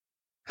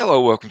Hello,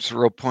 welcome to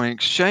Role Playing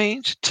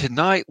Exchange.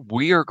 Tonight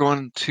we are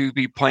going to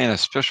be playing a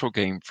special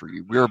game for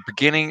you. We are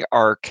beginning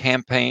our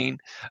campaign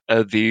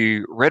of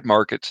the Red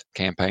Market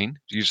campaign,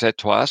 use that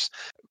twice,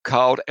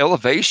 called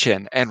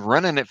Elevation. And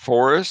running it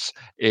for us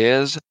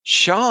is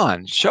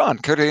Sean. Sean,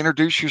 could you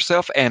introduce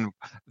yourself and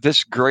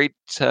this great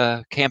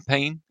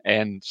campaign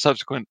and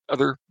subsequent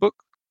other book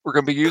we're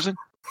going to be using?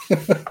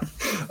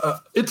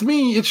 It's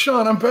me. It's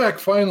Sean. I'm back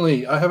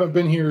finally. I haven't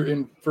been here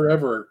in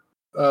forever.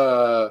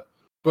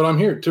 But I'm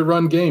here to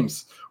run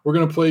games. We're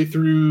going to play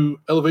through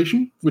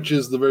Elevation, which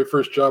is the very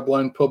first job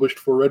line published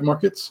for Red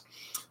Markets.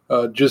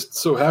 Just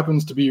so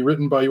happens to be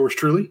written by yours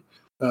truly.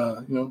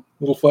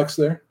 Little flex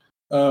there.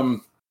 We're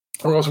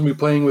also going to be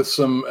playing with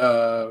some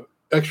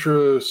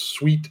extra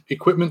sweet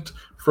equipment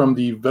from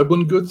the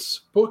Veblen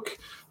Goods book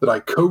that I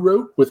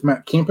co-wrote with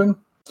Matt Campen.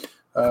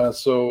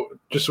 So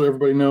just so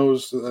everybody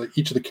knows,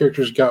 each of the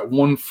characters got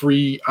one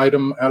free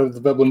item out of the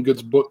Veblen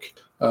Goods book,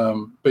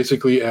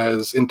 basically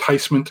as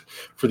enticement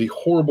for the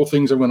horrible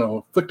things I'm going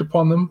to inflict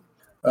upon them.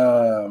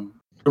 We're going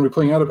to be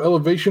playing out of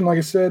Elevation, like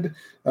I said.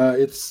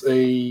 It's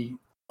a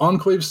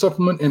Enclave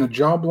supplement and a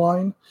job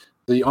line.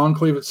 The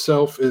Enclave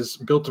itself is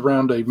built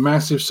around a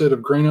massive set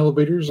of grain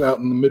elevators out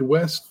in the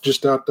Midwest,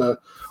 just out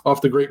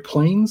off the Great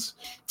Plains.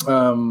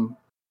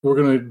 We're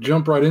going to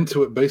jump right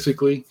into it,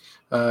 basically.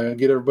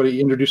 Get everybody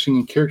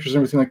introducing characters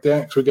and everything like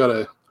that, because we got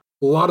a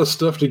lot of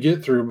stuff to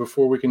get through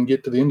before we can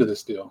get to the end of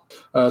this deal.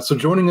 So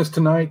joining us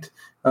tonight,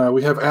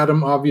 we have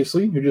Adam,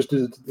 obviously, who just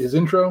did his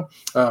intro.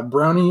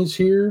 Brownie is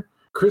here,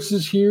 Chris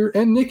is here,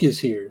 and Nick is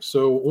here.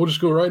 So we'll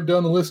just go right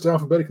down the list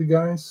alphabetically,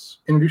 guys.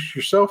 Introduce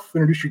yourself,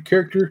 introduce your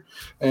character,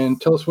 and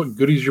tell us what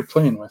goodies you're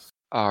playing with.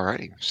 All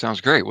righty. Sounds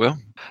great. Well,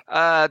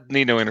 I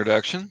need no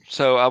introduction,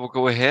 so I will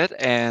go ahead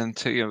and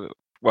tell you,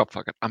 well,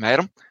 fuck it. I'm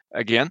Adam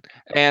again,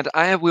 and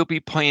I will be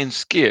playing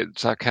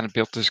Skidz. I kind of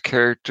built this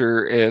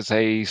character as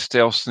a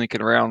stealth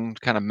sneaking around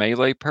kind of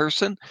melee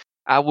person.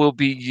 I will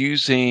be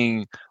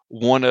using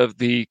one of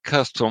the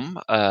custom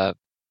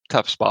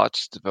tough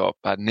spots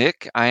developed by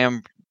Nick. I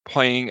am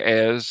playing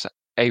as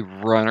a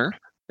runner.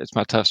 It's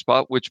my tough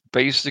spot, which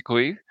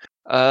basically,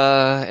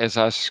 as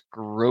I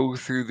scroll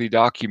through the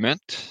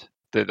document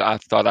that I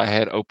thought I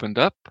had opened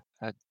up,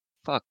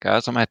 fuck,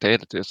 guys, I'm going to have to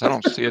edit this. I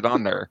don't see it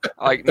on there.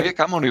 Like, Nick,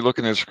 I'm only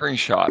looking at a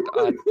screenshot.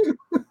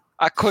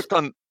 I clicked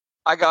on,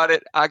 I got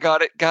it.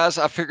 Guys,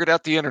 I figured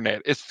out the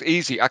internet. It's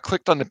easy. I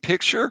clicked on the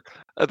picture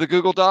of the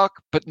Google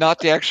Doc, but not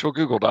the actual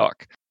Google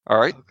Doc. All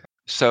right. Okay.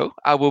 So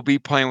I will be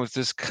playing with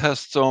this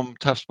custom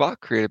tough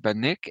spot created by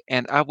Nick,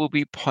 and I will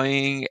be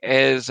playing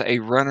as a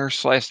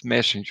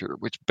runner/messenger,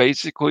 which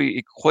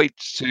basically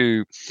equates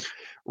to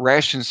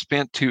rations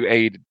spent to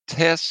aid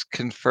tests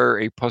confer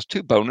a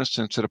 +2 bonus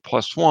instead of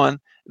 +1.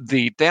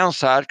 The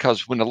downside,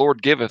 because when the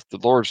Lord giveth, the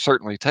Lord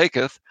certainly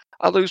taketh,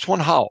 I lose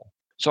one haul.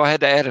 So I had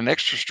to add an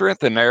extra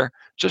strength in there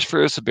just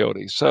for this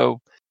ability.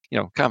 So,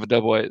 kind of a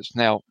double edge.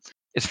 Now,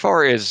 as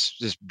far as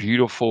this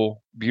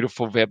beautiful,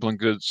 beautiful Veblen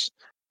Goods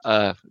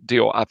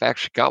deal, I've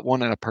actually got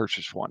one and I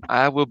purchased one.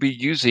 I will be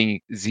using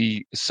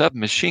the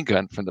submachine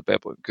gun from the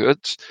Veblen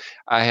Goods.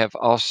 I have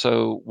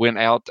also went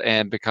out,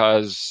 and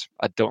because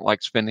I don't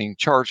like spending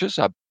charges,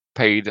 I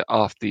paid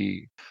off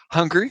the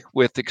Hungry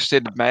with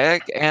extended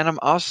mag, and I'm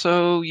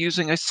also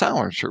using a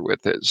silencer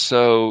with it.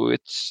 So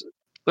it's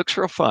looks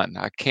real fun.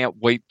 I can't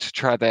wait to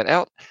try that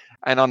out.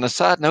 And on the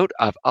side note,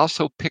 I've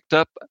also picked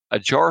up a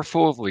jar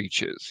full of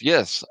leeches.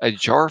 Yes, a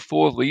jar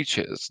full of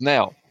leeches.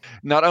 Now,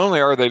 not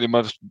only are they the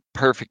most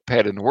perfect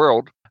pet in the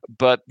world,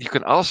 but you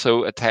can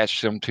also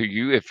attach them to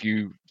you if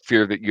you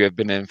fear that you have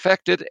been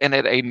infected, and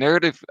at a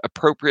narrative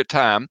appropriate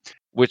time,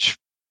 which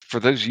for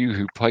those of you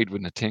who played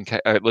with the 10K,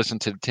 listened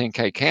to the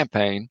 10K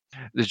campaign,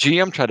 the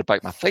GM tried to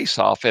bite my face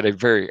off at a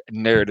very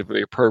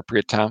narratively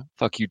appropriate time.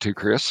 Fuck you too,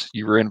 Chris.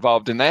 You were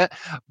involved in that.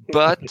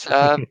 But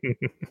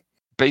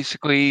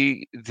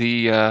basically,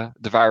 the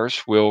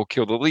virus will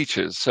kill the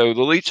leeches. So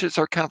the leeches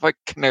are kind of like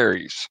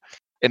canaries.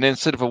 And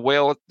instead of a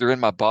whale, they're in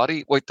my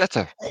body. Wait, that's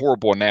a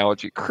horrible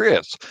analogy.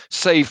 Chris,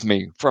 save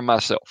me from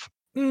myself.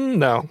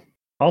 No.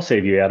 I'll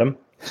save you, Adam.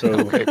 So,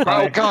 okay.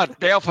 Oh, God,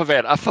 the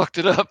alphabet. I fucked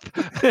it up.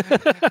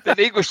 That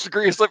English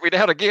degree has let me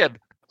down again.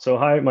 So,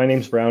 hi, my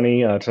name's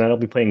Brownie. Tonight I'll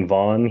be playing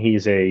Vaughn.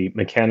 He's a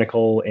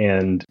mechanical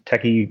and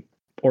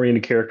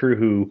techie-oriented character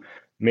who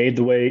made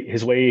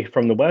his way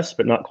from the West,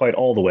 but not quite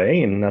all the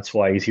way, and that's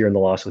why he's here in the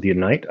Lost with you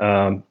tonight.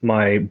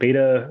 My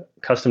beta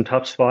custom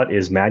tough spot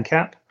is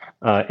Madcap.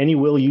 Any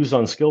will used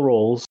on skill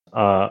rolls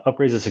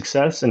upgrades a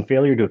success and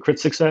failure to a crit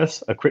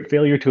success, a crit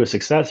failure to a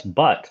success,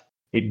 but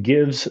it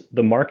gives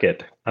the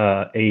market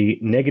a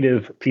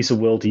negative piece of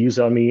will to use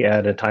on me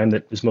at a time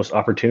that is most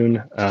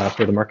opportune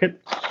for the market.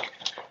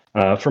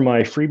 For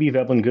my freebie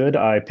Veblen Good,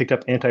 I picked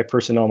up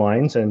anti-personnel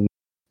mines, and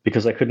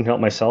because I couldn't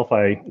help myself,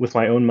 I, with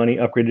my own money,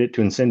 upgraded it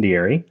to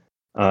incendiary.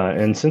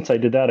 And since I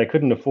did that, I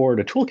couldn't afford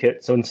a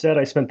toolkit, so instead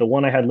I spent the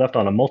one I had left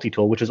on a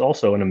multi-tool, which is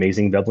also an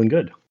amazing Veblen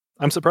Good.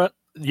 I'm surprised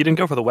you didn't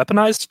go for the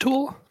weaponized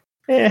tool?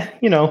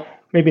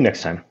 Maybe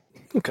next time.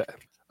 Okay.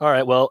 All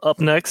right, well,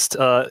 up next,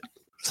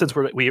 since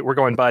we're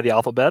going by the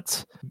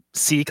alphabets,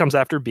 C comes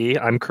after B.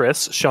 I'm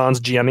Chris, Sean's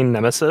GMing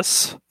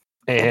nemesis,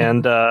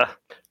 and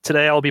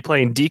today I'll be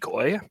playing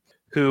Decoy,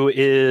 who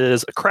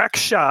is a crack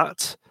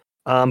shot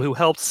who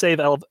helped save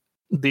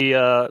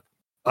the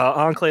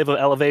enclave of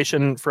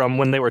Elevation from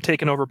when they were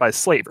taken over by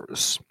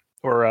slavers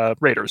or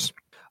raiders.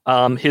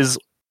 His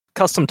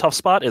custom tough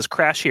spot is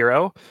Crash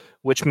Hero,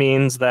 which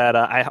means that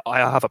I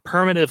have a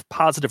permanent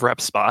positive rep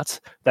spot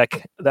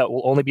that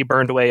will only be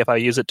burned away if I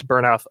use it to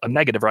burn off a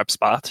negative rep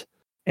spot.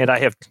 And I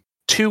have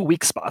 2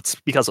 weak spots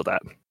because of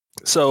that.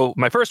 So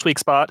my first weak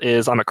spot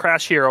is I'm a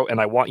Crash Hero, and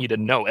I want you to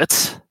know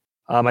it.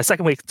 My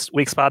second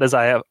weak spot is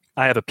I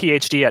have a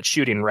PhD at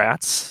shooting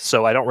rats,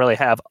 so I don't really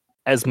have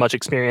as much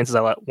experience as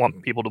I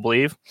want people to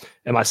believe.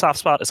 And my soft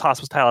spot is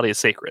Hospitality is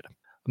Sacred.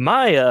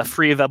 My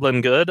free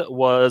Veblen good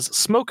was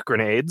smoke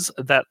grenades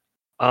that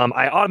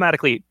I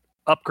automatically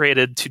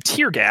upgraded to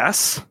tear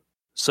gas.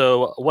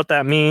 So what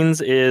that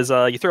means is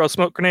you throw a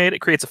smoke grenade, it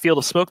creates a field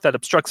of smoke that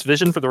obstructs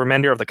vision for the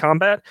remainder of the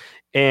combat,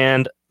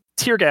 and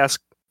tear gas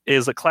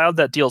is a cloud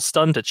that deals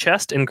stun to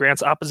chest and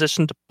grants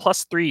opposition to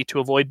 +3 to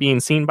avoid being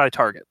seen by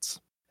targets.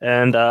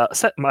 And I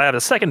have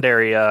a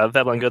secondary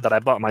Veblen good that I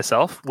bought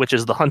myself, which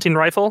is the hunting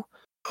rifle,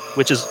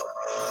 which is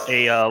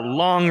a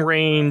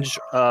long-range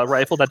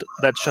rifle that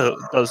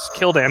does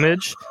kill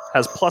damage,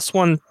 has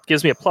 +1,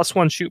 gives me a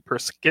 +1 shoot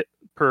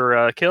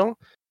per kill,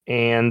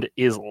 and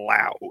is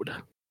loud.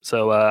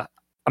 So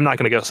I'm not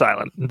going to go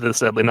silent this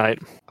deadly night.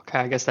 Okay,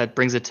 I guess that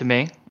brings it to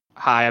me.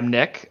 Hi, I'm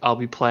Nick. I'll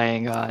be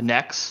playing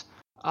Nex.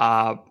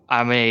 I'm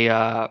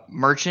a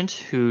merchant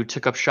who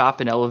took up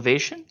shop in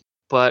Elevation,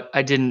 but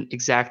I didn't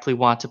exactly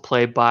want to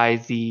play by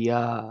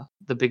the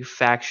big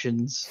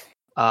factions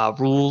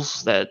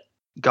rules that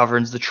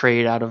governs the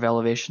trade out of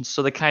Elevation.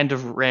 So they kind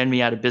of ran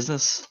me out of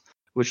business,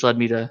 which led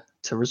me to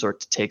resort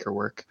to taker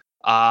work.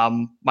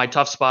 My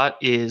tough spot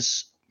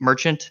is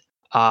merchant.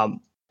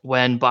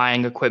 When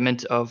buying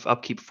equipment of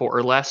upkeep 4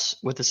 or less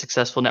with a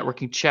successful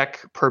networking check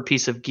per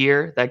piece of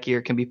gear, that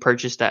gear can be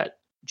purchased at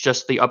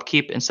just the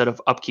upkeep instead of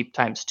upkeep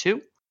times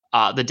 2.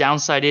 The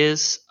downside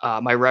is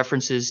my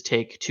references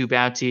take 2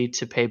 bounty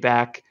to pay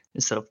back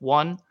instead of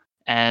 1,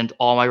 and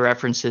all my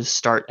references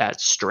start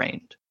at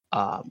strained.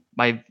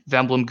 My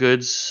Vemblem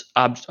goods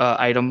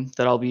item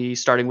that I'll be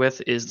starting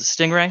with is the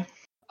Stingray,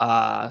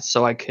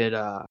 so I could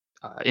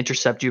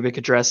intercept Ubic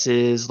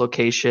addresses,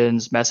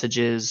 locations,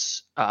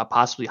 messages,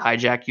 possibly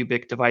hijack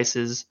Ubic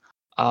devices,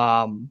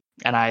 and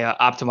I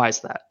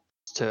optimize that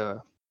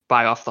to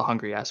buy off the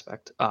hungry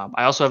aspect.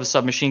 I also have a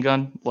submachine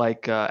gun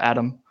like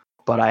Adam,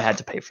 but I had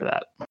to pay for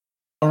that.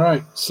 All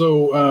right,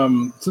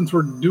 so since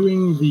we're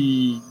doing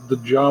the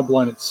job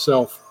line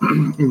itself,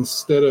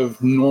 instead of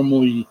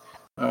normally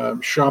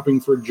shopping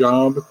for a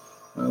job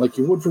like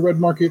you would for red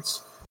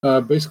markets,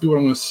 basically what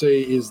I'm going to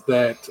say is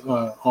that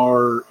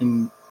our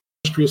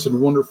industrious and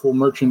wonderful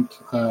merchant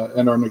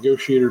and our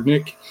negotiator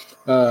Nick,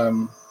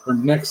 or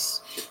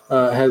Nex,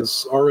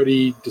 has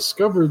already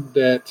discovered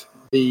that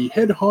the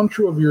head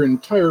honcho of your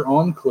entire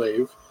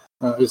enclave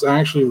is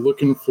actually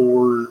looking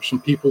for some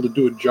people to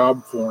do a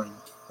job for him.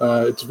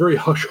 It's a very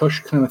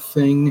hush-hush kind of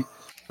thing.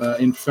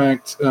 In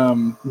fact,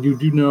 you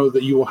do know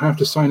that you will have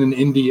to sign an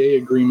NDA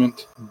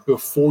agreement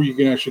before you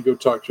can actually go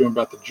talk to him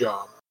about the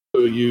job.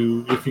 So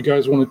if you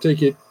guys want to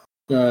take it,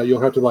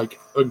 you'll have to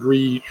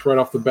agree right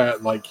off the bat,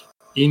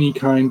 any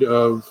kind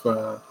of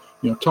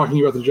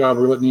talking about the job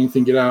or letting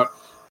anything get out,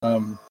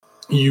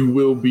 you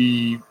will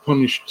be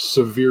punished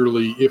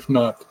severely, if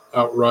not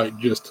outright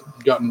just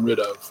gotten rid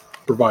of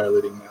for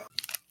violating that.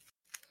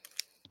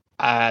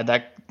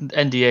 That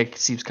NDA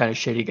seems kind of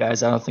shitty,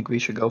 guys. I don't think we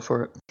should go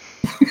for it.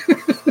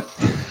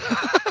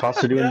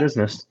 Cost of doing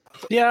business.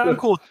 Yeah, I'm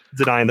cool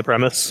denying the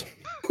premise.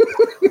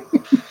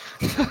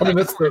 I mean,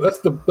 that's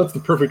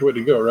the perfect way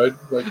to go, right?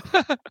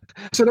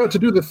 Set out to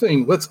do the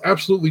thing. Let's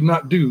absolutely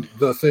not do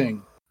the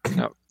thing.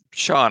 No,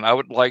 Sean, I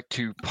would like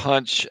to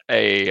punch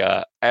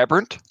a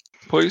aberrant,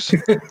 please.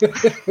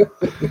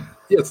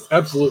 Yes,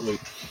 absolutely.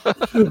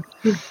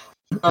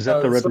 Is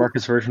that the Red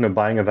Markets version of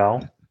buying a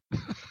vowel?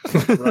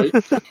 Right.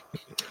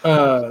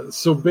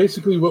 So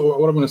basically,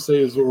 what I'm going to say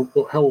is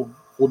how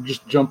we'll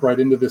just jump right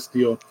into this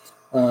deal.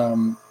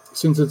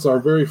 Since it's our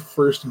very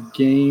first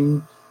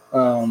game,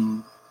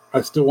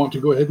 I still want to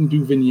go ahead and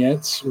do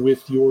vignettes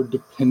with your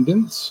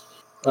dependents,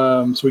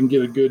 so we can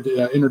get a good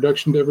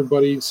introduction to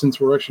everybody. Since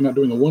we're actually not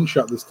doing a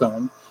one-shot this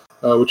time,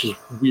 which is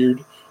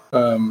weird,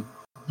 we're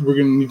going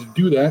to need to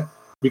do that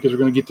because we're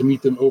going to get to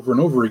meet them over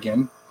and over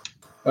again.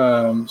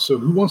 So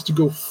who wants to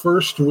go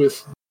first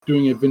with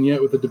doing a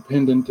vignette with a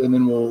dependent, and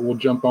then we'll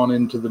jump on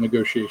into the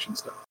negotiation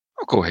stuff?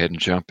 I'll go ahead and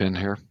jump in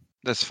here.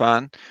 That's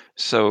fine.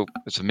 So,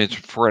 as I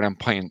mentioned before, I'm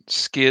playing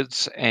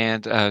Skidz,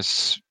 and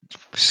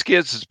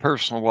Skidz'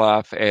 personal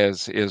life,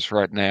 as is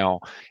right now,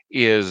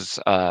 is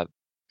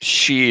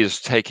she is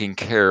taking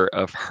care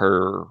of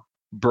her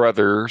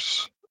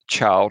brother's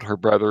child. Her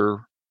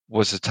brother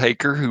was a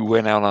taker who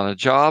went out on a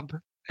job,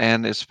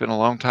 and it's been a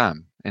long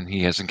time, and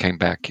he hasn't came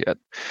back yet.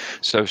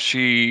 So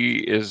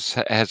she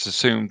has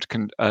assumed,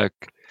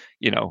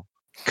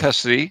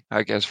 custody,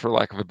 I guess, for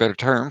lack of a better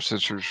term,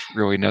 since there's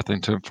really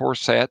nothing to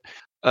enforce that,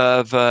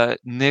 of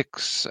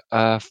Nick's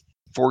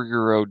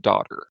 4-year-old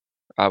daughter.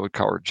 I would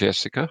call her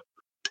Jessica.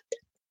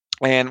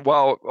 And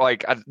while,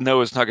 like, I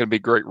know it's not going to be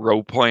great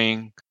role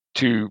playing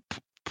to,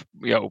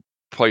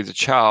 play the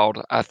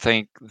child, I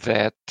think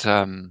that,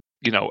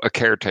 a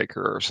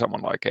caretaker or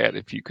someone like that,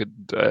 if you could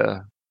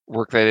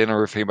work that in,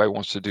 or if anybody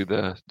wants to do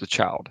the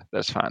child,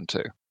 that's fine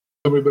too.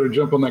 Somebody better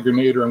jump on that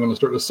grenade, or I'm going to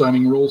start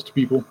assigning roles to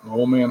people.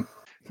 Oh man.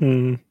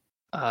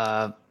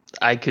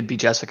 I could be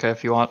Jessica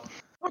if you want.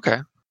 Okay,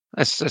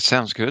 that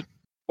sounds good.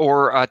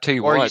 Or I tell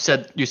you what. Or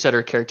you said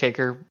her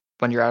caretaker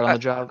when you're out on the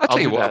job. I'll tell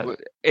you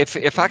what.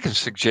 If I can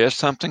suggest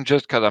something,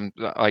 just because I'm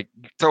like,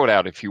 throw it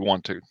out if you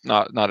want to.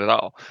 Not at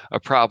all a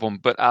problem.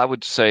 But I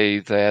would say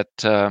that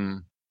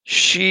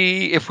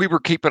if we were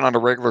keeping on a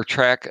regular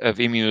track of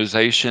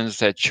immunizations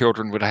that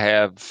children would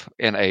have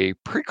in a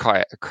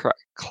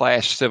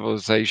pre-class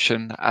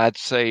civilization, I'd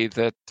say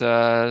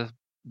that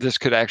this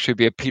could actually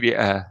be a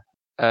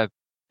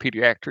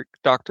pediatric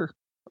doctor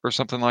or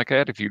something like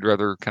that. If you'd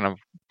rather kind of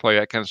play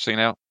that kind of scene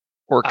out,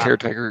 or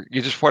caretaker,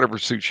 you just whatever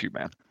suits you,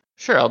 man.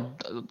 Sure,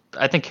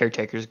 I think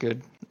caretaker is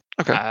good.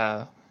 Okay.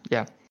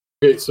 Yeah.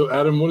 Okay, so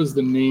Adam, what is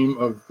the name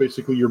of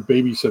basically your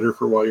babysitter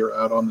for while you're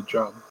out on the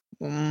job?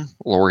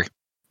 Lori.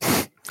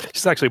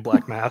 She's actually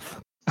black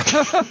math.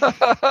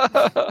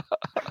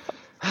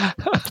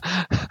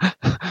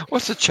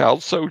 What's the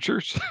child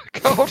soldiers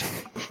called?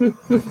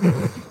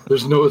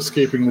 There's no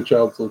escaping the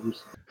child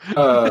soldiers.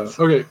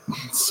 Okay,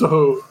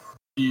 so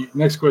the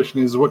next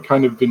question is, what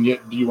kind of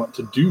vignette do you want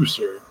to do,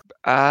 sir?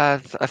 I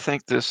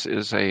think this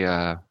is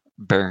a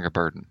bearing a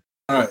burden.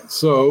 All right,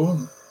 so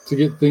to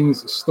get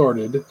things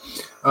started,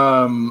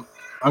 I'm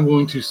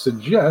going to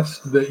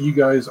suggest that you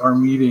guys are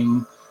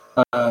meeting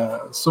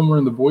somewhere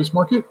in the boys'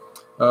 market,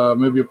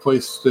 maybe a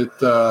place that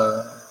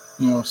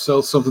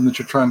sells something that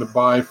you're trying to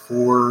buy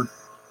for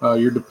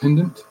your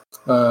dependent,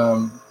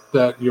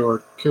 that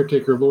your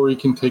caretaker Lori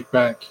can take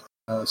back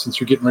since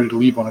you're getting ready to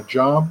leave on a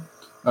job,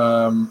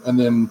 and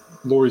then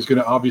Lori's going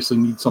to obviously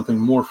need something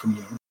more from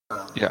you.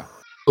 Yeah.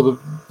 So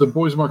the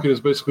boys' market is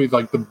basically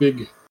like the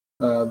big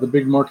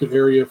market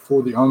area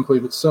for the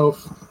enclave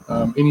itself.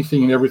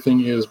 Anything and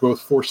everything is both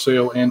for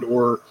sale and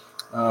or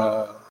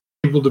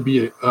able to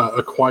be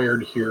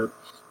acquired here.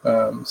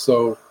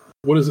 So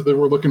what is it that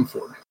we're looking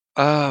for?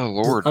 Oh,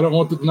 Lord. I don't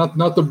want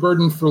not the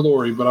burden for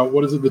Lori, but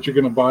what is it that you're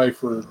going to buy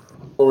for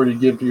Lori to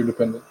give to your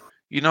dependent?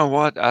 You know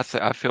what? I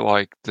feel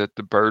like that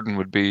the burden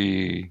would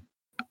be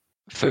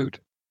food.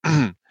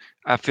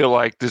 I feel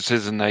like this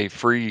isn't a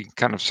free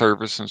kind of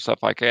service and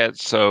stuff like that.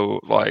 So,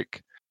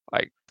 like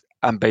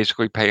I'm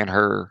basically paying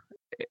her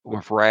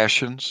with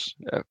rations,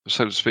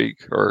 so to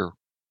speak, or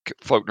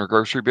floating her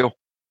grocery bill.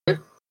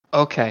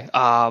 Okay.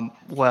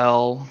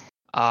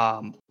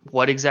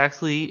 What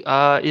exactly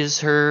is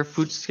her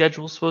food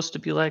schedule supposed to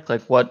be like?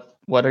 Like, what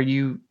are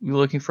you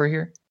looking for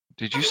here?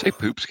 Did you say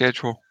poop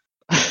schedule?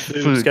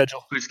 Food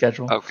schedule. Food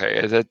schedule.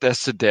 Okay,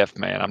 that's the deaf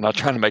man. I'm not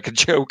trying to make a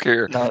joke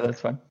here. No,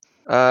 that's fine.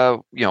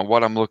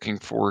 What I'm looking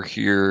for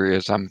here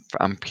is I'm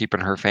keeping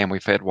her family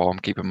fed while I'm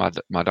keeping my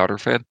daughter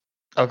fed.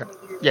 Okay.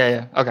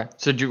 Yeah. Okay.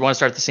 So do you want to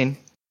start the scene?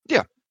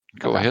 Yeah.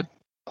 Go ahead.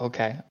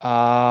 Okay.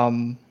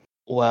 Thank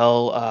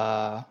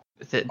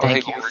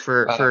you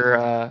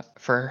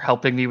for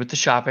helping me with the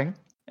shopping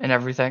and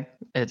everything.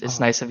 It's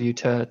nice of you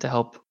to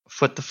help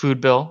foot the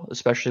food bill,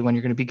 especially when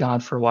you're going to be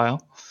gone for a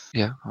while.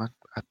 Yeah, I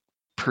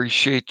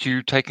appreciate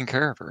you taking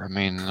care of her. I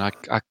mean, I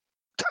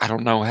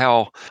don't know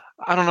how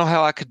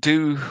I could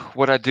do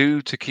what I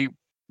do to keep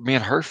me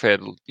and her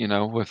fed,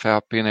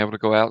 without being able to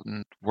go out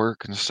and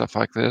work and stuff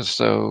like this.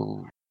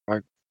 So I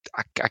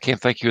can't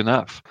thank you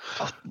enough.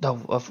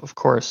 No, of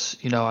course.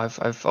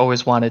 I've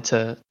always wanted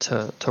to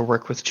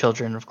work with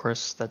children. Of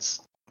course,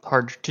 that's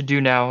hard to do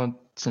now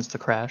since the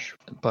crash.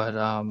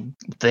 But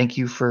thank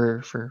you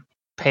for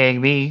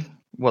paying me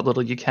what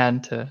little you can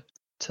to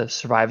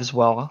survive as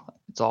well.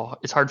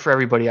 It's hard for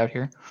everybody out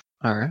here.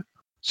 All right.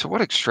 So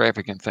what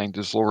extravagant thing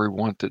does Lori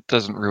want that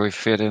doesn't really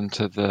fit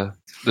into the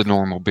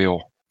normal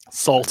bill?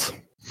 Salt.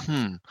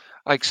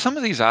 Like some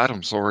of these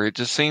items, Lori, it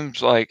just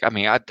seems like, I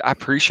mean, I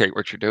appreciate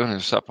what you're doing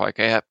and stuff like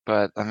that,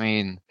 but I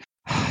mean,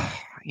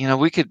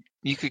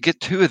 you could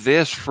get 2 of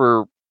this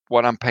for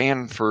what I'm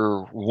paying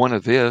for 1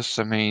 of this.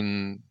 I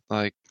mean,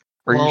 like,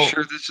 are you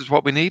sure this is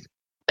what we need?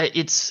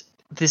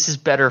 This is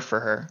better for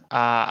her.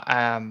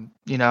 I've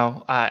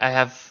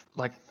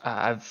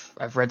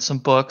read some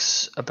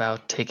books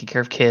about taking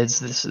care of kids.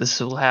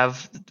 This will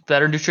have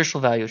better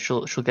nutritional value.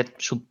 She'll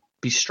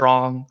be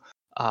strong.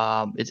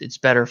 It's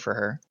better for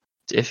her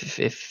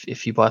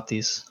if you bought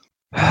these.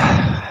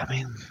 I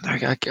mean,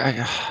 I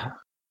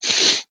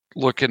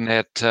looking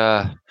at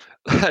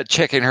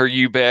checking her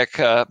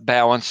UBEC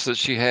balance that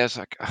she has.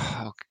 Like,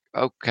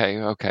 okay.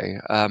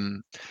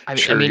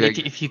 Sure,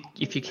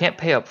 if you can't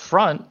pay up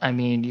front, I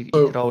mean, you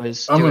could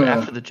always do it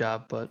after the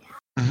job. But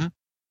I'm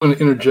going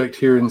to interject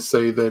here and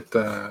say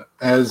that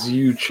as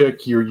you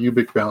check your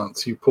UBIC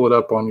balance, you pull it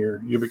up on your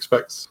UBIC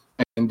specs,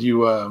 and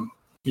you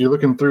you're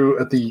looking through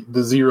at the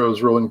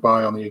zeros rolling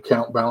by on the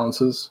account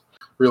balances,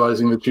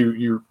 realizing that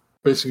you're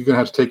basically going to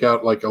have to take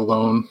out like a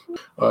loan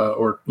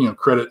or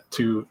credit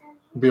to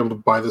be able to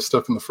buy this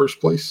stuff in the first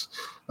place.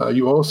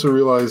 You also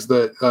realize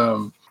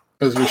that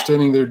as you're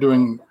standing there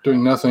doing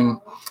nothing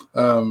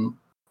and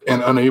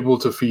unable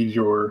to feed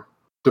your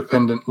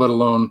dependent, let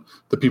alone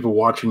the people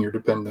watching your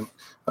dependent,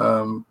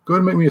 go ahead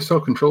and make me a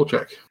self-control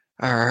check.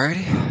 All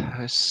righty.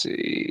 Let's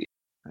see.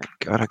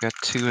 I got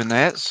 2 in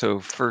that. So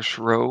first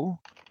roll,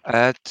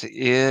 that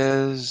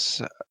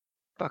is...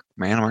 Fuck,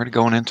 man, I'm already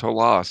going into a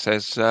loss.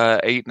 That's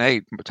 8 and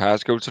 8.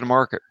 Ties go to the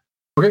market.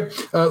 Okay,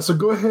 so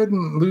go ahead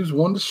and lose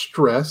 1 to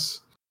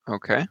stress.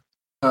 Okay.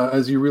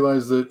 As you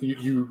realize that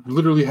you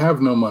literally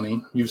have no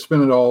money. You've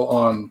spent it all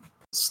on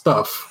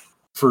stuff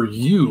for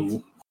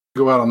you to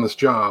go out on this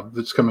job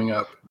that's coming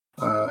up.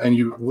 And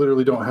you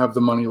literally don't have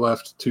the money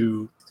left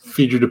to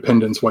feed your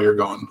dependents while you're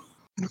gone.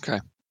 Okay.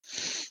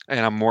 And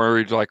I'm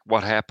worried, like,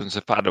 what happens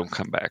if I don't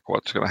come back?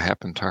 What's going to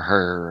happen to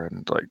her?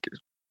 And, like,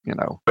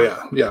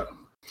 Yeah.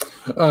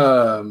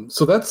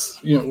 So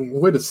that's,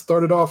 way to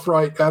start it off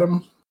right,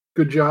 Adam.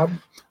 Good job.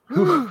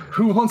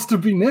 Who wants to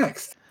be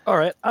next? All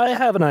right, I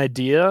have an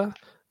idea,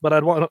 but I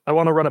want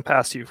to run it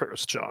past you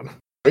first, John.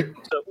 Right.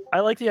 So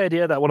I like the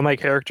idea that one of my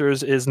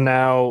characters is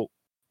that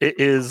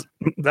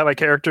my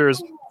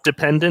character's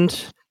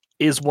dependent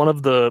is one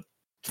of the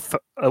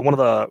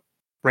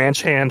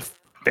ranch hand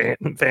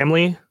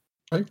family,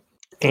 right?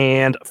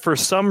 And for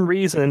some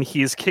reason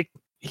he's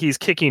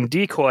kicking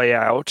Decoy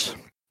out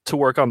to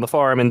work on the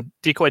farm, and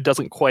Decoy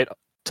doesn't quite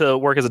to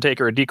work as a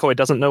taker, and Decoy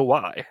doesn't know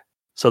why.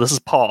 So this is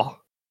Paul.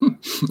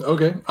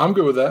 Okay, I'm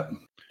good with that.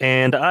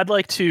 And I'd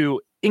like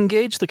to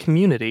engage the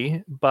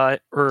community by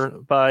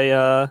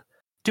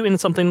doing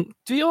something.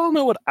 Do you all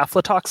know what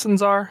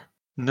aflatoxins are?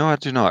 No, I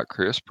do not,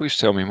 Chris. Please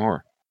tell me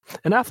more.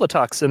 An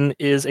aflatoxin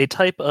is a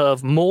type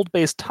of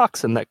mold-based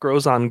toxin that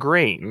grows on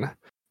grain.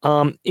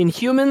 In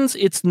humans,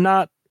 it's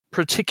not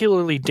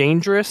particularly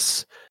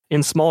dangerous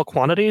in small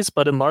quantities,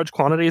 but in large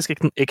quantities,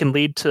 it can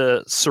lead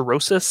to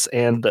cirrhosis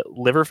and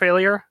liver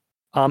failure.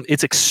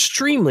 It's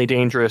extremely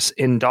dangerous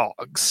in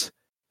dogs.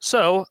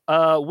 So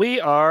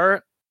we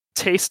are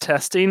taste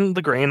testing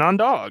the grain on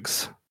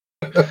dogs.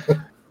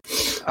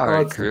 All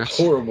right, Chris.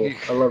 Horrible.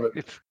 I love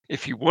it.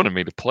 If you wanted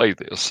me to play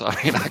this, I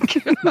mean, I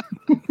can.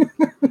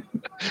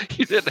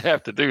 You didn't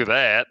have to do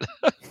that.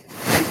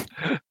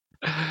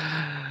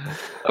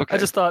 Okay. I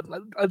just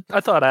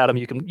thought, Adam,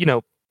 you can,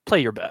 play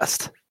your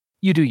best.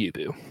 You do you,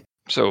 boo.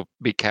 So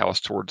be callous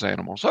towards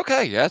animals.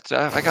 Okay, yeah,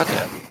 I got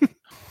that.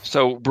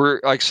 So we're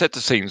like set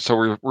the scene.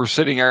 So we're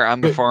sitting there.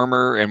 I'm the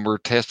farmer, and we're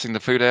testing the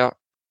food out.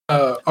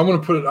 I'm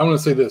going to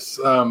say this.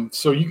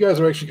 So you guys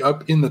are actually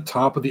up in the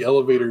top of the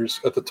elevators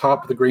at the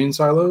top of the grain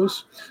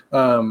silos.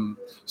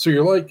 So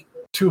you're like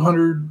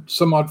 200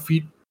 some odd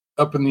feet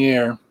up in the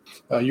air.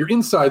 You're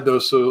inside though,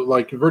 so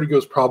like vertigo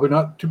is probably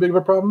not too big of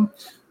a problem.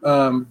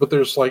 But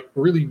there's like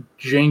really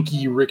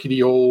janky,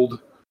 rickety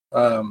old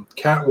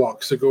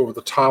catwalks that go over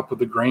the top of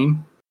the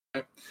grain.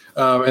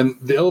 And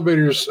the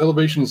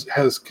elevation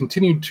has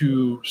continued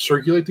to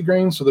circulate the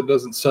grain so that it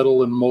doesn't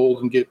settle and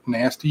mold and get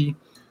nasty.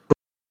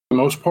 For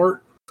the most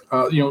part,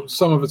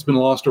 some of it's been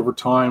lost over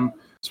time,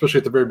 especially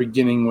at the very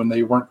beginning when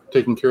they weren't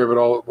taking care of it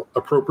all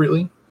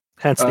appropriately.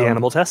 Hence the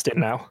animal testing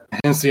now.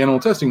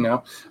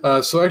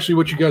 So actually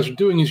what you guys are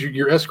doing is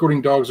you're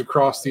escorting dogs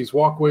across these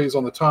walkways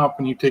on the top,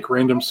 and you take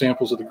random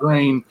samples of the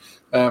grain,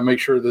 make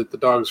sure that the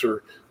dogs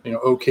are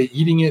okay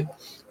eating it.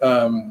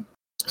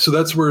 So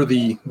that's where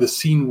the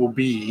scene will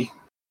be,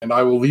 and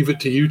I will leave it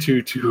to you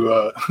two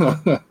to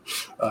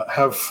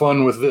have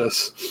fun with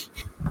this.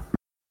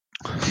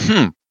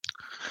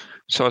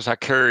 So as I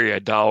carry a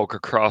dog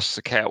across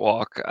the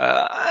catwalk,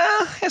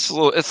 I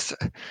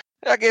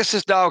guess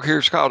this dog here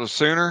is called a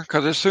Sooner,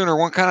 because a Sooner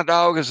one kind of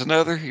dog is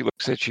another. He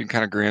looks at you and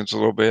kind of grins a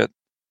little bit.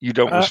 You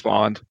don't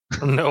respond.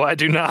 No, I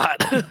do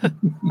not.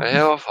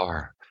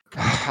 Hellfire.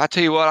 I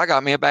tell you what, I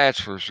got me a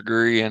bachelor's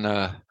degree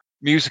in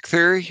music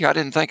theory. I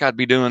didn't think I'd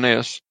be doing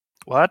this.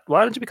 What?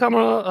 Why did you become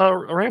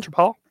a rancher,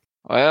 Paul?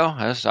 Well,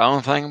 that's the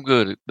only thing I'm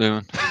good at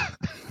doing.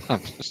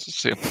 I'm just a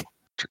simple...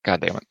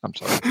 God damn it. I'm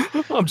sorry.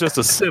 I'm just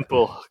a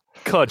simple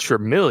country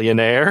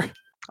millionaire.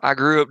 I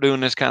grew up doing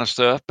this kind of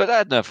stuff, but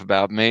that's enough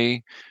about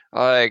me.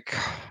 Like,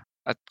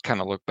 I kind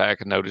of look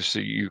back and notice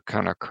that you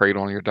kind of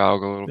cradle your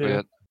dog a little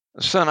bit.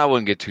 Son, I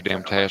wouldn't get too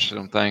damn attached to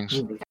them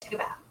things.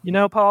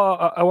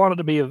 Paul, I wanted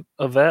to be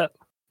a vet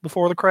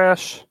before the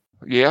crash.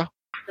 Yeah.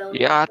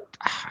 A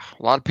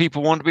lot of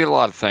people want to be a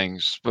lot of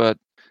things,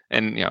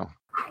 Then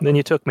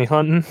you took me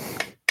hunting.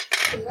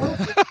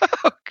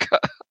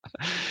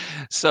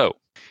 So,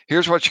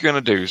 here's what you're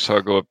going to do. So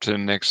I go up to the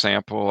next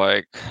sample,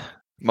 like...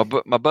 My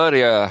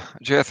buddy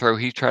Jethro,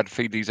 he tried to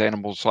feed these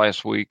animals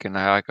last week, and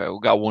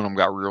got one of them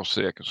got real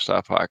sick and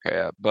stuff like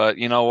that. But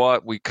you know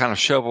what? We kind of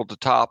shoveled the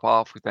top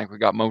off. We think we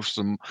got most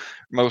of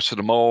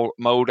the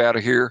mold out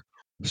of here.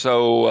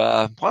 So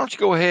why don't you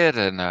go ahead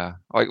and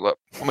look,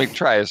 let me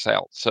try this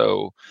out.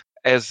 So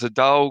as the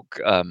dog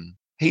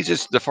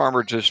the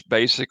farmer just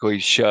basically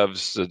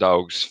shoves the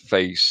dog's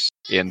face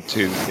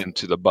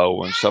into the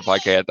bowl and stuff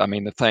like that. I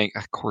mean, the thing,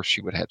 of course,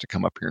 she would have to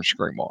come up here and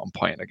scream while I'm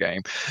playing a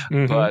game,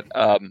 but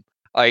I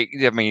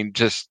mean,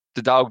 just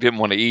the dog didn't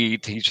want to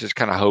eat. He's just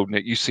kind of holding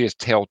it. You see his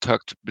tail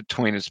tucked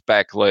between his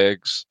back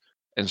legs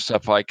and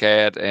stuff like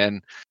that.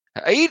 And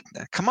eat,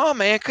 come on,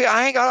 man!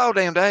 I ain't got all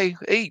damn day.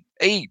 Eat.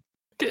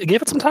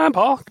 Give it some time,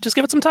 Paul. Just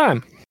give it some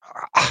time.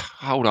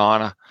 Hold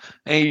on.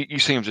 And you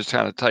see him just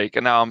kind of take.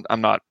 And now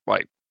I'm not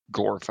like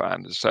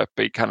glorifying this stuff,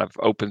 but he kind of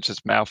opens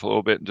his mouth a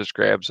little bit and just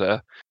grabs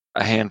a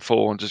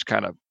handful and just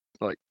kind of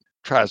like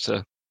tries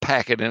to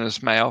pack it in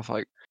his mouth.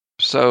 Like,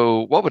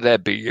 so what would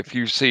that be if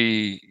you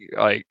see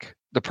like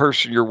the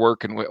person you're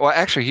working with? Well,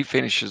 actually, he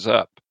finishes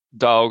up.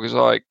 Dog is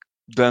like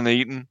done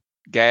eating,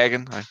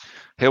 gagging.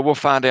 Hell, we'll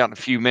find out in a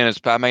few minutes,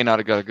 but I may not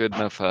have got a good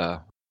enough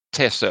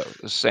test of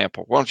the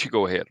sample. Why don't you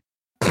go ahead?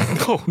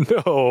 Oh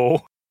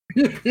no.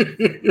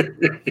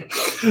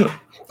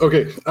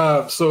 Okay,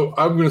 so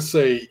I'm going to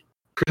say,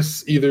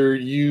 Chris, either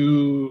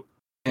you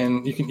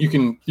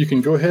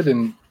can go ahead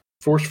and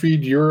force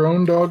feed your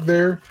own dog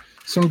there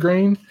some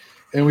grain,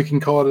 and we can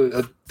call it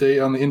a day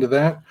on the end of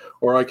that,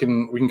 or we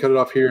can cut it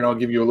off here, and I'll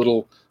give you a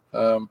little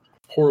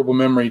horrible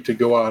memory to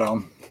go out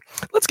on.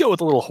 Let's go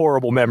with a little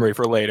horrible memory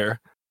for later.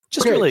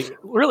 Just Okay.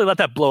 really let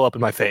that blow up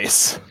in my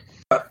face.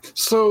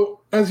 So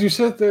as you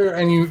sit there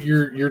and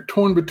you're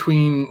torn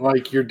between,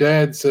 like, your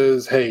dad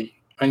says, "Hey,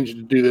 I need you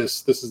to do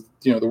this. This is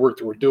the work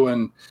that we're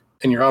doing,"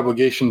 and your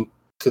obligation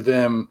to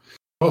them.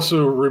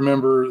 Also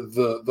remember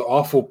the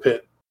awful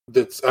pit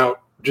that's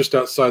just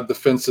outside the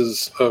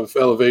fences of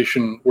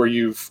Elevation, where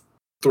you've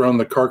thrown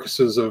the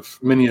carcasses of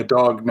many a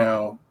dog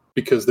now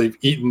because they've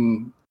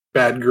eaten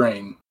bad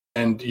grain,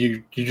 and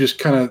you just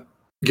kind of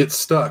get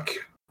stuck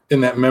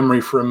in that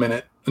memory for a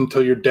minute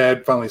until your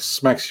dad finally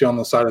smacks you on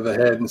the side of the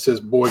head and says,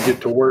 "Boy, get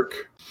to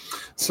work."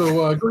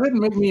 So go ahead and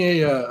make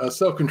me a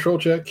self-control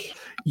check.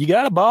 You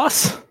got it,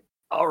 boss.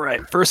 All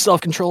right, first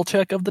self-control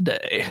check of the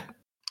day.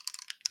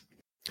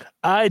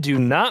 I do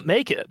not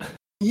make it.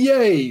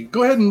 Yay!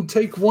 Go ahead and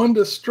take 1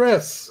 to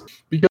stress,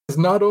 because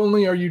not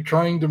only are you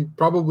trying to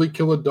probably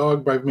kill a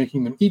dog by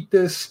making them eat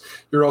this,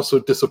 you're also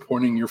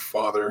disappointing your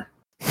father.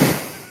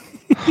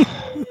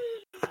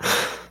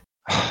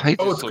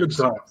 It's good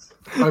times.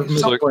 I've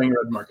missed playing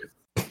Red Market.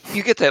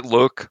 You get that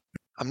look.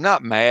 I'm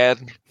not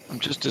mad. I'm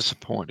just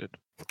disappointed.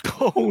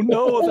 Oh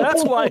no,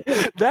 that's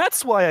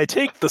why I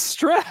take the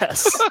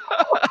stress.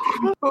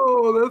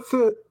 Oh,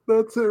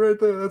 that's it right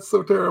there. That's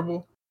so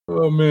terrible.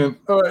 Oh man.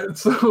 All right,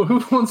 so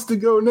who wants to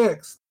go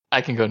next?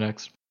 I can go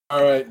next.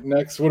 All right,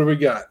 next, what do we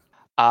got?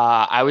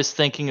 I was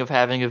thinking of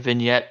having a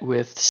vignette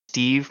with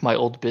Steve, my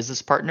old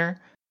business partner,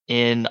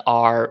 in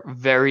our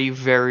very,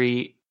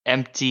 very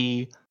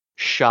empty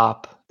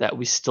shop that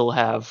we still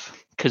have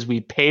because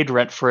we paid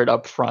rent for it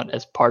up front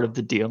as part of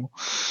the deal.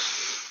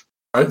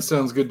 All right,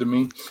 sounds good to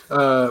me.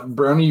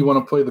 Brownie, you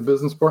want to play the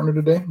business partner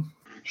today?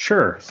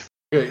 Sure.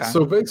 Okay,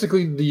 so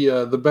basically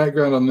the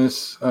background on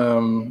this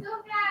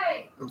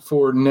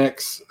for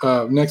Nex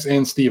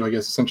and Steve, I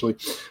guess, essentially.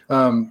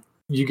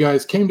 You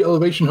guys came to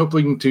Elevation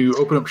hoping to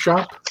open up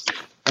shop.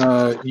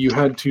 You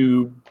had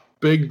to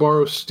beg,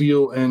 borrow,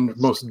 steal, and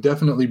most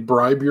definitely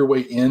bribe your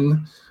way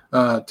in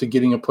to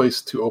getting a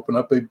place to open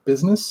up a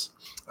business.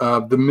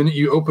 The minute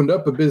you opened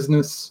up a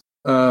business,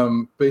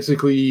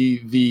 basically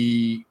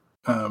the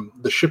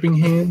shipping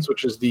hands,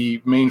 which is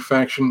the main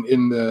faction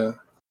in the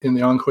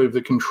enclave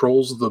that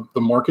controls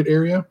the market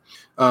area,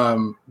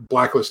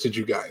 blacklisted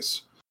you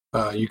guys.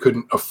 You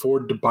couldn't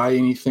afford to buy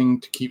anything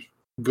to keep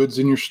goods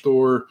in your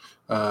store.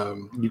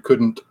 You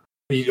couldn't,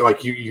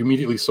 you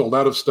immediately sold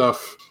out of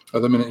stuff.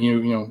 The minute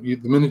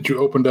the minute you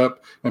opened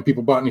up and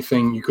people bought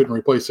anything, you couldn't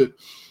replace it.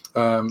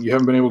 You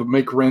haven't been able to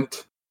make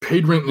rent,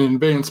 paid rent in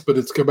advance, but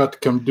it's about to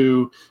come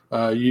due.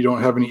 You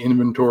don't have any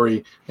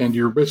inventory, and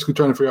you're basically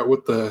trying to figure out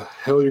what the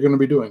hell you're going to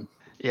be doing.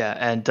 Yeah,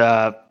 and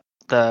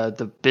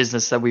the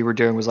business that we were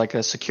doing was like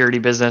a security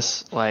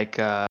business, like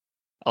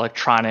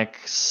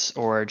electronics,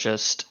 or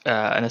just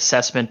an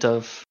assessment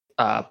of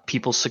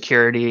people's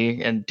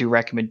security and do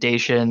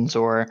recommendations,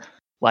 or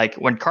like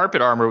when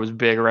carpet armor was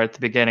big right at the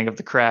beginning of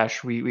the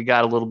crash, we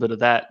got a little bit of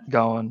that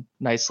going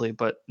nicely.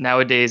 But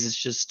nowadays it's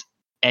just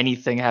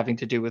anything having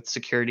to do with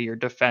security or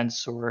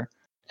defense or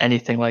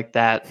anything like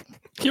that.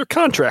 You're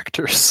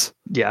contractors.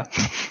 Yeah.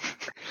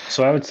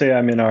 So I would say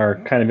I'm in our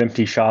kind of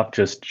empty shop,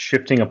 just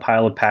shifting a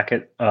pile of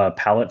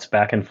pallets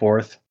back and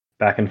forth,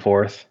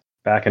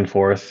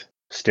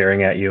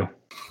 staring at you.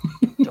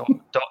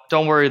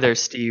 Don't worry there,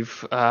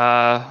 Steve.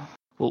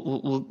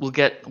 We'll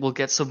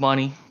get some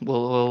money.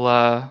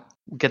 We'll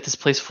get this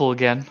place full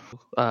again.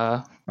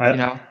 I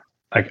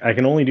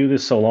can only do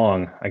this so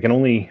long. I can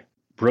only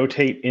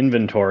rotate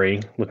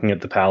inventory, looking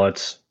at the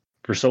pallets,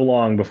 for so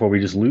long before we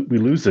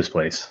lose this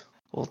place.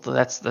 Well,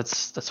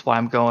 that's why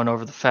I'm going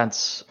over the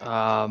fence.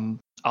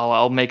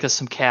 I'll make us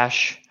some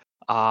cash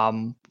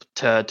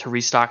to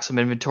restock some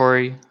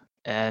inventory,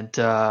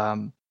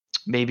 and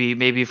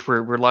maybe if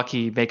we're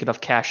lucky, make enough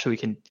cash so we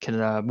can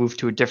move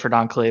to a different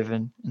enclave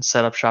and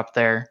set up shop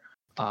there.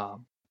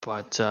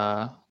 But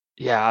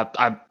yeah,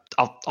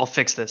 I'll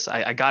fix this.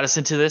 I got us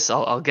into this.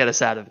 I'll get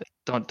us out of it.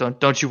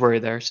 Don't you worry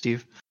there,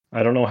 Steve.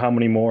 I don't know how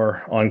many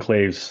more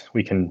enclaves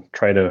we can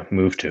try to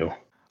move to.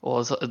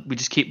 Well, we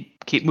just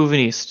keep moving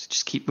east.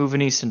 Just keep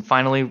moving east, and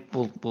finally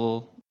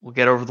we'll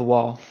get over the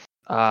wall.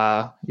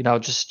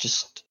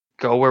 Just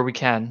go where we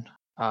can.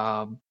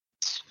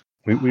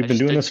 We've been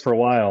doing this for a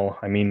while.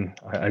 I mean,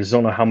 I just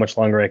don't know how much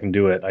longer I can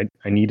do it.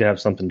 I need to have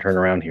something turn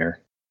around here.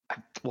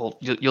 Well,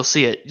 you'll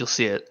see it. You'll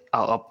see it.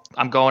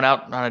 I'm going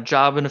out on a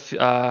job in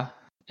a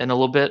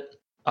little bit.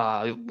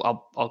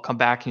 I'll come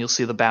back and you'll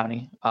see the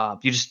bounty.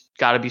 You just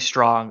got to be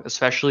strong,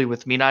 especially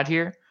with me not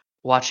here.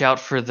 Watch out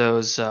for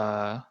those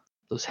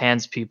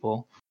hands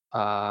people.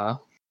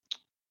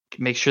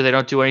 Make sure they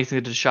don't do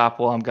anything to the shop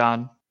while I'm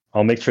gone.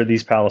 I'll make sure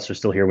these pallets are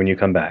still here when you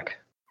come back.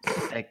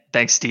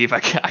 Thanks, Steve. I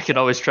can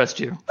always trust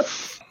you.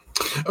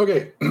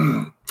 Okay.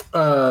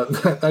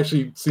 That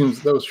actually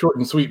that was short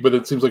and sweet, but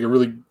it seems like a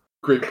really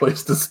great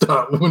place to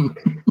stop when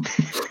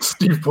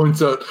Steve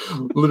points out,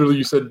 literally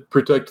you said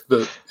protect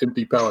the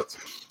empty pallets.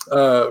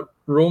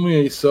 Roll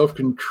me a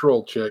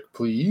self-control check,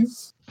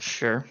 please.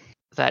 Sure.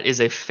 That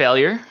is a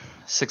failure.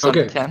 6 out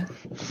of 10.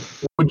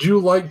 Would you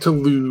like to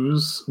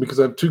lose, because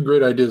I have two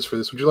great ideas for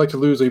this, would you like to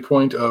lose a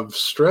point of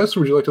stress, or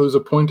would you like to lose a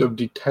point of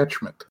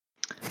detachment?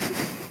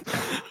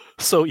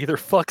 So either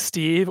fuck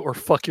Steve or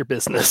fuck your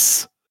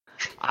business.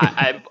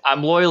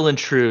 I'm loyal and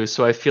true,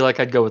 so I feel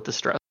like I'd go with the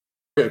stress.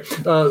 Okay,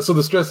 so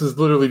the stress is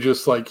literally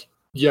just like,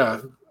 yeah,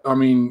 I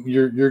mean,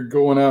 you're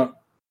going out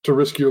to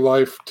risk your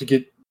life to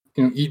get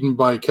eaten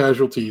by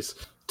casualties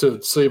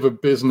to save a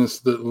business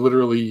that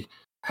literally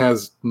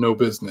has no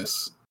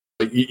business.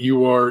 Like,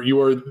 you are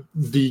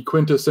the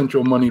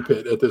quintessential money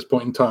pit at this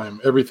point in time.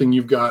 Everything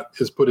you've got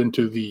is put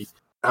into the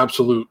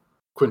absolute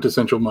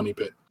quintessential money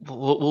pit.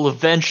 We'll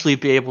eventually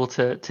be able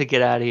to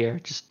get out of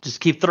here. Just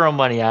keep throwing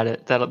money at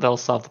it. That'll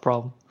solve the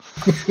problem.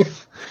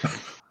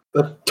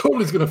 That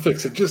totally is going to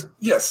fix it. Just,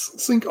 yes,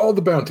 sink all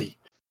the bounty.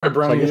 All right,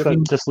 Brownie, So I guess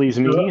that just leaves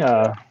me.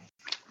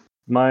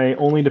 My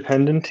only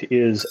dependent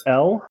is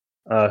Elle,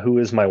 who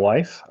is my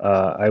wife.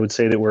 I would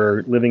say that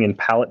we're living in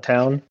Pallet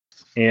Town,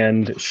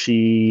 and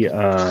she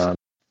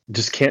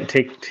just can't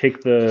take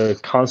the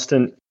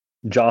constant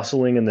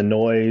jostling and the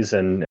noise,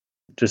 and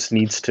just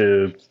needs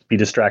to be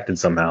distracted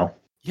somehow.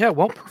 Yeah,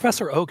 won't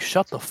Professor Oak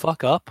shut the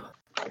fuck up?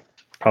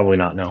 Probably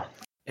not, no.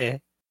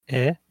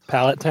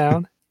 Pallet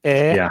Town?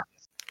 Yeah.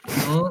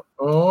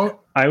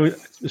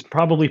 It's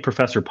probably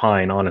Professor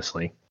Pine,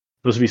 honestly.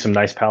 Those would be some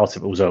nice pallets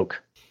if it was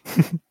oak.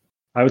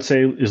 I would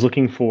say is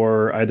looking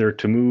for either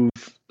to move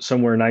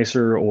somewhere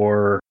nicer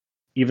or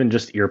even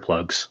just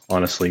earplugs,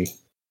 honestly.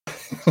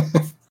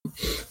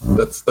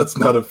 That's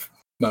not a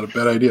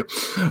bad idea.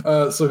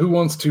 So who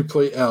wants to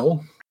play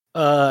L?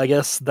 I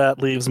guess that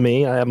leaves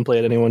me. I haven't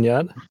played anyone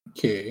yet.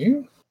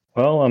 Okay.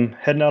 Well, I'm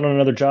heading out on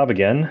another job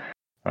again.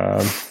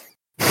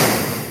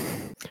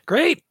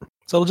 Great.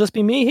 So it'll just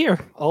be me here,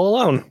 all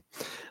alone,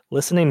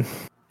 listening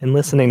and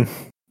listening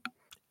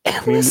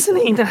and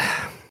listening.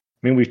 I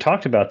mean, we've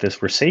talked about this.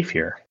 We're safe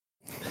here.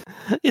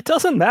 It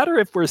doesn't matter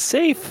if we're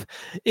safe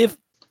if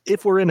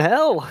we're in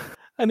hell.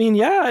 I mean,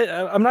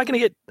 yeah, I'm not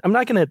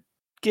gonna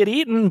get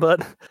eaten,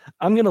 but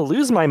I'm gonna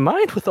lose my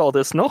mind with all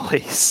this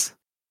noise.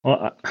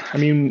 Well, I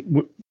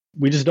mean,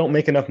 we just don't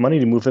make enough money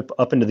to move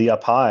up into the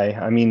up high.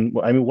 I mean,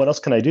 what else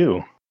can I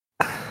do?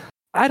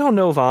 I don't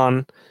know,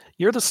 Vaughn.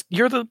 You're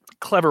the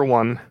clever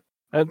one.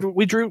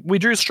 We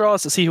drew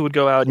straws to see who would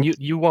go out, and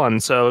you won.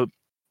 So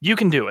you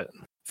can do it.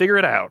 Figure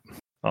it out.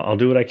 I'll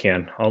do what I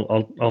can.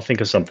 I'll think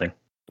of something.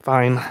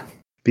 Fine.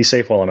 Be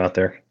safe while I'm out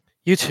there.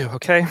 You too.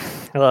 Okay.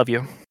 I love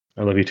you.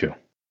 I love you too.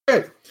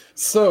 Okay.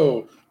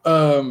 So,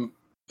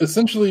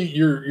 essentially,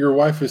 your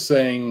wife is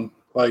saying,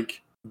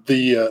 like,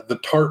 the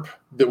tarp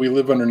that we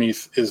live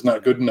underneath is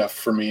not good enough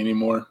for me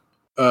anymore.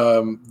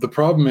 The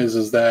problem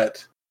is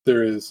that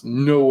there is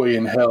no way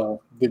in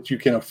hell that you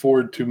can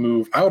afford to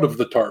move out of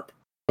the tarp.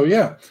 So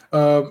yeah,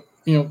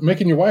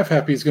 making your wife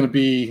happy is going to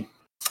be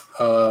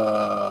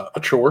a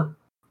chore,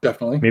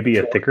 definitely. Maybe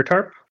a thicker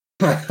tarp?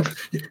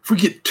 If we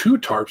get 2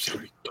 tarps, it'll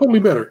be totally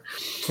better.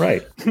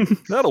 Right.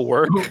 That'll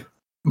work.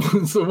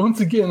 So once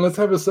again, let's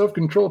have a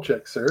self-control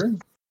check, sir.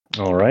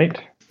 All right.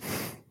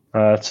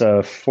 It's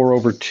a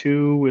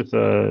 4/2 with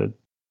a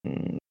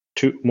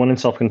 1 in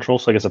self-control,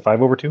 so I guess a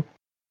 5/2.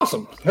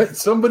 Awesome. Hey,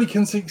 somebody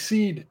can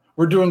succeed.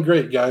 We're doing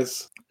great,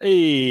 guys.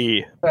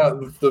 Hey.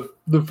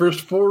 The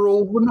first 4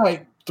 rolls of the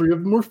night, 3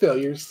 of them were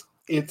failures.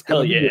 It's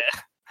Hell yeah. good.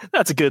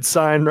 That's a good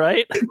sign,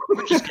 right?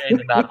 We're just getting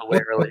them out of the way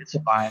early. It's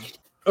fine.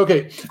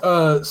 Okay,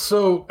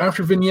 so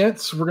after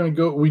vignettes, we're going to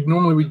go.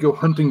 We'd go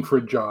hunting for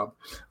a job.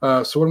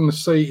 So what I'm going to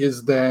say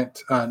is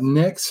that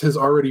Nex has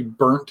already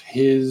burnt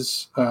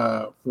his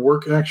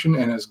work action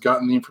and has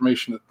gotten the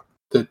information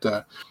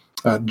that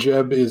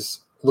Jeb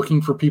is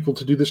looking for people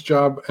to do this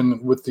job,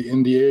 and with the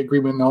NDA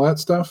agreement and all that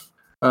stuff.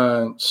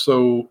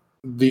 So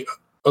the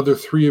other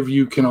 3 of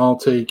you can all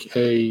take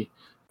a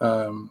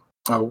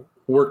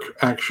work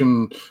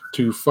action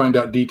to find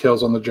out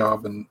details on the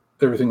job and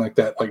everything like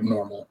that, like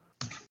normal.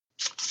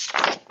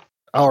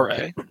 All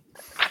right.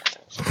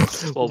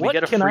 Well, what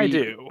can I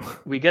do?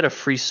 We get a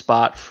free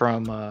spot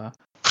from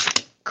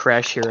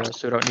Crash Hero,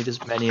 so we don't need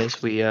as many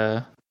as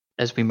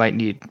we might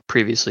need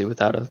previously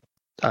without a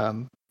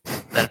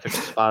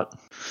beneficial spot.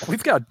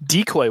 We've got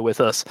Decoy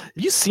with us. Have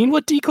you seen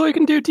what Decoy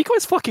can do?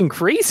 Decoy's fucking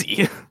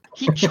crazy.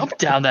 He jumped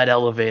down that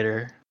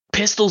elevator,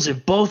 pistols in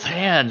both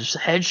hands,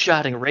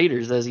 headshotting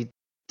raiders as he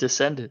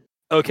descended.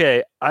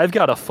 Okay, I've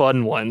got a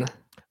fun one.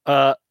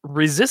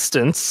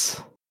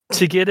 Resistance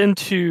to get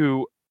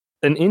into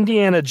an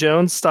Indiana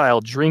Jones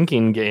style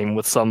drinking game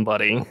with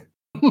somebody.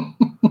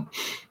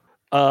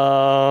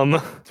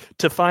 To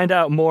find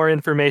out more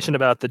information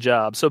about the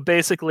job. So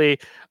basically,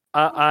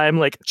 I'm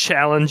like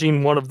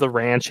challenging one of the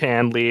ranch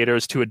hand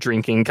leaders to a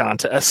drinking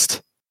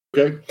contest.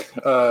 Okay.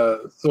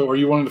 So are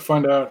you wanting to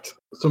find out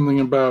something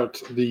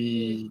about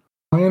the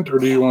client, or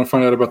do you want to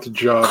find out about the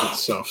job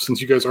itself,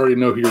 since you guys already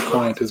know who your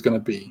client is going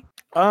to be?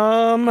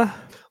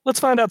 Let's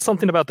find out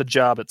something about the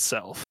job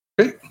itself.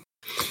 Okay.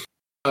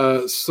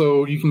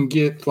 So you can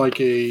get like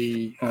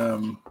a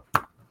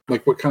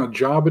like what kind of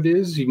job it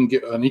is. You can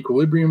get an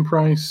equilibrium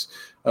price.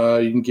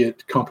 You can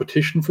get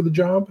competition for the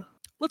job.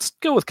 Let's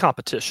go with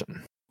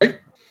competition. Okay.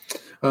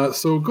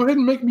 So go ahead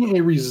and make me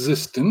a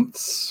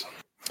resistance.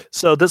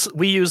 So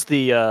we use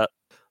the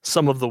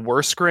some of the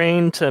worst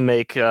grain to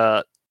make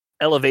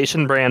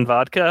Elevation brand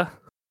vodka.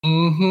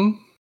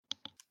 Mm-hmm.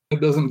 It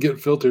doesn't get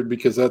filtered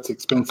because that's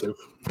expensive.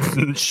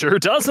 Sure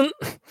doesn't.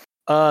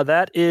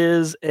 That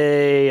is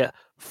a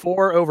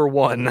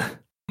 4/1.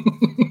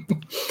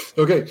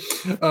 Okay.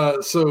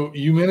 So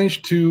you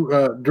manage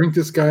to drink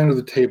this guy under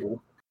the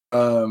table.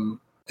 And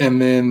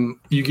then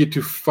you get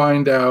to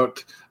find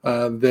out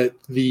that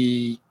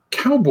the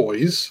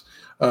Cowboys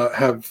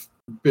have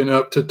been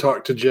up to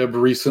talk to Jeb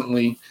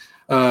recently.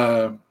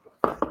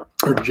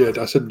 Or Jed.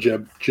 I said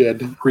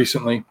Jed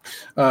recently.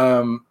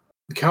 The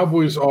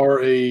Cowboys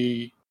are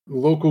a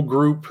local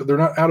group. They're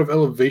not out of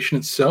Elevation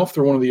itself.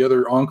 They're one of the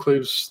other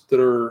enclaves that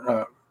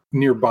are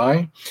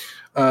nearby.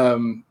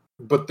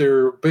 But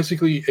they're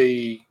basically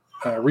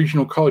a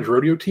regional college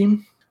rodeo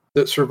team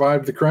that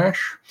survived the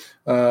crash.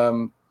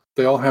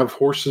 They all have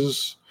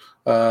horses,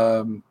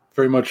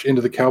 very much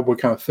into the cowboy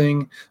kind of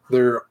thing.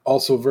 They're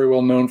also very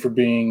well known for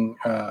being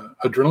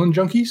adrenaline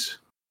junkies,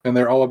 and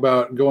they're all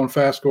about going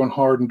fast, going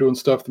hard, and doing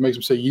stuff that makes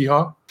them say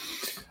yeehaw.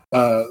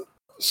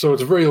 So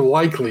it's very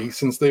likely,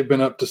 since they've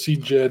been up to see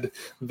Jed,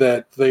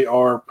 that they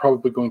are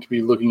probably going to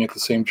be looking at the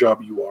same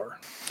job you are.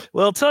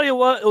 Well, I'll tell you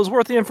what, it was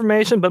worth the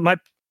information, but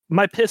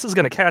my piss is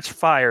going to catch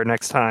fire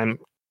next time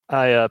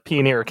I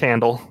pee near a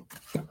candle.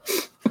 All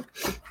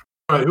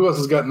right, who else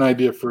has got an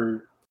idea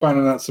for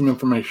finding out some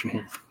information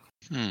here?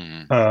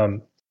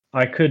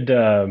 I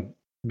could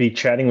be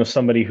chatting with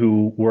somebody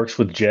who works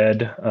with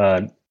Jed,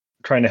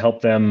 trying to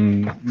help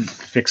them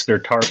fix their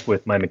tarp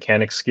with my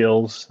mechanic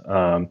skills,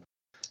 trying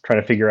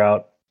to figure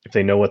out if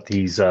they know what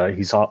he's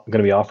going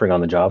to be offering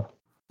on the job.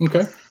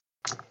 Okay.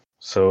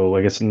 So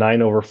I guess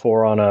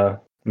 9/4 on a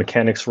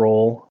mechanics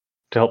role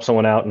to help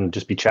someone out and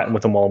just be chatting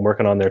with them while I'm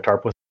working on their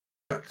tarp with.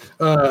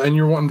 And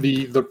you're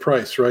wanting the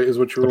price, right? Is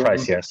what you're the wanting?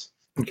 price? Yes.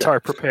 Okay.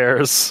 Tarp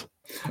repairs.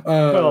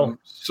 So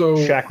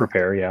shack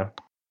repair, yeah.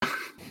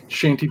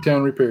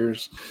 Shantytown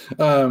repairs.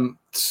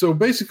 So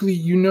basically,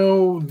 you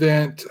know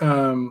that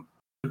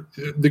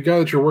the guy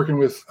that you're working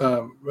with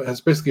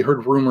has basically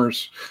heard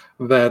rumors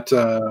that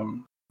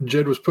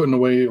Jed was putting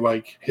away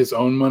like his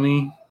own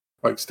money,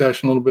 like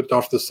stashing a little bit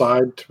off the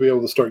side to be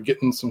able to start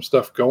getting some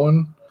stuff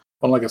going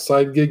on like a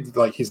side gig.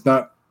 Like he's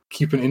not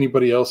keeping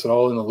anybody else at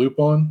all in the loop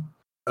on.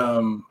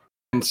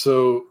 And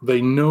so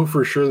they know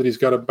for sure that he's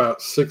got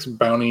about 6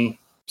 bounty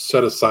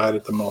set aside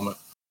at the moment.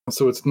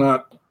 So it's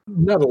not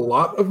a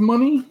lot of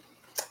money,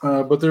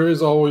 but there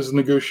is always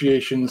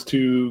negotiations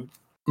to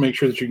make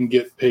sure that you can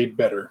get paid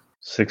better.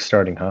 6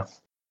 starting, huh?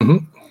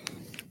 Mm-hmm.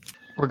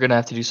 We're gonna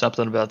have to do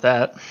something about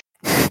that.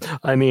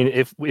 I mean,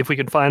 if we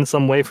could find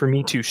some way for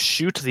me to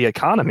shoot the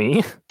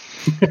economy.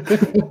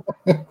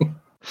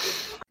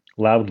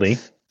 Loudly.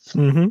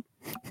 Mm-hmm.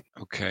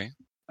 Okay.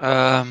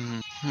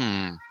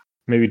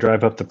 Maybe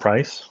drive up the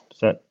price. Does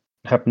that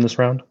happen this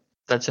round?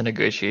 That's a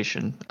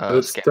negotiation.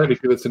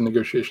 Technically, that's in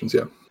negotiations,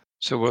 yeah.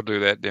 So we'll do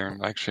that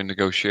during actually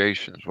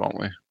negotiations, won't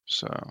we?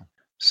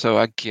 So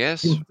I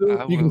guess You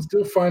can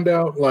still find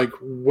out like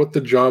what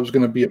the job's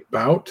going to be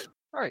about.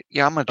 All right.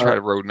 Yeah, I'm going to try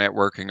to road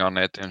networking on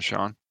that then,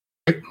 Sean.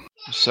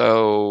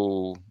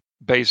 So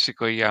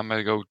basically, I'm going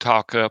to go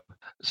talk up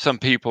some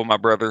people. My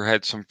brother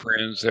had some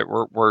friends that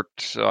were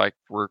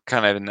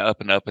kind of in the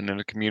up and up and in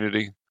the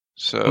community.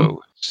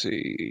 So let's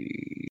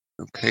see.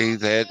 Okay,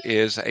 that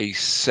is a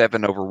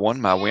 7/1,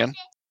 my win.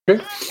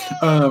 Okay.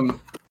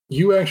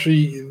 You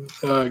actually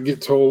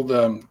get told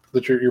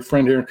that your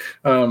friend here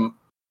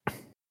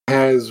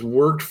has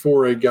worked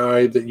for a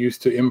guy that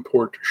used to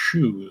import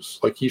shoes.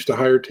 Like he used to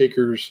hire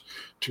takers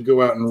to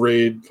go out and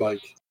raid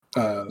like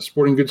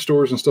sporting goods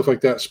stores and stuff like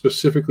that,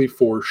 specifically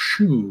for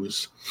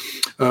shoes.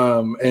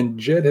 And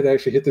Jed had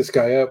actually hit this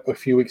guy up a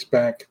few weeks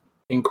back,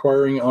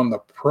 inquiring on the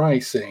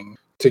pricing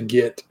to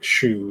get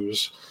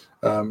shoes.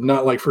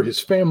 Not like for his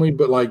family,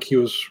 but like he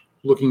was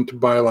looking to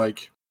buy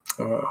like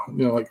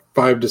like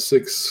 5 to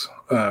 6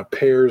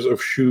 pairs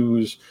of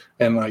shoes,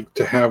 and like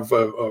to have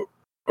a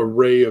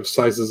array of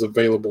sizes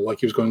available, like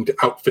he was going to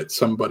outfit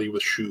somebody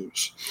with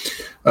shoes.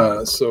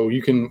 So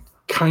you can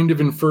kind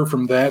of infer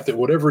from that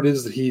whatever it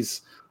is that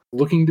he's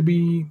looking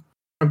to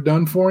have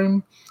done for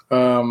him,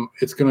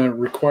 it's going to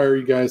require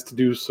you guys to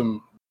do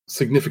some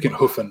significant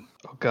hoofing.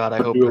 Oh God, I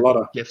hope do a lot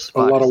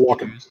of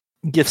walking.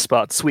 Gift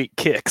spot, sweet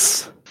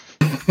kicks.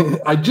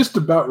 I just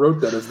about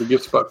wrote that as the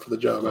gift spot for the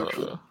job,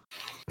 actually.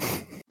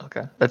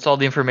 Okay, that's all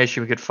the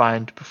information we could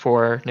find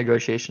before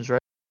negotiations,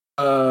 right?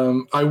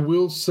 I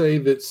will say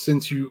that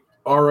since you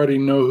already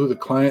know who the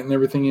client and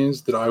everything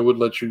is, that I would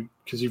let you,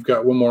 because you've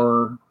got one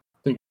more.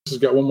 I think this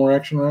has got one more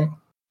action, right?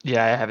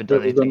 Yeah, I haven't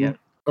done anything yet.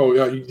 Oh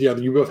yeah,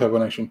 you both have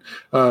one action.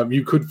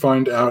 You could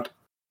find out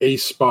a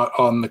spot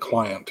on the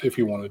client if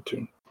you wanted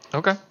to.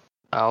 Okay,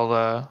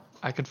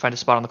 I could find a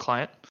spot on the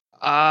client.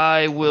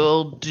 I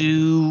will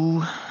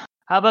do.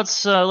 How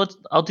about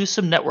I'll do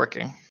some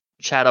networking.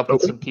 Chat up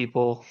with some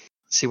people,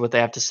 see what they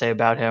have to say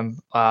about him.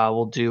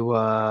 We'll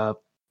do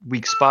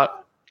weak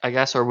spot, I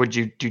guess, or would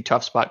you do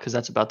tough spot because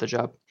that's about the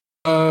job?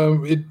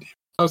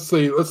 I'll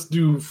say let's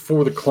do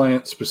for the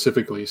client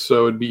specifically.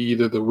 So it'd be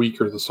either the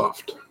weak or the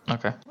soft.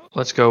 Okay,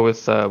 let's go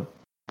with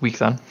weak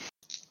then.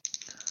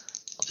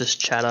 I'll just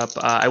chat up.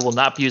 I will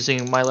not be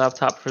using my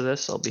laptop for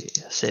this. I'll be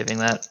saving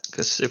that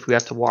because if we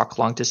have to walk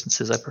long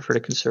distances, I prefer to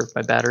conserve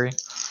my battery.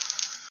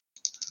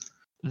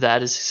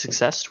 That is a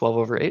success, 12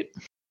 over 8.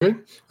 Okay.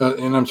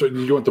 And I'm sorry,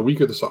 did you want the weak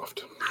or the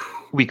soft?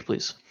 Weak,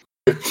 please.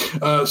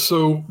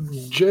 So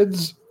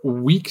Jed's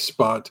weak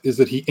spot is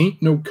that he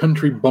ain't no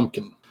country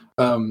bumpkin.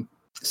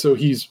 So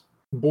he's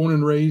born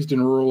and raised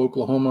in rural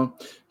Oklahoma.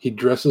 He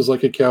dresses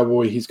like a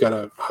cowboy. He's got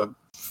a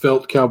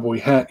felt cowboy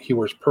hat. He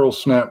wears pearl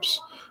snaps.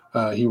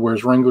 He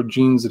wears Wrangler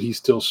jeans that he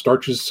still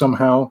starches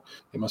somehow.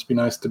 It must be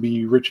nice to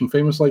be rich and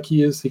famous like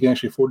he is. He can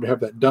actually afford to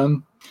have that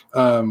done.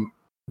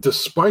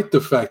 Despite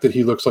the fact that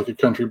he looks like a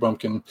country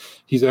bumpkin,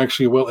 he's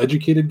actually a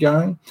well-educated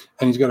guy,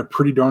 and he's got a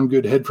pretty darn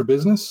good head for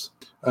business.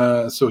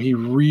 So he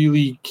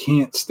really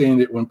can't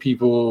stand it when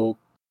people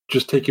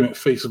just take him at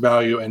face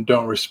value and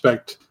don't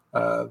respect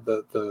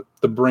the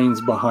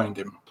brains behind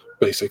him,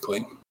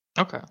 basically.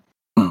 Okay.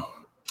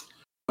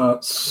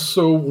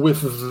 So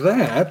with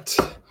that,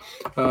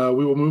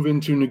 we will move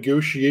into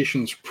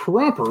negotiations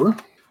proper.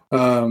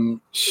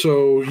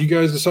 So you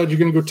guys decide you're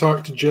going to go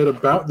talk to Jed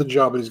about the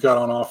job that he's got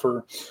on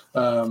offer.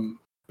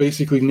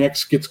 Basically,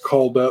 next gets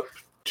called up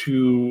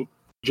to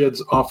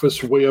Jed's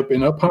office way up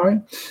in Up High,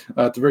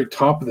 at the very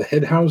top of the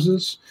head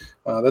houses.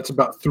 That's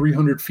about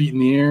 300 feet in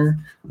the air,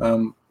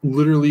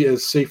 literally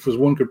as safe as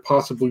one could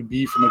possibly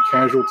be from a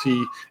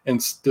casualty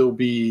and still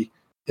be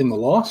in the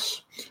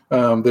loss.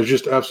 There's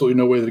just absolutely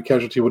no way that a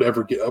casualty would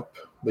ever get up.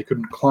 They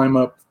couldn't climb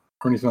up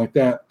or anything like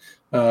that.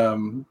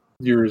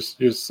 You're as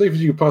safe as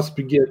you could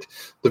possibly get.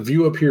 The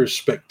view up here is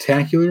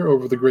spectacular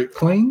over the Great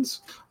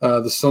Plains.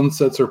 The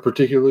sunsets are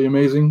particularly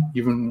amazing,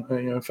 even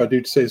if I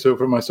do say so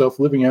for myself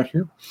living out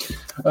here.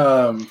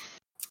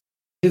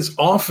 His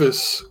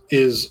office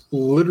is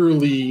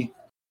literally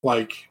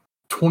like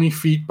 20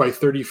 feet by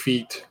 30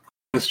 feet.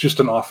 It's just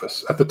an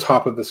office at the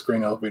top of this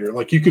grain elevator.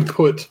 Like you could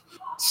put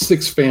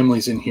 6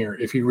 families in here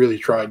if you really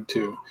tried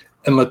to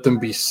and let them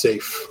be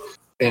safe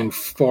and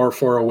far,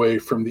 far away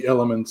from the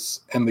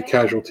elements and the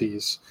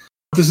casualties.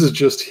 This is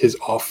just his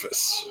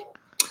office.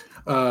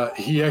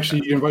 He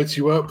actually invites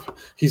you up.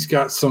 He's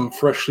got some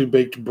freshly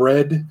baked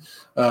bread.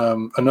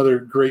 Another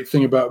great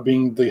thing about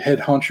being the head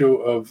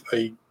honcho of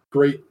a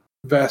great,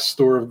 vast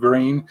store of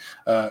grain,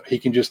 he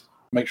can just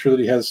make sure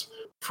that he has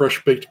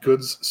fresh baked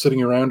goods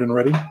sitting around and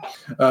ready.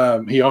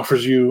 He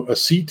offers you a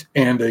seat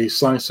and a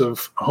slice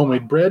of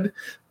homemade bread.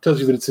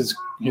 Tells you that it's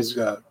his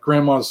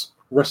grandma's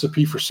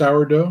recipe for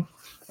sourdough,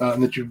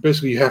 and that you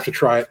have to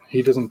try it.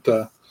 He doesn't.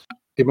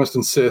 He must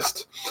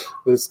insist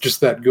that it's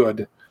just that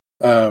good.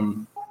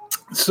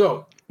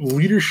 So,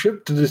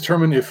 leadership to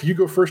determine if you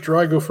go first or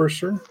I go first,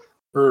 sir?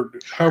 Or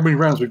how many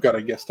rounds we've got,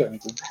 I guess,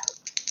 technically.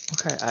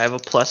 Okay, I have a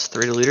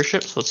 +3 to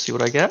leadership, so let's see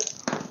what I get.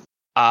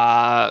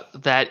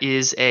 That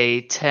is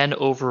a 10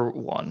 over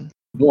 1.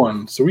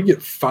 1. So we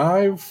get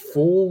 5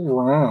 full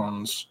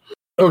rounds.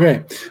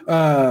 Okay.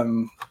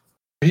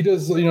 He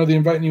does, the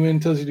inviting you in,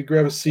 tells you to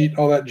grab a seat,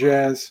 all that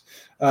jazz.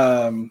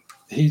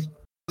 He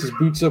puts his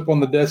boots up on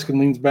the desk and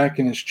leans back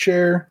in his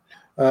chair,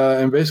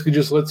 and basically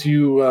just lets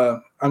you,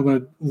 I'm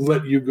going to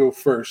let you go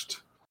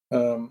first.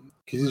 Because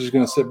he's just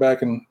going to sit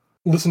back and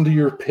listen to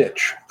your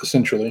pitch,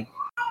 essentially.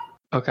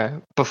 Okay.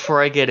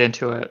 Before I get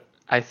into it,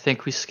 I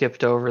think we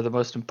skipped over the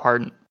most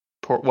important,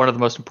 one of the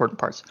most important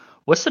parts.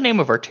 What's the name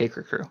of our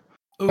taker crew?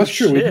 Oh, that's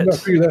true. Shit. We did not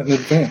figure that in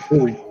advance,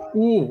 really.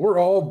 Ooh, we're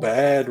all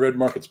bad Red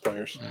Markets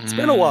players. It's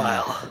been a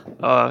while.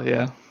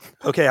 Yeah.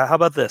 Okay, how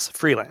about this?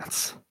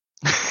 Freelance.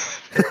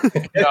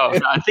 No,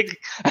 I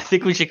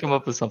think we should come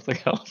up with something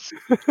else.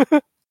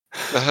 The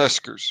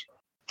Huskers.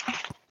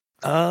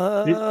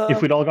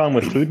 If we'd all gone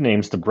with food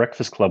names, the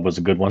Breakfast Club was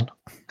a good one.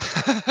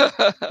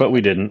 But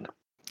we didn't.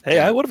 Hey,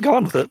 I would have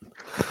gone with it.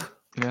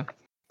 Yeah.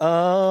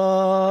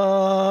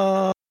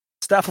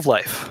 Staff of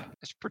Life.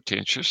 It's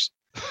pretentious.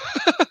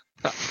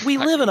 We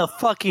live in a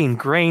fucking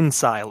grain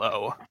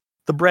silo.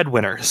 The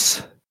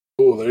Breadwinners.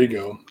 Oh, there you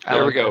go.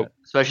 There we go. that.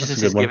 Especially That's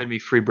since a good he's one. giving me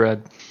free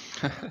bread.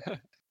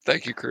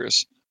 Thank you,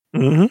 Chris.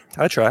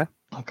 I try.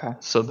 Okay,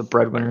 so the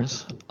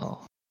breadwinners.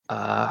 Oh,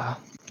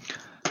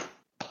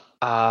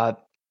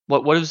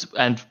 what is,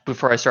 and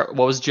before I start,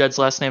 what was Jed's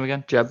last name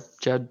again? Jed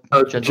Jed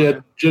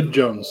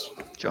Jones.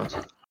 Jones.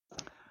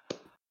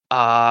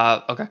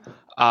 Okay.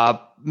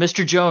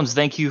 Mr. Jones,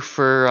 thank you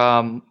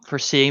for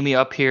seeing me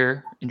up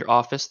here in your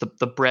office.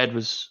 The bread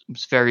was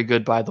very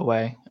good, by the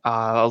way.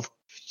 If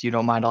you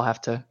don't mind, I'll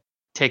have to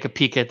take a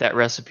peek at that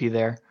recipe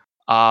there.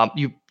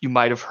 You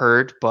might have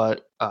heard,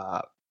 but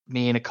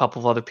me and a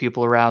couple of other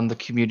people around the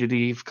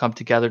community have come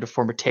together to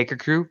form a taker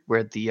crew.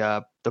 We're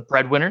the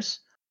Breadwinners,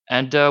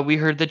 and we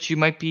heard that you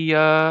might be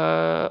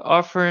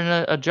offering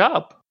a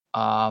job.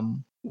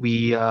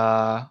 We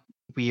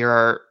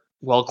are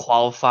well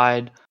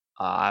qualified,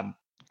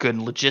 good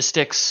in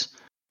logistics.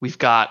 We've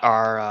got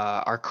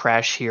our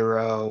crash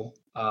hero,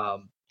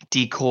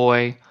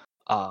 Decoy.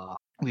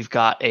 We've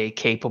got a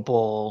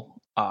capable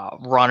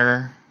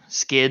runner,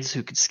 Skidz,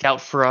 who could scout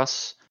for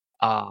us.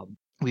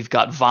 We've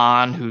got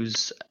Vaughn,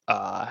 who's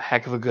a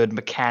heck of a good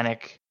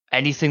mechanic.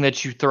 Anything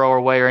that you throw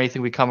our way or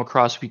anything we come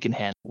across, we can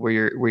handle.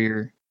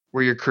 We're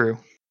your crew.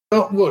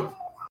 Well, look,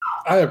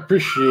 I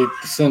appreciate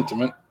the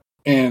sentiment,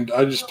 and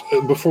I just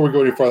before we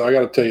go any farther, I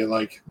got to tell you,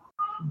 like,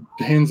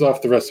 hands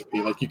off the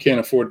recipe. Like, you can't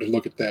afford to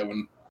look at that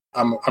one.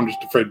 I'm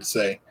just afraid to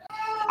say.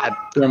 I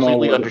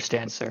completely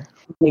understand, sir.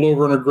 Pull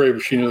over in her grave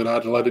if she knew that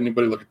I'd let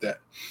anybody look at that.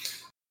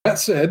 That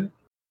said,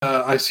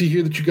 I see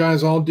here that you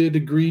guys all did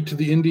agree to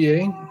the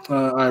NDA.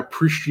 I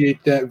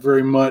appreciate that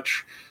very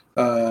much.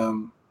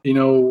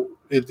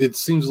 It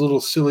seems a little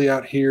silly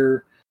out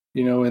here,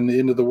 in the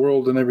end of the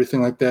world and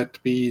everything like that, to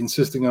be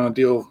insisting on a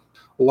deal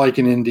like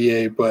an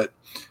NDA. But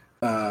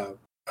I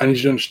need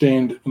you to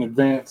understand in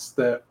advance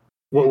that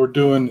what we're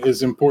doing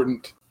is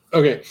important.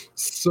 Okay,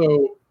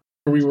 so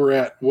where we were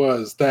at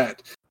was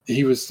that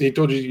he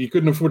told you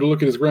couldn't afford to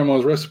look at his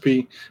grandma's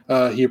recipe.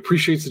 He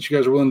appreciates that you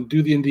guys are willing to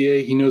do the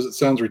NDA. He knows it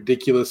sounds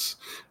ridiculous,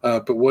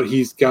 but what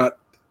he's got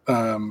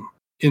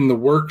in the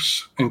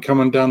works and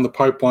coming down the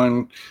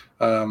pipeline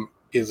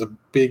is a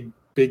big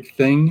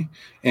thing,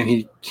 and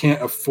he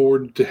can't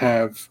afford to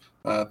have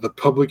the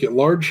public at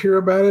large hear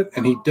about it,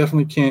 and he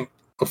definitely can't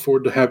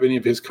afford to have any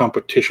of his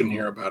competition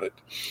hear about it.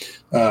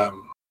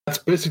 That's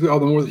basically all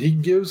the more that he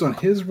gives on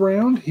his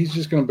round. He's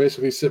just going to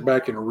basically sit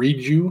back and read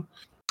you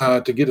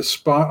to get a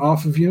spot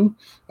off of you.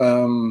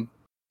 I'm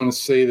going to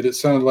say that it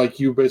sounded like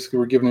you basically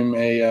were giving him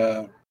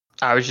a...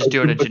 I was just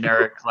doing a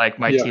generic, like,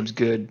 my team's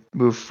good,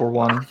 move for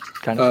one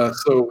kind of.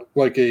 So,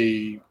 like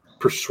a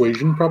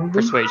persuasion, probably?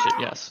 Persuasion,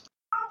 yes.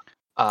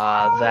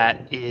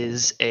 That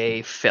is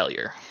a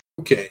failure.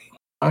 Okay.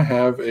 I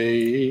had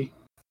a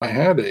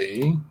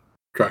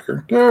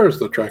tracker. There's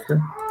the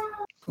tracker.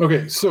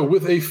 Okay, so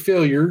with a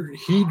failure,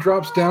 he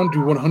drops down to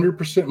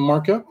 100%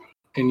 markup,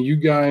 and you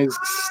guys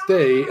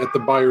stay at the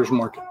buyer's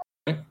market.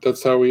 Okay?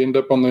 That's how we end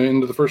up on the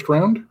end of the first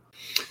round.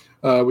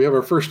 We have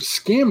our first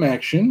scam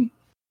action.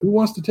 Who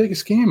wants to take a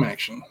scam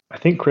action? I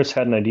think Chris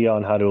had an idea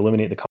on how to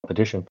eliminate the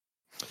competition.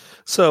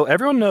 So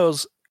everyone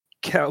knows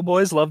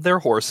cowboys love their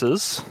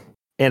horses,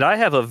 and I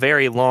have a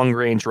very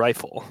long-range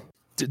rifle.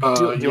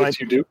 Yes,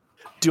 you do.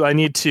 Do I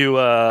need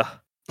to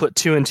put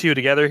 2 and 2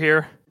 together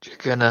here? You're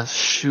gonna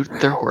shoot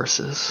their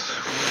horses.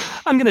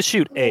 I'm gonna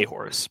shoot a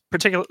horse,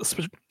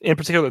 in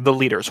particular the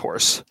leader's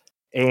horse.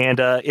 And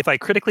if I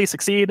critically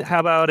succeed, how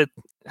about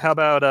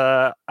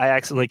I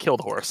accidentally kill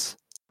the horse?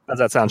 How does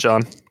that sound,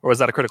 Sean? Or was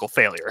that a critical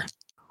failure?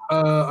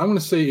 I'm going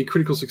to say a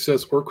critical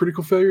success or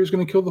critical failure is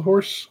going to kill the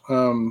horse,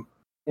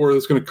 or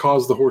it's going to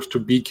cause the horse to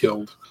be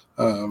killed.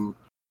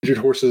 Injured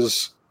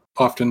horses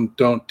often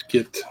don't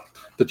get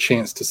the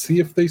chance to see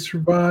if they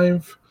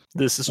survive.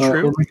 This is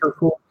true. Or make a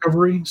full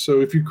recovery. So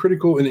if you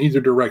critical in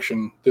either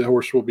direction, the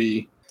horse will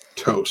be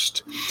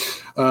toast.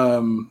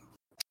 I'm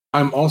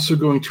also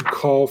going to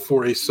call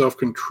for a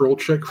self-control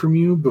check from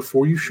you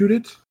before you shoot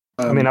it.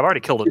 I've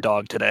already killed a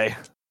dog today.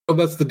 Well,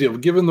 that's the deal.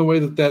 Given the way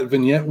that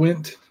vignette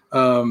went,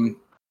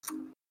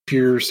 if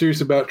you're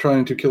serious about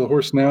trying to kill a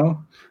horse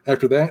now,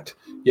 after that,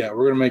 yeah,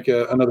 we're going to make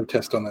another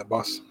test on that,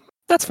 boss.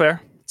 That's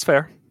fair. It's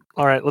fair.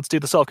 All right, let's do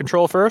the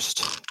self-control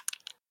first.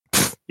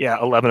 Yeah,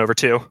 11 over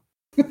 2.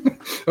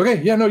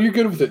 Okay, yeah, no, you're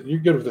good with it.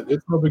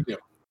 It's no big deal.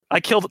 I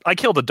killed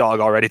a dog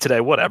already today.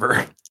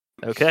 Whatever.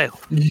 Okay.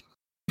 You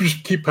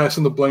just keep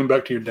passing the blame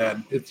back to your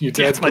dad. It's your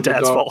dad. It's my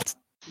dad's fault.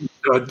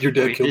 Your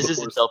dad killed the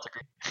horse. Delta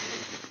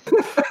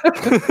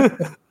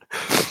Green.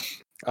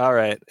 All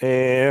right,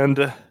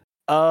 and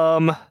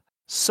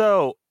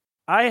so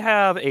I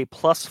have a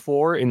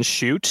 +4 in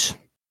shoot.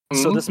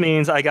 Mm-hmm. So this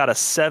means I got a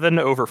 7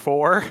 over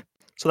 4.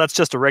 So that's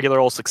just a regular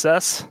old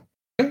success.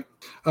 Okay.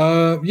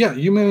 Yeah,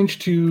 you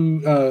managed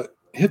to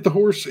hit the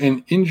horse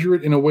and injure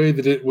it in a way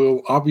that it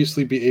will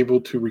obviously be able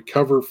to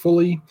recover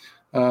fully,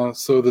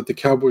 so that the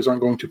cowboys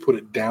aren't going to put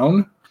it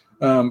down.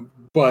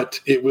 But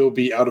it will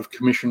be out of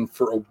commission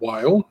for a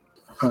while.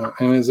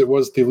 And as it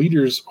was the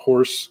leader's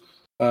horse,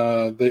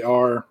 They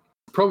are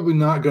probably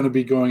not going to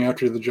be going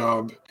after the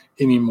job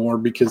anymore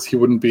because he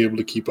wouldn't be able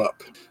to keep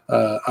up.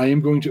 I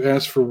am going to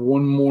ask for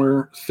one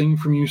more thing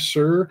from you,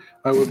 sir.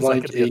 I would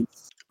like a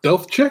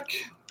stealth check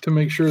to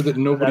make sure that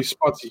nobody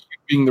spots you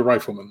being the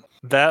rifleman.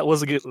 That's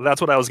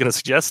what I was going to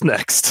suggest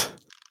next.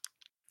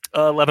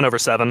 11 over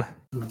 7.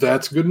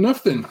 That's good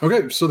enough then.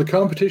 Okay, so the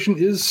competition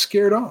is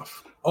scared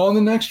off. On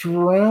the next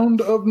round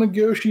of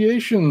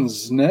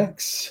negotiations,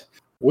 next,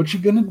 what you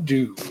gonna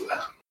do?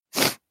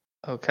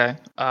 Okay.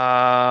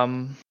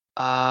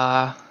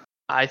 I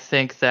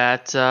think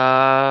that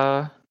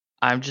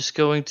I'm just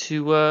going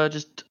to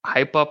just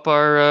hype up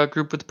our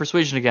group with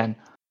persuasion again.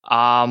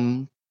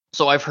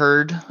 So I've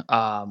heard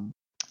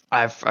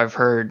I've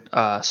heard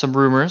some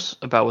rumors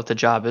about what the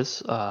job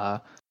is.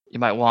 You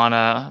might want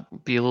to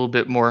be a little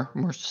bit more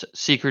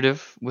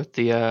secretive with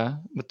the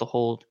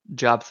whole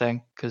job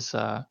thing, because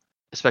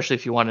especially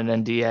if you want an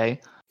NDA.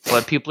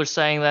 But people are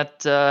saying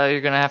that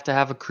you're gonna have to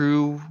have a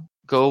crew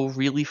go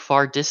really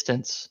far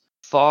distance,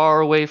 far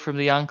away from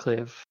the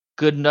Enclave,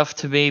 good enough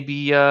to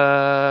maybe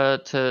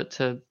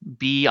to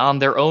be on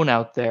their own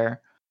out there.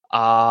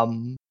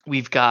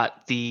 We've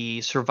got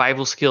the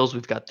survival skills,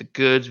 we've got the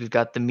goods, we've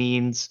got the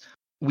means.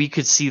 We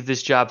could see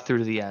this job through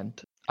to the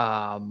end.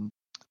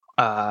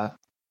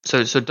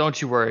 So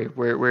don't you worry.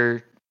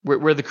 We're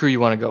the crew you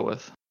want to go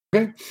with.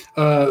 Okay.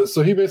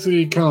 So he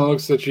basically kind of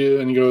looks at you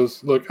and he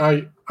goes, "Look,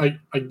 I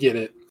get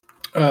it.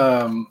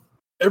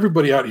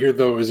 Everybody out here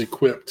though is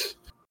equipped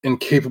and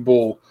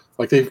capable.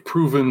 Like, they've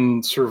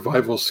proven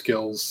survival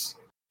skills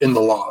in the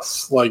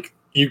loss. Like,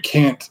 you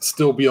can't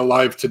still be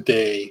alive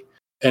today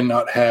and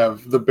not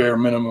have the bare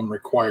minimum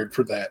required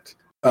for that.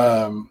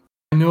 I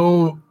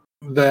know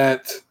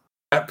that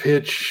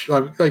pitch,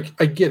 like,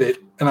 I get it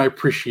and I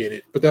appreciate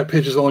it, but that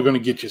pitch is only going to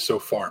get you so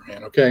far,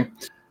 man. Okay."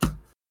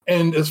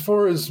 And as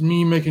far as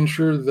me making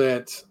sure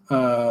that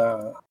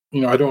I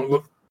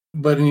don't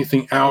let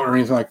anything out or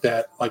anything like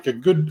that, like a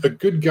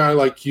good guy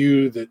like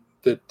you that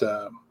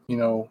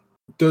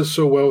does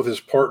so well with his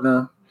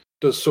partner,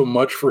 does so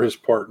much for his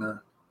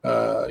partner.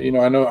 I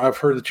know I've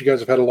heard that you guys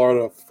have had a lot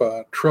of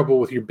trouble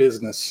with your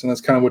business, and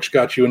that's kind of what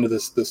got you into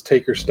this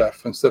taker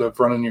stuff instead of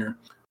running your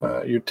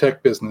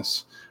tech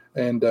business.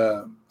 And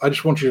I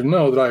just want you to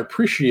know that I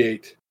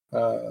appreciate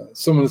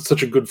someone that's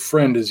such a good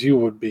friend as you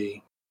would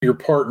be, your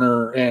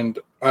partner, and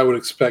I would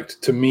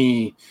expect to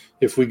me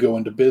if we go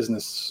into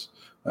business,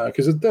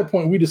 because at that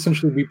point we'd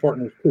essentially be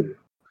partners too.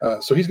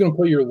 So he's going to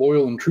play your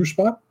loyal and true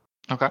spot.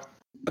 Okay.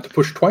 To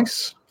push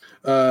twice.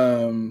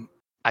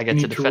 I get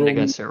to defend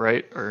against it,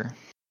 right? Or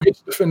you get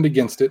to defend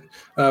against it,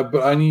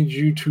 but I need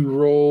you to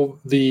roll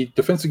the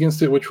defense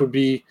against it, which would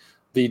be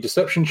the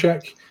deception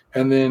check,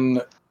 and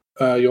then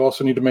you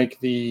also need to make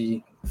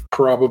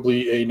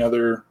probably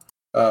another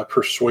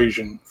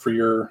persuasion for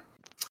your.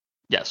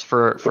 Yes,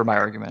 for my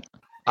argument.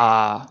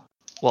 Well,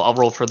 I'll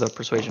roll for the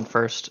persuasion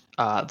first.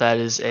 That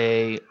is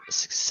a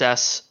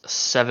success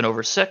 7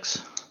 over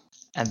 6.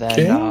 And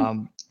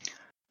then,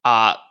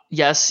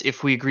 yes,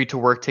 if we agree to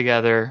work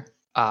together,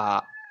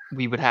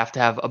 we would have to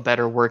have a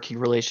better working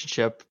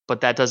relationship,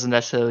 but that doesn't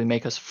necessarily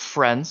make us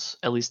friends,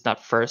 at least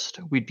not first.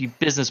 We'd be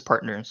business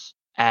partners.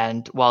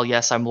 And while,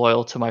 yes, I'm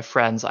loyal to my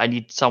friends, I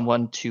need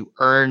someone to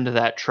earn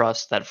that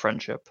trust, that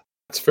friendship.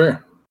 That's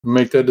fair.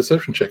 Make that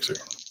deception check, sir.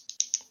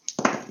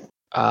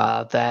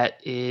 That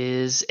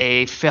is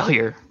a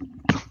failure.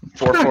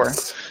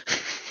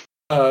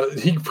 4-4.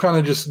 He kind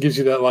of just gives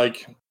you that,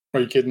 like, are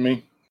you kidding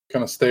me?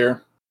 Kind of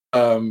stare.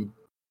 He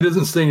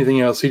doesn't say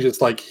anything else. He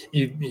just, like,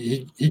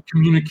 he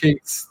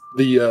communicates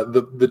that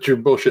you're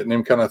bullshitting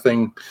him kind of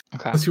thing.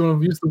 Okay. Unless you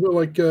want to use the will,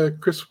 like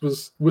Chris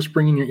was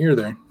whispering in your ear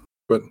there.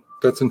 But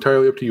that's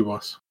entirely up to you,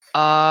 boss.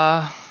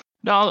 No,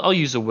 I'll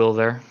use a will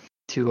there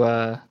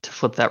to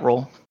flip that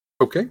roll.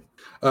 Okay.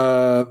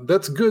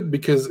 That's good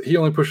because he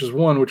only pushes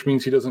 1, which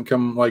means he doesn't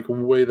come like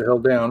way the hell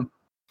down.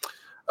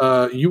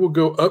 You will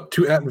go up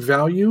to at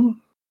value,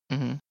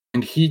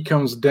 and he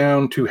comes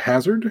down to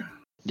hazard.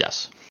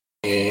 Yes.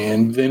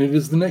 And then it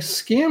is the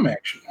next scam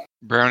action.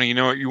 Brownie, you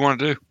know what you want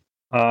to do?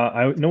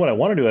 I know what I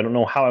want to do. I don't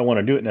know how I want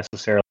to do it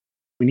necessarily.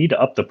 We need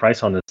to up the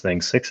price on this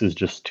thing. 6 is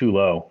just too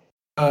low.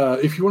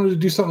 If you wanted to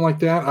do something like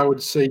that, I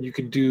would say you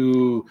could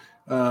do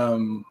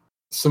some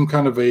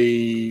kind of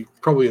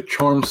probably a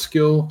charm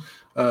skill.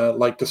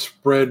 Like to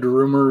spread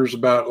rumors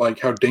about like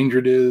how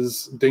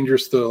dangerous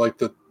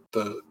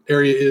the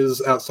area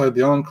is outside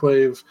the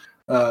Enclave.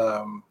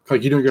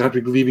 Like you're gonna have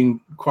to be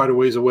leaving quite a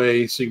ways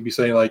away, so you can be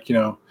saying like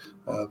the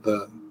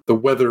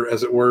weather,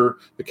 as it were,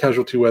 the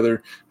casualty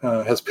weather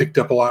has picked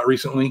up a lot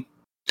recently.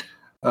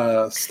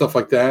 Stuff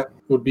like that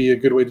would be a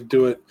good way to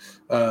do it.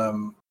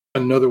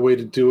 Another way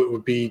to do it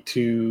would be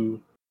to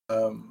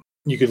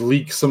you could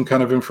leak some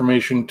kind of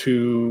information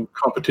to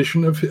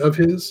competition of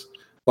his.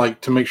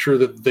 Like to make sure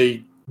that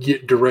they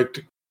get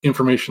direct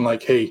information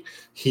like, hey,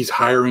 he's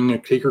hiring a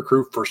taker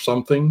crew for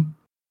something.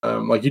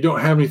 Like you don't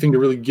have anything to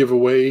really give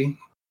away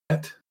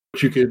yet,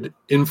 but you could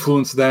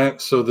influence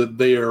that so that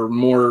they are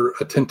more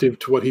attentive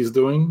to what he's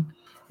doing.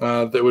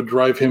 That would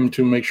drive him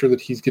to make sure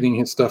that he's getting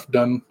his stuff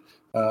done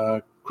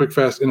quick,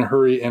 fast, in a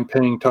hurry, and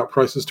paying top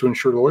prices to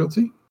ensure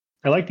loyalty.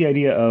 I like the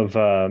idea of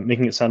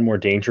making it sound more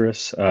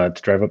dangerous to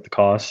drive up the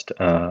cost.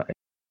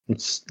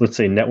 Let's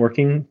say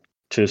networking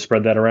to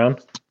spread that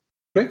around.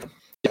 Okay.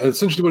 Yeah,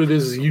 essentially what it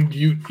is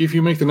you if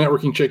you make the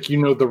networking check,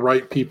 you know the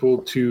right people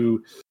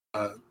to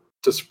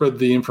spread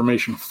the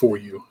information for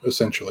you,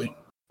 essentially.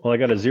 Well, I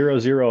got a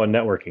 0-0 on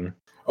networking.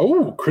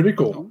 Oh,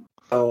 critical.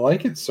 I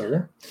like it,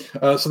 sir.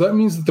 So that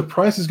means that the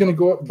price is going to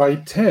go up by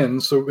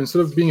 10. So instead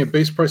of being a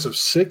base price of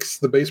 6,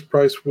 the base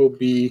price will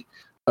be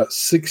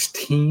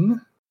 16.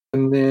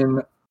 And then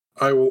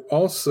I will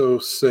also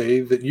say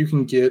that you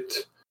can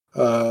get...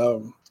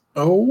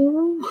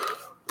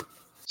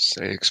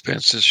 Say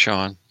expenses,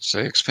 Sean.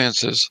 Say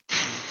expenses.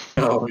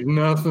 Oh,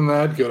 nothing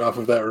that good off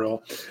of that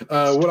roll.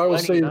 What I will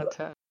say,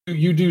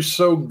 you do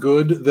so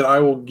good that I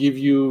will give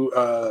you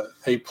a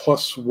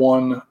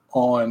 +1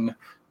 on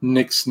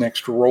Nick's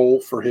next roll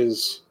for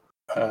his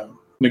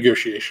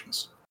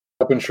negotiations.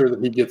 Help ensure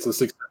that he gets a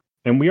 6.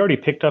 And we already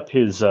picked up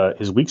his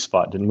weak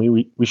spot, didn't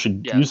we? We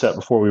should use that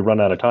before we run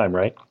out of time,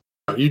 right?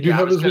 You do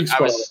have his weak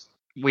spot.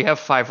 We have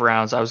 5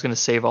 rounds. I was going to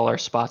save all our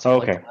spots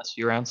for the last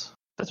few rounds.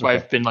 That's why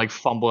I've been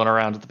fumbling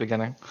around at the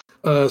beginning.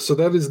 So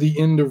that is the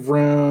end of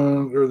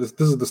round, or this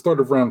is the start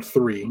of round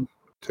 3.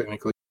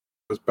 Technically,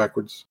 it goes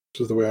backwards,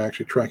 which is the way I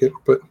actually track it.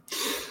 But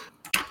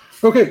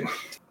okay,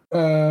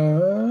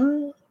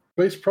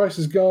 base price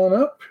has gone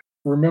up.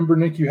 Remember,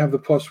 Nick, you have the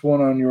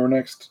 +1 on your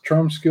next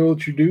charm skill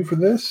that you do for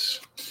this.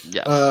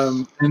 Yes.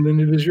 And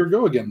then it is your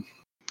go again.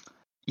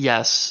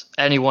 Yes.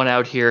 Anyone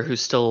out here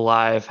who's still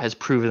alive has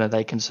proven that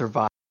they can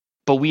survive.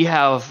 But we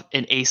have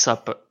an ace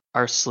up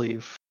our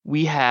sleeve.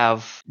 We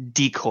have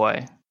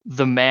Decoy,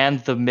 the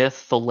man, the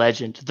myth, the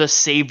legend, the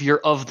savior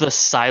of the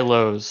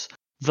silos,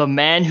 the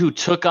man who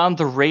took on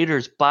the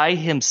Raiders by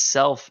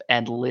himself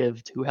and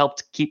lived, who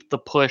helped keep the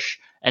push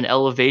and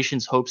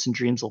Elevation's hopes and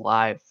dreams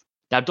alive.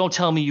 Now, don't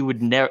tell me you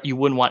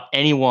wouldn't want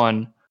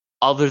anyone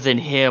other than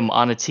him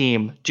on a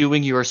team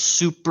doing your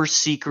super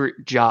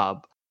secret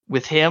job.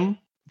 With him,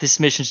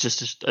 this mission's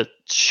just a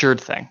assured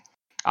thing.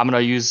 I'm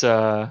gonna use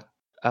the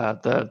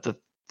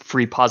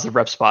free positive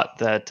rep spot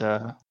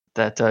that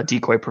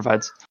Decoy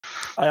provides.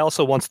 I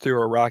also once threw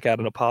a rock at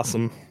an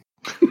opossum.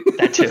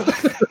 That too.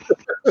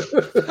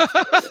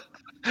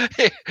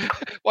 Hey,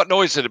 what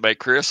noise did it make,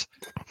 Chris?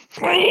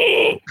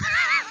 A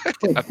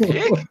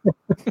pig?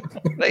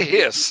 They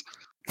hiss.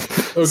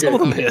 Okay. Some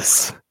of them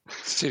hiss.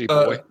 City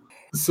boy.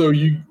 So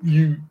you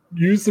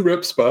use the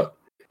rep spot.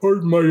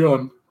 Pardon my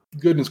yawn.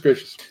 Goodness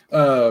gracious.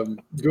 Go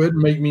ahead and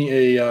make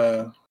me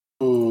a.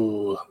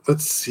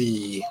 Let's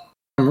see.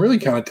 I'm really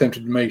kind of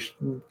tempted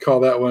to call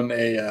that one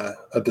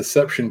a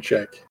deception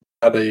check,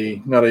 not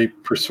a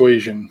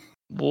persuasion.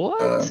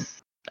 What?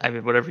 I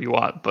mean, whatever you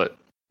want, but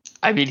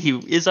I mean, he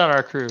is on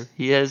our crew.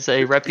 He has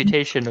a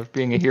reputation of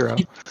being a hero.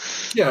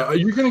 Yeah,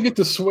 you're going to get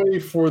to sway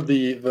for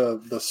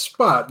the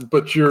spot,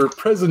 but your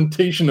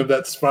presentation of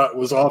that spot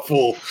was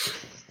awful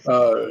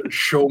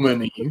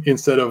showman-y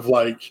instead of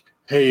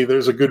hey,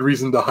 there's a good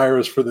reason to hire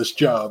us for this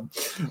job.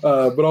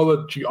 But I'll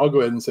go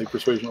ahead and say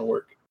persuasion will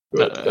work.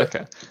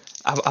 Okay.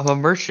 I'm a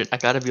merchant. I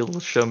got to be a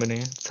little showman-y.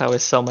 That's how I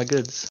sell my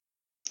goods.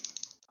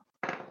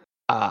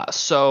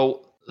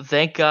 So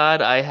thank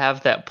God I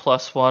have that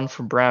 +1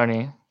 from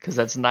Brownie, because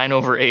that's 9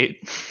 over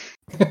 8.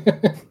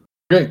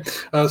 Okay,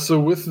 so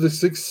with the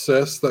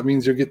success, that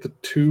means you'll get the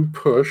 2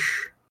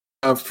 push.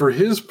 For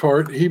his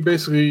part, he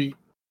basically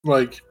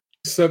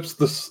accepts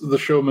the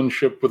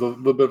showmanship with a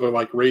little bit of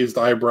a raised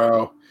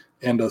eyebrow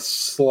and a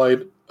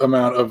slight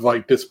amount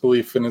of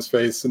disbelief in his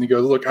face, and he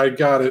goes, "Look, I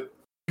got it.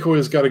 Decoy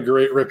has got a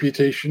great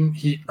reputation.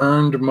 He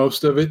earned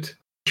most of it.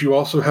 But you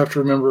also have to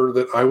remember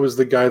that I was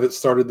the guy that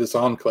started this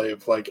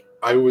enclave.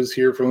 I was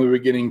here from the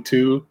beginning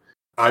too.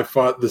 I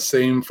fought the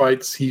same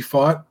fights he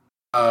fought.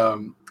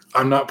 I'm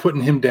not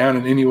putting him down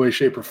in any way,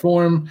 shape, or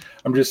form.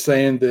 I'm just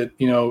saying that,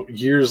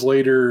 years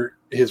later,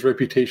 his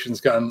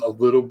reputation's gotten a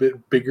little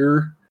bit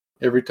bigger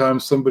every time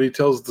somebody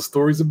tells the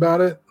stories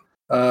about it.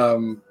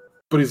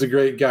 But he's a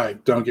great guy,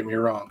 don't get me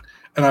wrong.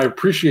 And I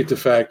appreciate the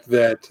fact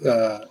that,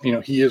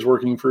 he is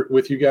working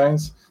with you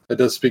guys. That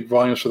does speak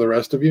volumes for the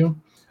rest of you.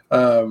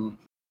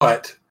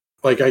 But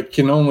I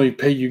can only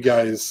pay you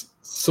guys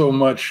so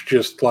much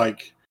just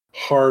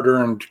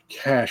hard-earned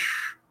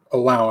cash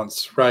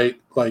allowance, right?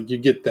 You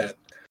get that.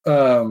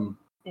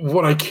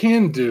 What I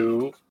can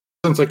do,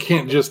 since I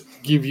can't just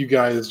give you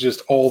guys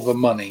just all the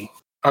money,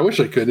 I wish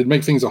I could. It'd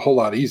make things a whole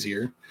lot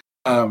easier.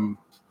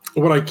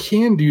 What I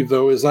can do,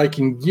 though, is I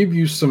can give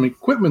you some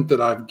equipment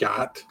that I've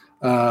got.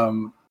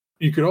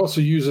 You could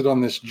also use it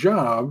on this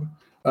job,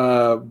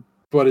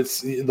 but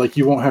it's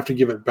you won't have to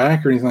give it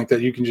back or anything like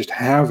that. You can just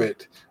have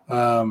it.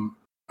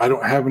 I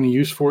don't have any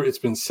use for it. It's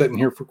been sitting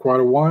here for quite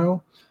a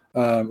while.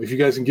 If you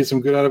guys can get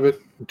some good out of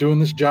it doing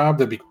this job,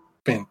 that'd be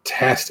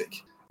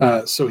fantastic.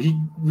 So he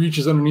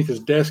reaches underneath his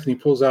desk and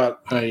he pulls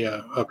out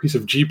a piece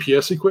of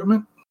GPS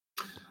equipment.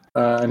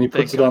 And he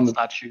puts it on the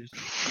not shoes.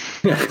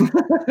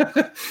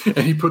 And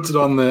he puts it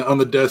on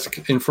the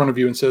desk in front of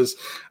you and says,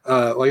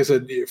 like I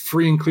said,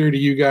 free and clear to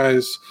you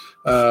guys.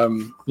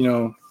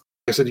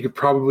 I said you could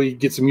probably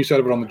get some use out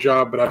of it on the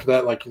job, but after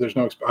that, like, there's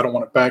no. I don't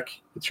want it back.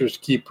 It's yours to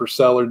keep or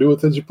sell or do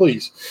with as you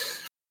please.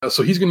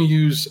 So he's going to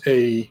use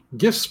a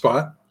gift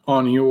spot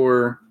on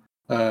your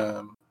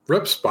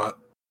rep spot.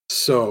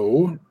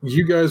 So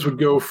you guys would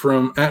go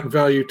from at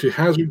value to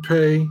hazard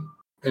pay,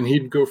 and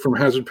he'd go from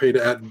hazard pay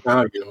to at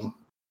value,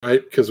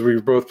 right? Because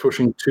we're both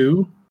pushing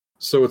 2,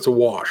 so it's a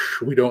wash.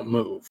 We don't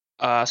move.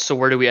 So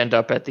where do we end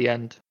up at the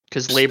end?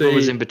 Because labor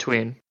was in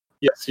between.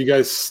 Yes, you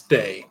guys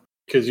stay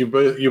because you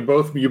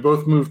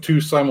both move 2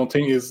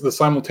 simultaneous. The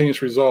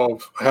simultaneous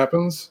resolve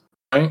happens,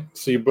 right?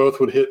 So you both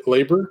would hit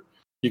labor.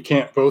 You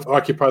can't both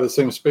occupy the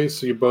same space,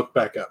 so you both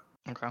back up.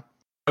 Okay.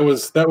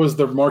 That was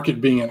the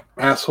market being an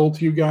asshole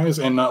to you guys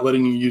and not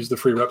letting you use the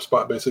free rep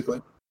spot,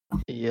 basically.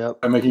 Yep.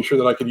 I'm making sure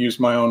that I could use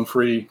my own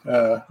free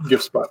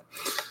gift spot.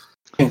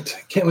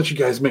 Can't let you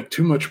guys make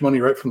too much money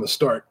right from the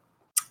start.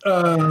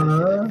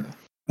 I'm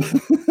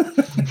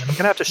gonna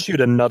have to shoot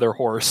another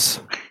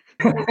horse.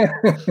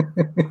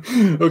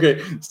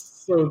 Okay,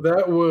 so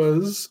that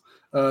was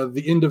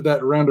the end of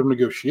that round of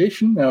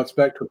negotiation. Now it's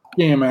back to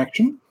scam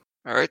action.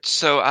 All right,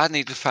 so I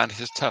need to find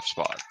his tough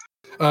spot.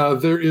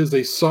 There is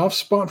a soft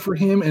spot for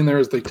him, and there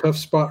is a tough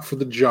spot for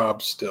the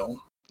job still.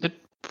 It'd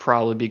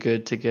probably be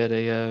good to get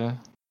a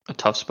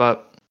tough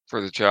spot For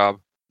the job.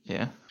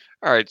 Yeah.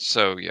 All right,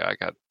 so yeah, I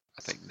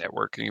think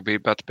networking would be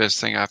about the best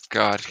thing I've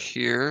got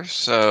here.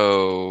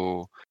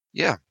 So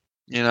yeah,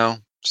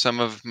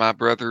 some of my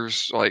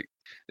brothers, like,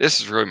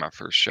 this is really my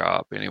first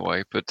job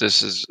anyway, but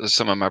this is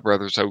some of my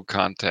brother's old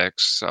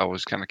contacts. I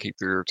always kind of keep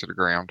their ear to the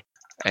ground.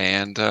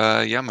 And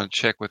I'm going to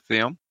check with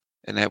them.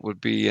 And that would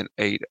be an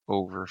 8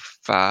 over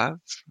 5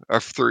 or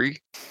 3.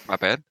 My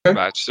bad. Okay.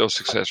 But still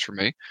success for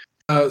me.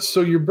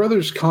 So your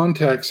brother's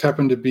contacts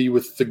happen to be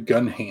with the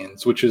Gun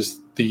Hands, which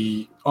is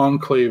the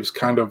Enclave's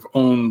kind of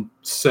own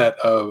set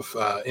of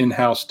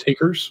in-house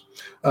takers.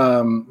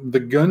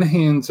 The Gun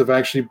Hands have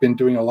actually been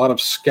doing a lot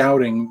of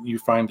scouting, you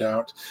find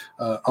out,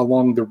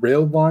 along the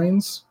rail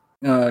lines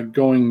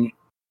going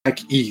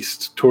back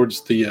east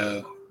towards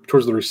the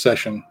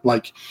recession.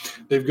 Like,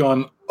 they've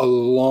gone a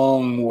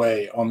long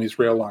way on these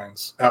rail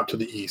lines out to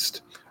the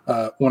east.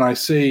 When I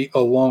say a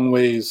long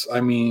ways, I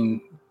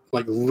mean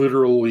like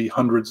literally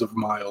hundreds of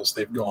miles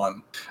they've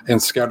gone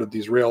and scouted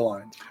these rail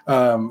lines.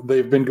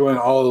 They've been going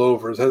all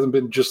over. It hasn't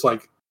been just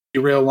like a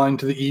rail line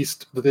to the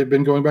east that they've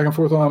been going back and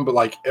forth on, but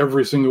like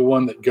every single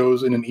one that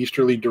goes in an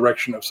easterly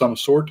direction of some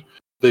sort,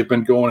 they've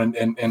been going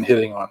and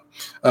hitting on.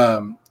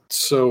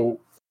 So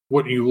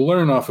what you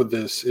learn off of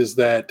this is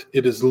that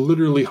it is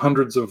literally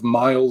hundreds of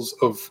miles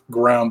of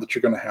ground that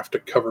you're going to have to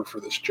cover for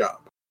this job.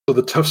 So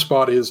the tough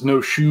spot is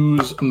no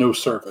shoes, no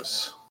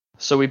service.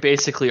 So we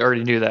basically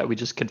already knew that. We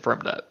just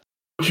confirmed that.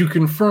 What you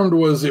confirmed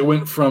was it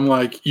went from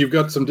like you've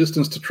got some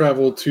distance to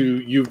travel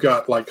to you've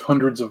got like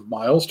hundreds of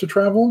miles to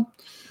travel.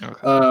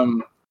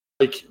 Okay.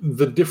 Like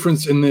the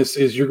difference in this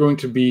is you're going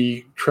to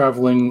be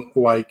traveling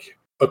like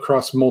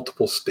across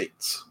multiple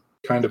states,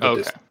 kind of a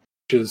distance,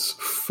 which is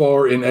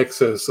far in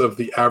excess of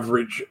the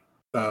average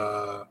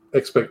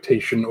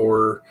expectation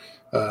or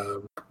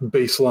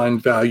baseline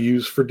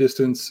values for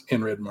distance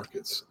in red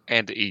markets.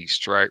 And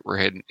east, right? We're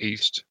heading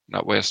east,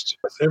 not west.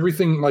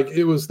 Everything like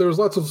there was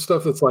lots of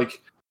stuff that's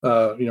like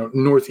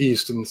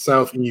northeast and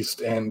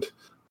southeast and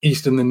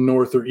east and then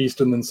north or east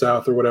and then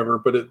south or whatever,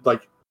 but it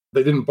like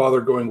they didn't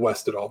bother going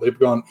west at all. They've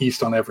gone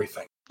east on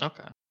everything.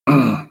 Okay.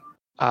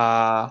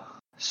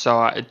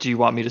 So do you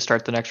want me to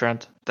start the next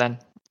round then?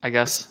 I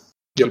guess.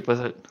 Yep. Keep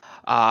with it.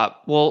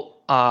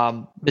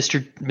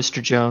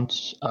 Mr.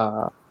 Jones,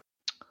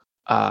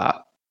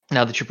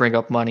 now that you bring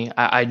up money,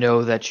 I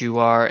know that you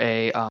are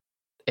a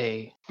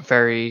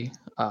very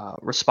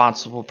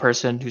responsible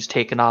person who's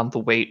taken on the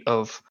weight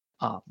of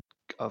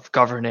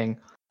governing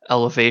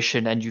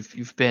Elevation, and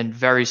you've been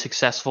very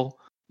successful.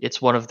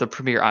 It's one of the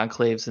premier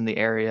enclaves in the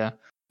area.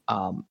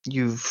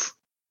 You've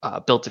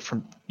built it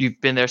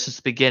you've been there since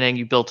the beginning.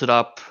 You built it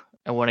up,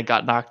 and when it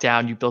got knocked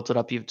down, you built it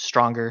up even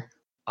stronger.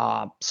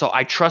 So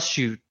I trust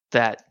you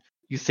that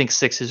you think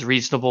 6 is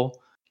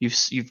reasonable.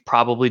 You've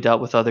probably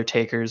dealt with other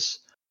takers.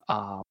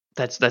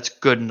 That's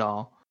good and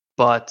all,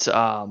 but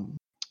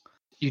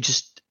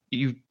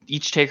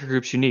each taker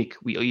group's unique.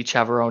 We each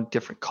have our own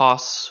different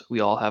costs.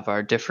 We all have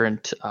our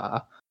different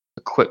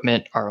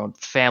equipment, our own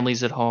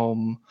families at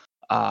home.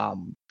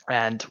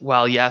 And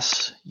while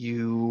yes,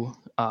 you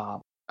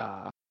are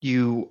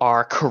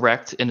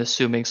correct in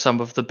assuming some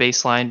of the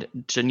baseline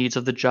needs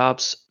of the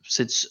jobs,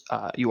 since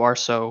you are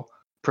so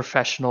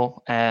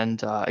professional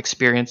and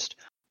experienced.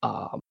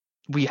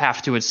 We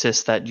have to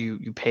insist that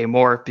you pay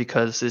more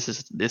because this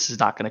is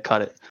not going to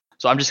cut it.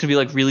 So I'm just going to be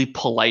like really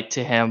polite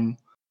to him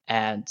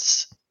and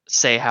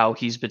say how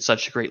he's been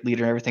such a great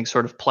leader and everything,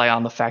 sort of play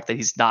on the fact that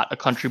he's not a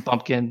country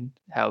bumpkin,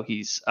 how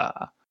he's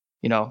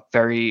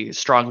very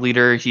strong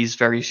leader. He's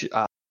very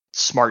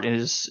smart in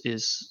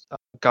his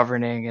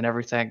governing and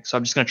everything. So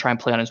I'm just going to try and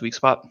play on his weak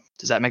spot.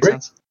 Does that make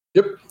sense?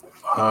 Yep.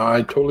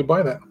 I totally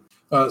buy that.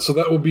 So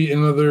that will be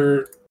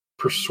another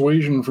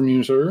persuasion from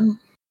you, sir.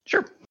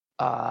 Sure.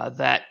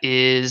 That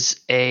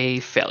is a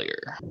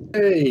failure.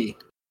 Hey.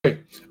 Okay.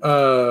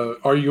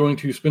 Are you going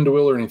to spend a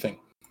will or anything?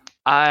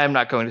 I'm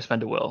not going to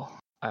spend a will.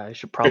 I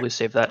should probably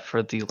save that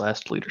for the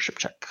last leadership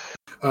check.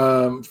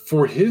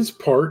 For his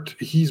part,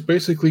 he's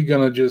basically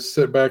going to just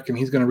sit back and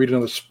he's going to read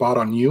another spot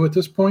on you at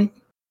this point.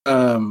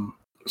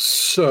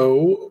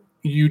 So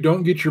you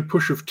don't get your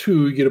push of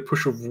 2, you get a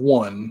push of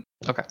 1.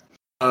 Okay.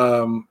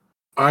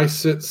 I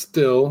sit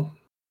still.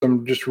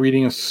 I'm just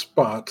reading a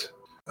spot.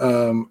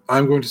 I'm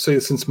going to say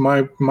that since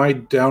my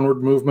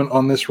downward movement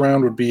on this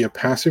round would be a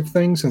passive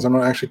thing, since I'm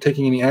not actually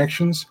taking any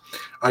actions,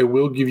 I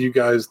will give you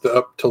guys the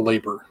up to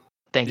labor.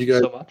 Thank you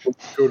guys so much.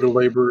 Go to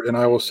labor, and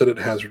I will set it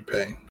hazard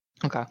pay.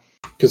 Okay.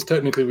 Because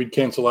technically we'd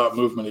cancel out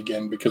movement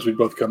again because we'd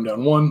both come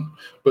down 1.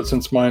 But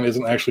since mine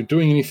isn't actually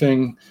doing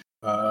anything,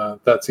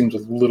 that seems a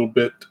little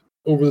bit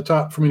over the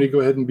top for me to go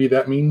ahead and be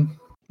that mean.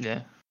 Yeah.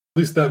 At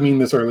least that mean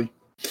this early.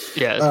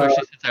 Yeah, especially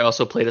since I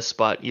also played a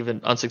spot,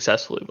 even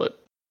unsuccessfully,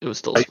 but it was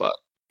still a spot.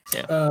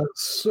 Yeah.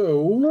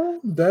 So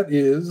that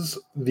is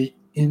the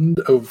end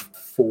of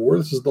 4.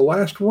 This is the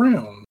last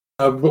round.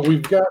 But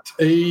we've got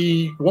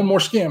one more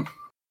scam.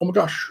 Oh my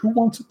gosh, who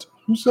wants it?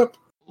 Who's up?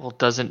 Well,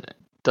 doesn't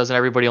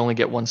everybody only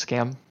get one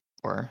scam?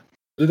 Or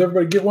did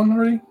everybody get one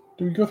already?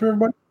 Did we go through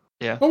everybody?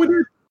 Yeah. Oh, we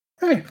did.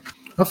 Hey,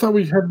 I thought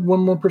we had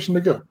one more person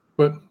to go.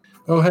 But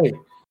hey,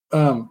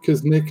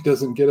 because Nick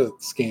doesn't get a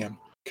scam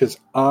because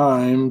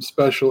I'm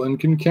special and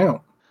can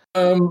count.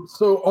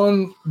 So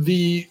on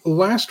the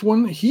last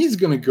one, he's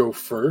gonna go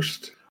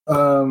first,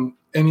 and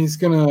he's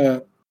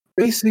gonna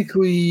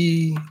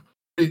basically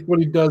what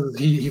he does is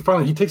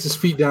he takes his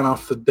feet down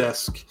off the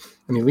desk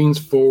and he leans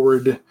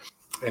forward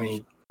and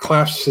he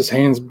clasps his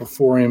hands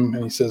before him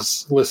and he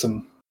says,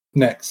 "Listen,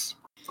 Nex,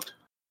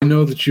 I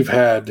know that you've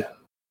had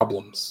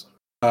problems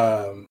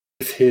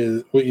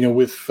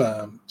with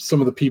some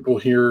of the people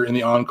here in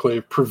the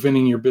Enclave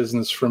preventing your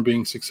business from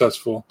being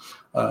successful.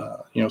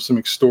 Some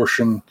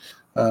extortion,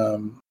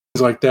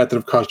 things like that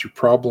have caused you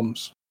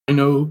problems. I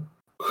know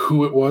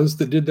who it was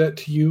that did that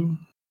to you.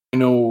 I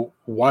know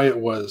why it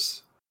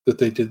was that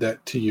they did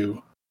that to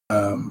you.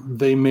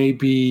 They may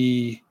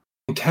be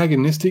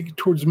antagonistic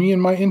towards me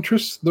and my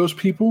interests, those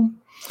people,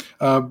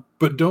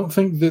 but don't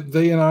think that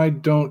they and I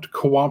don't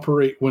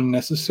cooperate when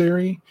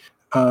necessary,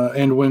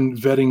 and when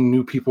vetting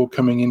new people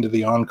coming into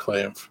the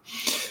Enclave.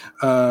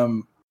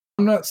 I'm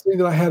not saying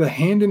that I had a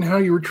hand in how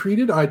you were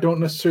treated. I don't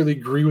necessarily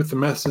agree with the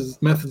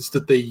methods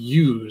that they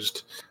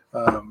used,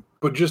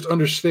 but just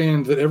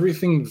understand that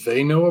everything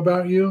they know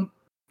about you,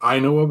 I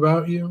know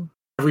about you.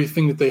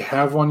 Everything that they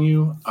have on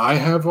you, I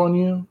have on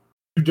you.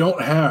 You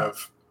don't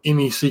have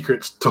any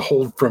secrets to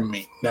hold from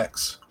me,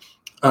 Nex.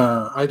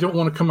 I don't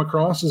want to come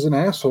across as an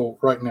asshole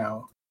right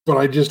now, but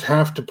I just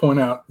have to point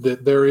out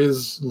that there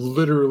is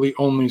literally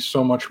only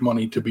so much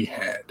money to be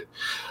had.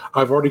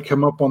 I've already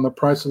come up on the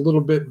price a little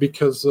bit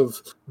because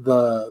of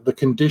the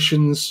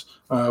conditions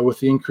with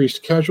the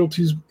increased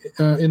casualties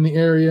in the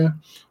area.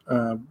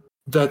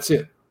 That's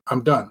it.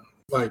 I'm done.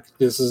 Like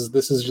this is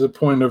the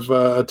point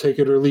of take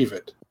it or leave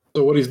it.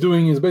 So what he's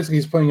doing is basically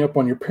he's playing up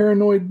on your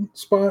paranoid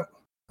spot,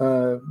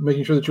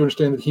 making sure that you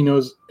understand that he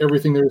knows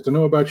everything there is to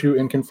know about you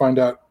and can find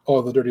out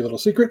all the dirty little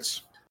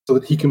secrets so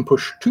that he can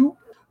push 2.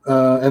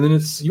 And then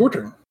it's your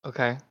turn.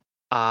 Okay.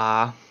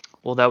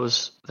 Well, that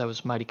was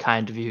mighty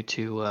kind of you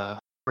to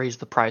raise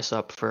the price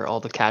up for all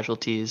the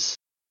casualties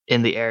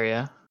in the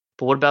area.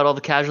 But what about all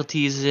the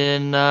casualties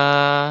in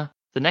the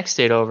next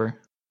state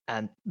over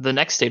and the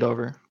next state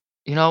over?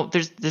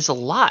 There's a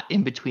lot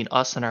in between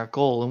us and our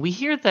goal, and we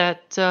hear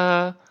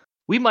that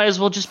we might as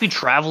well just be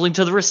traveling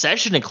to the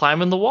recession and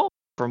climbing the wall,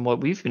 from what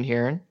we've been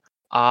hearing.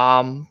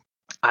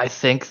 I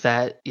think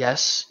that,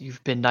 yes,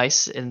 you've been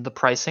nice in the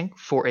pricing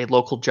for a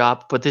local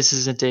job, but this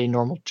isn't a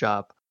normal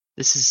job.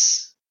 This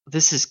is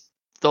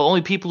the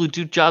only people who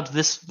do jobs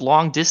this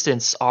long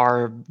distance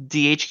are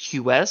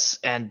DHQS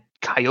and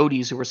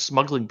coyotes who are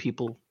smuggling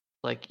people.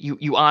 Like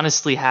you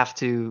honestly have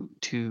to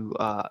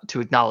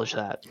acknowledge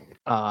that.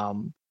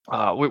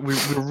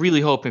 We're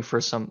really hoping for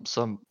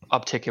some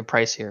uptick in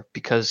price here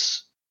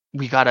because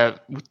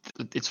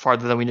it's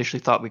farther than we initially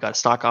thought. We got to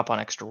stock up on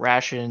extra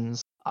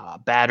rations,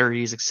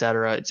 batteries,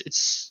 etc.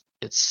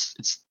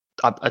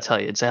 I tell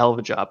you, it's a hell of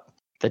a job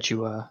that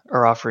you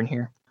are offering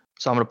here.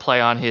 So I'm going to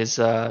play on his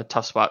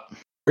tough spot.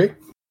 Great.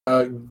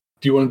 Do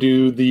you want to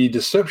do the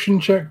deception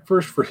check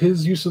first for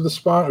his use of the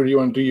spot, or do you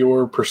want to do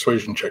your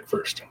persuasion check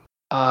first?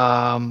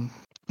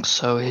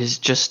 So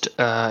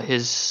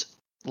his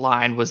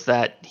line was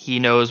that he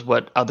knows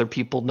what other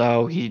people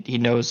know. He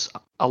knows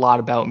a lot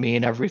about me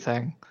and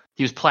everything.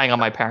 He was playing on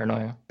my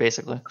paranoia,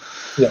 basically.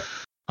 Yeah.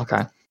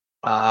 Okay.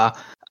 I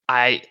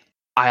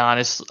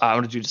honestly, I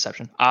want to do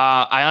deception.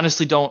 I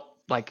honestly don't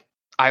like.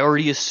 I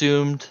already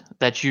assumed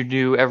that you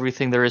knew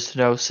everything there is to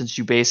know since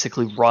you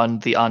basically run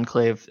the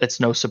Enclave. It's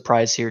no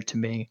surprise here to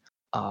me.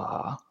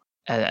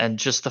 And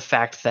just the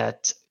fact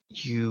that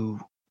you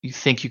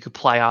think you could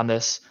play on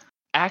this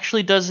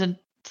actually doesn't.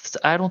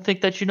 I don't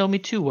think that you know me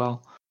too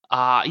well.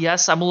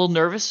 Yes, I'm a little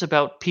nervous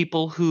about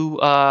people who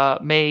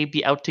may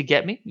be out to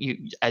get me.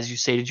 As you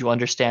stated, you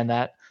understand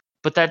that,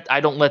 but that I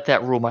don't let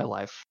that rule my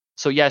life.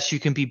 So yes, you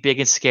can be big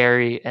and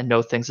scary and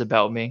know things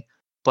about me,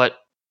 but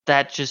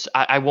that just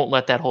I won't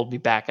let that hold me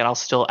back, and I'll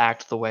still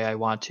act the way I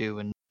want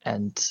to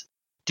and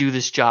do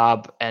this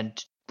job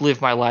and live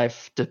my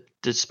life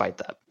despite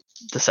that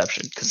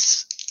deception,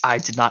 because I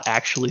did not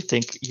actually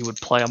think you would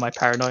play on my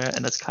paranoia,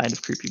 and that's kind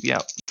of creeping me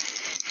out.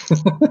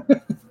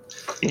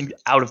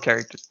 Out of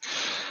character.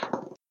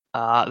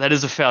 That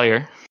is a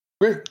failure.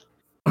 Great.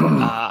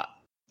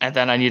 And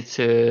then I need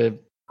to...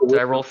 Did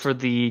I roll for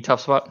the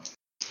tough spot?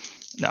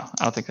 No,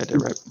 I don't think I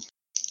did, right?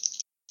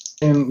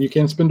 And you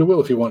can spend a will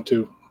if you want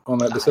to on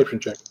that deception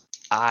check.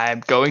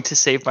 I'm going to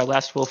save my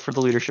last will for the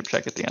leadership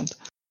check at the end.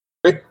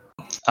 Great.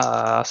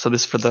 So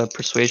this is for the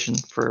persuasion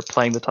for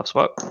playing the tough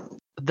spot.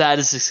 That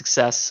is a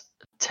success,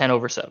 10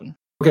 over 7.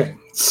 Okay,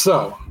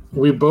 so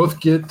we both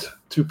get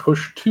to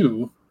push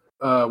 2.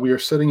 We are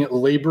setting at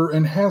labor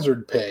and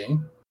hazard pay.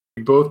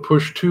 We both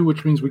push 2,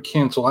 which means we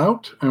cancel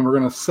out, and we're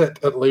going to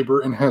set at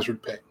labor and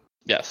hazard pay.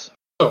 Yes.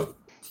 So,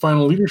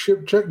 final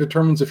leadership check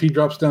determines if he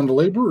drops down to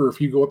labor or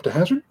if you go up to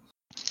hazard.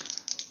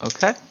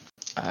 Okay.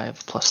 I have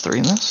a +3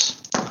 in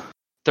this.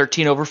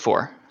 13 over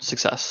 4.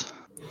 Success.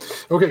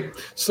 Okay,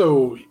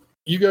 so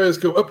you guys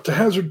go up to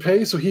hazard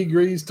pay, so he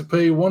agrees to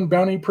pay 1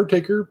 bounty per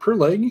taker per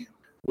leg,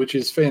 which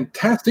is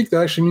fantastic.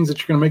 That actually means that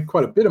you're going to make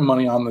quite a bit of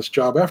money on this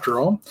job after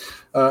all,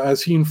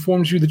 as he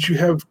informs you that you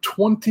have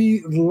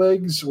 20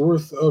 legs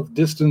worth of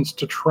distance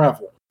to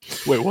travel.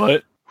 Wait,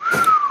 what?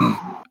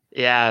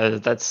 Yeah,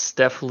 that's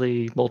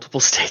definitely multiple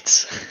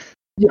states.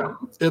 Yeah,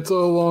 it's a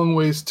long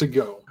ways to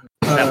go.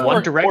 That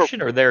one direction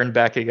or there and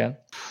back again?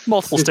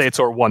 Multiple states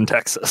or one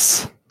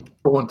Texas.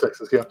 For one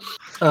Texas, yeah.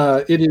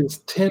 It is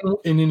 10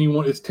 in any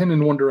one. It's 10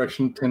 in one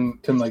direction,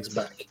 10 legs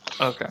back.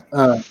 Okay.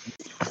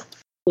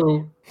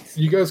 So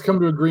you guys come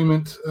to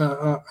agreement,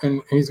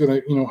 and he's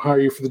going to,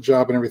 hire you for the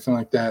job and everything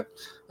like that.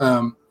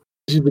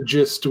 The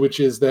gist, which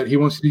is that he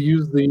wants you to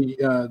use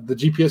the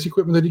GPS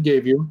equipment that he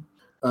gave you,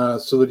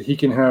 so that he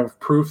can have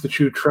proof that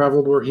you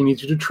traveled where he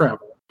needs you to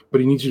travel.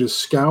 But he needs you to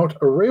scout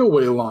a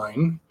railway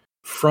line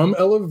from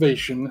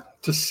Elevation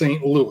to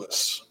St.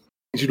 Louis.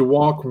 He needs you to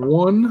walk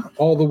one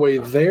all the way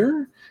there,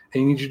 and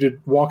he needs you to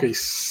walk a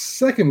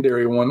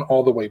secondary one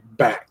all the way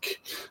back.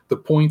 The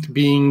point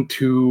being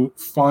to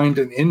find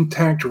an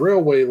intact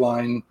railway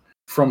line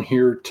from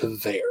here to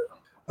there.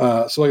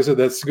 So like I said,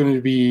 that's going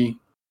to be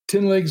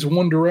 10 legs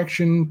one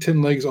direction,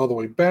 10 legs all the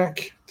way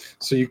back.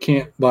 So you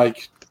can't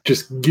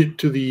just get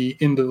to the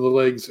end of the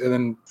legs and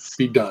then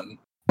be done.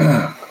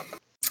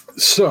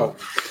 So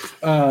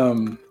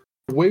the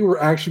way we're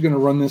actually going to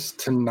run this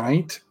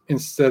tonight,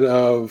 instead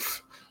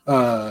of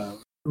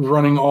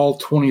running all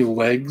 20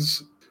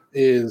 legs,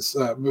 is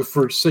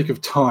for sake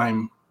of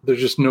time, there's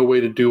just no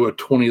way to do a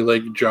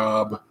 20-leg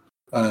job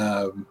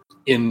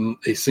in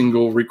a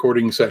single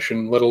recording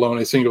session, let alone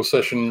a single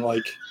session.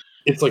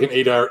 It's like an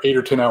 8 or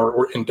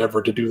 10-hour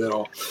endeavor to do that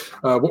all.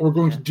 What we're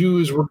going to do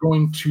is we're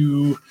going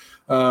to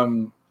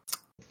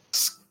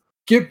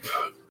skip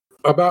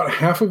about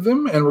half of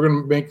them, and we're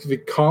going to make the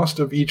cost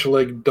of each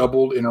leg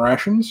doubled in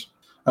rations.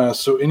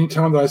 So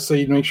anytime that I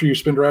say make sure you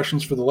spend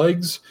rations for the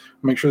legs,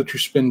 make sure that you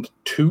spend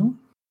 2.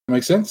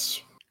 Make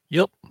sense?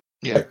 Yep.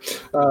 Yeah.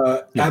 Yes.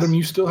 Adam,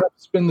 you still have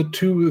to spend the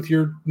 2 with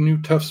your new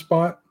tough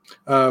spot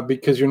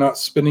because you're not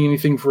spending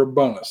anything for a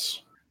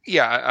bonus.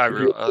 Yeah,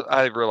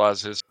 I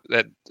realize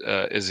that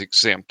is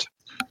exempt.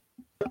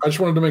 I just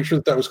wanted to make sure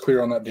that was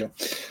clear on that deal.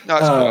 No,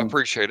 I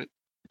appreciate it.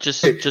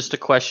 Just a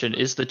question.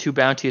 Is the 2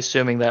 bounty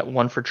assuming that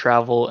 1 for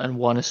travel and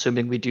 1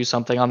 assuming we do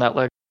something on that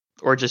leg?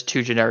 Or just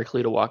 2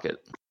 generically to walk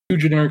it? 2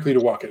 generically to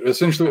walk it.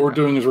 Essentially what we're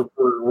doing is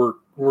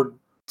we're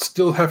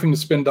still having to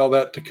spend all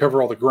that to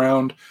cover all the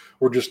ground.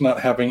 We're just not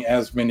having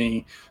as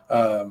many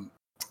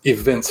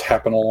events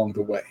happen along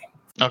the way.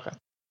 Okay.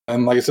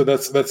 And like I said,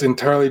 that's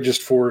entirely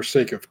just for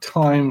sake of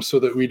time, so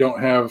that we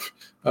don't have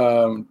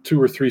 2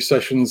 or 3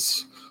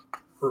 sessions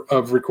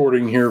of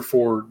recording here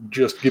for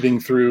just getting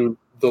through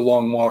the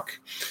long walk.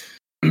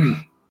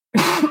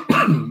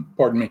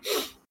 Pardon me.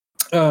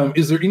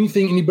 Is there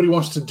anything anybody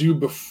wants to do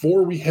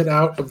before we head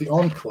out of the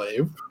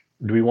Enclave?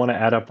 Do we want to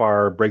add up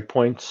our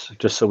breakpoints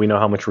just so we know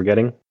how much we're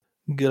getting?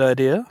 Good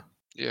idea.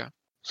 Yeah.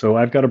 So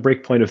I've got a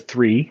breakpoint of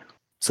 3.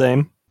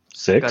 Same.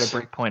 6. Got a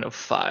breakpoint of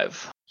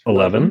 5.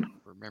 11.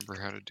 Remember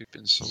how to do it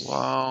in so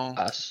long.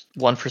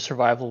 1 for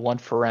survival, 1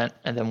 for rent,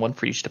 and then 1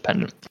 for each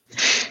dependent.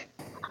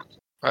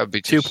 That'd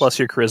be 2 plus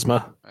your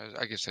charisma.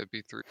 I guess that'd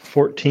be 3.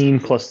 14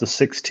 plus the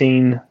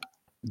 16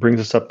 brings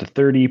us up to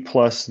 30,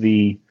 plus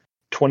the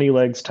 20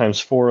 legs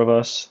times 4 of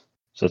us.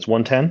 So it's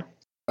 110?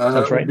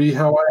 That right. would be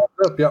how I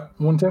ended up. Yep,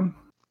 110.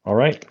 All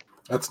right.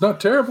 That's not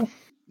terrible.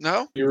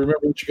 No? You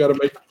remember that you got to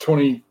make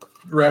 20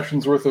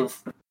 rations worth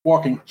of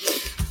walking.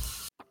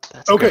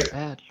 That's Okay. not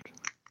bad.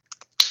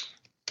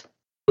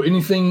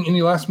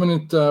 Any last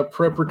minute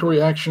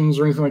preparatory actions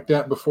or anything like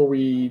that before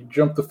we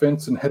jump the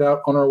fence and head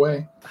out on our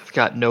way? I've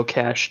got no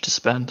cash to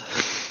spend.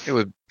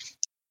 I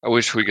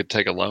wish we could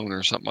take a loan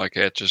or something like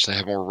that just to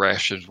have more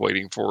rations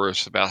waiting for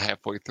us about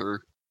halfway through.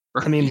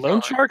 I mean,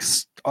 loan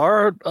sharks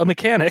are a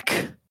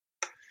mechanic.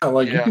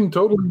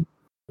 Yeah,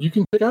 you You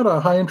can take out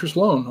a high interest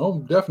loan. Oh,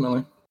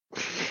 definitely.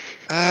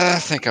 I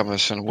think I'm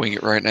just going to wing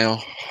it right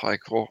now. Like,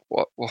 we'll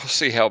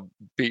see how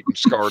beaten,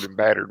 scarred, and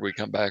battered we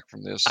come back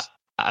from this.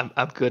 I'm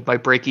good. My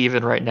break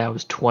even right now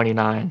is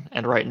 29,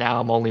 and right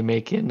now I'm only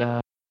making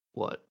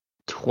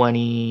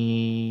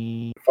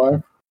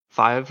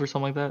 25 or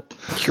something like that.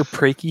 Your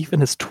break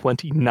even is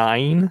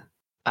 29.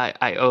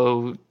 I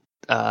owe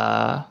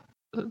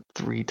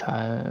 3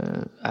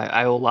 times.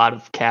 I owe a lot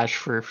of cash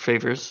for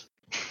favors.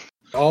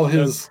 All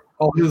his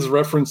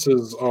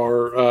references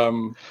are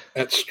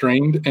at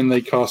strained, and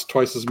they cost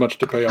twice as much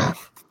to pay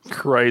off.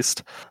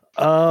 Christ.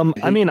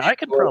 I mean, I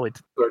could probably.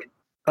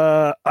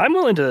 I'm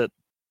willing to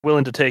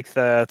take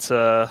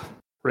that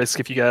risk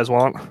if you guys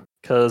want,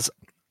 because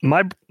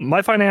my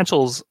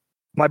financials,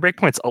 my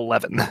breakpoint's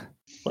 11.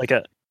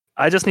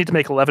 I just need to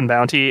make 11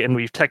 bounty, and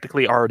we've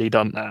technically already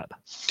done that.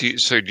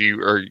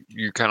 Are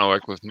you kind of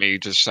like with me,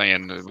 just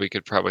saying that we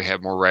could probably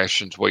have more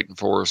rations waiting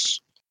for us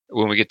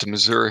when we get to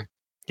Missouri?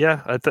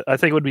 Yeah, I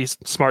think it would be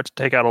smart to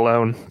take out a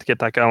loan to get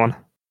that going.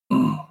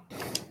 Okay.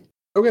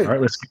 All right,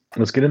 let's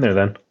get in there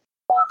then.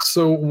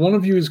 So one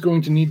of you is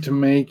going to need to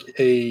make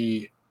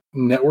a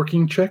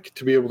networking check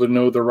to be able to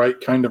know the right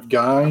kind of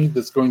guy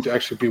that's going to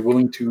actually be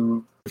willing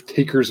to give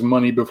takers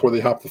money before they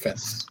hop the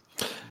fence.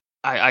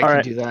 I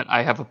can do that.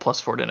 I have a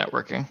 +4 to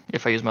networking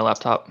if I use my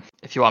laptop.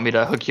 If you want me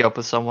to hook you up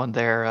with someone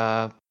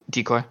there,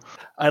 Decoy.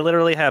 I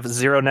literally have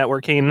 0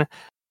 networking.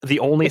 The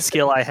only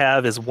skill I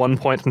have is 1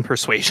 point in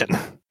persuasion.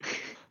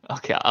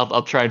 Okay,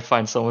 I'll try and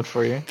find someone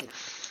for you.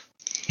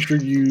 Make sure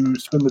you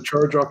spend the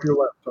charge off your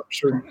laptop,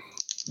 sure.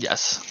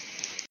 Yes.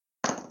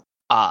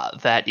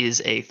 That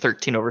is a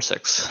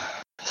 13/6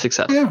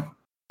 success. Yeah.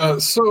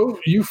 So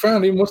you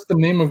found him. What's the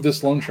name of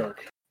this loan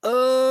shark?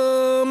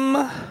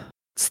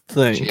 Let's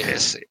think.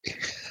 Jesse.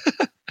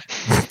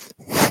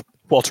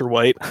 Walter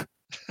White.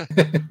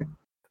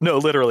 No,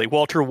 literally,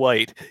 Walter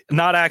White.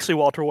 Not actually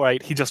Walter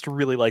White. He just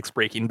really likes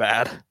Breaking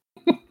Bad.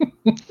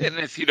 And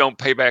if you don't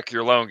pay back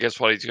your loan, guess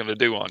what he's going to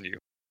do on you?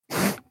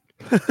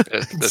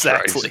 That's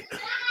Exactly.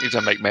 Right. He's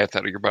going to make math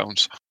out of your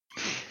bones.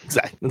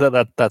 Exactly.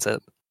 That's it.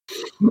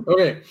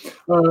 Okay.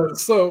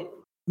 So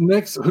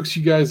next hooks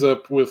you guys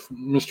up with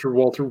Mr.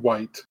 Walter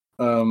White,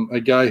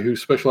 a guy who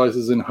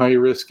specializes in high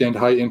risk and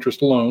high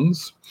interest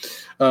loans.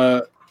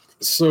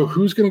 So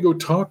who's going to go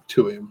talk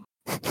to him?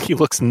 He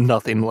looks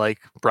nothing like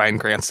Bryan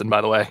Cranston, by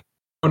the way.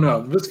 Oh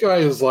no, this guy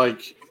is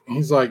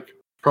he's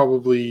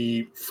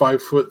probably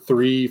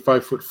 5'3",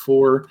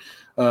 5'4",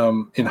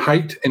 in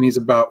height, and he's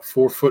about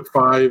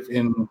 4'5"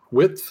 in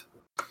width.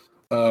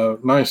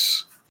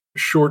 Nice,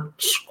 short,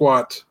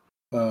 squat,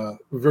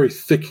 very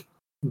thick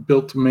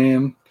built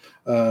man.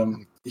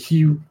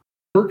 He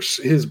works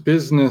his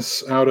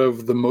business out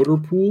of the motor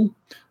pool,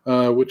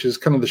 which is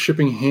kind of the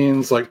shipping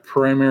hands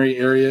primary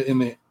area in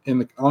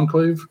the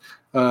enclave,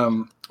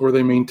 where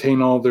they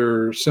maintain all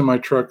their semi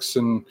trucks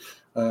and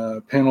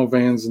panel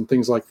vans and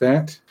things like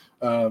that.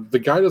 The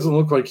guy doesn't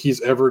look like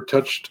he's ever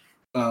touched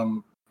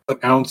an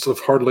ounce of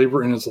hard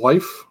labor in his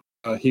life.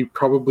 He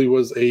probably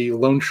was a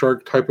loan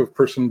shark type of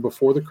person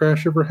before the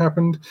crash ever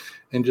happened,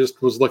 and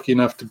just was lucky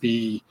enough to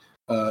be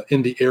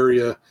in the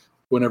area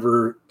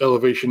whenever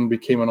Elevation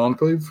became an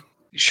enclave.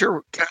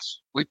 Sure,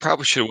 guys. We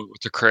probably should have went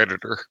with the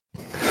creditor.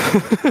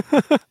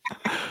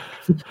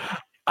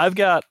 I've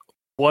got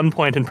 1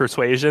 point in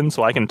persuasion,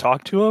 so I can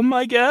talk to him,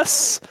 I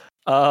guess.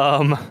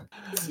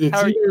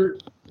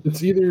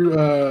 It's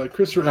either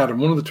Chris or Adam.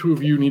 One of the two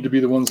of you need to be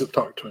the ones that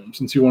talk to him,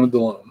 since you wanted the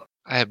loan.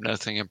 I have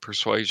nothing in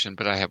persuasion,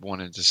 but I have 1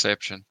 in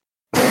deception.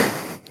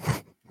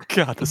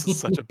 God, this is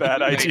such a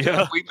bad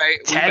idea. We may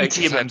Tag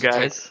team them,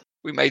 guys.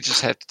 We may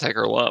just have to take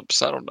our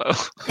lumps. I don't know.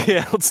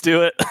 Yeah, let's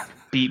do it.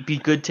 Be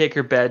good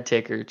taker, bad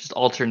taker. Just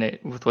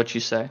alternate with what you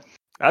say.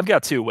 I've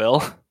got 2,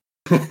 Will.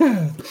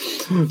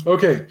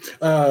 Okay,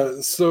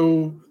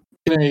 so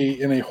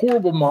in a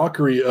horrible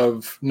mockery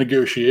of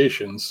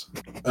negotiations,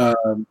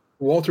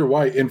 Walter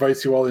White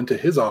invites you all into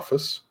his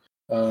office.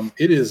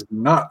 It is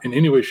not in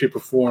any way, shape, or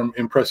form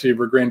impressive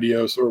or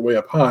grandiose or way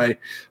up high.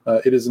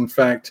 It is, in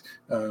fact,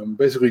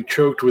 basically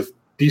choked with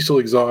diesel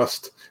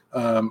exhaust.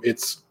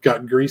 It's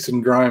got grease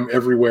and grime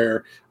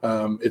everywhere.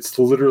 It's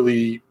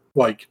literally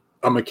like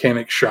a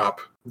mechanic shop.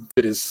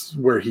 That is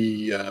where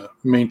he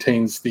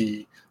maintains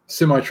the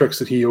semi-trucks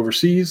that he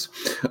oversees.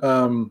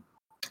 And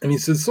he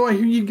says, so I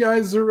hear you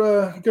guys are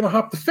going to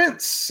hop the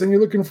fence, and you're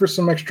looking for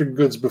some extra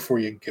goods before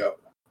you go.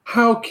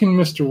 How can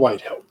Mr.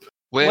 White help?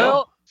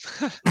 Well,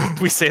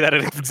 we say that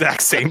at the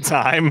exact same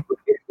time.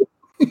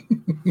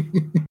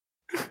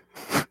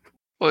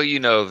 Well,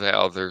 you know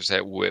how there's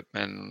that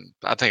Whitman.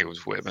 I think it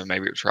was Whitman.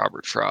 Maybe it was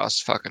Robert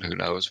Frost. Fucking who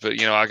knows?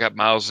 But, I got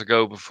miles to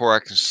go before I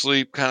can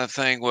sleep kind of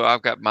thing. Well,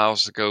 I've got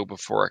miles to go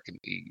before I can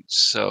eat.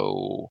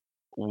 So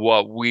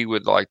what we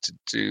would like to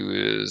do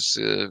is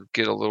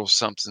get a little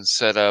something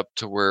set up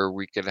to where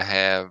we could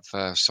have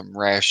some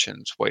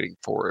rations waiting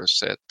for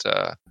us at,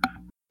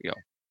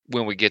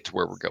 when we get to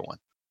where we're going.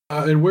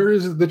 And where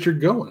is it that you're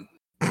going?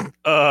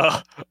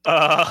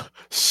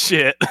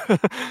 Shit.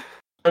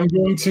 I'm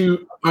going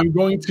to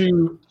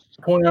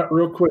point out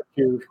real quick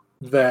here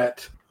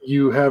that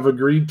you have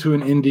agreed to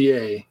an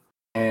NDA,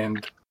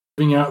 and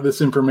giving out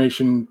this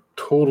information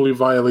totally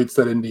violates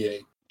that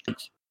NDA.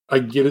 I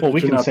get it. Well,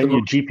 we that you're can not send the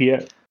you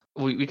GPS.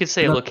 We could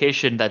say a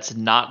location that's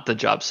not the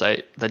job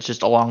site, that's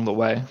just along the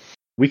way.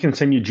 We can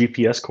send you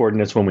GPS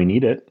coordinates when we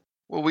need it.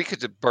 Well, we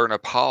could burn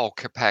up Hall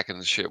packing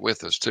the shit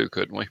with us too,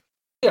 couldn't we?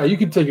 Yeah, you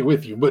can take it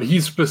with you, but he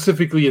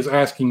specifically is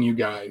asking you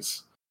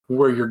guys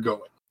where you're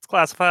going. It's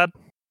classified.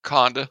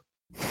 Conda.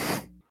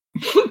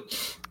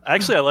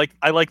 Actually,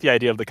 I like the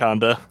idea of the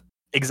Conda.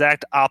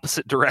 Exact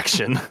opposite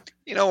direction.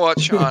 You know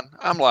what, Sean?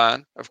 I'm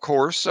lying, of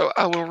course, so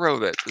I will roll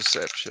that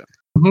deception.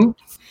 Mhm.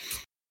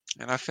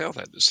 And I failed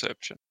that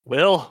deception.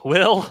 Will,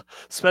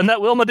 spend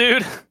that will, my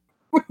dude.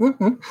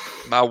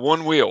 My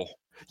one wheel.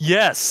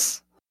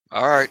 Yes.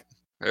 All right,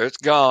 it's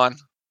gone.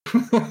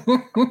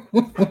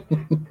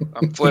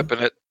 I'm flipping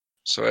it,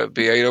 so it'd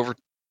be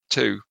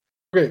 8/2.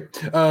 Okay,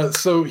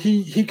 so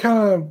he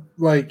kind of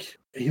like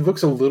he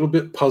looks a little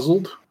bit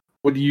puzzled.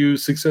 Would you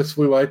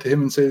successfully lie to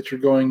him and say that you're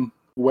going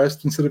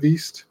west instead of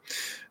east?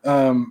 He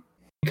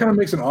kind of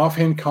makes an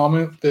offhand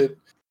comment that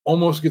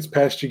almost gets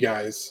past you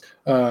guys,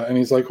 and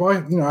he's like,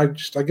 "Well, I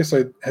guess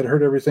I had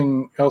heard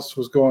everything else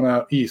was going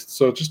out east,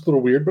 so it's just a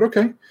little weird, but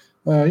okay,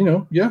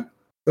 yeah,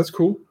 that's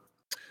cool."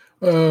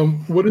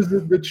 What is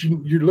it that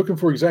you're looking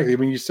for exactly? I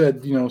mean, you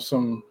said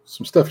some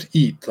stuff to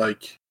eat,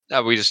 like.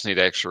 No, we just need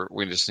extra.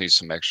 We just need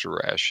some extra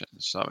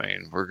rations. I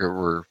mean,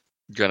 we're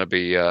gonna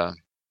be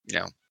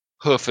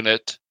hoofing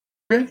it.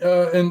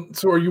 Okay, and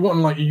so are you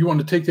wanting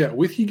to take that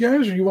with you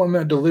guys, or you want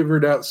that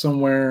delivered out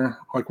somewhere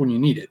like when you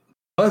need it?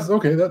 That's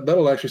okay.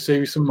 That'll actually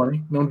save you some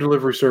money. No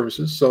delivery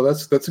services, so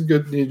that's a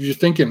good. You're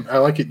thinking. I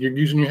like it. You're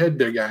using your head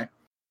there, guy.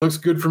 Looks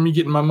good for me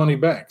getting my money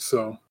back.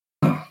 So,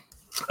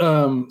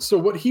 so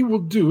what he will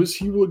do is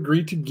he will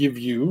agree to give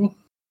you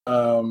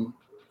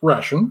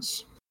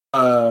rations.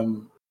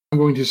 I'm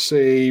going to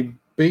say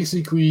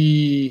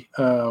basically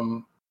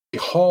a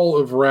haul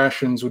of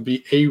rations would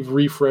be a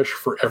refresh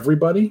for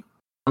everybody.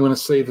 I'm going to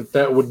say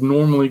that would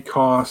normally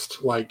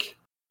cost like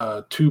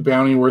 2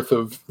 bounty worth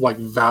of like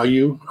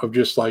value of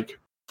just like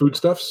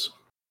foodstuffs.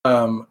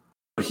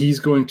 He's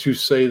going to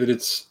say that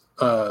it's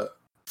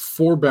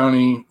 4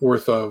 bounty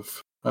worth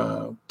of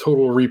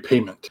total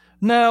repayment.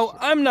 Now,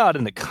 I'm not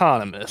an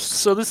economist,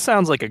 so this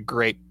sounds like a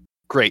great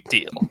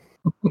deal.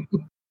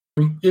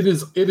 It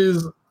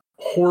is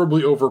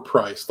horribly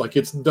overpriced. Like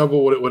it's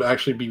double what it would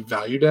actually be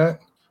valued at.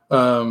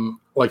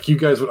 Like you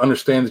guys would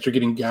understand that you're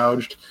getting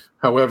gouged.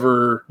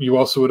 However, you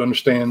also would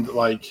understand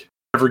like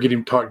ever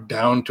getting talked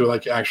down to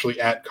like actually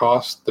at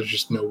cost. There's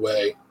just no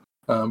way.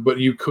 But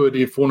you could,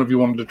 if one of you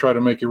wanted to try to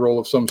make a roll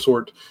of some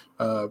sort,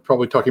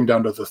 probably talk him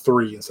down to the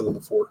 3 instead of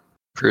the 4.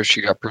 Chris,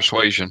 you got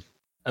persuasion.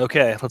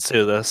 Okay, let's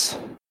do this.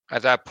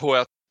 At that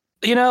point,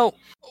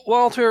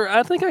 Walter,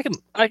 I think I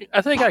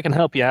can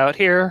help you out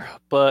here,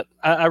 but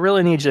I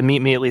really need you to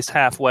meet me at least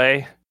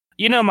halfway.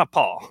 You know my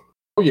paw.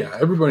 Oh yeah,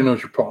 everybody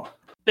knows your paw.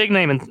 Big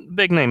name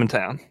in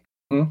town.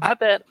 Hmm? I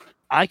bet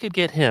I could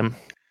get him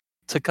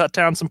to cut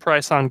down some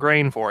price on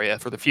grain for you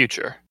for the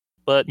future.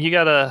 But you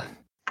gotta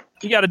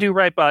do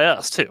right by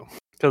us too,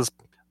 because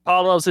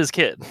Paul loves his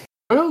kid.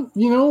 Well,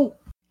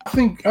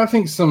 I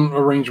think some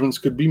arrangements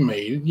could be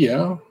made.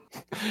 Yeah,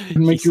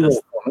 make you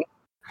roll for me.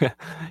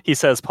 He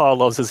says Paul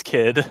loves his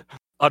kid,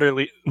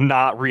 utterly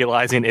not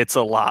realizing it's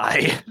a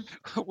lie.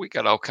 we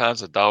got all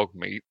kinds of dog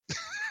meat.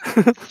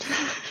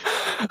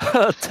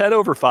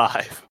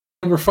 10/5.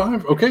 Number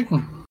 5, okay.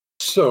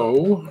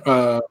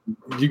 So,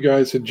 you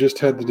guys had just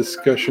had the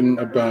discussion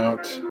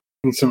about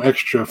getting some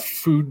extra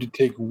food to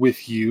take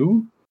with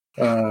you.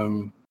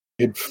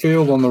 It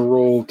failed on the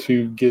roll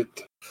to get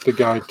the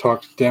guy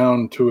talked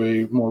down to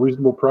a more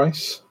reasonable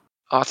price.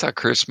 I thought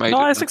Chris made No,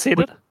 it. I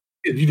succeeded.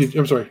 You did.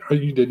 I'm sorry.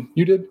 You did.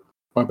 You did.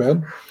 My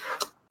bad.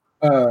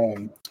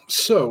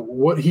 So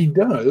what he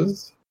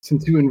does,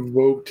 since you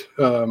invoked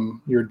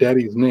your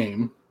daddy's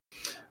name,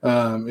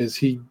 is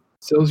he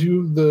sells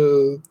you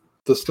the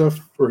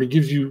stuff, or he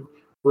gives you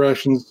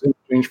rations in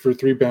exchange for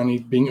 3 bounty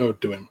being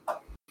owed to him.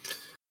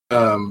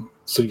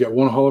 So you got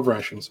 1 haul of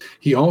rations.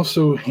 He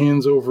also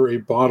hands over a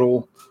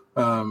bottle.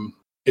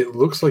 It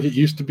looks like it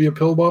used to be a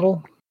pill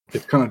bottle.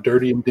 It's kind of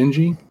dirty and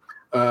dingy.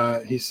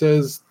 He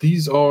says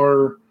these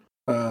are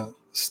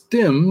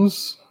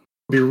stems.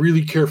 Be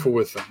really careful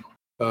with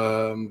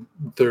them.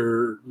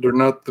 They're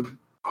not the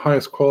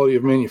highest quality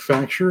of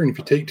manufacture, and if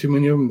you take too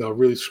many of them, they'll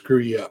really screw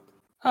you up.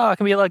 Oh, it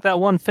can be like that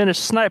one Finnish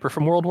sniper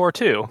from World War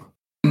II.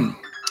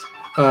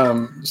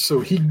 So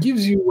he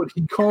gives you what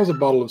he calls a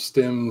bottle of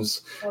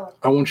stems.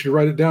 I want you to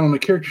write it down on a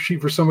character sheet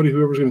for somebody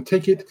whoever's going to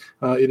take it.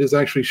 It is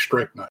actually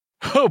strychnine.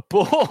 Oh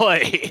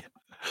boy!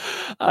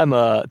 I'm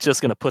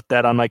just gonna put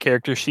that on my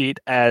character sheet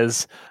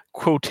as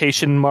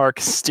quotation mark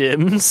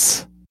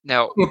stems.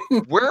 Now,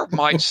 where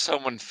might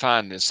someone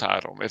find this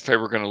item if they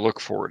were going to look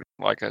for it?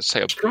 Like I say,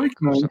 a book or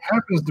Strychnine something.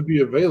 happens to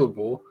be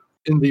available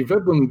in the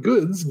Veblen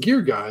Goods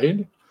Gear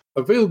Guide,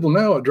 available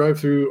now at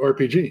Drive-Thru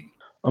RPG.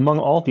 Among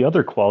all the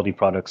other quality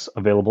products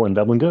available in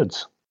Veblen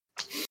Goods.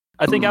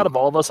 I think out of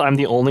all of us, I'm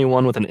the only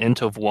one with an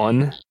int of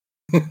 1.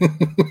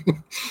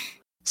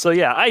 So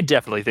yeah, I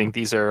definitely think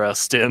these are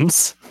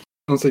stims.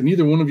 I'll say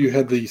neither one of you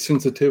had the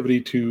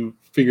sensitivity to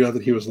figure out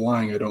that he was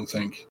lying, I don't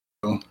think.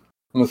 So,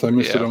 unless I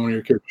missed it on one of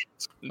your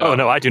characters. Oh,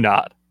 no, I do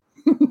not.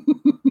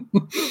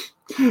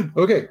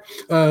 Okay,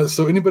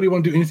 so anybody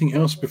want to do anything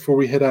else before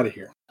we head out of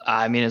here?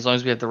 I mean, as long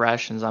as we have the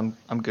rations,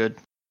 I'm good.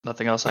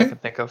 Nothing else I can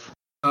think of.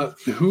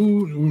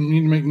 Who we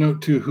need to make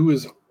note to? Who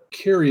is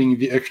carrying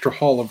the extra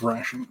haul of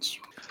rations?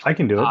 I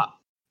can do it,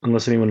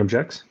 unless anyone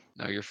objects.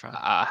 No, you're fine.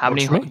 How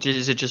many?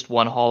 Is it just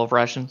one haul of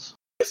rations?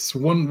 Yes,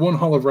 one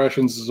haul of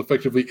rations is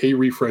effectively a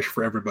refresh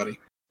for everybody.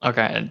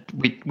 Okay, and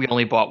we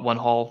only bought one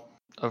haul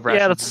of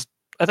rations.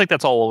 Yeah, I think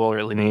that's all we'll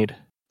really need.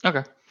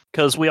 Okay,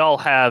 because we all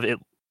have it.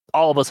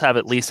 All of us have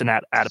at least an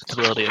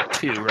adaptability of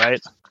 2, right?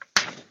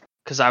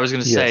 Because I was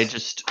going to say,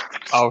 just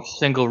our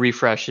single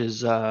refresh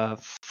is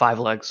 5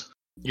 legs.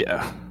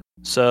 Yeah.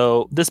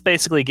 So this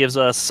basically gives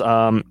us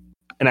an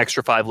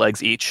extra 5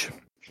 legs each.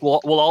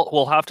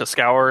 We'll have to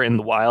scour in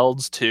the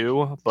wilds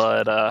too,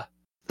 but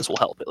this will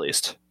help at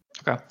least.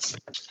 Okay.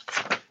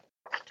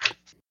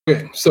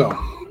 Okay, so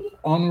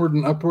onward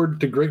and upward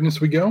to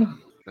greatness we go.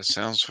 That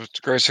sounds with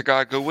the grace of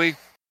God go we.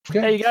 Okay.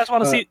 Hey, you guys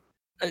want to see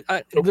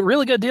the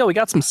really good deal? We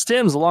got some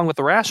stims along with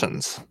the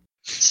rations.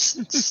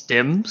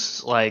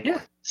 Stims? Like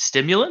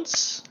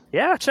stimulants?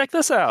 Yeah, check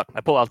this out.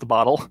 I pull out the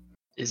bottle.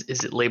 Is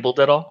it labeled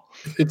at all?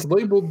 It's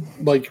labeled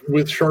like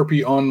with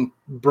Sharpie on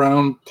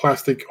brown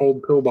plastic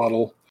old pill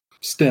bottle.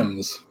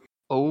 Stems.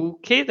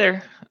 Okay,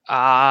 there.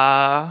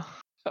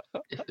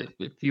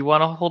 If you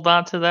want to hold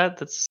on to that,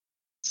 that's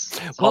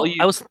well.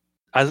 I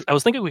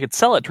was thinking we could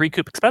sell it to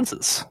recoup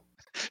expenses.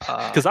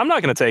 Because I'm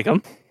not going to take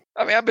them.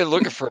 I mean, I've been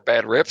looking for a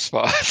bad rep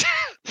spot.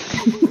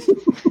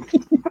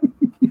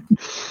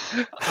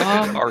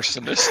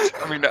 Arsonist.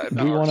 I mean,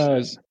 do you want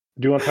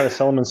to try to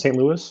sell them in St.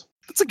 Louis?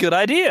 That's a good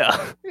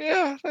idea.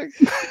 Yeah.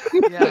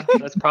 Yeah,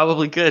 that's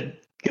probably good.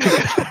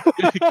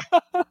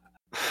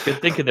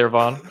 Good thinking there,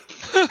 Vaughn.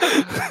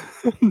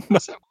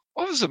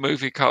 What was the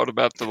movie called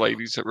about the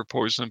ladies that were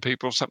poisoning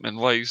people? Something in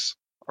lace.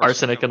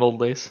 Arsenic and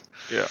Old Lace.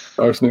 Yeah.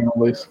 Arsenic and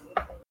Old Lace.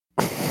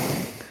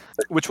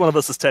 Which one of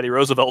us is Teddy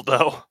Roosevelt,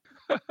 though?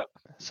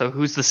 So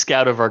who's the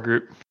scout of our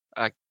group?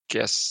 I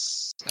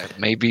guess that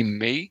may be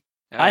me.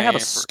 I have a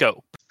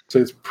scope. So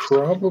it's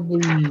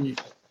probably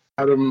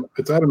Adam.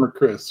 It's Adam or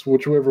Chris,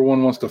 whichever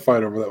one wants to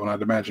fight over that one,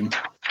 I'd imagine.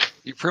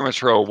 You pretty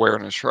much roll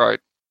awareness, right?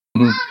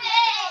 Mm-hmm.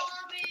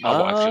 My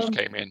wife just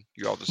came in.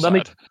 You all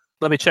decide.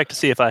 Let me check to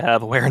see if I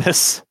have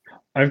awareness.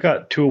 I've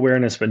got 2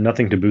 awareness, but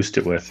nothing to boost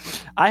it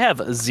with. I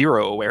have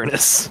 0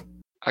 awareness.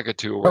 I got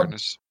 2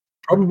 awareness.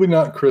 Probably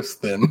not Chris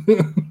then.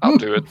 I'll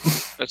do it.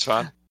 That's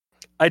fine.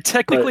 I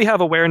technically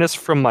have awareness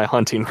from my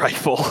hunting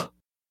rifle.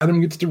 Adam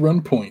gets to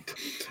run point.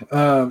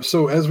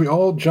 So as we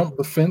all jump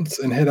the fence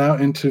and head out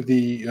into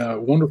the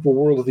wonderful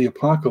world of the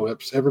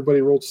apocalypse,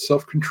 everybody rolls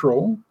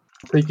self-control.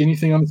 Take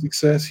anything on a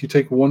success. You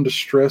take 1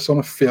 distress on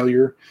a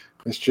failure.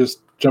 It's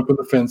just jumping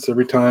the fence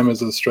every time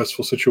is a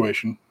stressful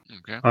situation.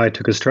 Okay. I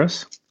took a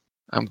stress.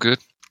 I'm good.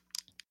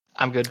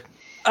 I'm good.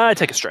 I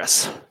take a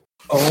stress.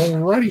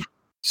 Alrighty.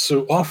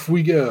 So off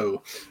we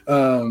go.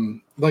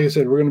 Like I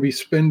said, we're going to be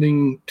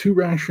spending 2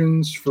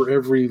 rations for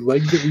every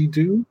leg that we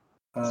do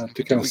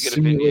to kind of get a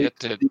simulate. vignette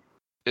that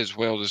as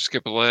well to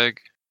skip a leg?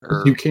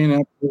 Or... You can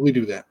absolutely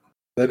do that.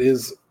 That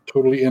is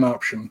totally an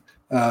option.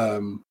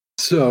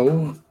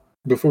 So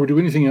before we do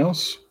anything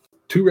else,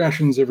 2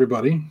 rations,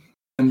 everybody.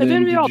 And have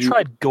any of y'all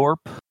tried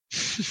Gorp?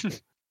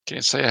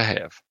 Can't say I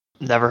have.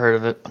 Never heard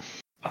of it.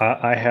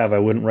 I have. I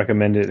wouldn't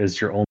recommend it as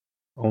your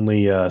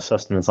only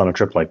sustenance on a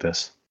trip like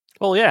this.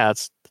 Well, yeah,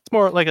 it's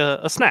more like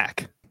a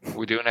snack. Are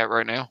we doing that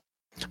right now?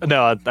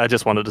 No, I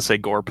just wanted to say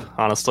Gorp,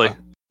 honestly.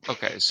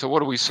 Okay, so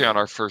what do we see on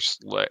our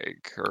first leg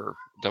or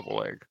double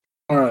leg?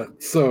 All right,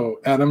 so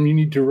Adam, you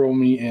need to roll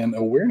me an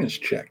awareness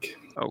check.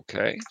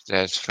 Okay,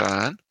 that's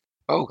fine.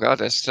 Oh god,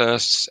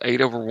 that's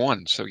 8 over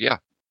 1. So yeah.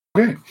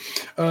 Okay,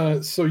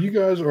 so you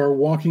guys are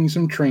walking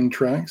some train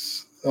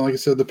tracks. Like I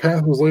said, the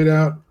path was laid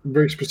out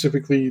very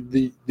specifically,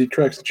 the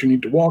tracks that you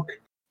need to walk.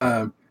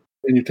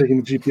 And you're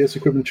taking the GPS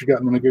equipment you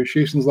got in the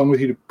negotiations along with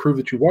you to prove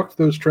that you walked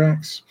those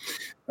tracks.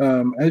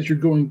 As you're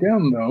going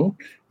down, though,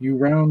 you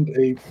round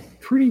a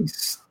pretty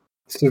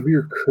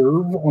severe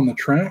curve on the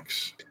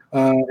tracks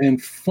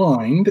and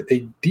find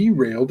a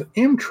derailed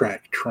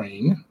Amtrak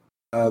train.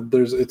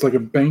 It's like a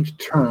banked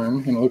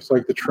turn, and it looks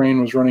like the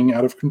train was running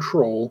out of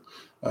control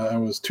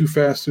and was too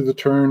fast through the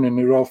turn, and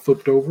it all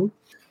flipped over.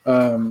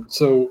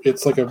 So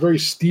it's like a very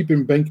steep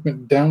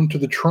embankment down to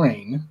the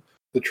train.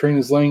 The train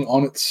is laying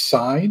on its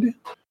side.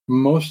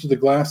 Most of the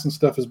glass and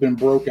stuff has been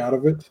broke out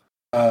of it,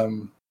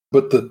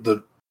 but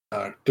the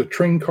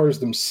train cars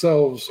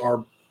themselves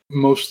are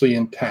mostly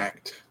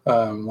intact.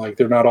 Like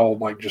they're not all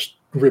like just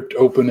ripped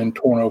open and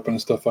torn open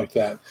and stuff like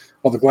that.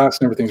 All the glass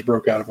and everything's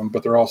broke out of them,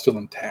 but they're all still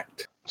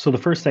intact. So the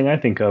first thing I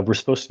think of, we're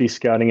supposed to be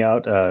scouting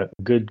out a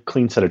good,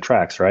 clean set of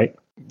tracks, right?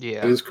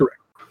 Yeah, That is correct.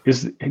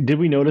 Did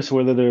we notice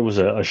whether there was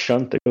a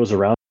shunt that goes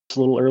around us a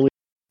little early?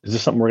 Is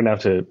this something we're going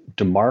to have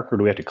to mark, or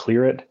do we have to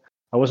clear it?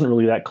 I wasn't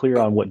really that clear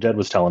on what Jed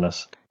was telling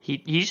us.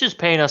 He's just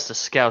paying us to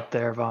scout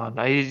there, Vaughn.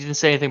 He didn't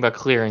say anything about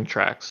clearing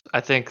tracks. I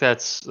think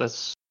that's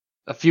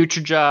a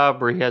future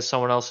job where he has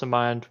someone else in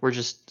mind. We're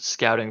just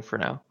scouting for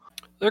now.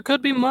 There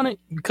could be money.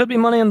 Could be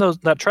money in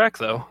that track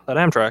though. That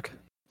Amtrak.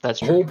 That's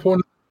The true. whole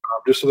point of the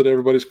job, just so that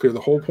everybody's clear, the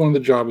whole point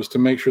of the job is to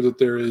make sure that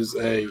there is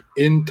a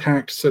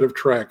intact set of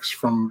tracks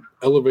from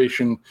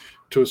Elevation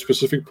to a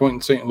specific point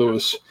in St.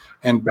 Louis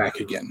and back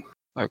again.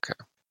 Okay.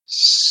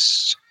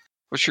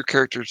 What's your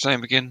character's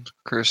name again,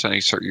 Chris? I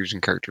need to start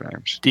using character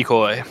names.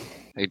 Decoy.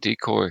 Hey,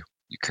 Decoy,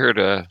 you care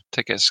to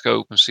take that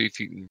scope and see if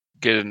you can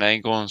get an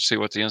angle and see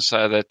what the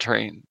inside of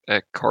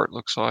that cart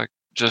looks like?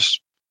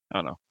 Just,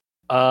 I don't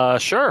know.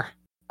 Sure.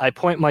 I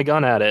point my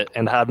gun at it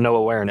and have no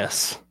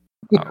awareness.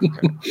 Okay.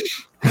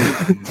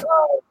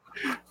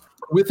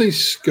 With a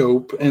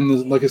scope,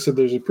 and like I said,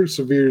 there's a pretty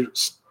severe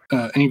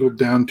angle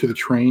down to the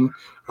train.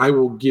 I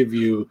will give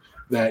you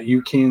that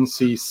you can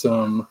see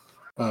some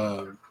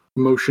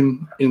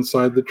motion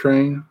inside the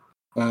train.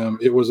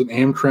 It was an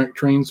Amtrak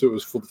train, so it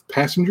was full of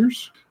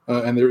passengers,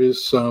 and there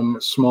is some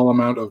small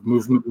amount of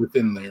movement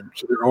within there.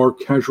 So there are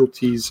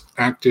casualties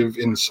active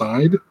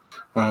inside.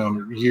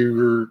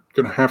 You're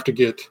going to have to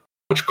get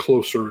much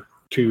closer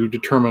to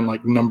determine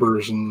like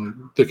numbers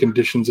and the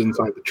conditions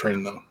inside the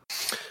train, though.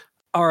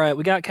 All right,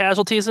 we got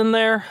casualties in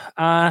there.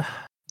 I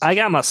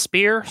got my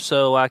spear,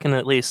 so I can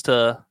at least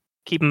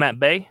keep them at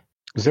bay.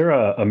 Is there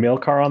a mail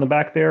car on the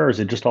back there, or is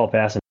it just all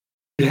passengers?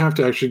 You have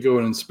to actually go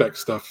and inspect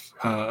stuff,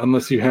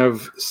 unless you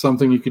have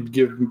something you could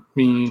give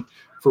me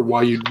for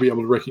why you'd be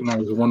able to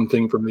recognize one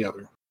thing from the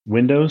other.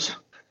 Windows?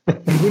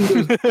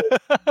 Windows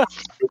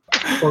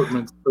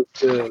apartments, but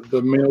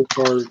the mail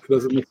car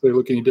doesn't necessarily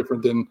look any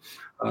different than,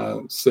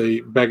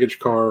 say, baggage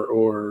car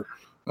or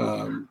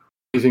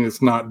anything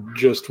that's not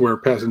just where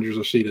passengers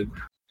are seated.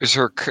 Is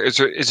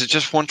it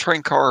just one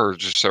train car or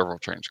just several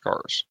train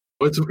cars?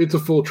 It's a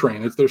full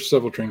train. There's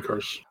several train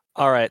cars.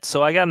 All right,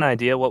 so I got an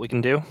idea what we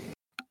can do.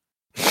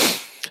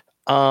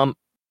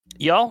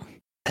 Y'all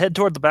head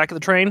toward the back of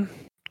the train.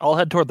 I'll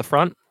head toward the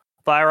front.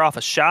 Fire off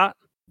a shot.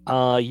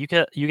 You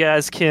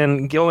guys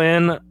can go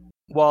in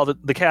while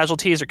the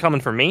casualties are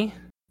coming for me.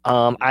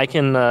 I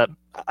can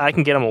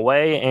get them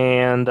away,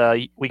 and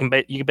you can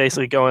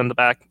basically go in the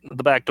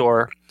back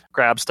door,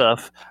 grab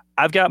stuff.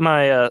 I've got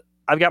my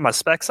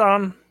specs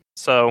on,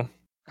 so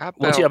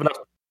once you have enough.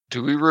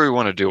 Do we really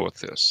want to deal with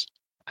this?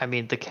 I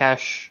mean, the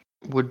cash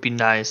would be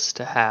nice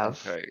to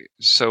have. Okay,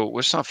 so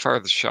let's not fire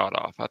the shot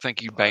off. I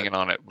think you banging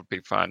on it would be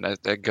fine.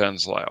 That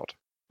gun's loud.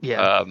 Yeah.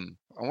 I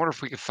wonder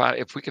if we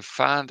could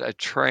find a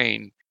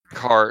train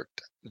cart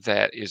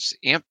that is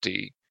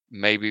empty.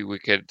 Maybe we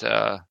could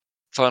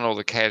funnel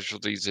the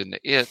casualties into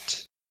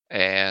it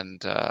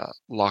and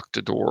lock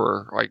the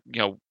door. Like,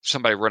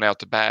 somebody run out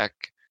the back,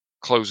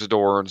 close the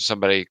door, and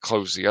somebody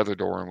close the other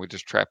door, and we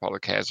just trap all the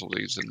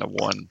casualties in the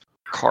one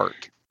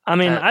cart. I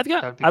mean,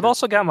 I've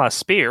also got my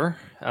spear.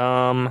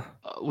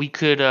 We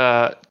could.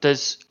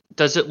 Does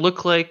it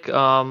look like,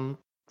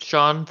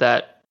 Sean,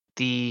 that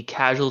the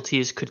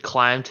casualties could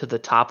climb to the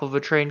top of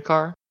a train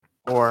car,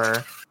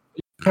 or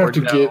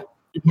You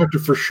have to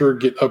for sure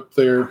get up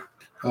there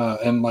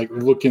and like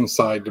look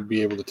inside to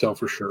be able to tell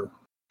for sure.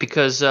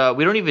 Because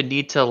we don't even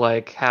need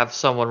to have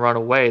someone run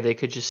away. They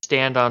could just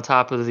stand on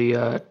top of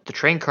the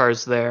train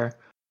cars there,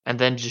 and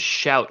then just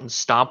shout and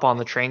stomp on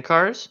the train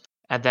cars.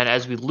 And then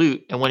as we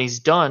loot, and when he's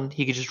done,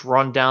 he could just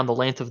run down the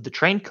length of the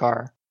train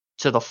car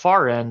to the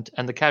far end,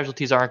 and the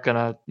casualties aren't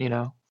gonna,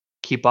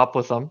 keep up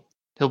with him.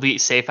 He'll be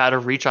safe out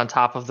of reach on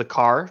top of the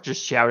car,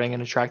 just shouting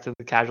and attracting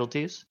the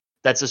casualties.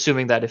 That's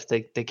assuming that if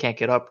they can't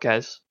get up,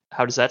 guys.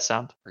 How does that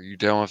sound? Are you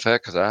down with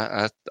that? Because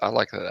I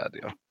like that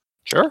idea.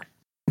 Sure.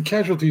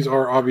 Casualties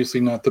are obviously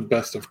not the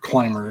best of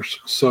climbers,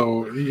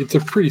 so it's a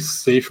pretty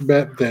safe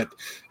bet that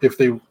if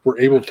they were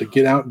able to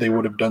get out, they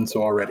would have done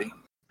so already.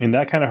 And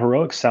that kind of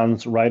heroic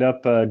sounds right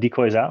up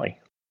Decoy's alley.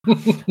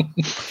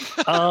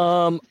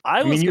 I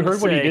mean, you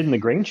heard what he did in the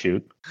grain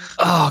chute.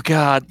 Oh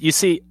God! You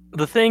see,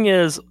 the thing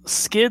is,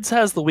 Skidz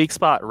has the weak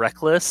spot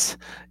reckless,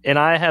 and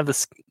I have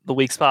the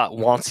weak spot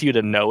wants you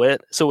to know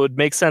it. So it would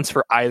make sense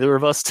for either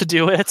of us to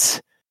do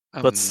it.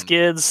 But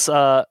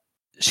Skidz,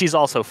 she's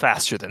also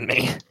faster than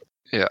me.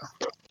 Yeah,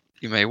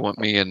 you may want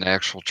me in the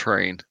actual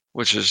train,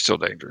 which is still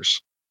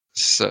dangerous.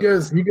 So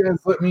You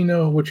guys, let me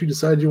know what you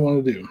decide you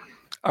want to do.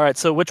 All right.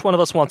 So which one of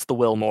us wants the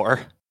will more?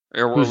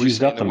 Or Who's we used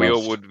saying up the the wheel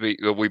most? would be?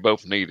 We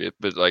both need it,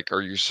 but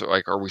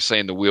are we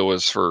saying the wheel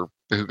is for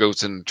who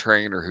goes in the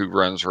train or who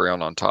runs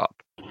around on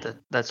top?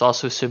 That's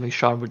also assuming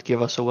Sean would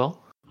give us a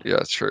will. Yeah,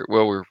 that's true.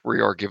 Well, we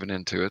are giving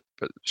into it,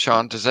 but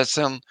Sean, does that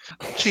sound?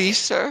 Please,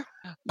 sir,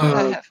 may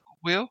I have a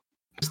will?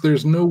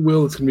 There's no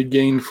will that's going to be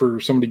gained for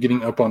somebody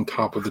getting up on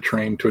top of the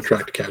train to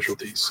attract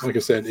casualties. Like I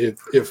said,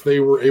 if they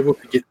were able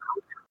to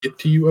get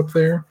to you up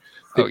there,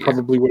 they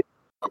probably would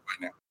have up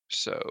by now.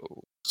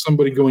 So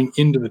somebody going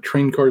into the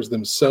train cars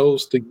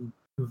themselves to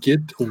get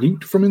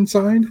loot from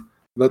inside,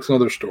 that's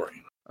another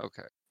story.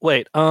 Okay.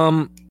 Wait.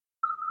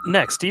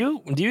 Next, do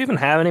you even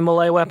have any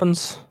melee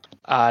weapons?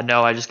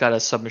 No, I just got a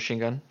submachine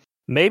gun.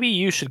 Maybe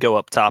you should go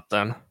up top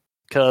then,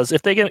 Because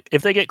if they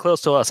get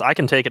close to us, I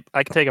can take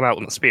them out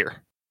with a spear.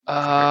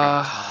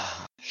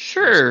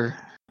 Sure.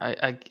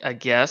 I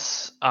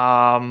guess.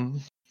 I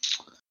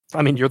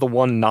mean, you're the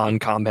one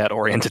non-combat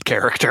oriented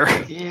character.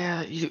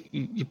 Yeah.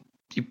 You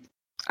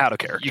out of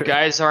character. You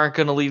guys aren't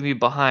gonna leave me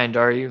behind,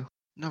 are you?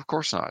 No, of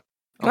course not.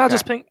 No,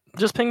 just ping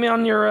me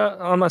on your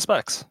on my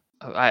specs.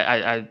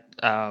 Okay.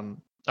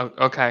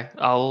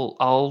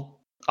 I'll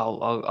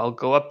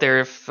go up there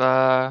if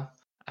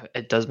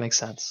it does make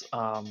sense.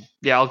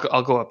 Yeah,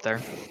 I'll go up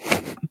there.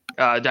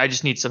 I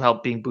just need some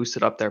help being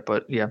boosted up there,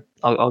 but yeah,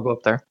 I'll go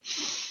up there.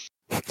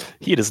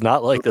 He does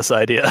not like this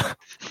idea.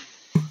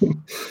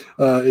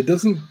 It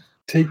doesn't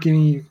take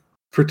any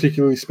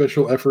particularly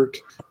special effort,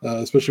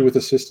 especially with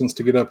assistance,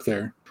 to get up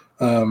there.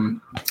 I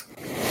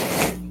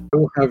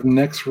will have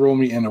Nex roll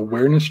me an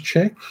awareness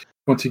check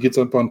once he gets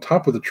up on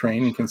top of the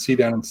train and can see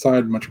down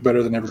inside much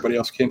better than everybody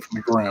else can from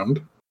the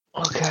ground.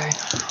 Okay,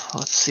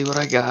 let's see what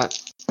I got.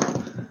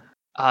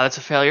 That's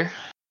a failure.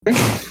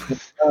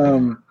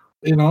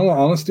 In all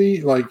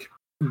honesty, like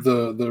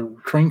the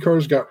train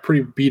cars got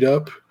pretty beat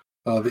up.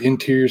 The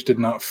interiors did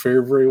not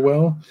fare very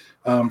well.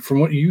 From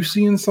what you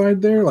see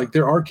inside there, like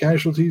there are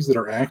casualties that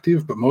are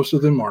active, but most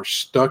of them are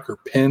stuck or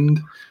pinned,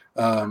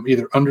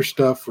 either under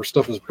stuff or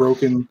stuff is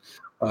broken,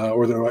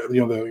 or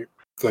they're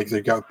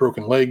they got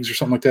broken legs or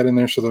something like that in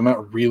there. So they're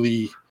not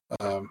really,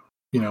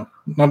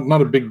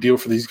 not a big deal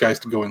for these guys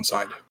to go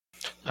inside.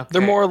 Okay.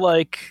 They're more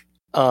like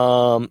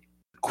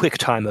quick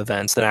time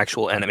events than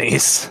actual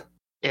enemies.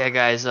 Yeah,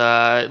 guys,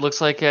 it looks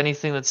like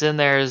anything that's in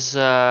there is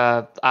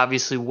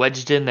obviously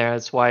wedged in there.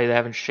 That's why they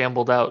haven't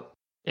shambled out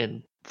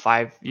in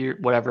 5 years,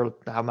 whatever,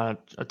 how amount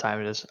of time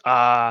it is.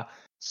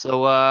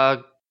 So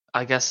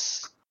I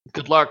guess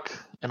good luck,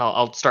 and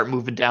I'll start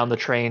moving down the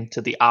train to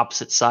the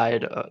opposite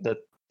side,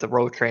 the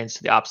road trains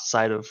to the opposite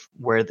side of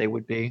where they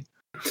would be.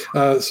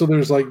 So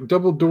there's like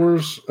double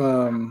doors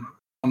on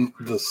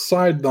the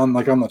side, on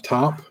the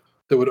top,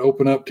 that would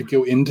open up to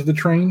go into the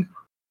train.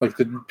 Like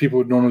the people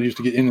would normally use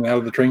to get in and out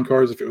of the train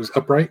cars if it was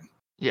upright.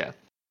 Yeah.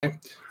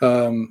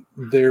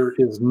 There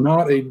is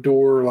not a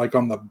door like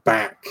on the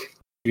back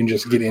you can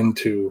just get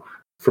into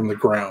from the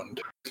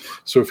ground.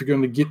 So if you're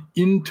going to get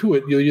into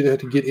it, you'll either have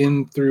to get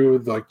in through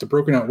the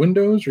broken out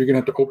windows, or you're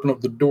going to have to open up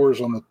the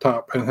doors on the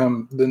top,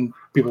 and then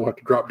people will have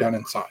to drop down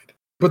inside.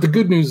 But the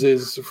good news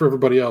is for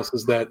everybody else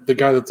is that the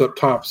guy that's up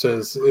top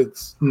says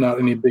it's not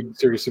any big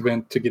serious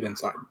event to get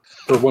inside,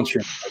 or once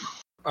you're inside.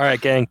 All right,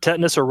 gang,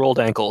 tetanus or rolled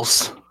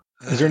ankles.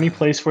 Is there any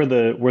place where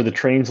the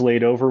train's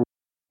laid over,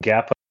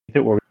 gap underneath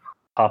it, where we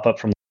pop up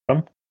from the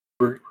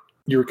bottom?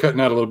 You were cutting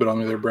out a little bit on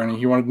me there, Brownie.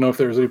 You wanted to know if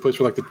there was any place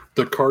where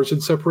the cars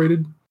had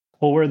separated?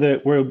 Well, where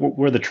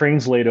the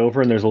train's laid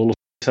over and there's a little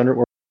space under it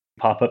where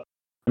we pop up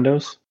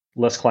windows,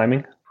 less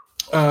climbing.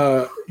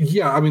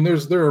 Yeah, I mean,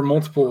 there are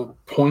multiple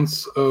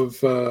points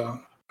of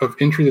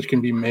entry that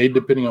can be made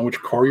depending on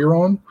which car you're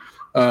on.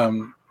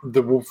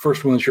 The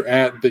first one that you're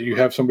at that you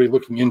have somebody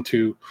looking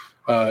into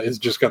is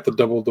just got the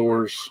double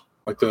doors,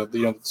 like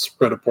the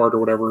spread apart or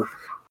whatever.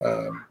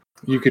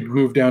 You could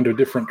move down to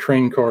different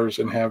train cars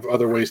and have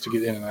other ways to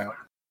get in and out.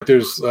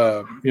 There's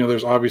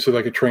there's obviously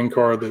like a train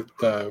car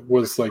that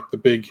was like the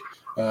big,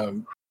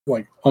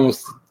 like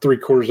almost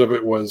 3/4 of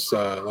it was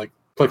like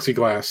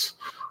plexiglass,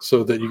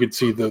 so that you could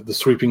see the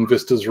sweeping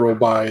vistas roll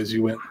by as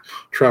you went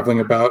traveling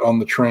about on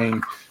the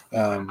train.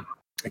 I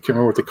can't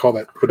remember what they call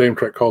that. What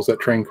Amtrak calls that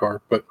train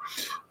car, but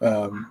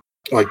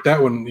like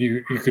that one,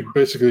 you could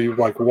basically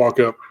like walk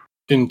up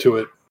into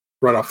it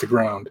right off the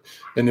ground.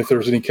 And if there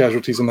was any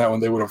casualties in that one,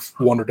 they would have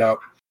wandered out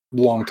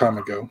a long time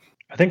ago.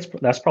 I think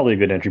that's probably a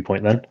good entry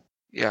point then.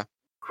 Yeah.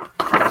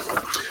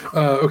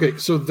 Okay,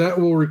 so that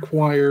will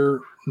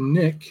require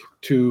Nick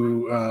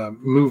to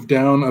move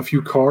down a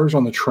few cars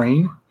on the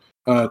train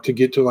to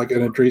get to like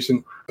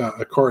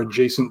a car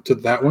adjacent to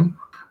that one,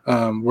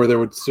 where there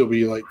would still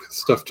be like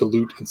stuff to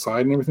loot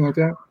inside and everything like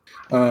that.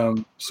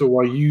 So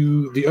while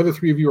the other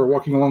three of you are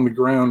walking along the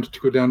ground to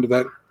go down to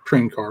that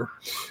train car,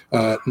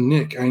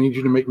 Nick, I need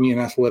you to make me an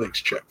athletics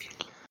check.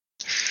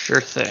 Sure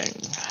thing.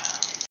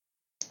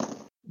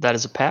 That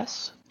is a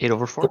pass. 8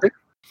 over 4. Okay.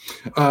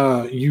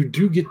 You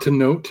do get to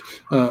note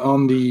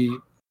on the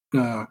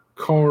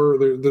car,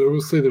 I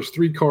will say there's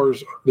 3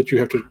 cars that you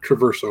have to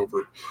traverse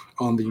over.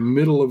 On the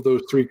middle of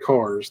those 3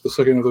 cars, the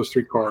second of those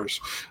 3 cars,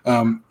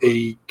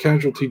 a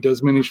casualty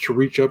does manage to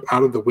reach up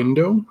out of the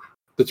window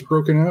that's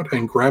broken out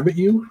and grab at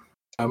you,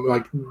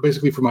 like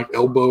basically from like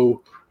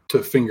elbow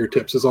to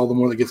fingertips is all the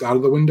more that gets out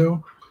of the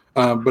window.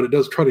 But it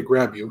does try to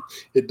grab you.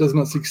 It does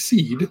not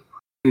succeed.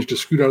 Managed to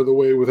scoot out of the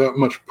way without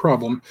much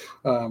problem.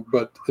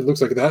 But it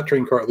looks like that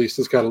train car at least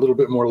has got a little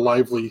bit more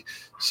lively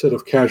set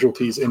of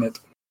casualties in it.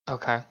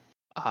 Okay.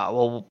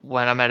 Well,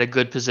 when I'm at a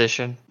good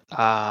position,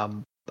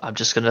 I'm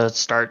just going to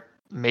start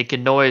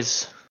making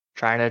noise,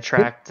 trying to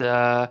attract,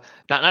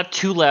 not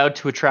too loud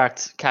to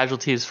attract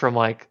casualties from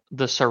like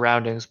the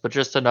surroundings, but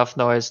just enough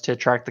noise to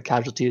attract the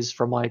casualties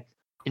from like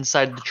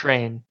inside the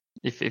train,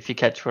 if you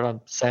catch what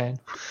I'm saying.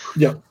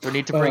 Yeah. We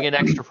need to bring in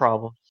extra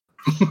problems.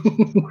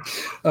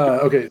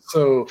 Okay,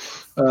 so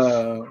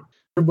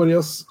Everybody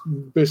else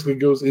basically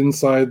goes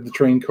inside the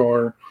train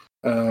car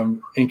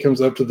and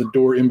comes up to the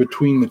door in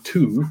between the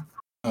two,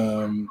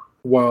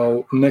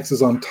 while Nex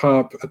is on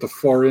top at the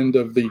far end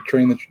of the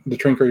train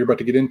car you're about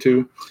to get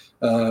into,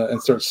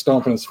 and starts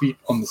stomping his feet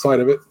on the side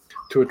of it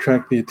to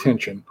attract the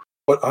attention.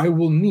 What I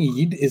will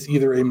need is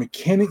either a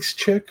mechanics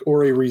check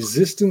or a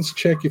resistance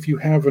check if you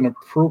have an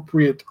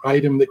appropriate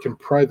item that can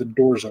pry the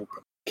doors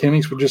open.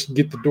 Mechanics would just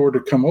get the door to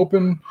come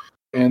open,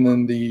 and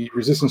then the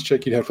resistance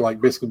check you'd have to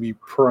basically be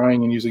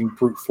prying and using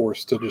brute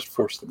force to just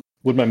force them.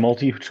 Would my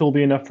multi-tool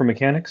be enough for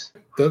mechanics?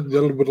 That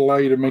would allow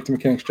you to make the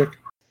mechanics check.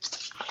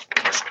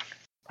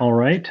 All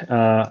right.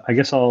 I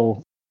guess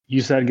I'll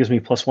use that. It gives me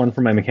 +1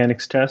 for my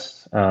mechanics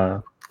test.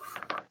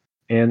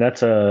 And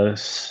that's a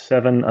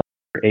 7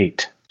 under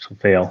 8, so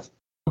fail.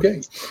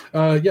 Okay.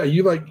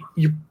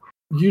 You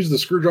use the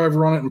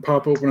screwdriver on it and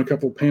pop open a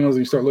couple of panels,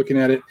 and you start looking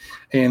at it,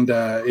 and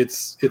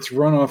it's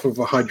run off of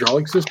a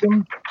hydraulic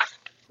system,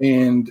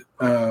 and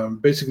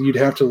basically you'd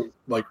have to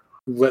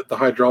let the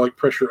hydraulic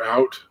pressure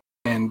out,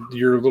 and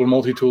your little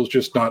multi-tool is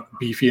just not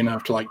beefy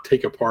enough to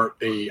take apart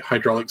a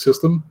hydraulic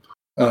system.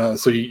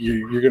 So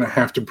you're going to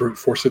have to brute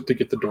force it to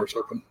get the doors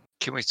open.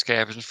 Can we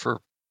scavenge for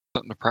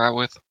something to pry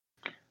with?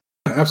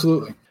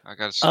 Absolutely. I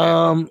got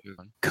to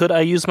Could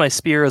I use my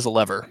spear as a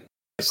lever?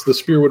 Yes, the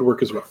spear would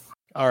work as well.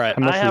 All right.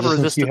 How much I have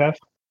resistance do you have?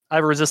 I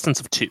have a resistance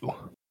of 2.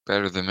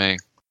 Better than me.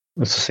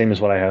 It's the same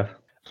as what I have.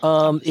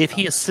 If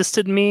he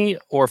assisted me,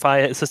 or if I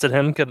assisted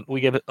him, could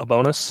we give it a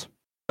bonus?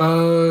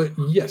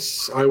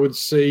 Yes, I would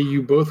say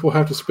you both will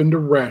have to spend a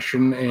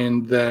ration,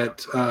 and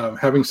that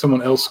having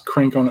someone else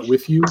crank on it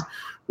with you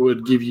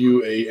would give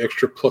you a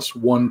extra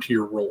 +1 to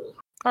your roll.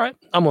 All right.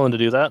 I'm willing to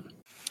do that.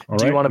 All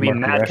Do right, you want to be mark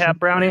your ration. Madcap,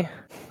 Brownie?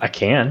 I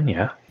can,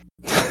 yeah.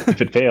 If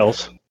it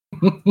fails.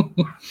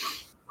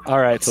 All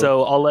right.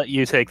 So I'll let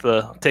you take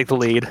the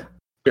lead.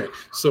 Okay,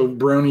 so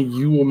Brownie,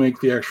 you will make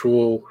the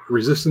actual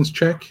resistance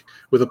check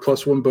with a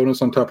 +1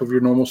 bonus on top of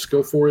your normal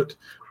skill for it,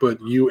 but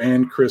you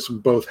and Chris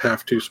both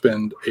have to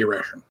spend a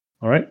ration.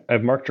 All right.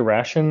 I've marked a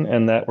ration,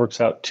 and that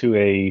works out to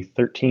a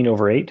 13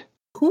 over 8.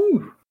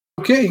 Cool.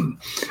 Okay,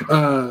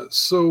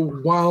 so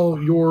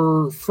while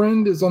your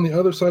friend is on the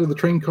other side of the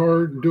train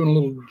car doing a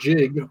little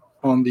jig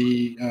on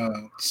the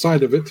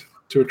side of it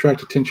to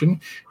attract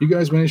attention, you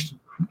guys managed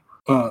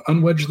to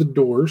unwedge the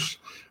doors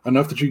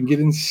enough that you can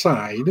get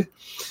inside.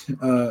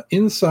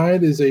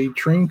 Inside is a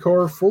train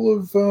car full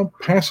of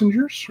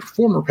passengers,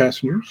 former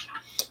passengers.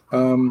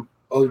 A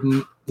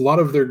lot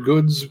of their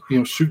goods,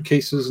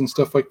 suitcases and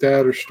stuff like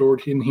that, are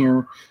stored in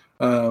here.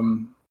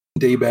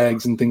 Day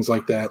bags and things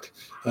like that.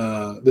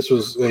 This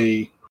was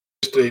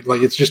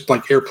it's just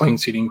like airplane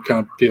seating kind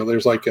of deal.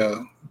 There's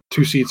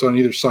 2 seats on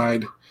either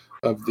side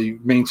of the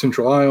main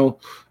central aisle,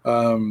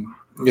 and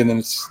then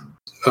it's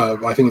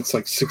I think it's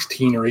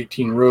 16 or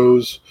 18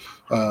 rows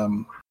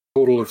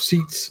total of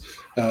seats.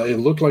 It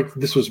looked like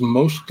this was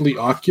mostly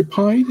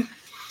occupied,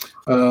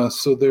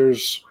 so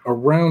there's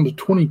around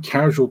 20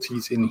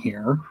 casualties in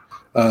here.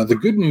 The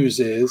good news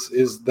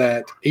is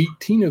that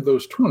 18 of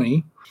those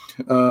 20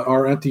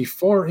 are at the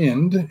far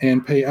end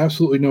and pay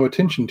absolutely no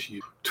attention to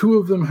you. 2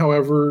 of them,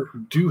 however,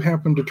 do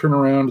happen to turn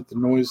around at the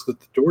noise that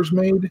the doors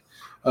made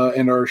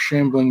and are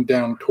shambling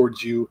down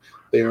towards you.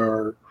 They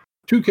are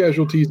 2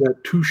 casualties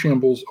at 2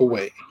 shambles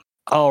away.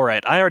 All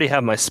right. I already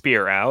have my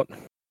spear out.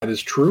 That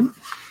is true.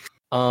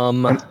 I'd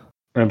like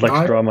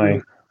to draw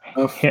my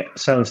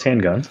silenced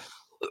handgun.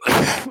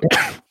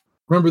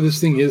 Remember,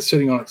 this thing is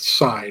sitting on its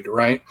side,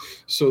 right?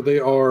 So they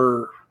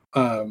are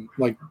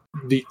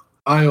the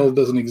aisle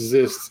doesn't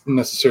exist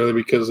necessarily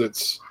because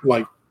it's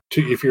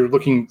if you're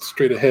looking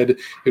straight ahead,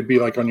 it'd be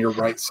on your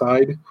right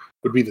side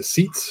would be the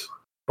seats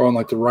or on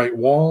the right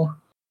wall.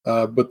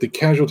 But the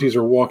casualties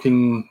are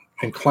walking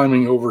and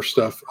climbing over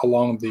stuff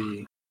along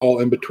all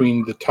in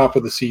between the top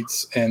of the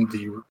seats and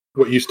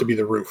what used to be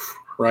the roof,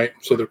 right?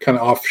 So they're kind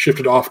of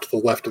shifted off to the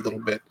left a little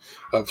bit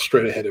of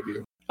straight ahead of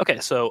you. Okay,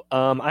 so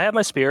I have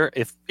my spear.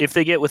 If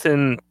they get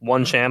within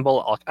 1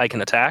 shamble, I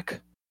can attack,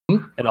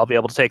 and I'll be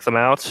able to take them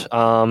out.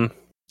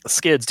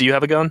 Skidz, do you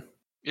have a gun?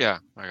 Yeah,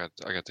 I got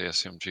the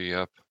SMG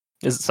up.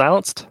 Is it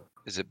silenced?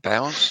 Is it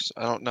balanced?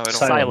 I don't know.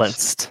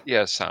 Silenced.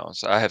 Yeah,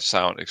 silenced. I have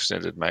silent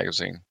extended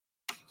magazine.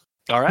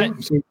 All right.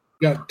 So we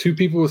got 2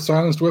 people with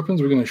silenced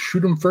weapons. We're going to shoot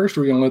them first,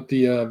 or we're going to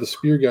let the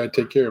spear guy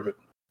take care of it?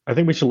 I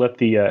think we should let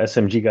the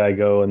SMG guy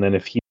go, and then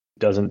if he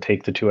doesn't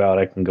take the 2 out,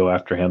 I can go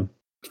after him.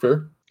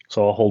 Fair.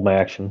 So I'll hold my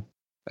action.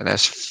 And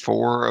that's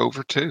 4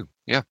 over 2.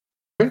 Yeah.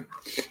 Okay.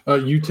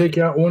 You take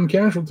out 1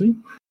 casualty.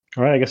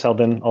 All right. I guess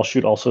I'll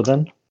shoot also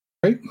then.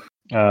 Right.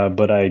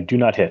 But I do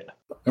not hit.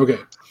 Okay.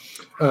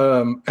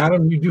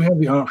 Adam, you do have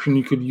the option.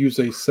 You could use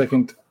a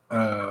second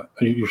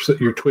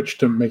your twitch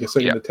to make a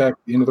second attack at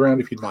the end of the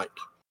round if you'd like.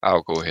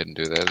 I'll go ahead and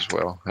do that as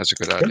well. That's a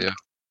good idea.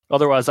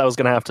 Otherwise, I was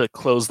going to have to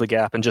close the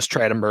gap and just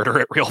try to murder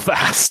it real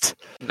fast.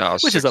 No,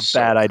 which is a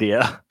bad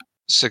idea.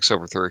 6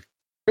 over 3.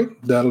 Okay,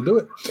 that'll do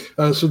it.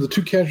 So the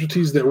 2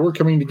 casualties that were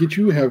coming to get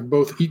you have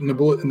both eaten a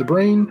bullet in the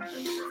brain.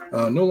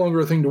 No longer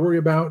a thing to worry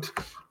about.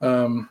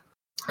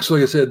 So,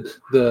 like I said,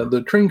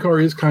 the train car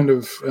is kind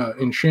of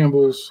in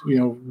shambles.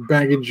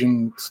 Baggage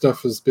and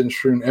stuff has been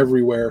strewn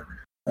everywhere,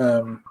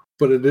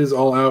 but it is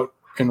all out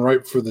and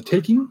ripe for the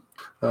taking.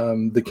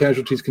 The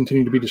casualties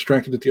continue to be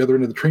distracted at the other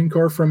end of the train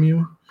car from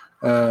you.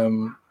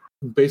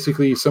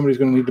 Basically, somebody's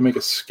going to need to make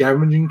a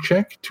scavenging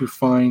check to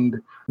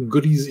find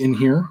goodies in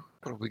here.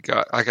 What do we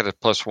got? I got a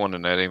 +1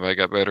 in that. Anybody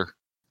got better?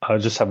 I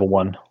just have a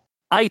 1.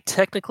 I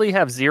technically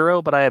have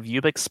 0, but I have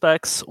Ubix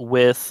specs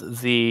with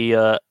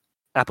the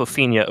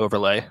Apophenia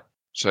overlay.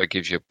 So that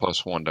gives you a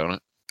 +1, don't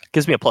it?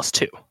 Gives me a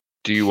 +2.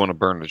 Do you want to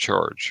burn the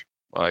charge?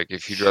 Like,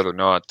 if you'd rather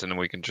not, then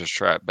we can just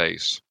try it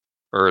base.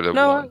 Or the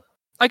No, 1.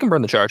 I can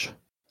burn the charge.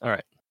 All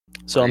right.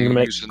 So Are I'm you going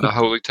to make... using the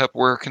Holy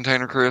Tupperware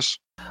container, Chris?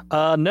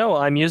 No,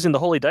 I'm using the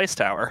Holy Dice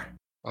Tower.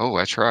 Oh,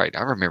 that's right.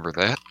 I remember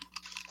that.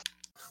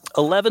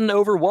 11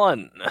 over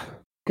 1.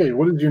 Okay,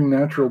 what is your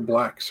natural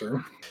black,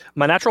 sir?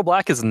 My natural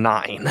black is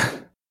 9.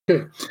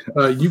 Okay,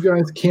 you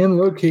guys can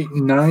locate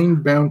 9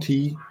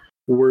 bounty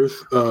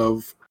worth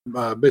of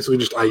basically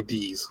just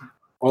IDs.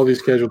 All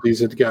these casualties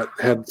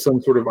had some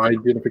sort of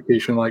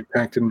identification, like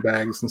packed in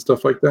bags and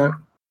stuff like that.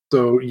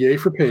 So, yay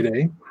for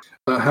payday.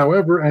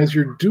 However, as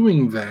you're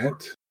doing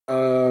that,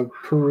 per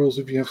rules,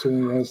 if you have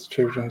something that has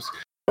to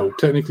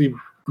technically,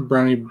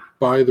 Brownie,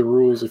 by the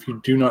rules, if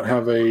you do not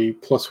have a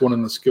 +1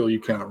 in the skill, you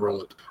cannot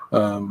roll it.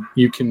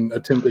 You can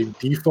attempt a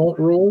default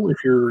roll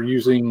if you're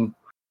using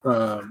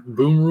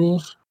boom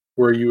rules,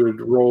 where you would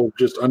roll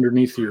just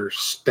underneath your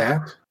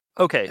stat.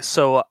 Okay,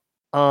 so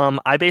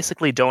I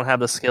basically don't have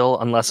the skill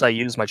unless I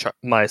use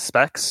my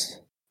specs.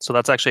 So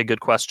that's actually a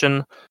good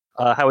question.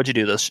 How would you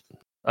do this,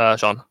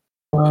 Sean?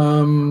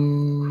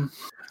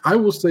 I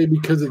will say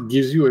because it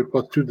gives you a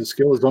 +2 to the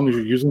skill, as long as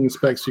you're using the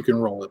specs, you can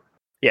roll it.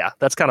 Yeah,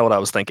 that's kind of what I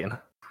was thinking.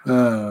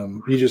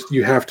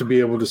 You have to be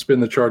able to spin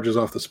the charges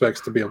off the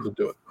specs to be able to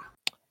do it.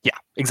 Yeah,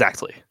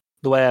 exactly.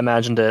 The way I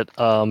imagined it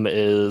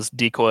is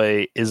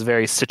Decoy is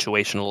very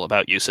situational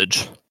about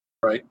usage.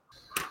 Right.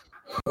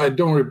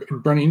 Don't worry,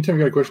 Brownie, anytime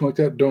you got a question like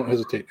that, don't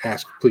hesitate.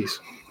 Ask, please.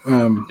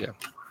 Yeah.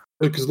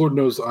 Because Lord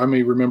knows I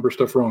may remember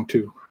stuff wrong,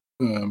 too.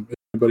 If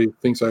anybody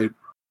thinks I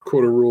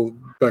quote a rule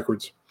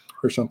backwards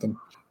or something.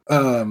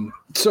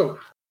 So,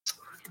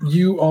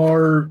 you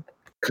are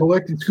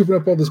scooping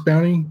up all this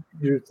bounty.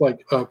 It's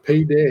like a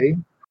payday.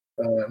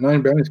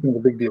 9 bounties is kind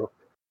of a big deal.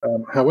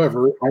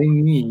 However, I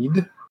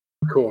need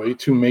Decoy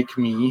to make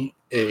me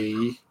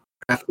a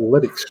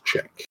athletics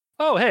check.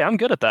 Oh, hey, I'm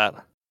good at that.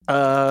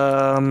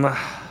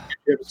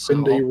 You have to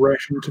spend a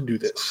ration to do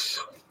this.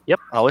 Yep,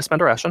 I always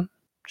spend a ration.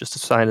 Just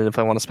decided if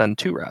I want to spend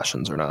 2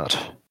 rations or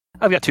not.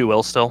 I've got 2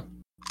 wills still.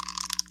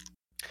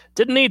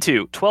 Didn't need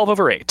to. 12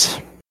 over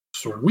 8.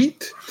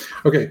 Sweet.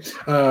 Okay.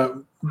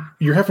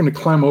 You're having to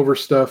climb over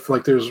stuff.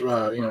 Like there's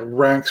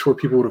racks where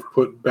people would have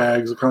put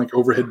bags, kind of like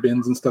overhead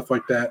bins and stuff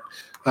like that.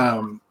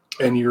 And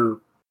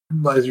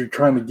as you're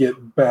trying to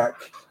get back,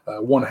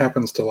 one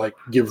happens to like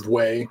give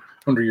way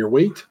under your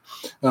weight.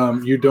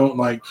 You don't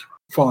like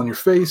fall on your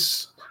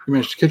face. You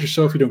manage to catch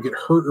yourself. You don't get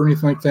hurt or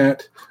anything like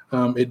that.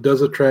 It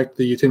does attract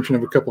the attention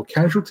of a couple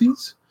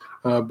casualties,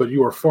 but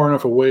you are far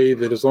enough away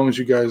that as long as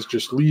you guys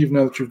just leave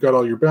now that you've got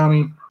all your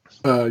bounty,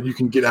 you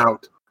can get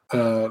out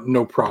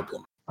no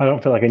problem. I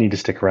don't feel like I need to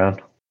stick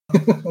around.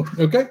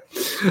 Okay.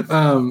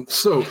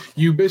 So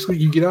you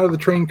get out of the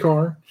train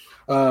car.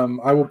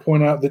 I will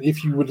point out that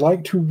if you would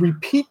like to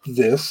repeat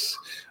this,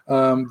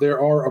 there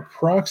are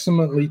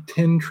approximately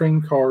 10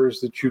 train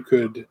cars that you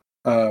could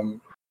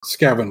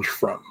scavenge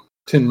from.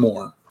 10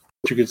 more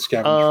that you could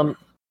scavenge from.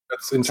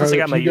 That's entirely since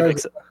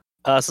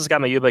I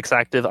got my Ubix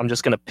active, I'm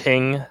just going to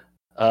ping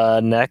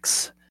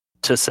Nex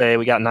to say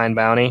we got 9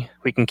 bounty.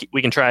 We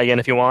can try again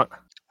if you want.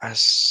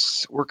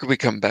 Where could we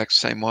come back the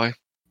same way?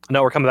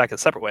 No, we're coming back a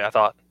separate way, I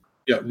thought.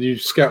 Yeah, you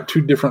scout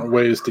 2 different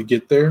ways to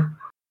get there.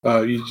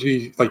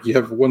 You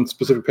have one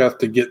specific path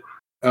to get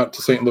out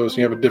to St. Louis, and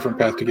you have a different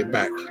path to get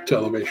back to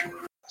Elevation.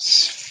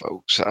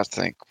 Folks, I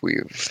think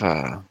we've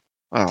I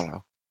don't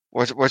know.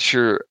 What's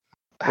your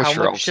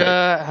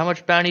how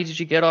much bounty did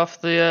you get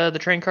off the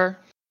train car?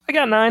 I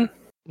got 9.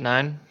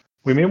 9.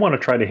 We may want to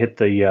try to hit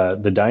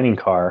the dining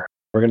car.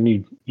 We're going to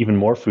need even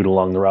more food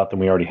along the route than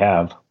we already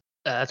have.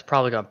 That's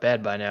probably gone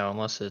bad by now,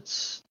 unless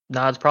it's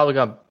probably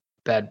gone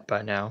bad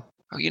by now.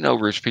 Oh,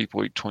 rich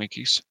people eat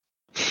Twinkies.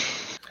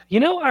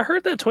 I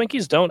heard that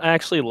Twinkies don't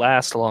actually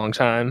last a long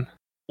time.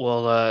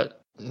 Well,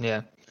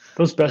 yeah.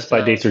 Those Best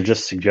Buy dates are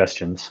just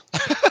suggestions.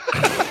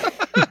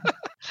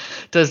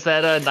 Does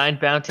that 9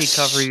 bounty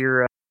cover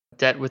your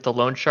debt with the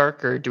loan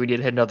shark, or do we need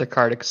to hit another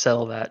car to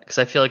settle that? Because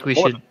I feel like we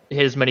should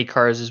hit as many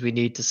cars as we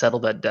need to settle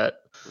that debt.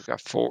 We got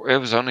 4. It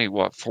was only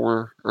 4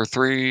 or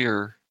 3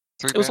 or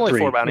 3. It was only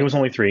 4 bounty. It was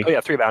only 3. Oh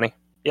yeah, 3 bounty.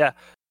 Yeah.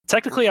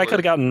 Technically, I could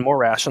have gotten more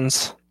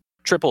rations.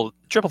 Triple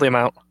the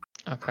amount.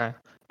 Okay.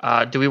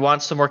 Do we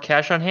want some more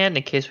cash on hand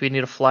in case we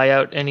need to fly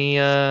out any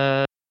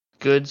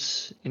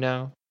goods?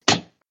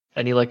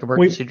 Any like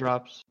emergency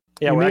drops?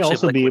 Yeah, we may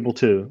also be able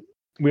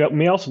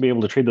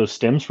to trade those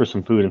stems for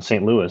some food in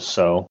St. Louis.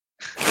 So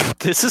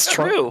this is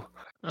true.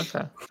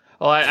 Okay.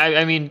 Well,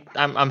 I mean,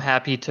 I'm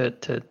happy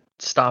to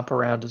stomp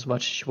around as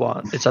much as you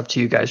want. It's up to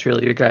you guys,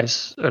 really. You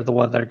guys are the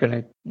one that are going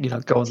to,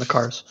 go in the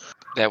cars.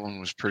 That one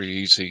was pretty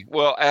easy.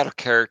 Well, out of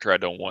character, I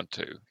don't want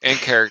to. In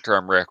character,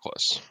 I'm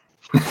reckless.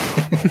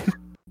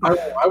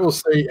 I will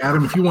say,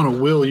 Adam, if you want to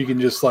will, you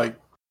can just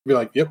be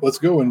like, yep, let's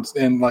go,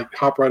 and like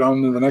hop right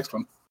on to the next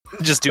one.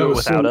 Just do it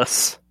without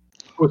us.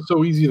 It was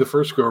so easy the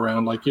first go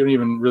around. Like, you don't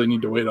even really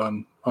need to wait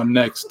on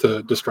next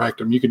to distract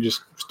them. You can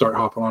just start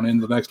hopping on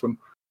into the next one.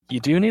 You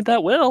do need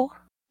that will.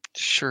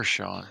 Sure,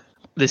 Sean.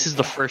 This is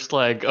the first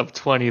leg of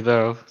 20,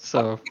 though,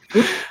 so...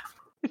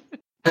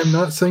 I'm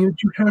not saying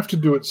that you have to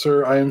do it,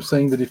 sir. I am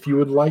saying that if you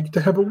would like to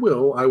have a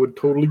will, I would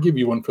totally give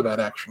you one for that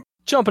action.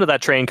 Jump into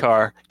that train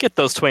car. Get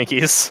those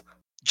Twinkies.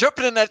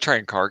 Jumping in that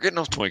train car, getting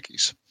those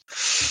Twinkies.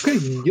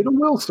 Okay, get a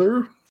will,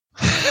 sir.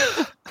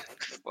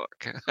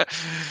 Fuck.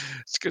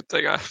 It's a good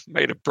thing I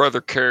made a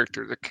brother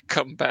character that could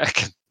come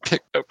back and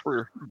pick up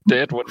where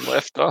Dad wasn't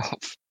left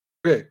off.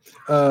 Okay,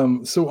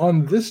 so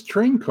on this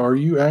train car,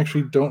 you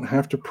actually don't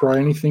have to pry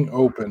anything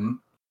open.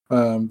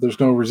 There's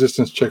no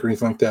resistance check or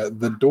anything like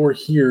that. The door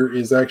here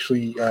is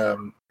actually,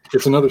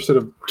 it's another set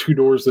of two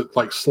doors that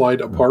like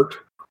slide apart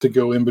to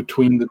go in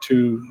between the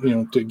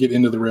two, to get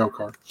into the rail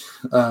car.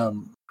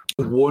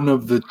 One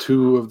of the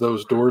two of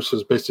those doors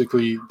is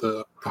basically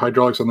the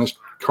hydraulics on this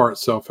car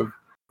itself have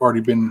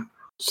already been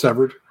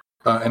severed,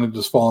 and it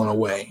has fallen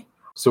away.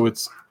 So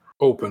it's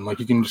open, like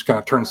you can just kind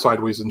of turn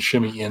sideways and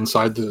shimmy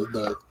inside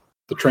the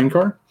train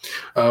car,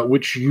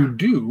 which you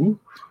do.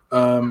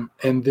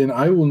 And then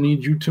I will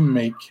need you to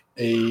make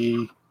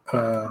a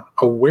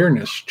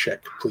awareness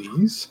check,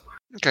 please.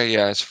 Okay,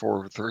 yeah, it's 4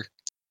 over 3.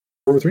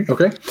 4 over 3,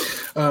 okay.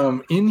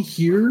 In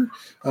here,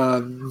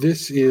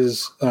 this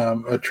is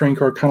a train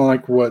car, kind of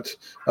like what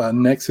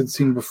Nex had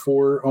seen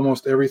before.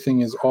 Almost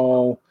everything is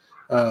all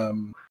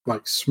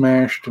like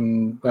smashed,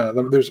 and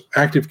there's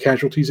active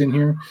casualties in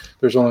here.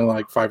 There's only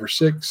like 5 or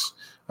 6,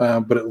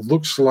 but it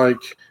looks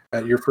like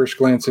at your first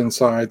glance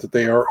inside that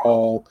they are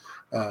all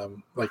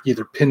like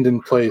either pinned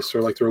in place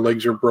or like their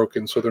legs are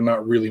broken, so they're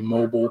not really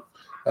mobile.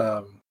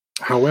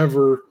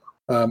 However,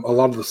 a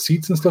lot of the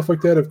seats and stuff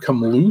like that have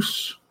come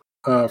loose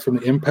from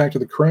the impact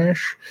of the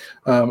crash,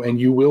 and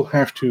you will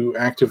have to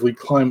actively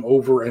climb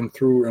over and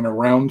through and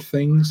around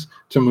things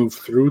to move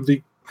through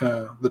the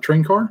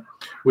train car,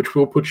 which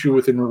will put you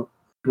within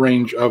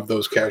range of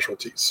those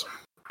casualties.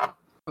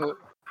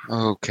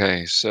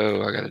 Okay,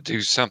 so I got to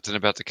do something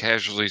about the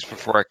casualties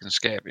before I can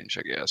scavenge,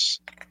 I guess.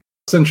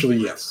 Essentially,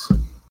 yes.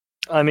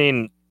 I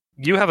mean,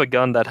 you have a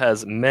gun that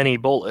has many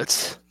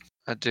bullets.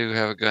 I do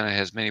have a gun that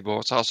has many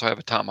bullets. I also have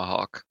a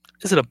tomahawk.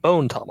 Is it a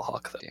bone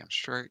tomahawk, though? Damn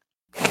straight.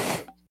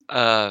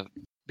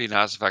 Be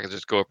nice if I could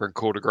just go up there and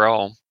coup de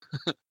grace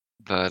them.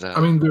 But I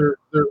mean,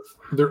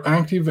 they're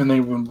active, and they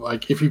will,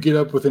 like, if you get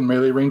up within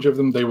melee range of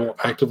them, they will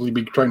actively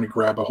be trying to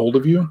grab a hold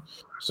of you.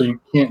 So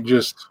you can't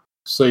just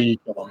say you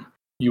kill them.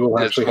 You will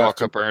actually just walk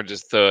have up there and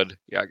just thud.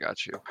 Yeah, I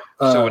got you.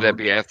 So would that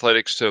be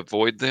athletics to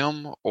avoid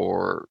them,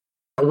 or?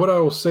 What I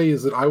will say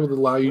is that I would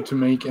allow you to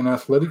make an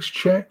athletics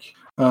check,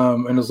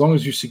 and as long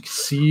as you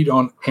succeed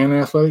on an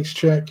athletics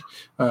check,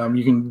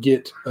 you can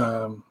get.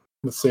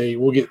 Let's say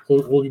we'll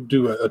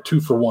do a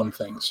 2-for-1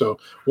 thing. So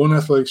 1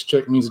 athletics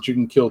check means that you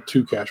can kill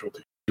 2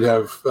 casualties. You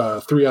have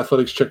 3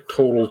 athletics check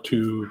total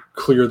to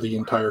clear the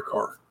entire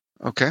car.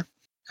 Okay.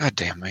 God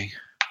damn me.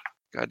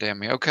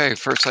 Okay,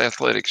 first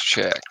athletics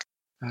check.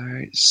 All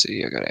right, let's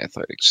see. I got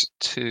athletics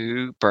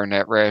 2. Burn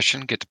that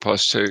ration. Get to +2.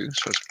 So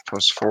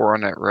it's +4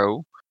 on that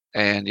row.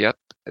 And yep,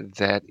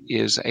 that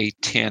is a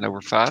 10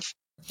 over 5.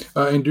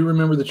 And do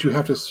remember that you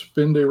have to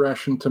spend a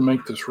ration to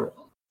make this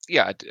roll.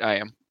 Yeah, I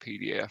am.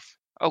 PDF.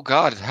 Oh,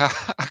 God,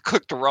 I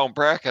clicked the wrong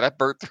bracket. I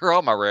burnt through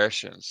all my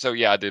rations. So,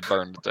 yeah, I did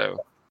burn it, though.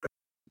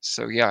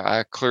 So, yeah,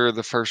 I clear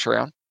the first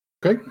round.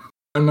 Okay.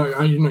 And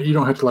you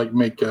don't have to, like,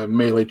 make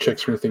melee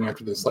checks or anything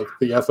after this. Like,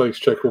 the athletics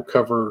check will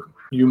cover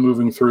you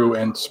moving through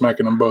and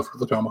smacking them both with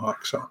the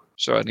tomahawk.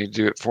 So I need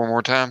to do it 4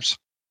 more times?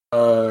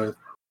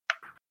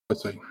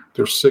 Let's see.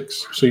 There's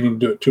 6, so you need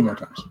to do it 2 more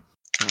times.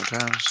 2 more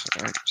times.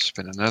 All right,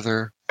 spin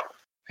another.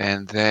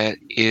 And that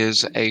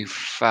is a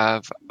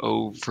 5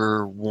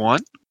 over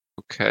 1.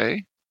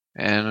 Okay.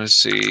 And let's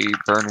see,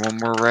 burn 1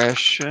 more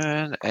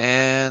ration,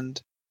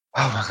 and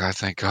oh my God,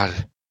 thank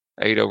God,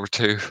 8 over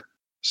 2.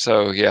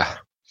 So yeah.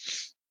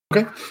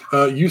 Okay,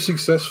 you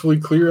successfully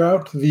clear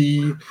out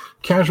the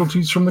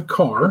casualties from the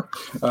car.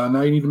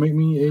 Now you need to make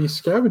me a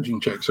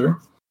scavenging check, sir.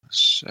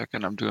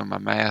 Second, I'm doing my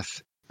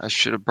math. I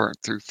should have burnt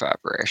through 5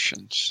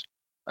 rations,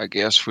 I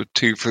guess, with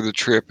 2 for the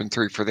trip and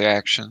 3 for the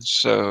action.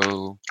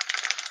 So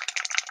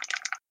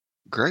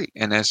great,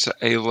 and that's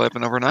a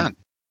 11 over 9.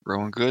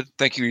 Rolling good.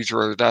 Thank you, Use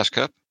Your Dice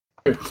Cup.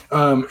 Okay.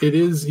 It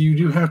is, you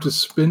do have to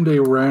spend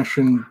a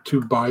ration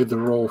to buy the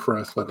roll for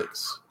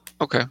athletics.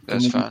 Okay,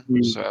 that's fine.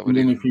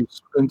 If you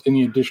spend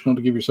any additional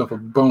to give yourself a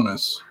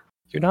bonus.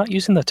 You're not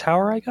using the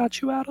tower I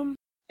got you, Adam?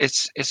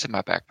 It's in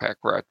my backpack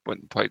where I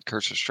went and played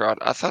Curse of Strahd.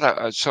 I thought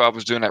I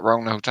was doing that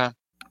wrong the whole time.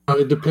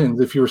 It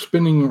depends. If you were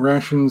spending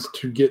rations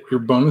to get your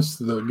bonus,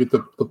 get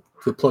the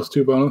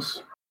 +2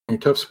 bonus, your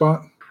tough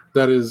spot,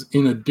 that is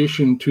in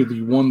addition to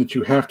the one that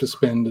you have to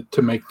spend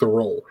to make the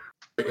roll.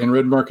 In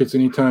red markets,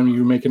 anytime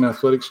you make an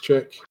athletics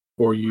check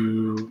or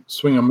you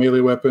swing a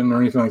melee weapon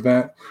or anything like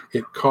that,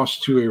 it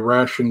costs you a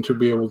ration to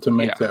be able to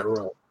make that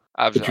roll.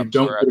 But you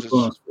don't get a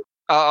bonus.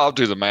 I'll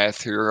do the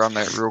math here on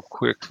that real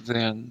quick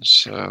then.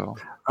 So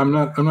I'm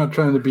not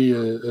trying to be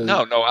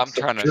no, I'm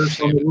trying to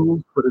understand the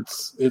rules, but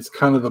it's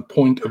kind of the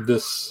point of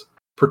this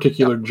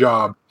particular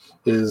job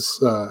is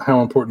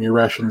how important your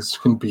rations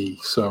can be.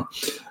 So,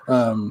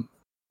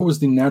 what was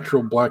the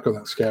natural black on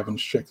that scavenge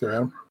check there,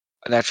 Adam?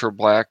 A natural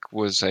black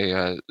was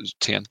a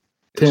 10.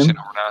 10? 10 or 9.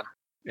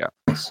 Yeah.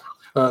 Nice.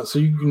 So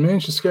you can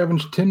manage to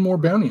scavenge 10 more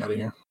bounty out of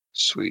here.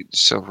 Sweet.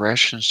 So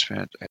rations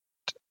spent at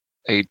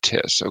a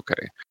test.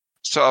 Okay.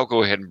 So I'll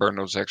go ahead and burn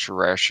those extra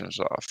rations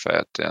off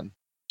that then.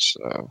 So,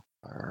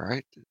 all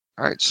right.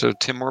 So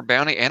 10 more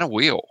bounty and a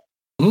wheel.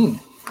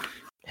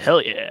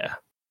 Hell yeah.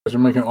 You're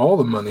making all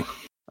the money.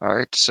 All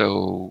right.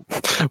 So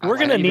we're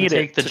going to need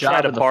it the to job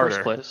try to in the barter.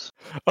 first place.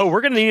 Oh, we're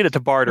going to need it to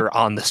barter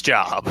on this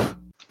job.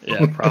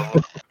 Yeah,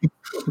 probably.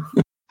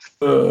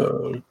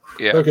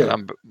 yeah. Okay.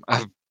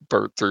 I've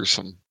burnt through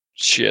some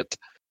shit.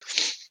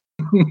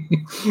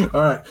 All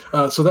right.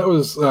 So that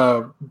was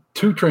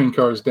 2 train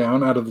cars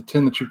down out of the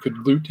 10 that you could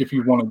loot if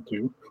you wanted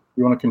to.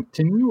 You want to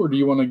continue, or do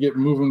you want to get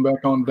moving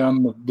back on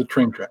down the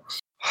train tracks?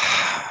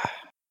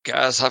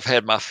 Guys, I've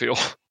had my fill.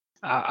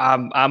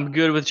 I'm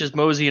good with just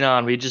moseying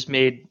on. We just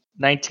made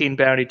 19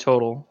 bounty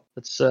total.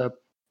 That's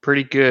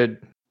pretty good.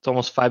 It's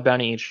almost 5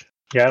 bounty each.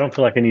 Yeah, I don't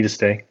feel like I need to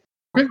stay.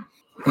 Okay.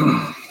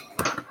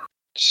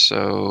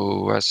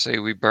 So I say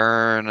we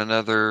burn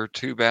another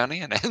 2 bounty,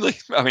 and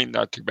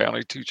not 2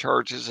 bounty, 2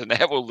 charges, and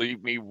that will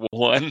leave me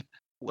 1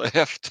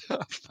 left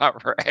of my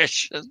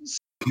rations.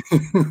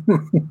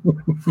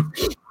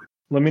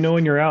 Let me know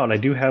when you're out. I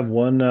do have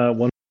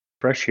one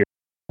fresh here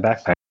in my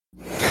backpack.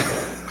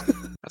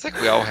 I think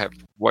we all have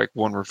like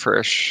 1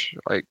 refresh.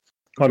 Like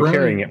I'm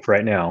carrying it for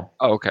right now.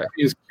 Oh, okay.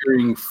 He is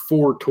carrying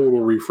 4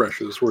 total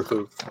refreshes worth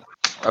of.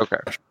 Okay.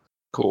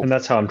 Cool. And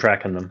that's how I'm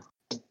tracking them.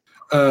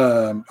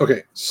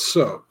 Okay,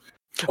 so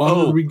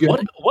onward we go.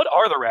 What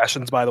are the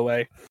rations, by the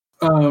way?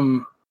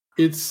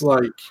 It's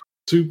like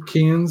soup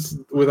cans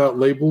without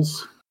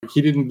labels.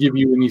 He didn't give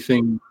you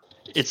anything.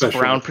 It's special.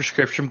 brown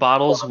prescription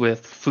bottles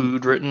with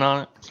food written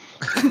on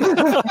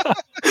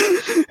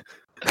it.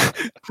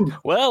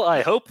 Well,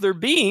 I hope they're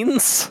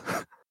beans.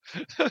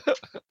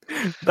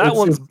 That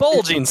one's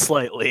bulging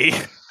slightly.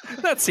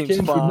 That seems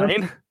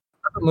fine.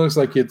 It looks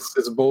like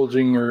it's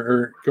bulging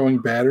or going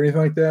bad or anything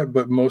like that,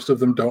 but most of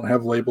them don't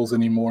have labels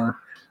anymore.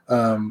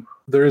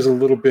 There is a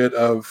little bit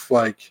of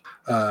like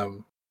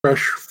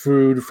fresh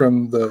food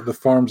from the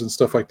farms and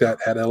stuff like that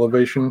at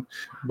Elevation,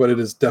 but it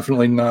is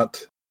definitely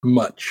not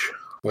much.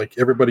 Like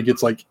everybody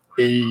gets like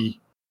a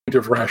point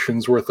of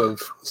rations worth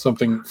of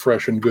something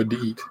fresh and good to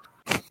eat.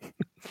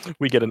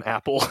 We get an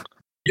apple.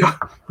 Yeah,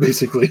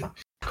 basically.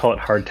 Call it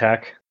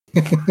hardtack.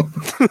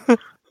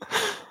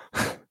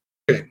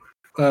 Okay.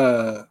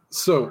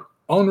 So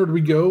onward we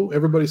go.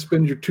 Everybody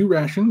spend your 2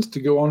 rations to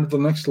go on to the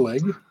next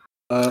leg.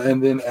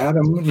 And then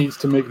Adam needs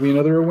to make me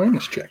another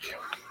awareness check.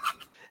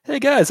 Hey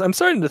guys, I'm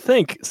starting to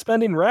think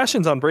spending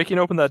rations on breaking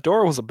open that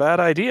door was a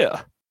bad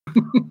idea.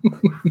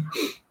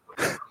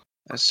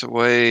 That's the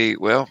way.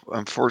 Well,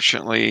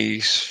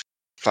 unfortunately,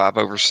 5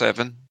 over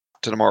 7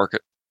 to the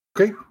market.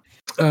 Okay.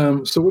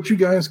 So what you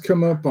guys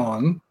come up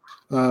on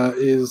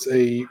is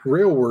a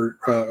railroad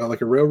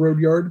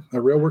yard, a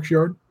railworks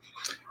yard.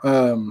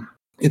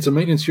 It's a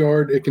maintenance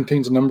yard. It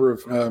contains a number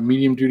of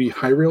medium-duty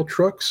high rail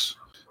trucks,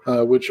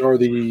 which are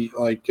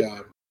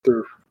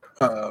they're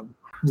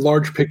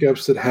large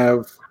pickups that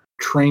have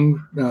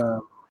train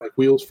like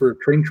wheels for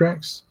train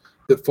tracks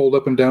that fold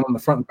up and down on the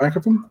front and back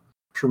of them.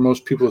 I'm sure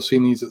most people have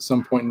seen these at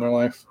some point in their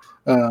life.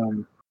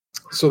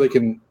 So they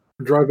can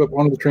drive up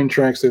onto the train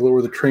tracks. They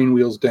lower the train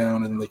wheels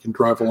down, and they can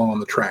drive along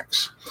on the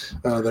tracks.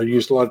 They're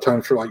used a lot of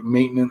times for like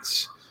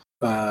maintenance.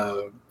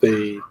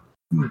 They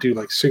do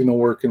like signal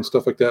work and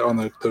stuff like that on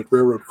the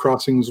railroad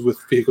crossings with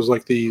vehicles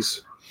like